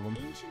shit out of them.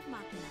 Ancient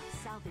machina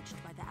salvaged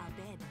by the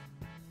Albed.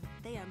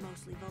 They are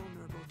mostly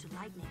vulnerable to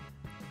lightning.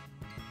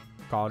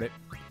 Called it.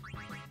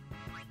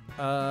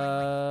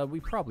 We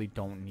probably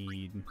don't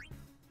need,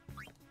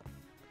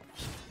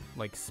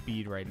 like,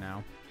 speed right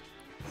now.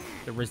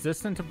 They're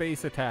resistant to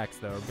base attacks,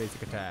 though.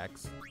 Basic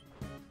attacks.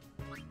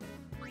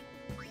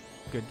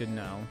 Good to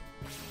know.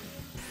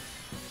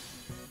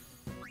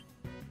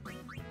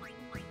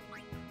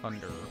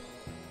 Thunder.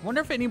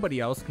 Wonder if anybody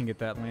else can get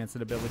that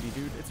Lancet ability,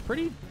 dude. It's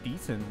pretty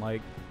decent,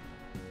 like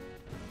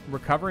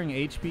recovering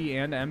HP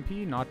and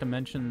MP, not to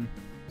mention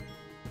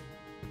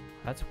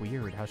that's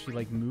weird how she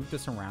like moved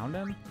us around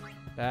him.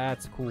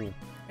 That's cool.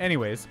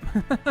 Anyways,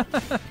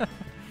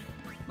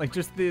 like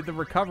just the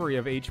recovery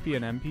of HP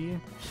and MP,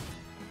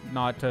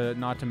 not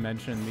to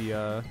mention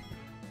the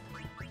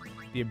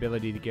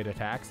ability to get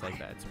attacks like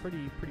that. It's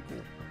pretty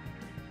cool.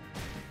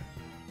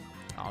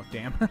 Oh,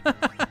 damn.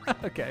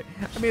 Okay.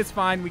 I mean, it's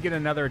fine. We get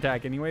another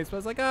attack anyways. But I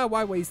was like, oh,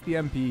 why waste the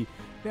MP?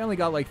 They only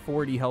got like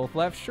 40 health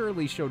left.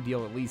 Surely she'll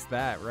deal at least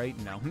that, right?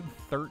 No.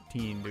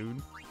 13,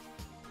 dude.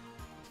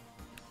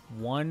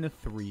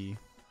 1-3.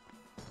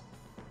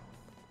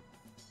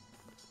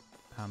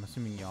 I'm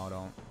assuming y'all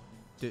don't.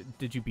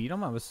 Did you beat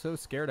him? I was so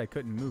scared I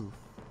couldn't move.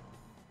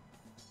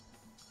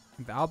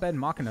 Valbed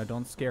Machina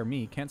don't scare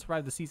me. Can't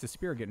survive the Seas of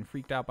Spear getting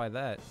freaked out by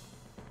that.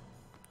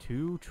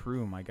 Too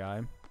true, my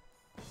guy.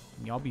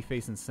 Y'all be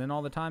facing Sin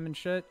all the time and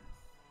shit.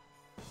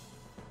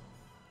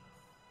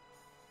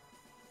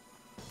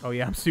 Oh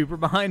yeah, I'm super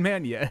behind,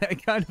 man. Yeah, I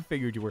kind of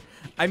figured you were.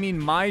 I mean,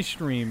 my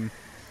stream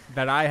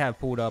that I have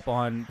pulled up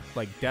on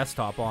like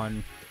desktop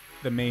on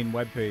the main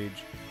webpage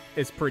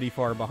is pretty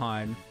far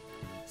behind.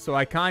 So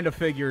I kind of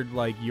figured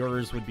like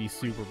yours would be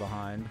super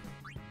behind.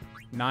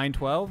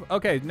 9-12?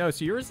 Okay, no,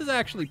 so yours is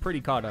actually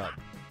pretty caught up.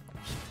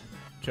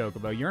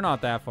 Chocobo, you're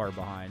not that far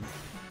behind.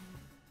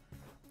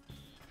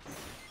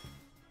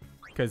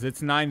 Because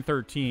it's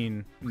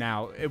 9-13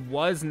 now. It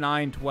was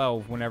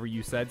 9-12 whenever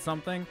you said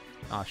something.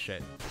 Oh,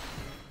 shit.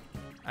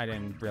 I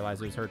didn't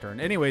realize it was her turn.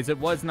 Anyways, it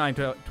was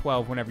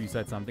 9-12 whenever you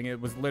said something.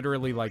 It was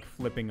literally like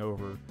flipping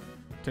over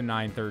to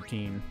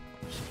 9-13.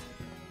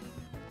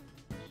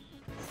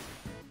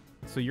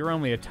 So you're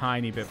only a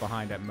tiny bit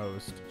behind at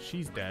most.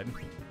 She's dead.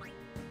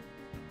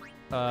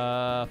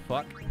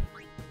 Fuck.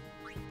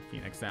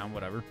 Phoenix down,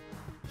 whatever.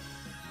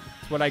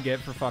 That's what I get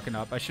for fucking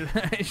up. I should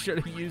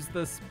have used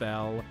the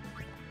spell.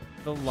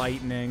 The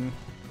lightning.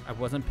 I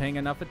wasn't paying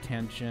enough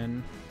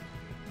attention.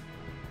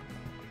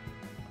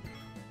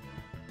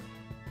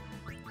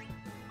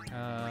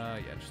 Yeah,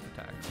 just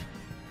attack.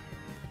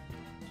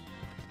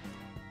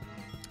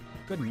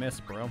 Good miss,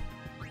 bro.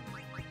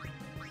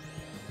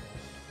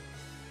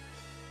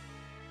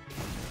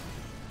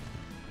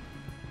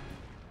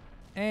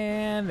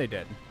 And they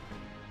did.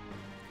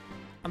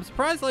 I'm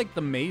surprised, like,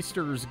 the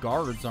Maester's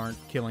guards aren't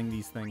killing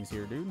these things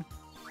here, dude.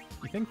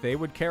 You think they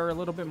would care a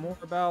little bit more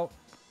about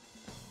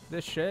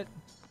this shit?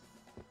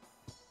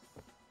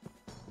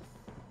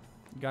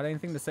 You got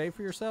anything to say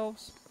for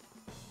yourselves?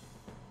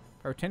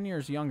 If I were 10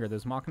 years younger,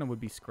 those Machina would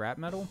be scrap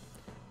metal.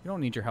 You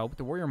don't need your help.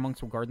 The warrior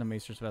monks will guard the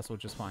Maester's vessel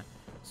just fine.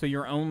 So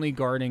you're only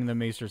guarding the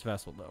Maester's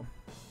vessel, though.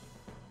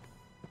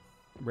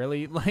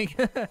 Really? Like,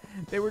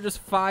 they were just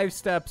 5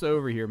 steps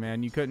over here,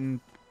 man. You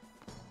couldn't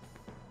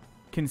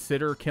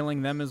consider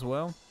killing them as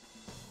well?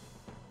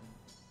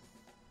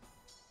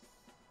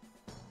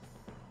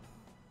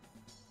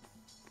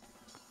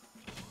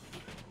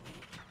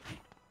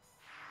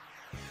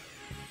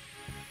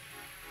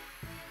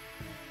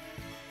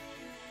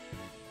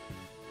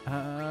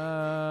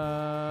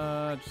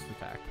 Just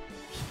attack.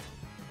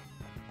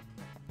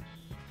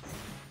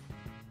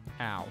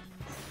 Ow.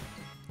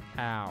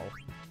 Ow.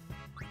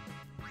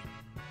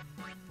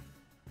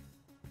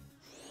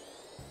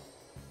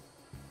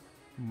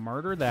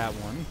 Murder that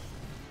one.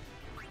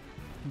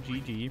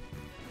 GG.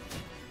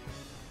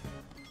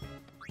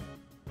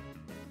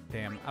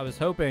 Damn, I was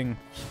hoping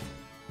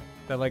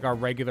that like our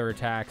regular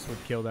attacks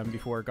would kill them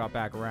before it got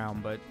back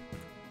around, but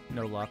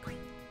no luck.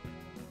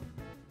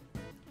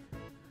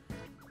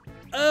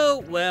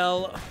 Oh,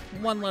 well,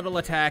 one little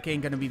attack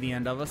ain't gonna be the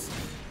end of us.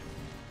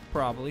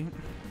 Probably.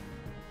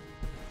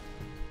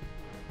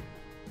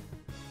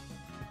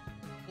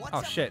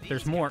 Oh shit,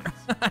 there's more.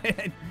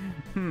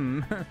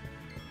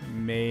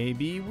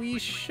 Maybe we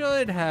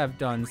should have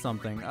done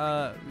something.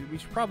 We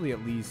should probably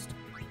at least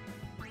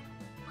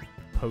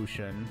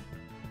potion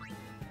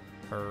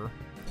her.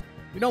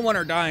 We don't want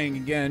her dying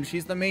again.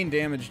 She's the main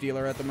damage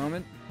dealer at the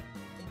moment.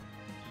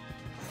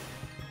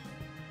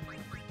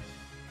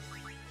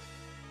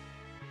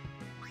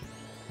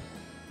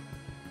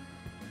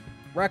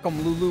 Wreck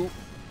 'em, Lulu.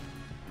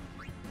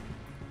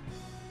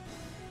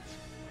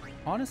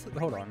 Honestly,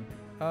 hold on.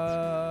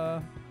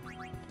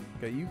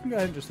 Okay, you can go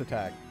ahead and just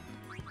attack.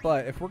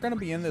 But if we're going to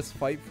be in this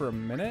fight for a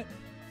minute,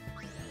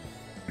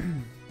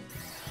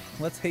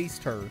 let's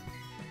haste her.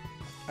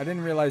 I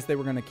didn't realize they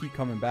were going to keep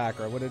coming back,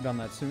 or I would have done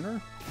that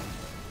sooner.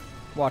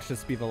 Watch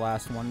this be the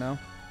last one now.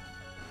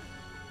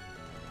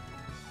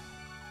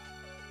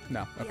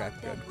 No, okay,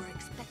 good. We're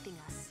expecting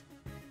us.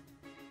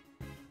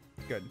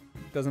 Good.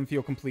 Doesn't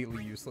feel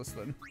completely useless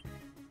then.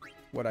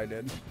 What I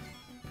did.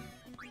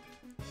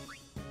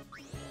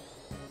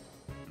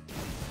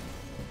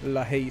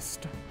 La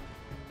haste.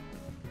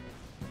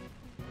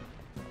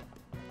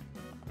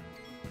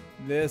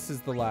 This is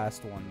the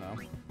last one, though.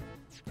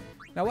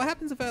 Now, what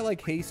happens if I,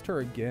 like, haste her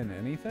again?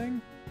 Anything?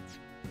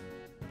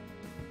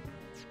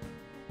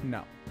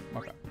 No.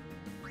 Okay.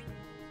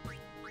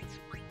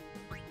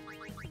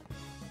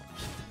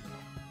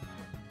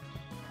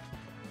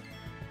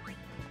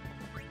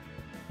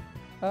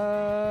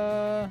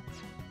 No,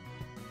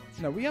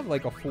 we have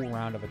like a full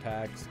round of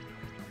attacks.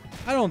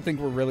 I don't think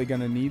we're really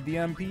gonna need the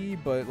MP,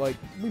 but like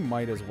we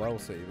might as well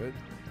save it.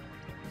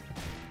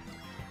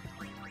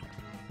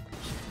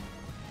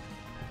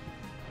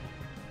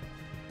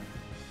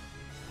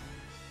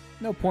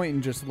 No point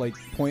in just like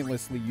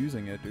pointlessly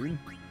using it, dude.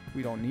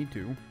 We don't need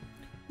to.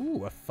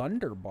 Ooh, a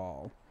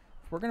Thunderball.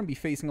 If we're gonna be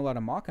facing a lot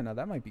of Machina,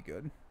 that might be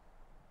good.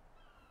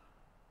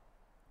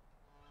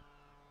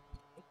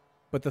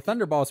 But the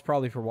Thunderball is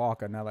probably for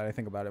Waka, now that I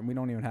think about it. And we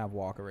don't even have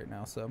Waka right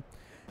now, so...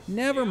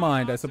 Never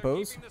mind, I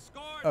suppose.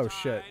 Oh,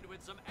 shit.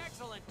 With some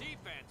excellent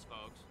defense,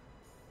 folks.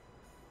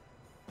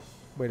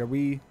 Wait, are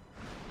we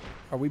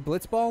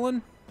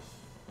blitzballing?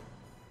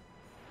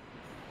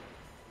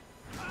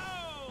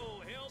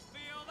 Oh, he'll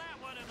feel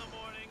that one in the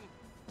morning.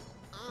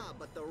 Ah,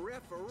 but the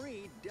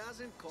referee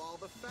doesn't call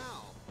the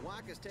foul.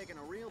 Waka's taking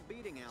a real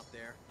beating out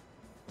there.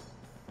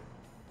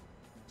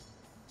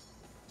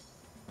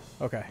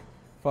 Okay.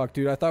 Fuck,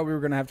 dude, I thought we were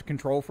going to have to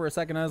control for a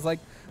second. I was like,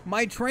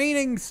 my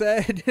training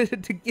said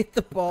to get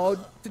the ball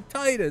to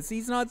Titus.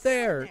 He's not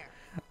there.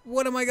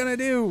 What am I going to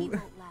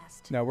do?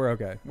 No, we're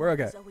okay. We're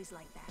okay.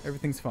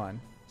 Everything's fine.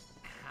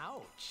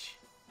 Ouch.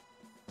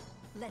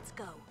 Let's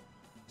go.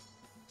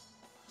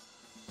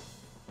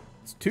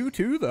 It's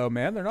 2-2, though,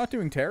 man. They're not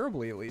doing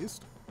terribly, at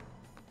least.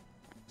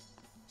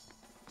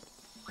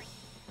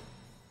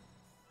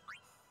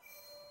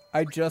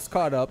 I just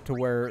caught up to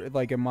where,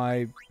 like, in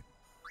my...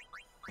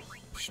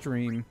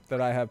 stream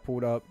that I have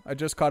pulled up. I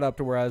just caught up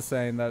to where I was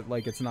saying that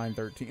like it's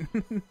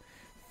 9:13.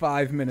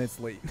 5 minutes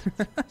late.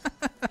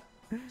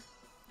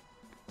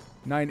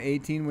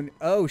 9:18 when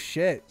oh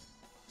shit.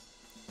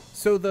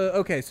 So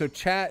so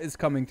chat is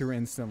coming through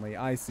instantly.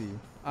 I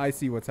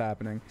see what's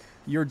happening.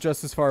 You're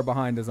just as far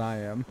behind as I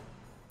am.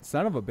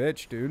 Son of a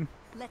bitch, dude.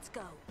 Let's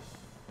go.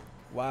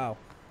 Wow.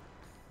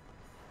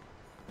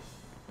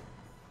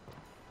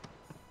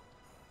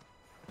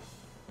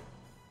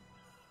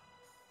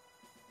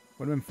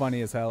 Would have been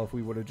funny as hell if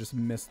we would have just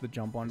missed the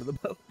jump onto the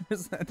boat and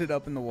just ended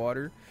up in the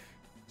water.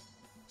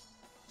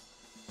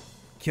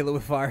 Kill it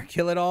with fire.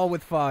 Kill it all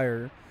with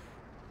fire.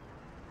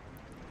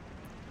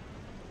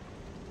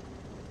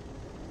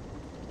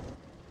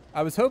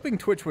 I was hoping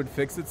Twitch would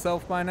fix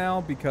itself by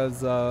now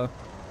because,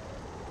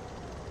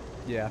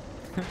 yeah.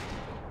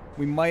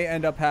 We might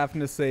end up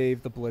having to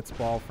save the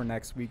Blitzball for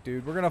next week,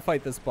 dude. We're going to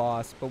fight this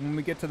boss, but when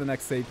we get to the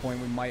next save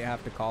point, we might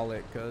have to call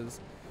it because...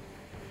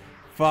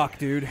 Fuck,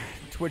 dude.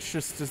 Twitch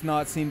just does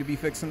not seem to be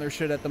fixing their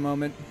shit at the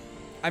moment.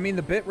 I mean,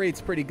 the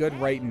bitrate's pretty good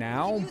right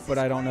now, but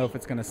I don't know if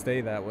it's going to stay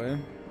that way.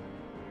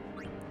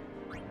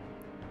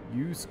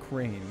 Use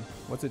crane.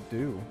 What's it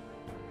do?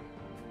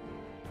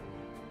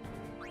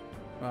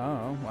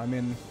 Oh, I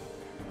mean...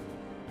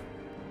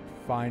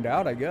 Find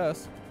out, I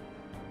guess.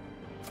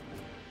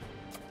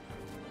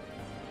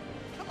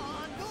 Come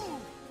on,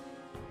 move!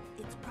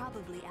 It's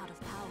probably out of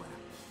power.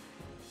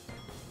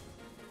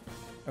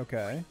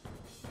 Okay.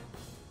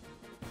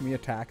 Can we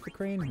attack the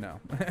crane? No.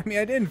 I mean,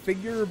 I didn't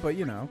figure, but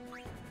you know.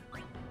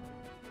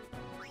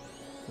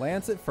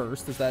 Lance it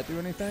first. Does that do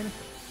anything?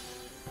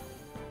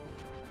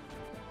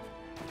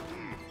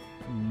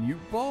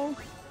 Mute ball?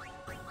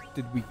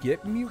 Did we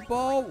get mute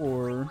ball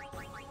or...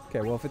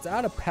 Okay, well, if it's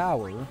out of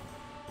power,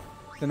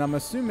 then I'm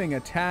assuming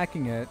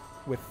attacking it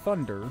with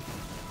thunder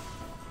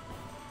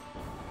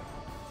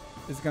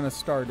is going to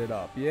start it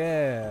up.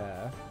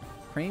 Yeah.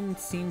 Crane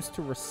seems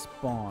to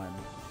respond.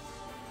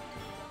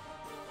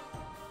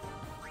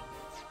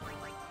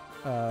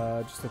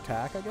 Just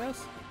attack, I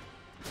guess?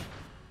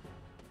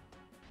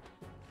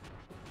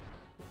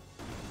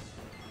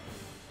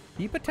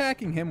 Keep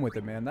attacking him with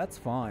it, man. That's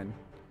fine.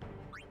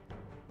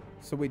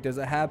 So wait, does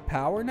it have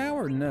power now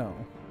or no?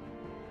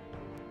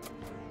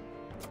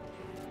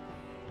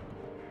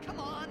 Come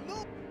on,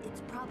 move!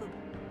 It's probably...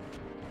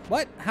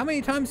 What? How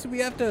many times do we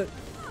have to...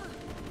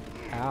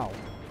 Ow.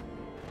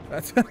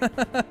 That's...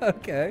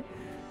 Okay.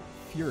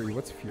 Fury.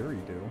 What's Fury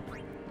do?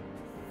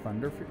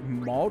 Thunder,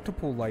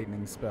 multiple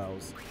lightning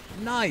spells.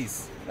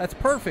 Nice! That's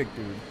perfect,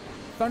 dude.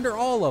 Thunder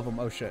all of them.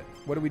 Oh, shit.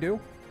 What do we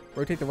do?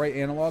 Rotate the right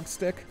analog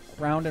stick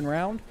round and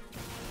round?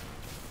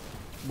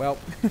 Well,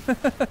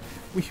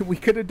 we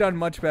could have done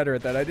much better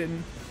at that. I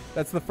didn't...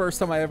 That's the first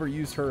time I ever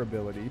used her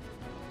ability.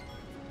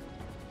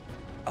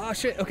 Oh,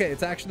 shit. Okay,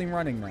 it's actually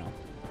running now.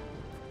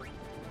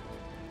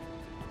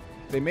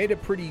 They made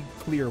it pretty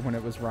clear when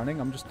it was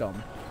running. I'm just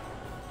dumb.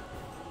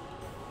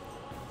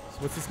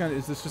 What's this gonna?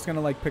 Is this just gonna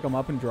like pick him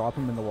up and drop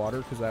him in the water?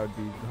 Because that would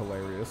be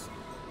hilarious.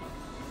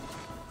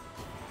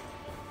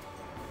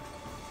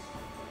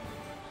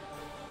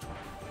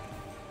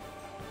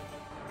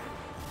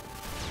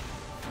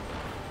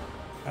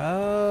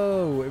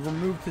 Oh, it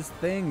removed his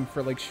thing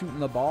for like shooting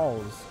the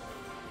balls.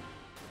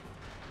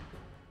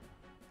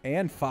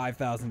 And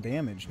 5,000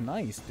 damage.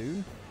 Nice,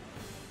 dude.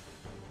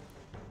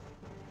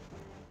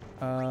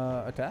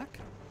 Attack.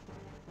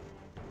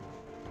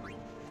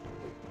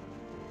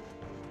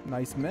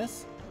 Nice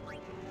miss.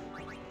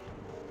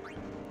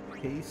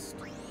 Haste.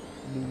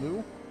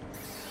 Lulu.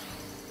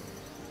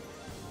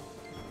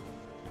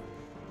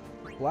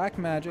 Black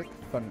Magic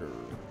Thunder.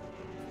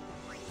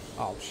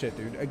 Oh, shit,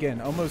 dude. Again,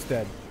 almost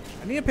dead.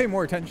 I need to pay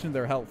more attention to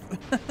their health.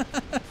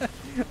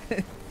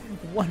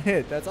 One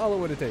hit. That's all it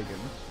would have taken.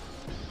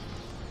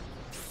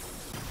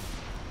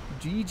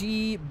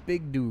 GG,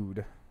 big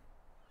dude.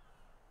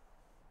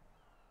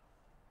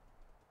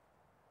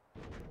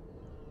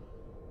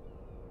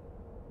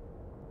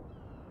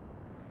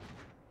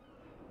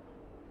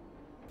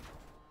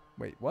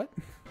 Wait, what?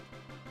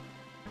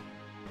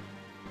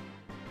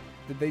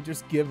 Did they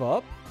just give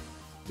up?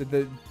 Did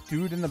the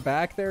dude in the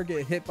back there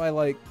get hit by,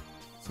 like,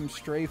 some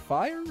stray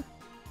fire?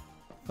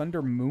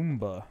 Thunder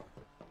Moomba.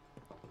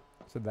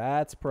 So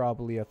that's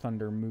probably a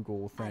Thunder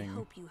Moogle thing. I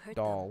hope you heard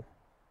doll.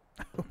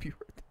 I hope you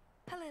heard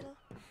them. A little.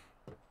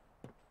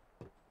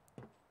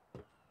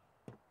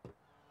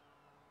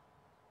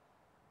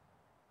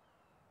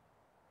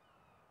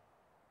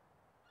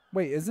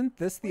 Wait, isn't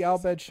this the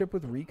Albed ship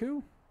with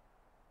Riku?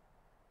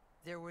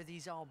 There were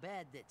these Albed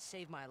that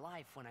saved my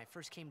life when I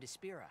first came to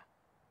Spira.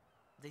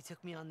 They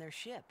took me on their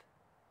ship.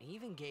 They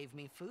even gave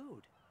me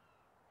food.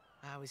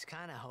 I was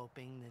kind of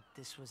hoping that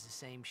this was the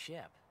same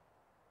ship.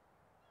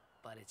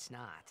 But it's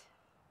not.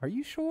 Are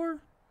you sure?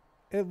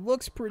 It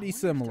looks pretty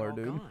similar,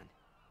 dude. Gone.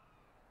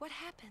 What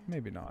happened?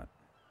 Maybe not.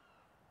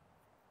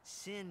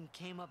 Sin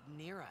came up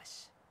near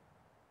us.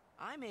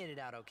 I made it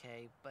out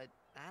okay, but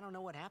I don't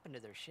know what happened to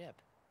their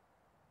ship.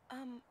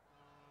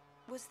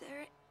 Was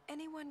there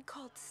anyone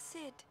called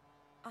Sid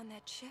on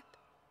that ship?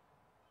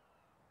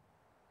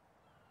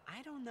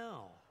 I don't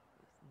know.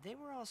 They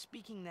were all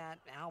speaking that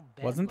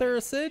Albed. Wasn't there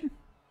a Sid?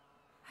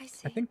 I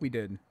see. I think we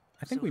did.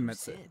 I think So we who's met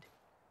Sid.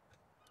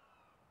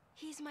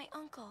 He's my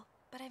uncle,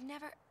 but I've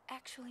never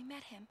actually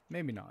met him.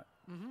 Maybe not.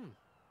 Mm-hmm.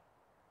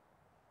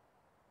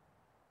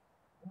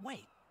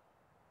 Wait.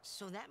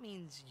 So that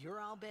means you're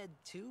Albed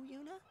too,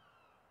 Yuna?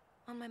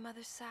 On my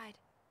mother's side,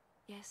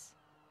 yes.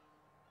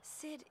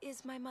 Sid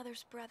is my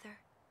mother's brother.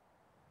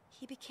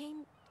 He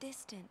became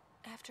distant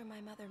after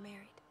my mother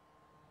married.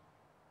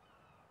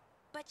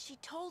 But she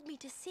told me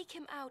to seek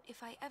him out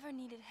if I ever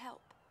needed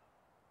help.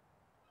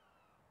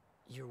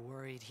 You're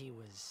worried he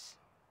was...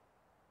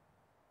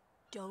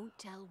 Don't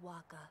tell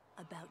Waka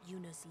about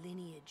Yuna's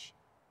lineage.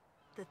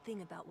 The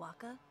thing about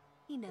Waka,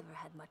 he never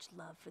had much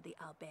love for the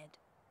Albed.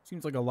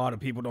 Seems like a lot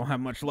of people don't have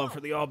much love for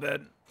the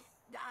Albed.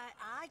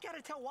 I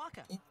gotta tell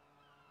Waka.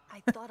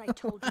 I thought I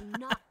told you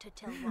not to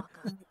tell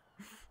Waka.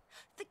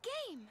 The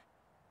game!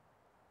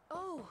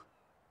 Oh!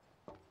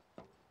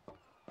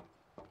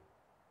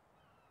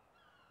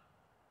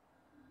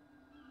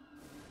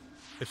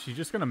 Is she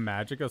just gonna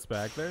magic us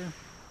back there?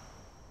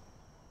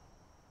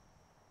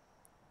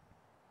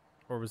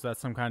 Or was that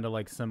some kind of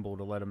like symbol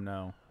to let him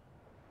know?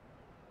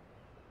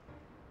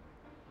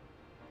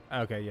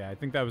 Okay, yeah, I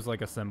think that was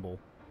like a symbol.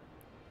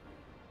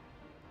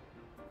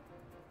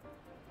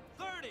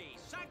 30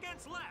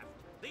 seconds left.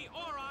 The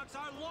Aurochs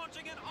are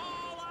launching an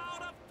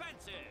all-out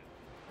offensive.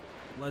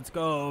 Let's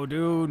go,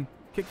 dude.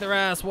 Kick their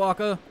ass,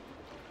 Waka.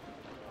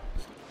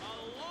 A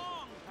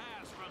long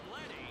pass from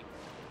Letty.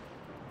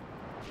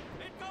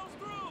 It goes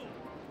through.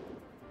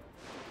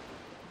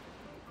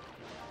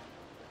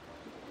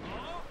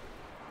 Oh.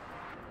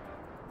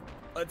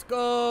 Let's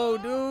go,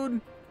 dude.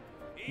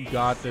 You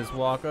got this,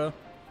 Waka.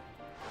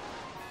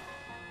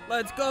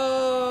 Let's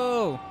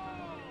go.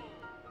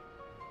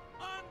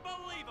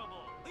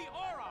 Unbelievable. The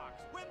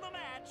Aurochs win the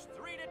match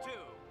 3-2.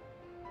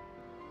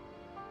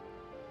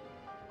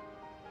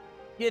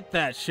 Get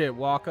that shit,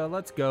 Waka.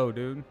 Let's go,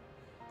 dude.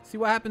 See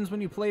what happens when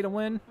you play to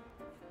win?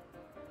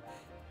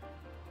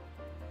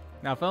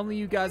 Now, if only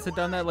you guys had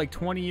done that like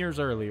 20 years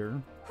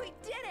earlier. We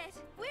did it!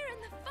 We're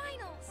in the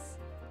finals!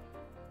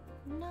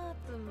 Not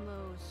the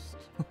most.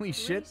 Holy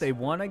shit, they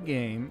won a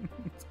game.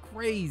 It's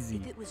crazy.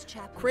 If it was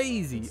Chapman's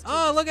Crazy. sentence to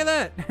Oh, look at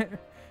that.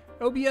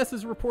 OBS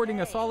is reporting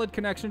a solid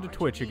connection to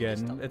Twitch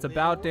again. It's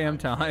about damn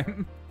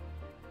time.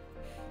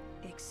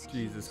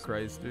 Jesus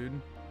Christ, dude.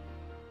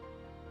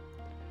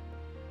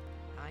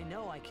 I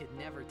know I could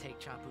never take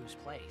Chapu's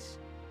place.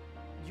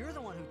 You're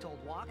the one who told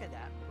Waka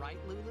that, right,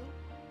 Lulu?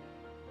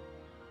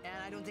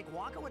 And I don't think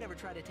Waka would ever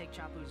try to take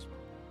Chapu's...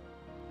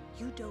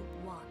 You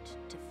don't want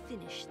to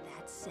finish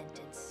that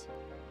sentence.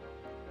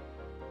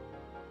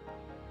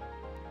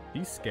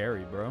 He's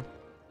scary, bro.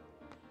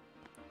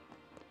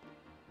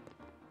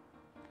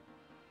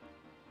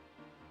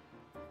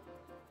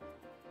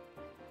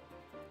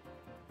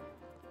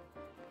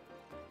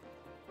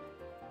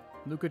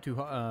 Luca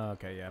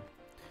okay, yeah.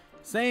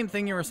 Same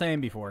thing you were saying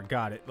before.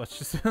 Got it. Let's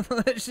just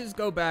let's just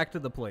go back to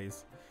the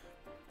place.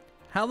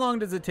 How long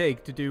does it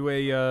take to do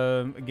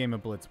a game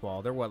of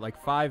Blitzball? They're what,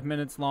 like 5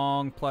 minutes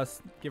long,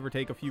 plus give or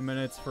take a few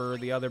minutes for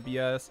the other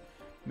BS.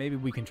 Maybe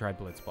we can try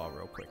Blitzball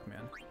real quick,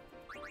 man.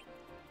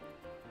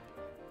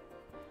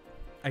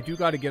 I do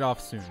got to get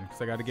off soon,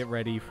 because I got to get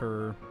ready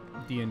for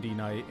D&D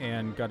night,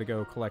 and got to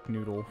go collect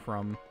Noodle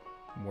from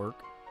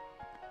work.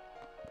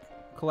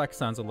 Collect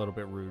sounds a little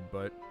bit rude,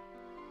 but...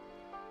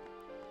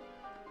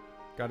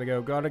 Gotta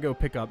go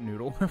pick up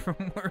Noodle from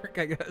work,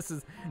 I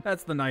guess.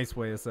 That's the nice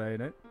way of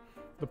saying it.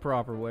 The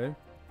proper way.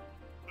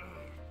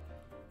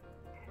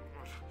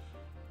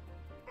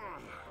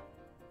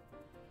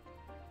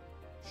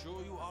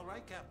 sure you all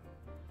right, Captain?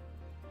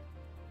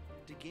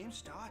 The game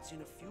starts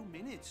in a few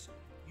minutes.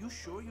 You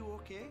sure you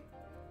okay?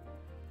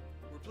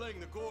 We're playing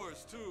the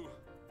Gores, too.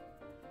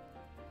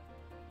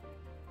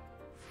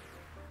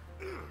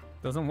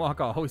 Doesn't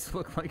Waka always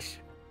look like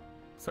shit?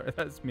 Sorry,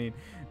 that's mean.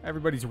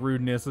 Everybody's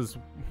rudeness is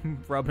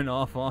rubbing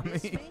off on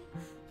me.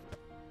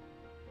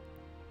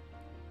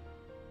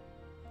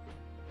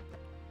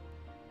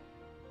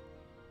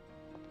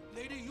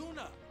 Lady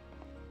Yuna,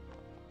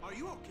 are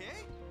you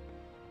okay?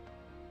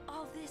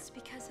 All this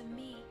because of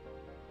me.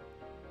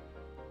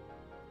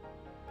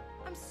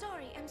 I'm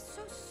sorry. I'm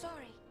so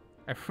sorry.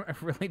 I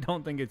really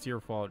don't think it's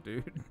your fault,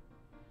 dude.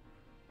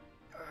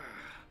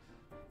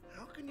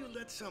 How can you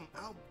let some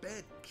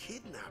Al-Bed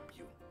kidnap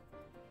you?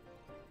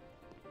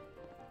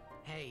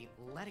 Hey,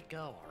 let it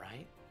go, all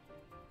right?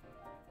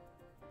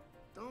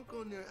 Don't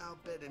go near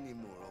Al-Bed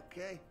anymore,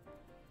 okay?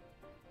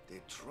 They're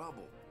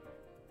trouble.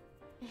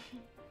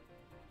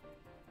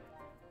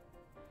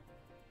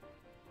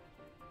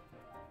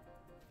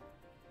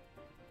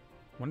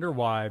 Wonder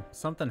why.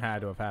 Something had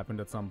to have happened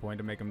at some point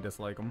to make him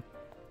dislike him.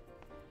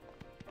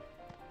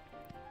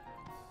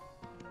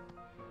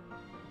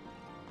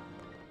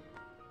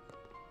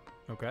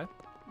 Okay.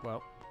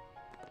 Well.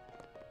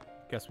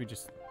 Guess we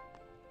just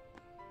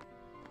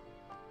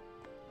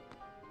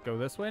go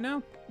this way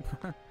now?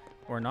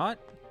 Or not?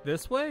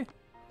 This way?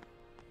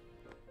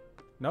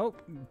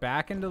 Nope.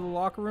 Back into the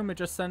locker room it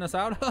just sent us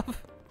out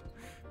of?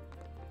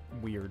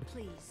 Weird.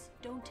 Please,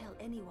 don't tell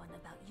anyone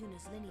about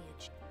Yuna's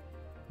lineage.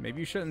 Maybe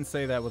you shouldn't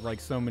say that with like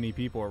so many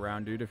people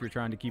around, dude, if you're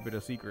trying to keep it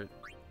a secret.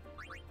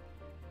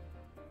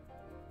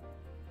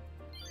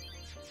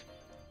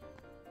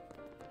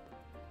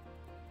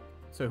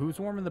 So who's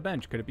warming the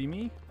bench? Could it be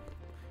me?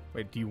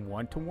 Wait, do you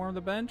want to warm the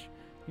bench?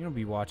 You don't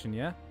be watching,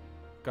 yeah?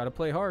 Gotta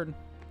play hard.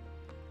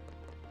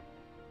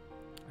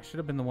 I should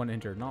have been the one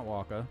injured, not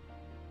Waka.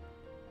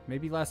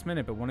 Maybe last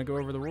minute, but want to go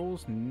over the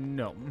rules?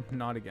 No,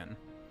 not again.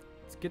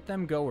 Let's get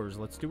them goers.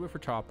 Let's do it for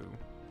Chapu.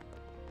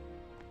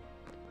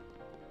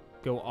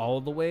 Go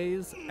all the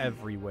ways?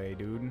 Every way,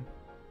 dude.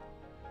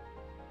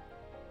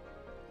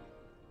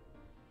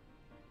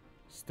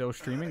 Still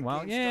streaming?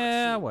 Wow,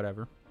 yeah,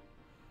 whatever.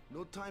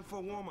 No time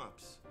for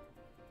warm-ups.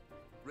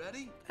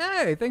 Ready?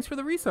 Hey, thanks for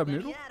the resub,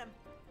 Noodle.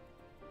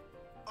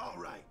 All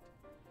right.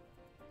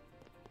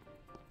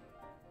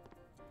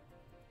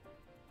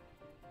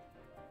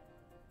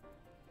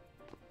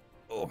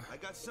 Oh. I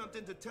got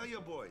something to tell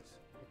you boys.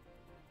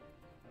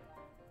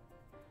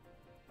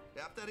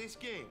 After this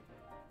game,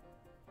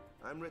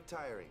 I'm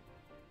retiring.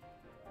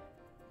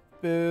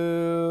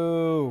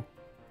 Boo.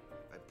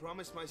 I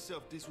promised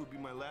myself this would be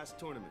my last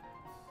tournament.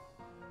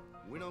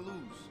 Win or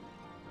lose,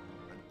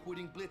 I'm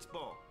quitting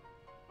Blitzball.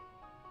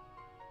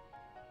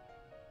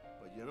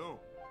 But you know,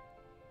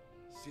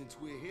 since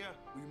we're here,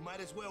 we might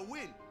as well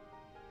win.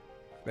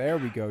 There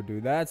we go,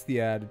 dude. That's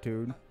the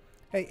attitude.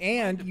 Hey,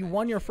 and you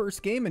won your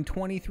first game in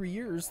 23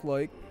 years,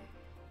 like...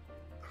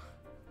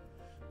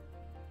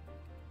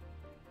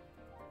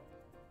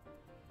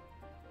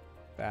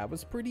 That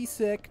was pretty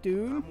sick,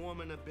 dude. I'm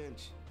warming the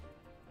bench.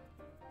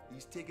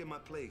 He's taking my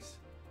place.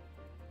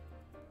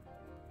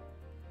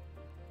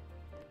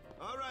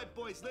 All right,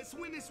 boys, let's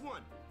win this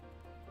one.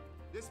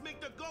 Let's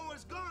make the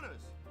goers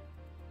goners.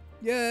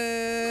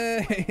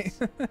 Yay!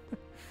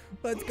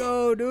 Let's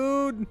go,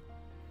 dude.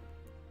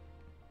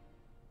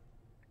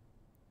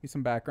 Need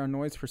some background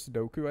noise for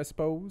Sudoku, I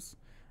suppose.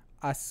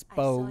 I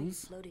saw you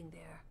floating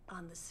there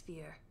on the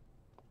sphere.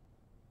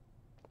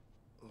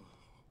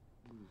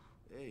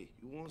 Hey,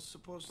 you weren't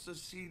supposed to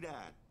see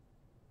that.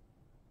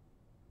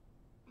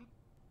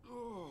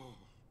 Oh.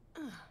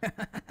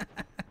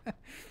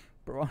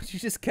 Bro, why don't you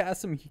just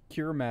cast some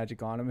cure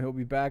magic on him? He'll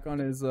be back on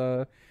his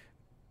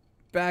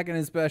back in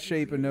his best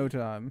shape in no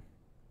time.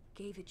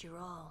 Gave it your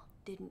all,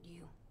 didn't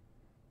you?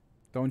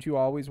 Don't you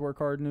always work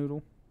hard,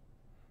 Noodle?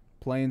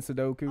 Playing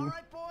Sudoku? All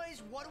right,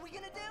 boys, what are we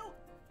gonna do?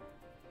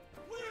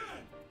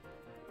 Win!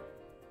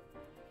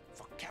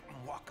 For Captain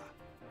Waka.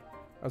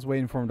 I was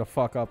waiting for him to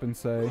fuck up and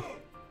say,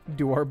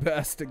 do our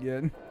best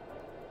again.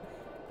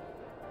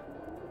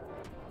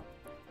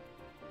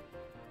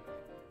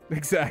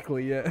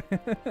 Exactly, yeah.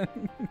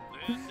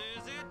 This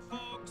is it,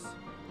 folks.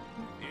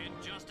 In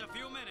just a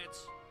few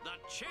minutes, the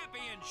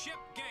championship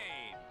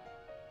game.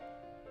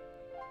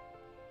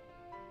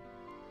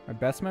 My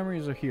best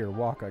memories are here.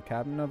 Waka,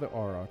 captain of the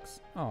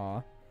Aurochs.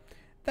 Aw.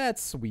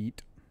 That's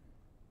sweet.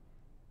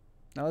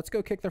 Now let's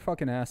go kick their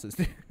fucking asses,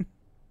 dude.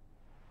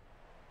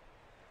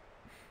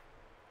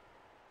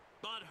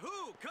 But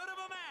who could have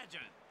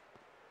imagined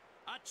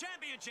a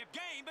championship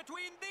game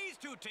between these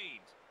two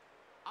teams?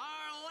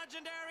 Our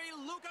legendary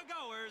Luca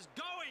Goers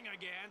going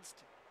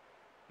against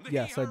the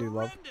Yes, I do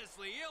love.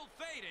 horrendously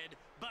ill-fated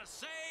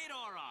Besaid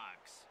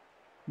Aurochs.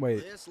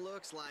 Wait. This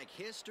looks like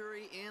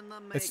history in the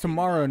making. It's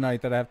tomorrow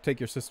night that I have to take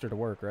your sister to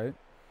work, right?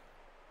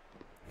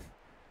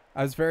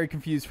 I was very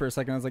confused for a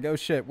second. I was like, oh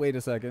shit, wait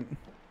a second.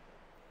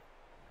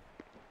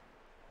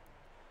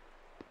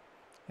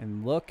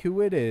 And look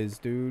who it is,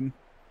 dude.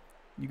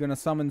 You gonna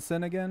summon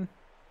Sin again?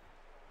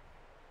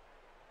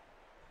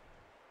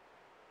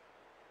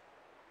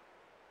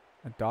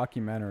 A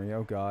documentary.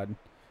 Oh god.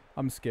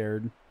 I'm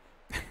scared.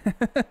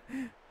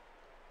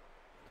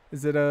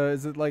 Is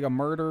it like a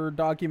murder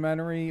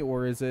documentary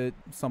or is it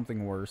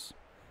something worse?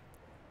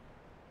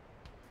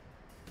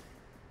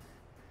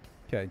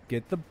 Okay,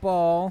 get the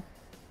ball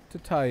to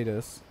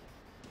Titus.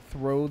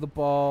 Throw the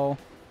ball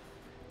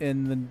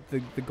in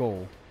the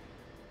goal.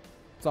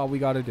 That's all we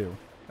got to do.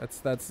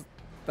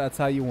 That's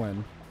how you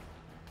win.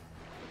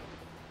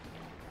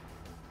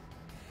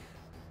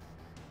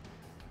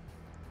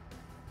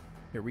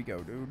 Here we go,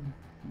 dude.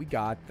 We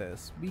got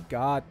this. We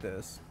got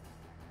this.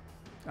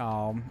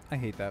 Oh, I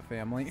hate that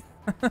family.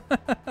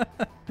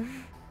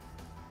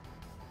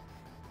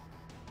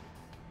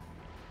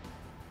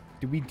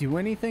 Do we do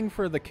anything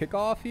for the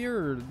kickoff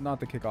here? Or not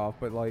the kickoff,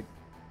 but like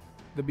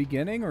the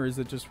beginning? Or is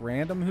it just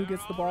random who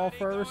gets the ball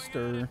first?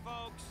 Or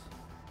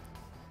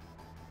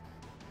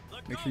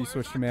make sure you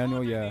switch to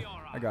manual. Yeah,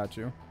 I got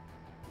you.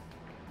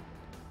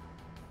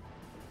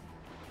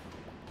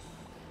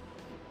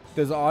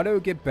 Does auto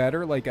get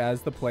better like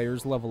as the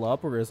players level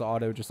up, or is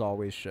auto just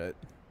always shit?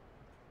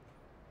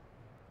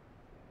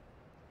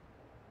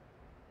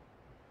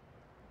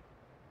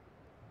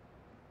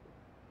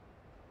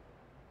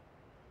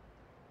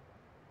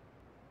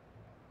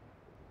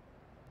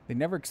 They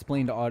never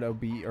explained auto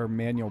B or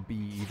manual B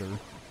either.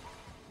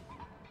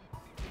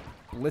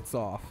 Blitz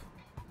off.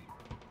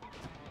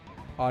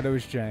 Auto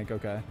is jank,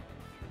 okay.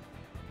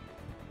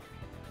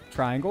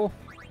 Triangle?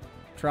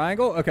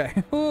 Triangle?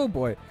 Okay. Oh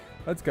boy.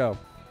 Let's go.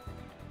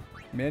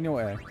 Manual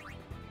A.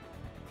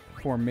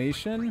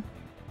 Formation.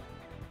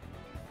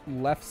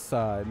 Left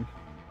side,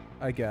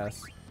 I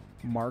guess.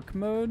 Mark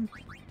mode?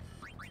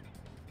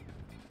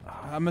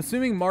 I'm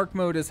assuming mark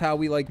mode is how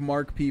we like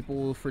mark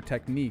people for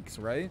techniques,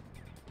 right?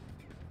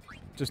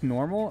 Just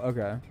normal?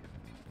 Okay.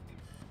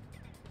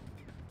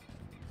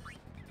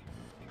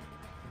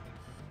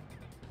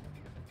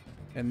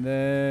 And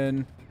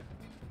then...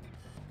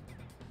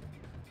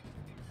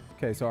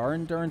 Okay, so our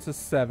endurance is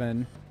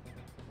 7.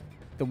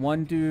 The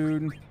one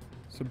dude...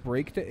 So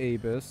break to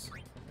Abus.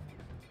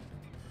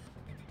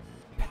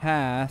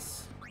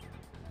 Pass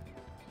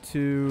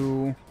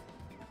to...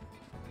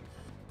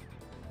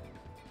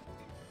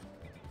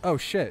 Oh,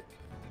 shit.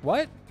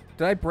 What?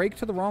 Did I break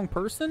to the wrong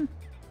person?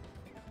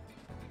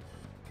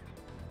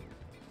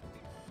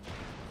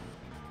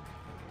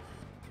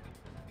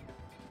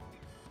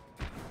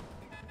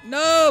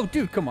 No!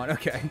 Dude, come on.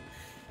 Okay.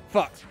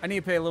 Fuck. I need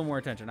to pay a little more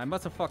attention. I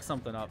must have fucked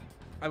something up.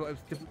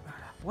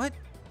 What?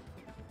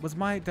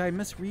 Did I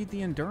misread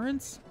the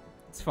endurance?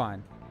 It's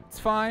fine. It's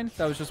fine.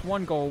 That was just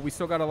one goal. We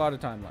still got a lot of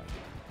time left.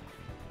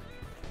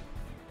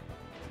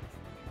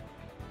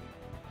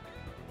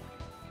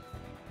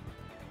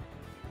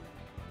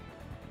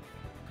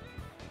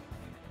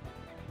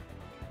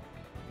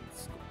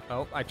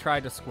 Oh, I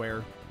tried to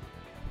square.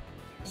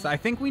 So I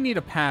think we need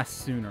to pass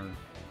sooner.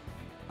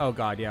 Oh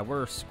god, yeah,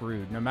 we're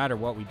screwed. No matter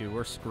what we do,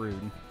 we're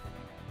screwed.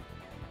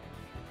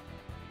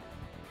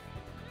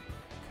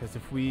 Because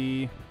if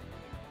we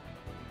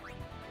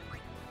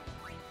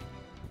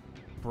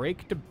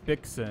break to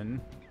Bixen,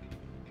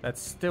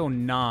 that's still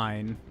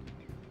 9.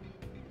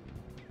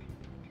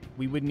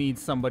 We would need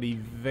somebody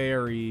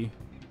very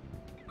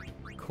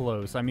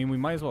close. I mean, we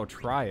might as well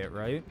try it,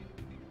 right?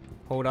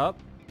 Hold up.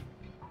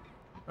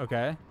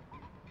 Okay.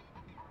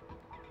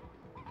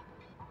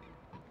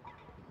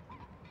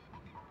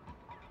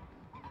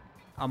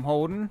 I'm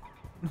holding.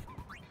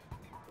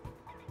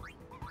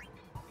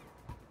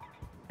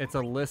 It's a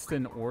list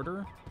in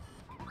order.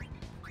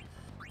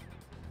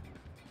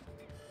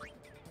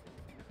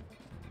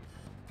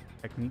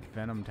 Technique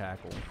Venom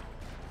Tackle.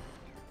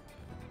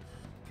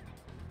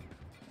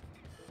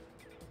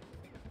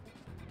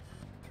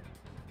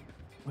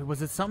 Wait,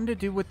 was it something to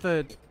do with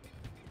the...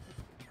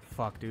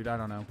 Fuck, dude, I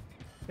don't know.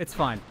 It's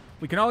fine.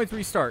 We can always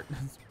restart.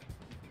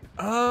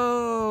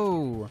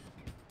 Oh!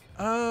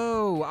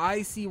 Oh,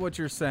 I see what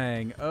you're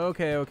saying.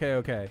 Okay, okay,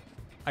 okay.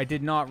 I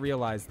did not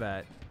realize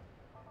that.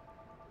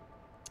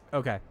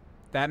 Okay.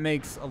 That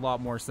makes a lot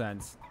more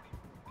sense.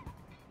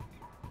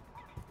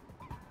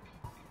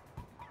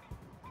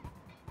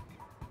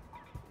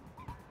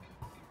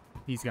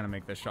 He's gonna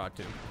make this shot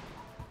too.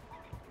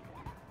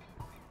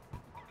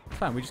 It's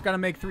fine. We just gotta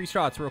make 3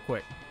 shots real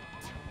quick.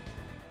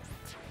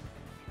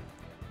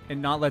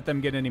 And not let them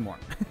get any more.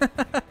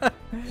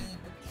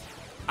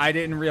 I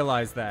didn't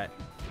realize that.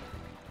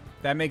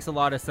 That makes a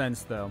lot of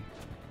sense, though.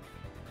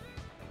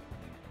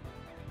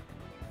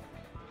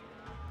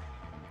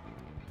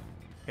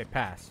 Okay,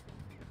 pass.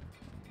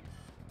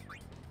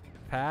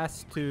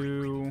 Pass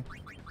to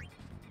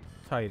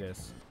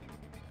Titus.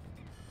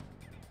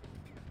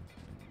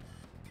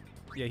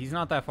 Yeah, he's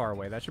not that far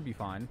away. That should be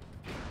fine.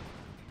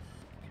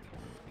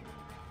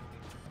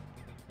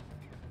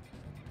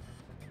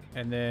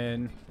 And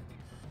then...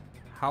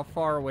 How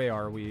far away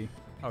are we?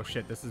 Oh,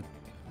 shit. This is...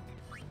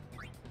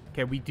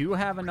 Okay, we do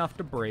have enough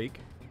to break.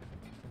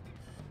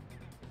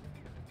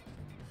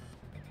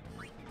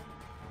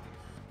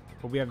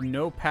 But we have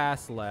no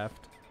pass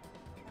left.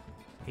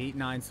 8,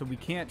 9, so we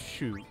can't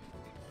shoot.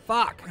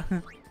 Fuck!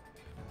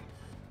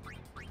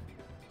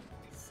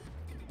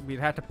 we'd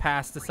have to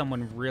pass to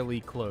someone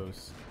really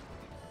close.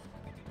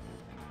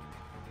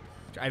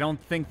 I don't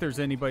think there's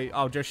anybody.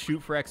 I'll just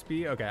shoot for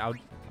XP. Okay,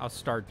 I'll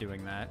start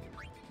doing that.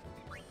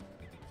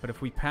 But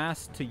if we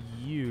pass to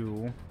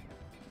you,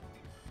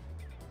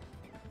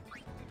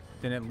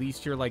 then at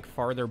least you're like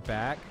farther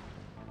back.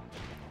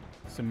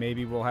 So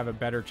maybe we'll have a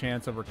better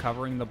chance of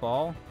recovering the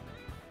ball.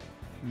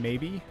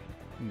 Maybe.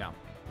 No.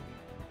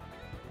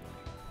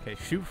 Okay,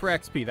 shoot for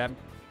XP. That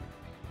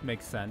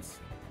makes sense.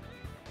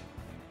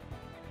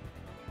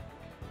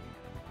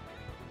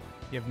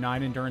 You have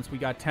 9 endurance. We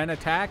got 10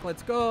 attack.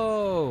 Let's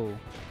go.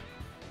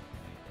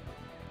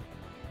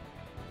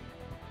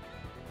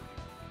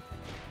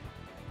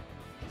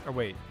 Or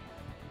wait.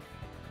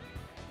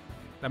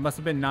 That must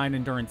have been 9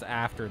 endurance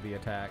after the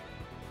attack.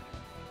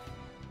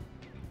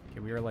 Okay,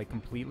 we are like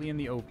completely in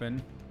the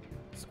open.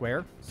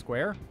 Square?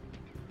 Square?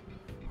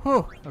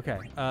 Whew. Okay.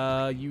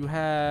 You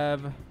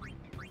have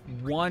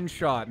 1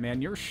 shot,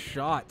 man. Your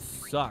shot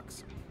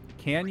sucks.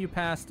 Can you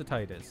pass to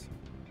Titus?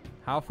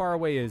 How far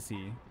away is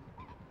he?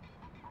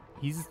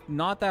 He's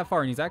not that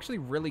far, and he's actually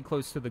really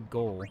close to the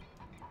goal.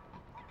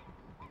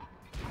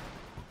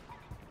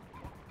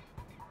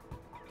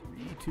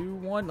 3, 2,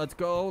 1. Let's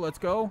go. Let's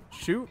go.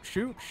 Shoot,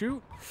 shoot,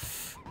 shoot.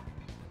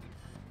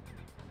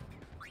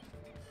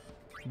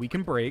 We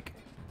can break.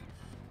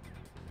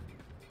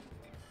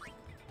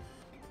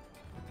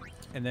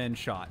 And then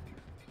shot.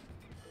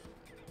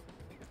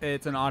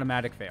 It's an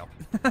automatic fail.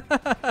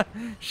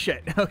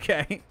 Shit.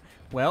 Okay.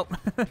 Well,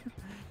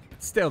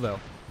 still,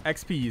 though.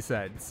 XP, you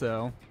said,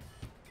 so...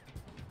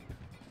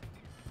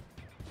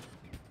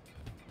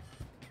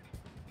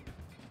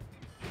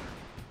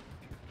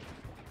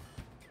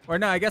 Or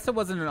no, I guess it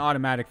wasn't an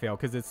automatic fail,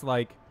 because it's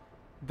like,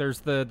 there's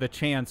the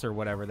chance or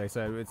whatever they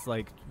said. It's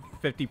like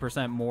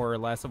 50% more or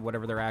less of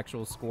whatever their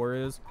actual score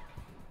is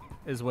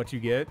what you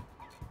get.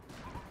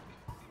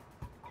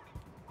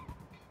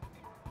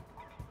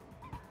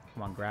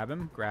 Come on, grab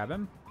him, grab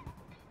him.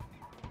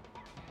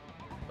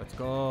 Let's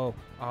go.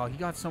 Oh, he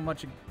got so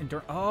much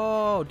endurance.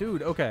 Oh,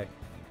 dude, okay.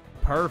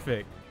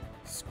 Perfect.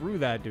 Screw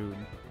that dude.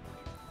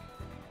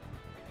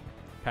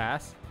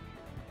 Pass.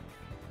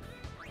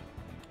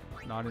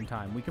 Not in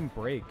time. We can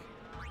break.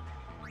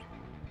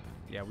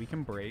 Yeah, we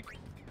can break.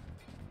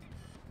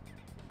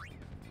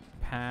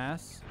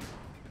 Pass.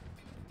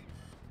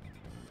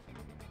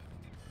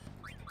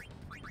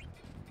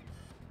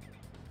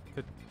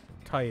 To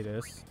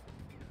Titus.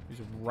 He's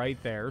right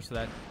there, so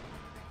that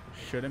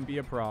shouldn't be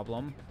a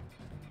problem.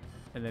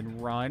 And then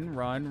run,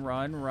 run,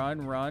 run,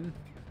 run, run.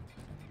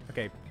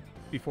 Okay,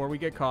 before we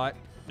get caught.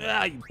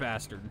 Ah, you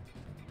bastard.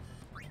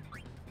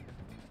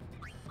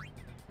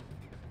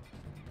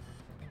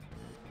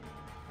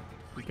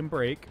 We can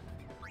break.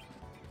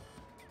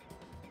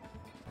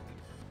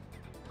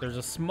 There's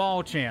a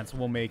small chance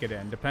we'll make it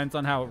in. Depends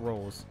on how it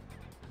rolls.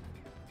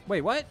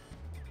 Wait, what?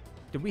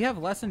 Did we have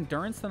less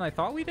endurance than I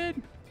thought we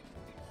did?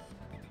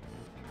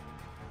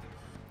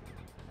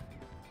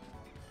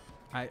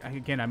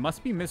 Again, I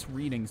must be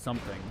misreading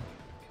something.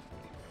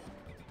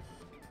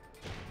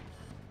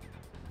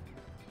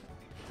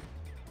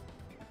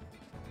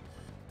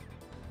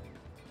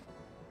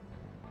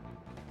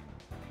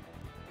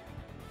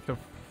 So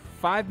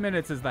 5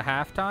 minutes is the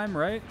halftime,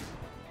 right?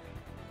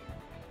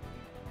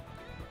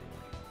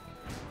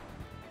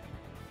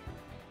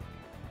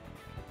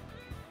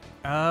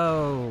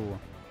 Oh,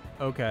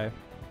 okay.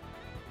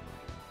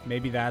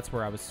 Maybe that's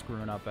where I was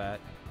screwing up at.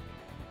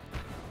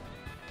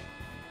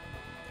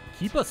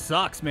 Keepa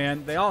sucks,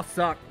 man. They all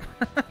suck.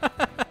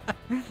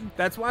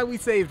 That's why we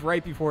saved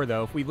right before,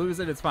 though. If we lose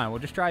it, it's fine. We'll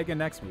just try again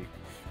next week.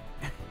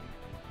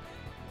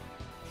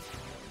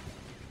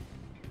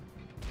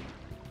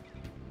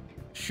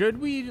 Should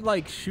we,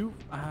 like, shoot?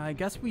 I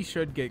guess we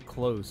should get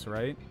close,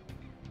 right?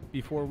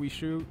 Before we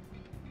shoot.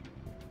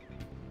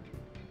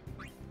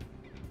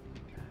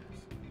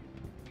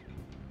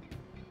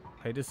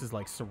 Titus is,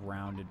 like,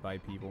 surrounded by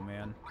people,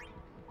 man.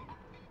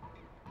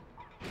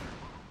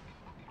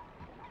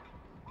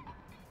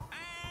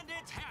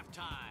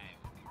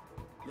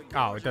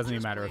 Oh, it doesn't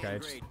even matter. Okay,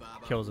 it just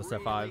kills us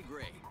at 5.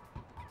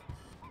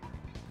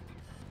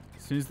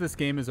 As soon as this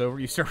game is over,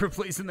 you start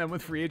replacing them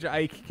with free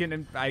agent.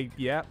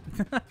 Yeah.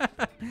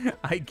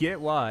 I get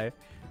why.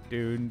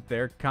 Dude,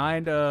 they're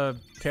kind of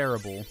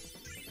terrible.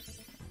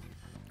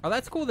 Oh,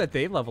 that's cool that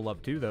they level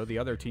up too, though, the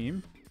other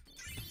team.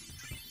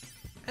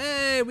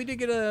 Hey, we did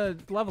get a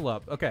level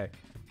up. Okay,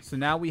 so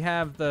now we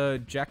have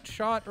the jet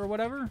shot or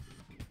whatever.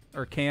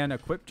 Or can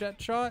equip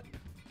jet shot.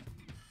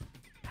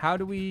 How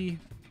do we...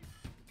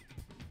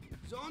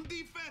 Zone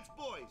defense,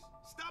 boys.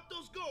 Stop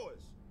those goers.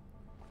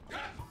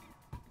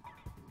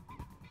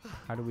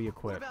 How do we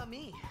equip? What about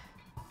me?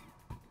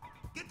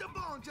 Get the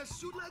ball and just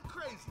shoot like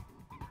crazy.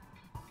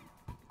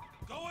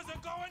 Goers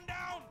are going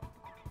down.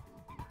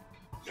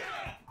 Yeah.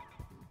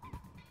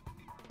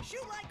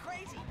 Shoot like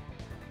crazy.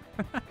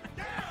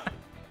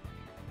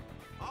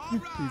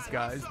 These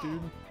guys,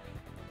 dude.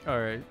 All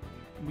right,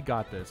 we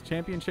got this.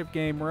 Championship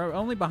game. We're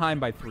only behind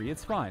by 3.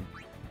 It's fine.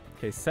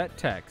 Okay, set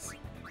text.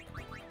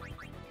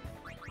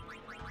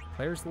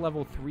 Players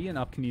level 3 and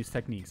up can use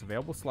techniques.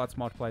 Available slots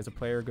multiply as a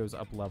player goes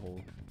up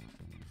level.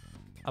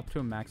 Up to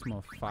a maximum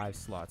of 5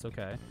 slots.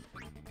 Okay.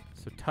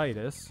 So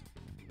Titus.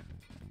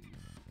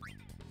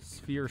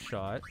 Sphere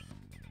shot.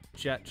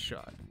 Jet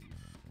shot.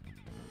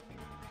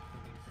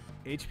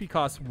 HP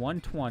costs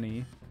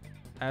 120.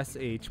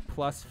 SH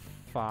plus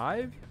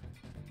 5?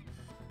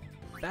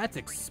 That's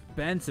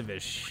expensive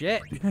as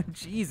shit.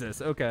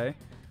 Jesus, okay.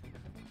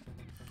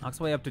 Knocks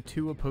away up to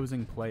 2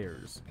 opposing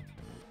players.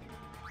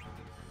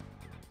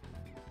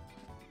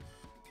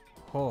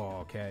 Oh,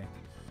 okay.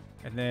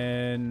 And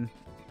then...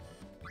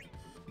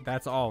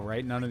 that's all,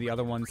 right? None of the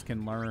other ones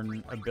can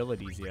learn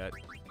abilities yet.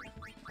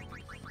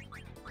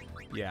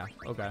 Yeah,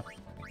 okay.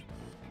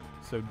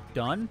 So,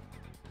 done?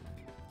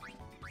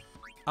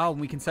 Oh,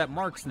 we can set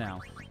marks now.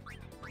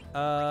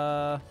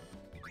 So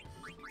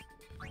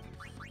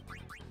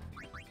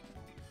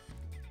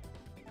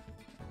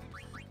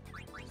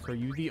are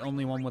you the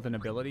only one with an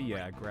ability?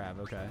 Yeah, grab,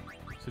 okay.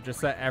 So just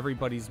set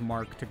everybody's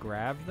mark to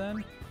grab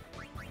then?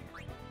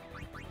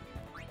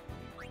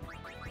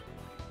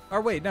 Or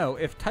wait, no.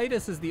 If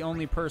Titus is the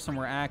only person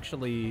we're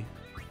actually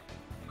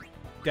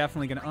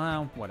definitely gonna...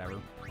 oh, whatever.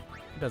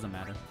 It doesn't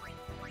matter.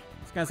 I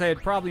was gonna say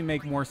it'd probably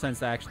make more sense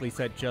to actually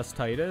set just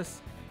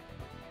Titus.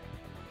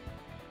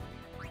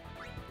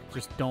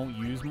 Just don't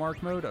use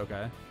mark mode?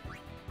 Okay.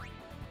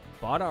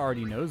 Bada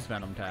already knows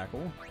Venom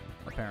Tackle,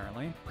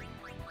 apparently.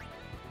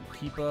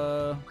 Keep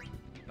a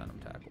Venom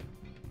Tackle.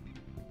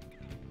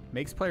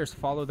 Makes players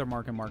follow their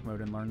mark in mark mode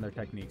and learn their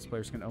techniques.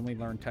 Players can only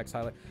learn text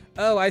highlight.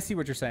 Oh, I see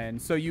what you're saying.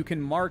 So you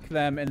can mark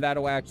them and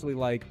that'll actually,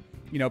 like,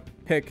 you know,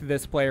 pick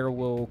this player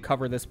will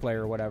cover this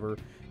player or whatever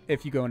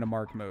if you go into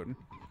mark mode.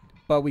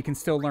 But we can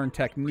still learn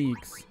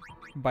techniques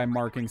by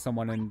marking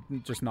someone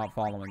and just not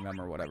following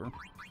them or whatever.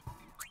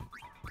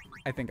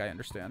 I think I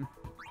understand.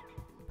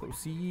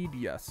 Proceed,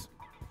 yes.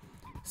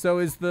 So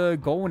is the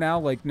goal now,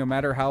 like, no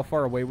matter how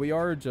far away we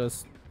are,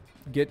 just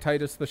get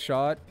Titus the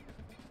shot?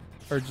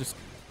 Or just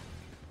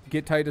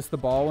get Titus the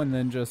ball and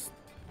then just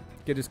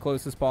get as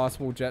close as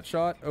possible jet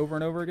shot over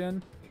and over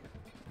again?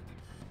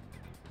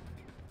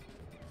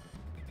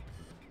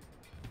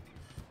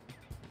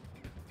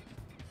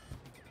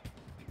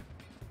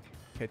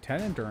 Okay,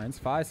 10 endurance.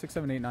 5, 6,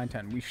 7, 8, 9,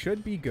 10. We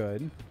should be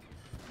good.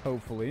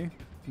 Hopefully.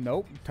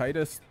 Nope.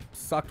 Titus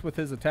sucked with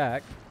his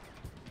attack.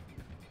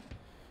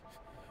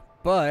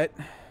 But...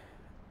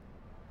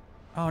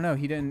 oh no,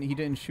 he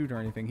didn't shoot or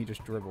anything. He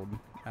just dribbled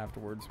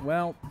afterwards.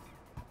 Well...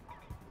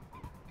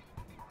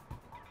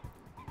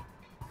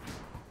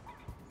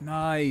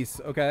 nice.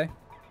 Okay.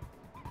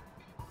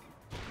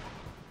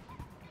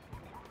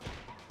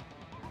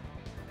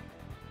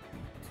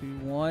 2,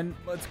 1.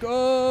 Let's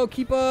go!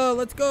 Keepa!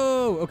 Let's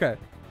go! Okay.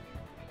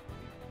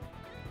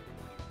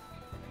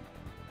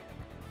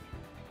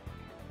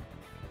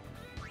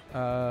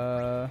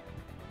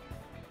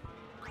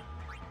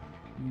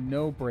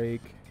 No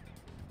break.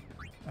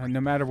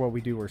 No matter what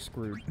we do, we're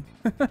screwed.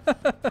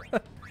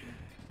 'Cause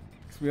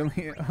we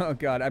only... oh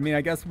god. I mean,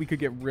 I guess we could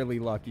get really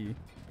lucky.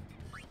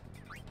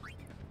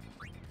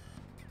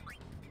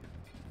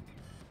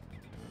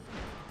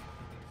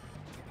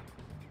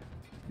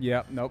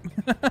 Yeah, nope.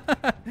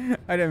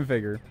 I didn't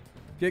figure.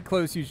 Get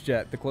close, use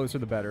jet. The closer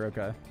the better.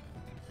 Okay.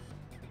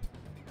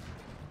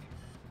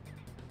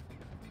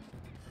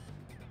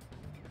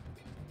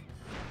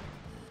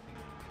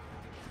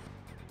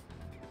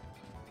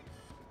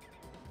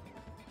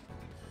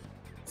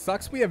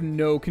 Sucks we have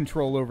no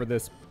control over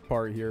this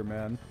part here,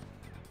 man.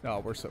 Oh,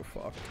 we're so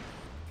fucked.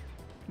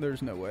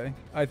 There's no way.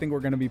 I think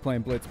we're going to be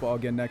playing Blitzball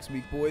again next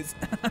week, boys.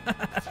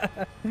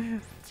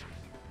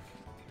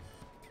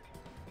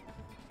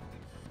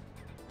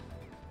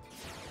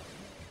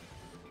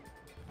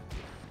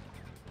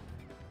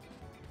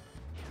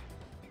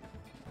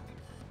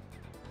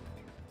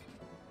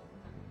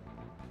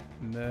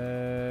 And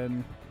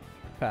then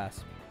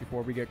pass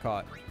before we get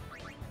caught.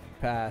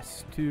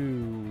 Pass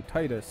to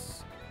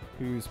Titus,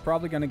 who's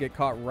probably going to get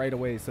caught right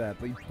away,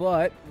 sadly.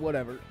 But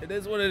whatever. It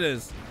is what it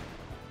is.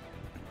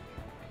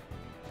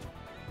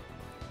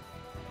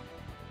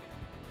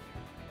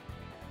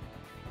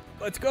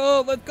 Let's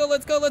go. Let's go.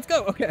 Let's go. Let's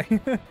go. Okay.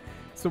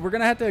 So we're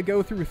going to have to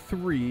go through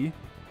 3.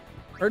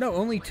 Or no,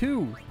 only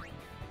 2.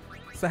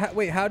 So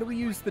wait, how do we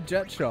use the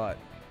jet shot?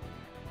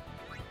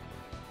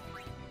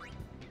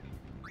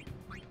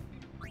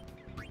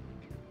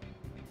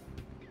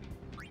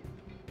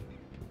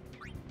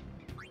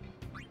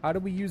 How do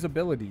we use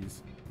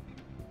abilities?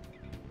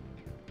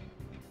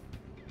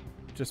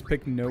 Just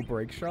pick no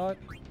break shot?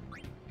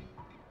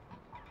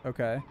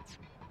 Okay.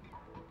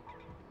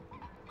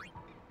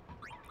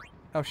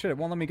 Oh shit, it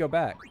won't let me go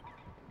back.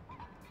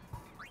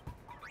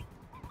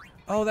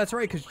 Oh, that's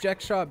right, because jet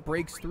shot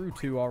breaks through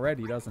 2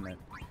 already, doesn't it?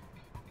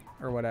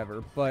 Or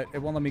whatever, but it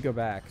won't let me go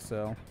back,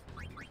 so...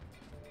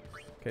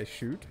 okay,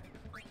 shoot.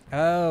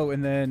 Oh,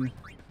 and then...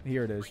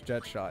 here it is,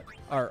 jet shot.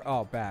 Or,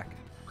 oh, back.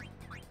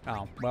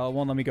 Oh, well, it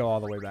won't let me go all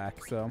the way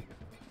back, so...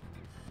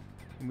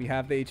 and we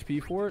have the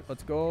HP for it.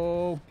 Let's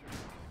go.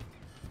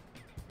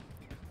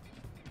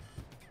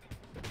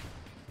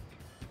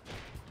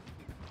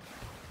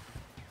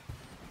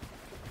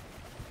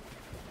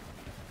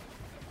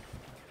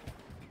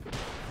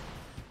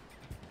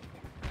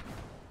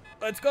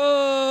 Let's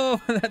go!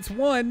 That's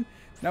one.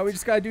 Now we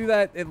just gotta do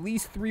that at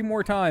least 3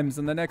 more times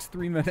in the next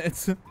 3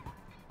 minutes.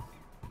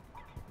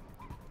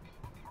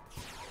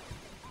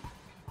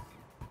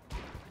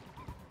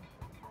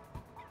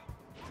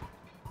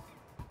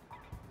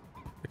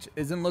 Which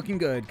isn't looking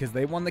good because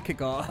they won the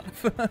kickoff.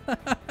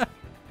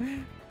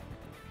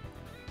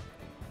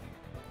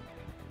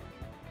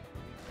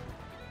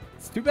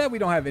 It's too bad we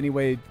don't have any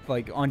way,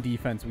 like, on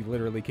defense, we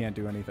literally can't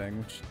do anything,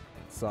 which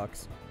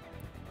sucks.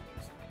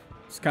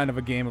 It's kind of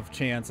a game of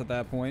chance at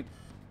that point.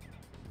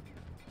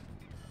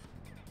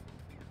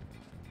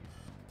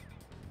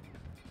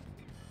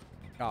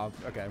 Oh,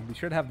 okay. We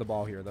should have the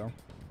ball here, though.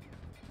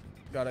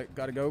 Gotta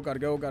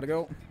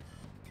go.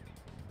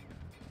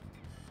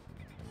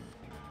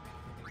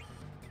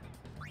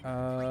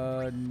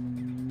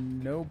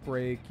 No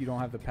break. You don't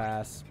have the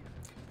pass.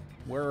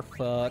 We're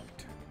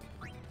fucked.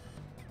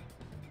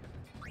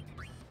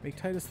 Make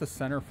Titus the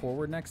center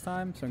forward next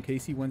time, so in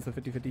case he wins the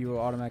 50-50, you will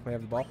automatically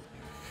have the ball.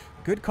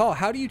 Good call.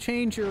 How do you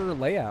change your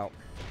layout?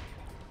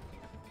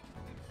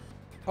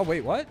 Oh,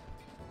 wait, what?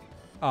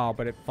 Oh,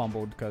 but it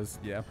fumbled because,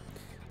 yeah.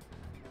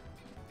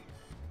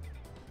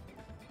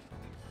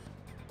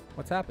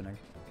 What's happening?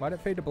 Why'd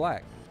it fade to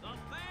black? The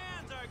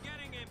fans are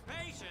getting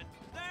impatient.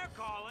 They're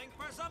calling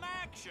for some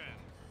action.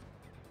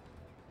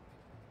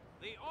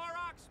 The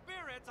Auroch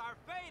spirits are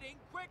fading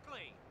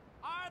quickly.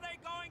 Are they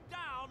going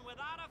down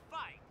without a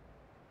fight?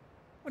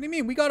 What do you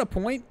mean? We got a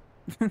point.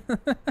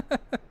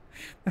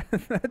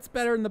 That's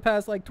better in the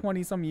past, like,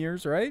 20-some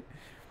years, right?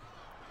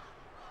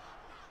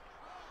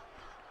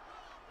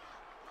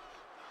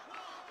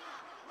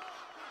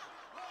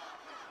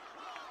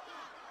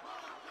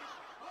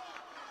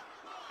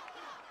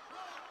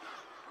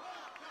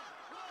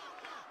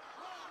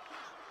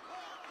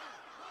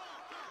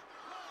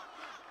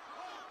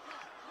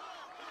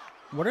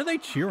 What are they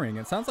cheering?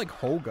 It sounds like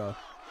Holga.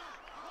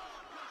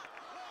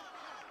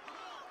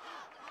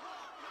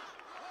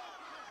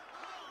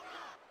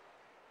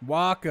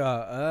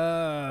 Waka.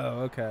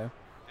 Oh, okay.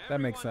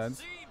 That makes sense.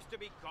 Seems to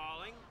be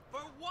calling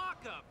for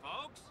Waka,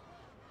 folks.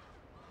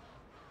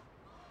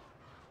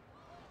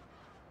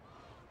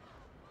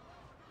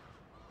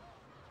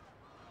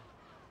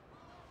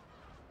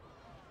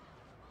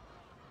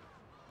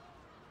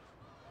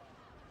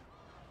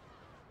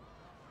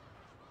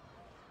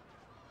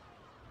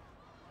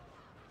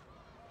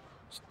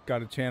 Just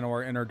gotta channel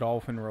our inner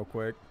dolphin real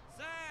quick.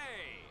 Say,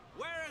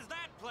 where is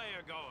that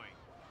player going?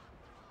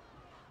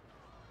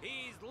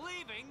 He's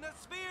leaving the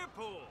sphere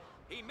pool.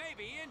 He may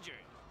be injured.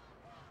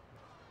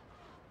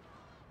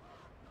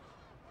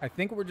 I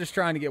think we're just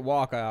trying to get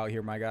Waka out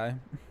here, my guy.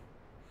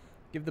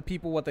 Give the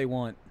people what they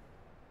want.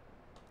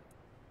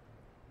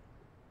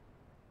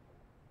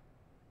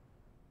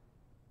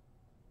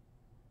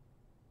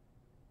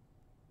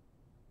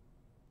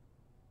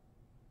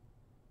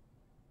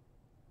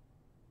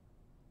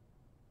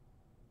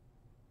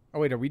 Oh,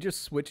 wait, are we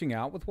just switching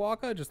out with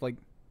Waka? Just like...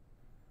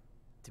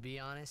 To be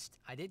honest,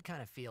 I did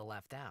kind of feel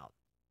left out.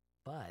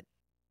 But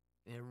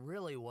it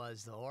really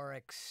was the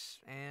Oryx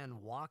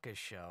and Waka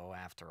show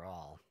after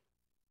all.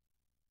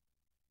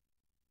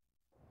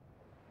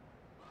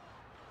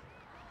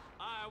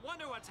 I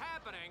wonder what's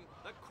happening.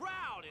 The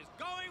crowd is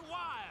going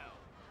wild.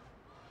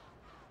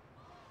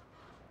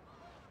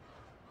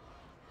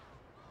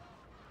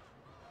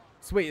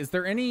 So wait, is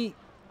there any...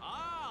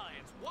 Ah,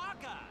 it's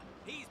Waka.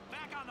 He's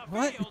back on the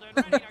What? field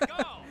and ready to go.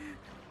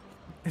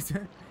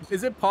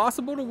 Is it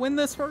possible to win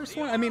this first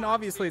one? I mean,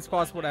 obviously it's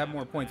possible to have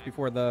more points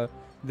before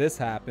this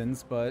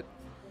happens, but...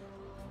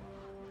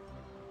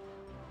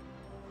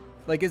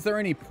 Like, is there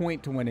any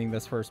point to winning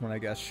this first one, I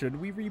guess? Should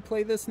we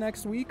replay this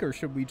next week, or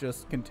should we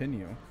just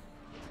continue?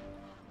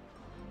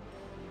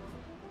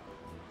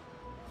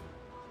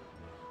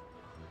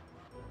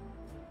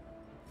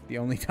 The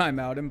only time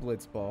out in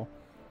Blitzball.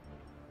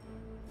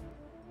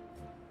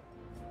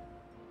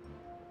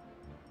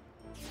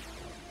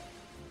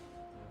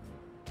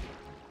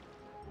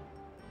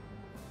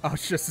 Oh,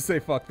 it's just to say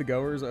fuck the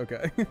goers?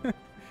 Okay.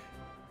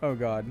 Oh,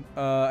 God.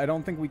 I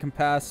don't think we can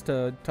pass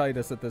to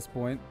Titus at this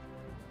point.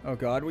 Oh,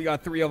 God. We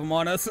got 3 of them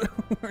on us.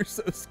 We're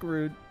so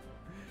screwed.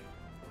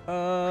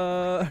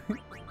 No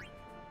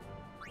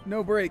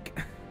break.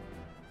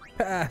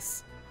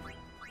 Pass.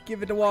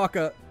 Give it to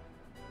Waka.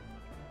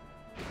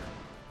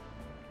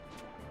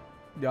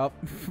 Yup.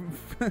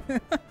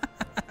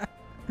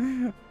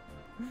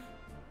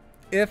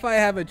 If I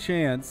have a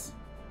chance...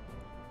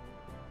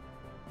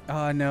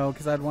 no,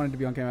 because I'd wanted to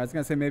be on camera. I was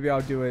going to say maybe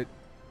I'll do it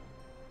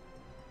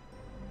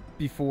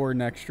before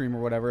next stream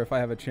or whatever if I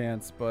have a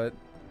chance, but...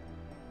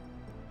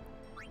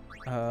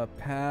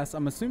 pass.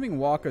 I'm assuming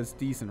Waka's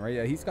decent, right?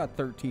 Yeah, he's got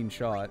 13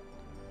 shot.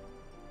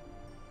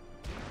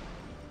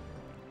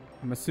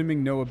 I'm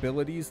assuming no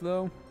abilities,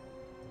 though.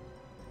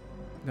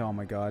 Oh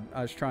my god.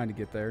 I was trying to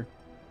get there.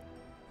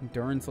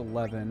 Endurance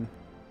 11.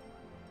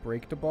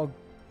 Break the ball.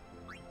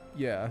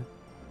 Yeah.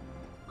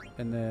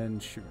 And then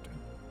shoot.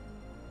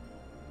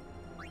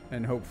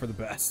 And hope for the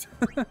best.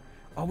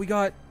 Oh, we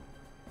got...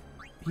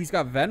 He's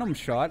got Venom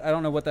shot. I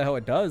don't know what the hell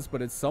it does,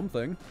 but it's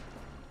something.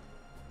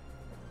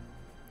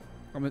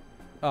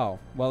 Oh,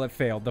 well, it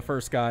failed. The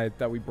first guy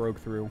that we broke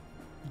through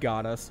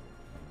got us.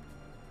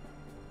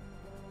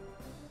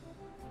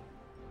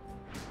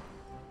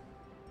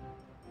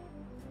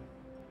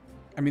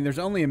 I mean, there's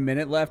only a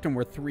minute left and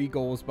we're 3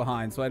 goals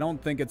behind, so I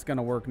don't think it's going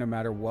to work no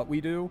matter what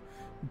we do.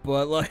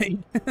 But, like...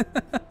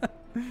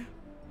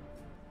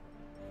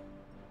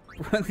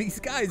 These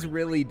guys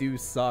really do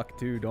suck,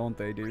 too, don't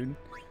they, dude?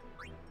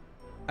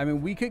 I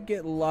mean, we could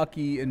get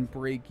lucky and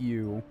break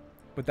you,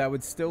 but that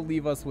would still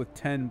leave us with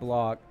 10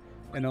 block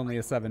and only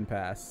a 7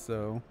 pass,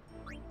 so...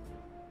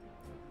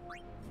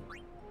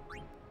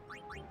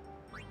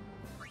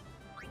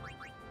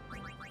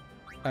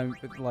 I'm,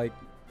 like...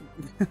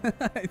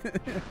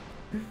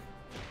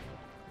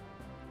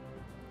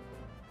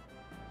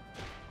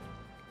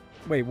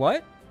 Wait,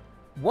 what?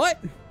 What?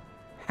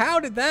 How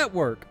did that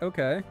work?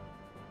 Okay.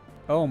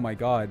 Oh my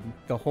god.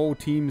 The whole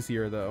team's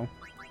here, though.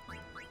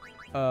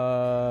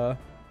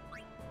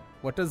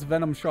 What does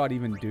Venom Shot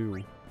even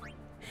do?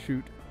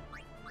 Shoot.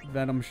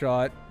 Venom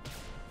Shot.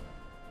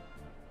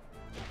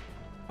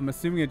 I'm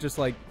assuming it just,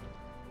 like,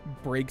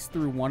 breaks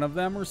through one of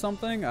them or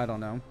something? I don't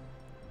know.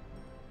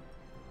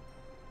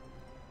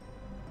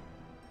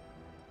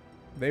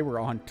 They were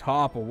on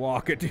top of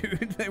Waka,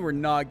 dude. They were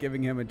not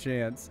giving him a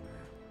chance.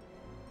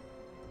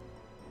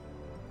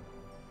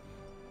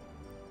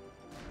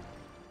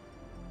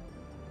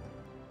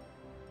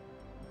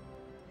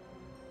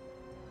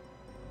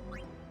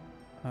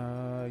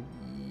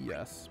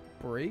 Yes.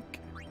 Break.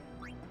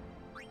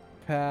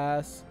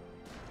 Pass.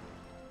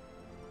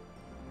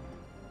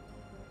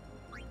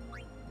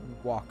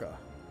 Waka.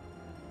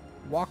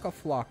 Waka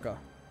Flocka.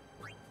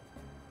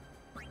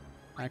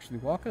 Actually,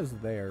 Waka's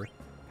there.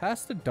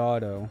 Pass to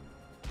Dotto.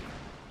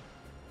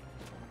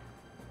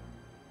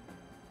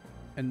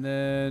 And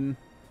then...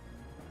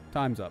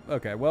 Time's up.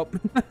 Okay, well.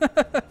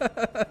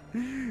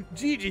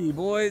 GG,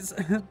 boys.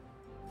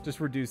 Just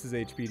reduces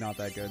HP, not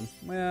that good.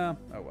 Yeah,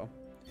 oh well.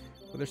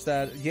 Wither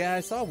stat. Yeah, I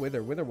saw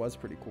Wither. Wither was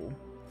pretty cool.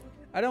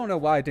 I don't know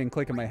why it didn't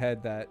click in my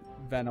head that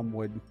Venom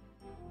would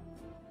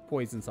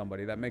poison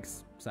somebody. That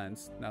makes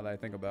sense now that I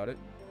think about it.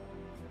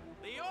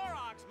 The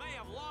Aurochs may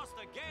have lost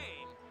the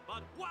game,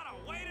 but what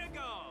a way to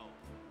go!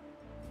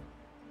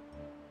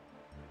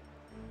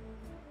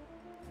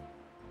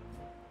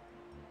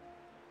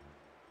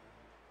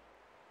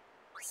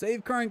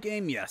 Save current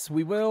game? Yes.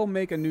 We will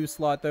make a new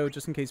slot, though,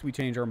 just in case we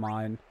change our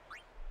mind.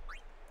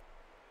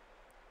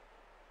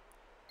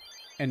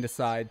 And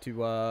decide to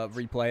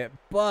replay it.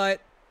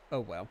 But, oh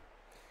well.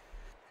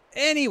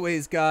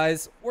 Anyways,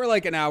 guys, we're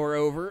like an hour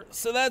over.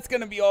 So that's going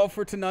to be all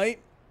for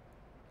tonight.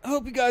 I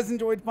hope you guys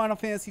enjoyed Final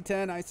Fantasy X.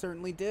 I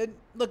certainly did.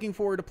 Looking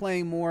forward to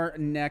playing more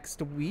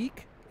next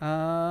week.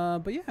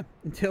 But yeah,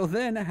 until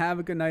then, have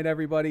a good night,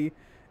 everybody.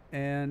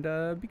 And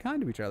be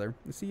kind to each other.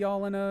 See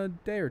y'all in a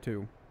day or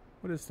two.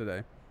 What is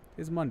today?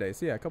 It's Monday,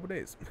 so yeah, a couple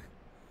days.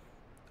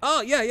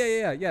 Oh,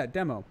 yeah.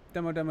 Demo.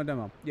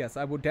 Yes,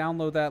 I will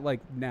download that, like,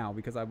 now,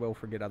 because I will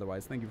forget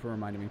otherwise. Thank you for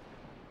reminding me.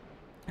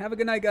 Have a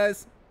good night,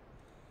 guys.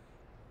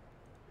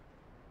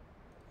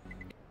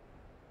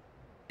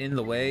 In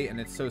the way, and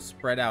it's so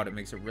spread out, it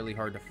makes it really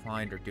hard to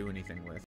find or do anything with.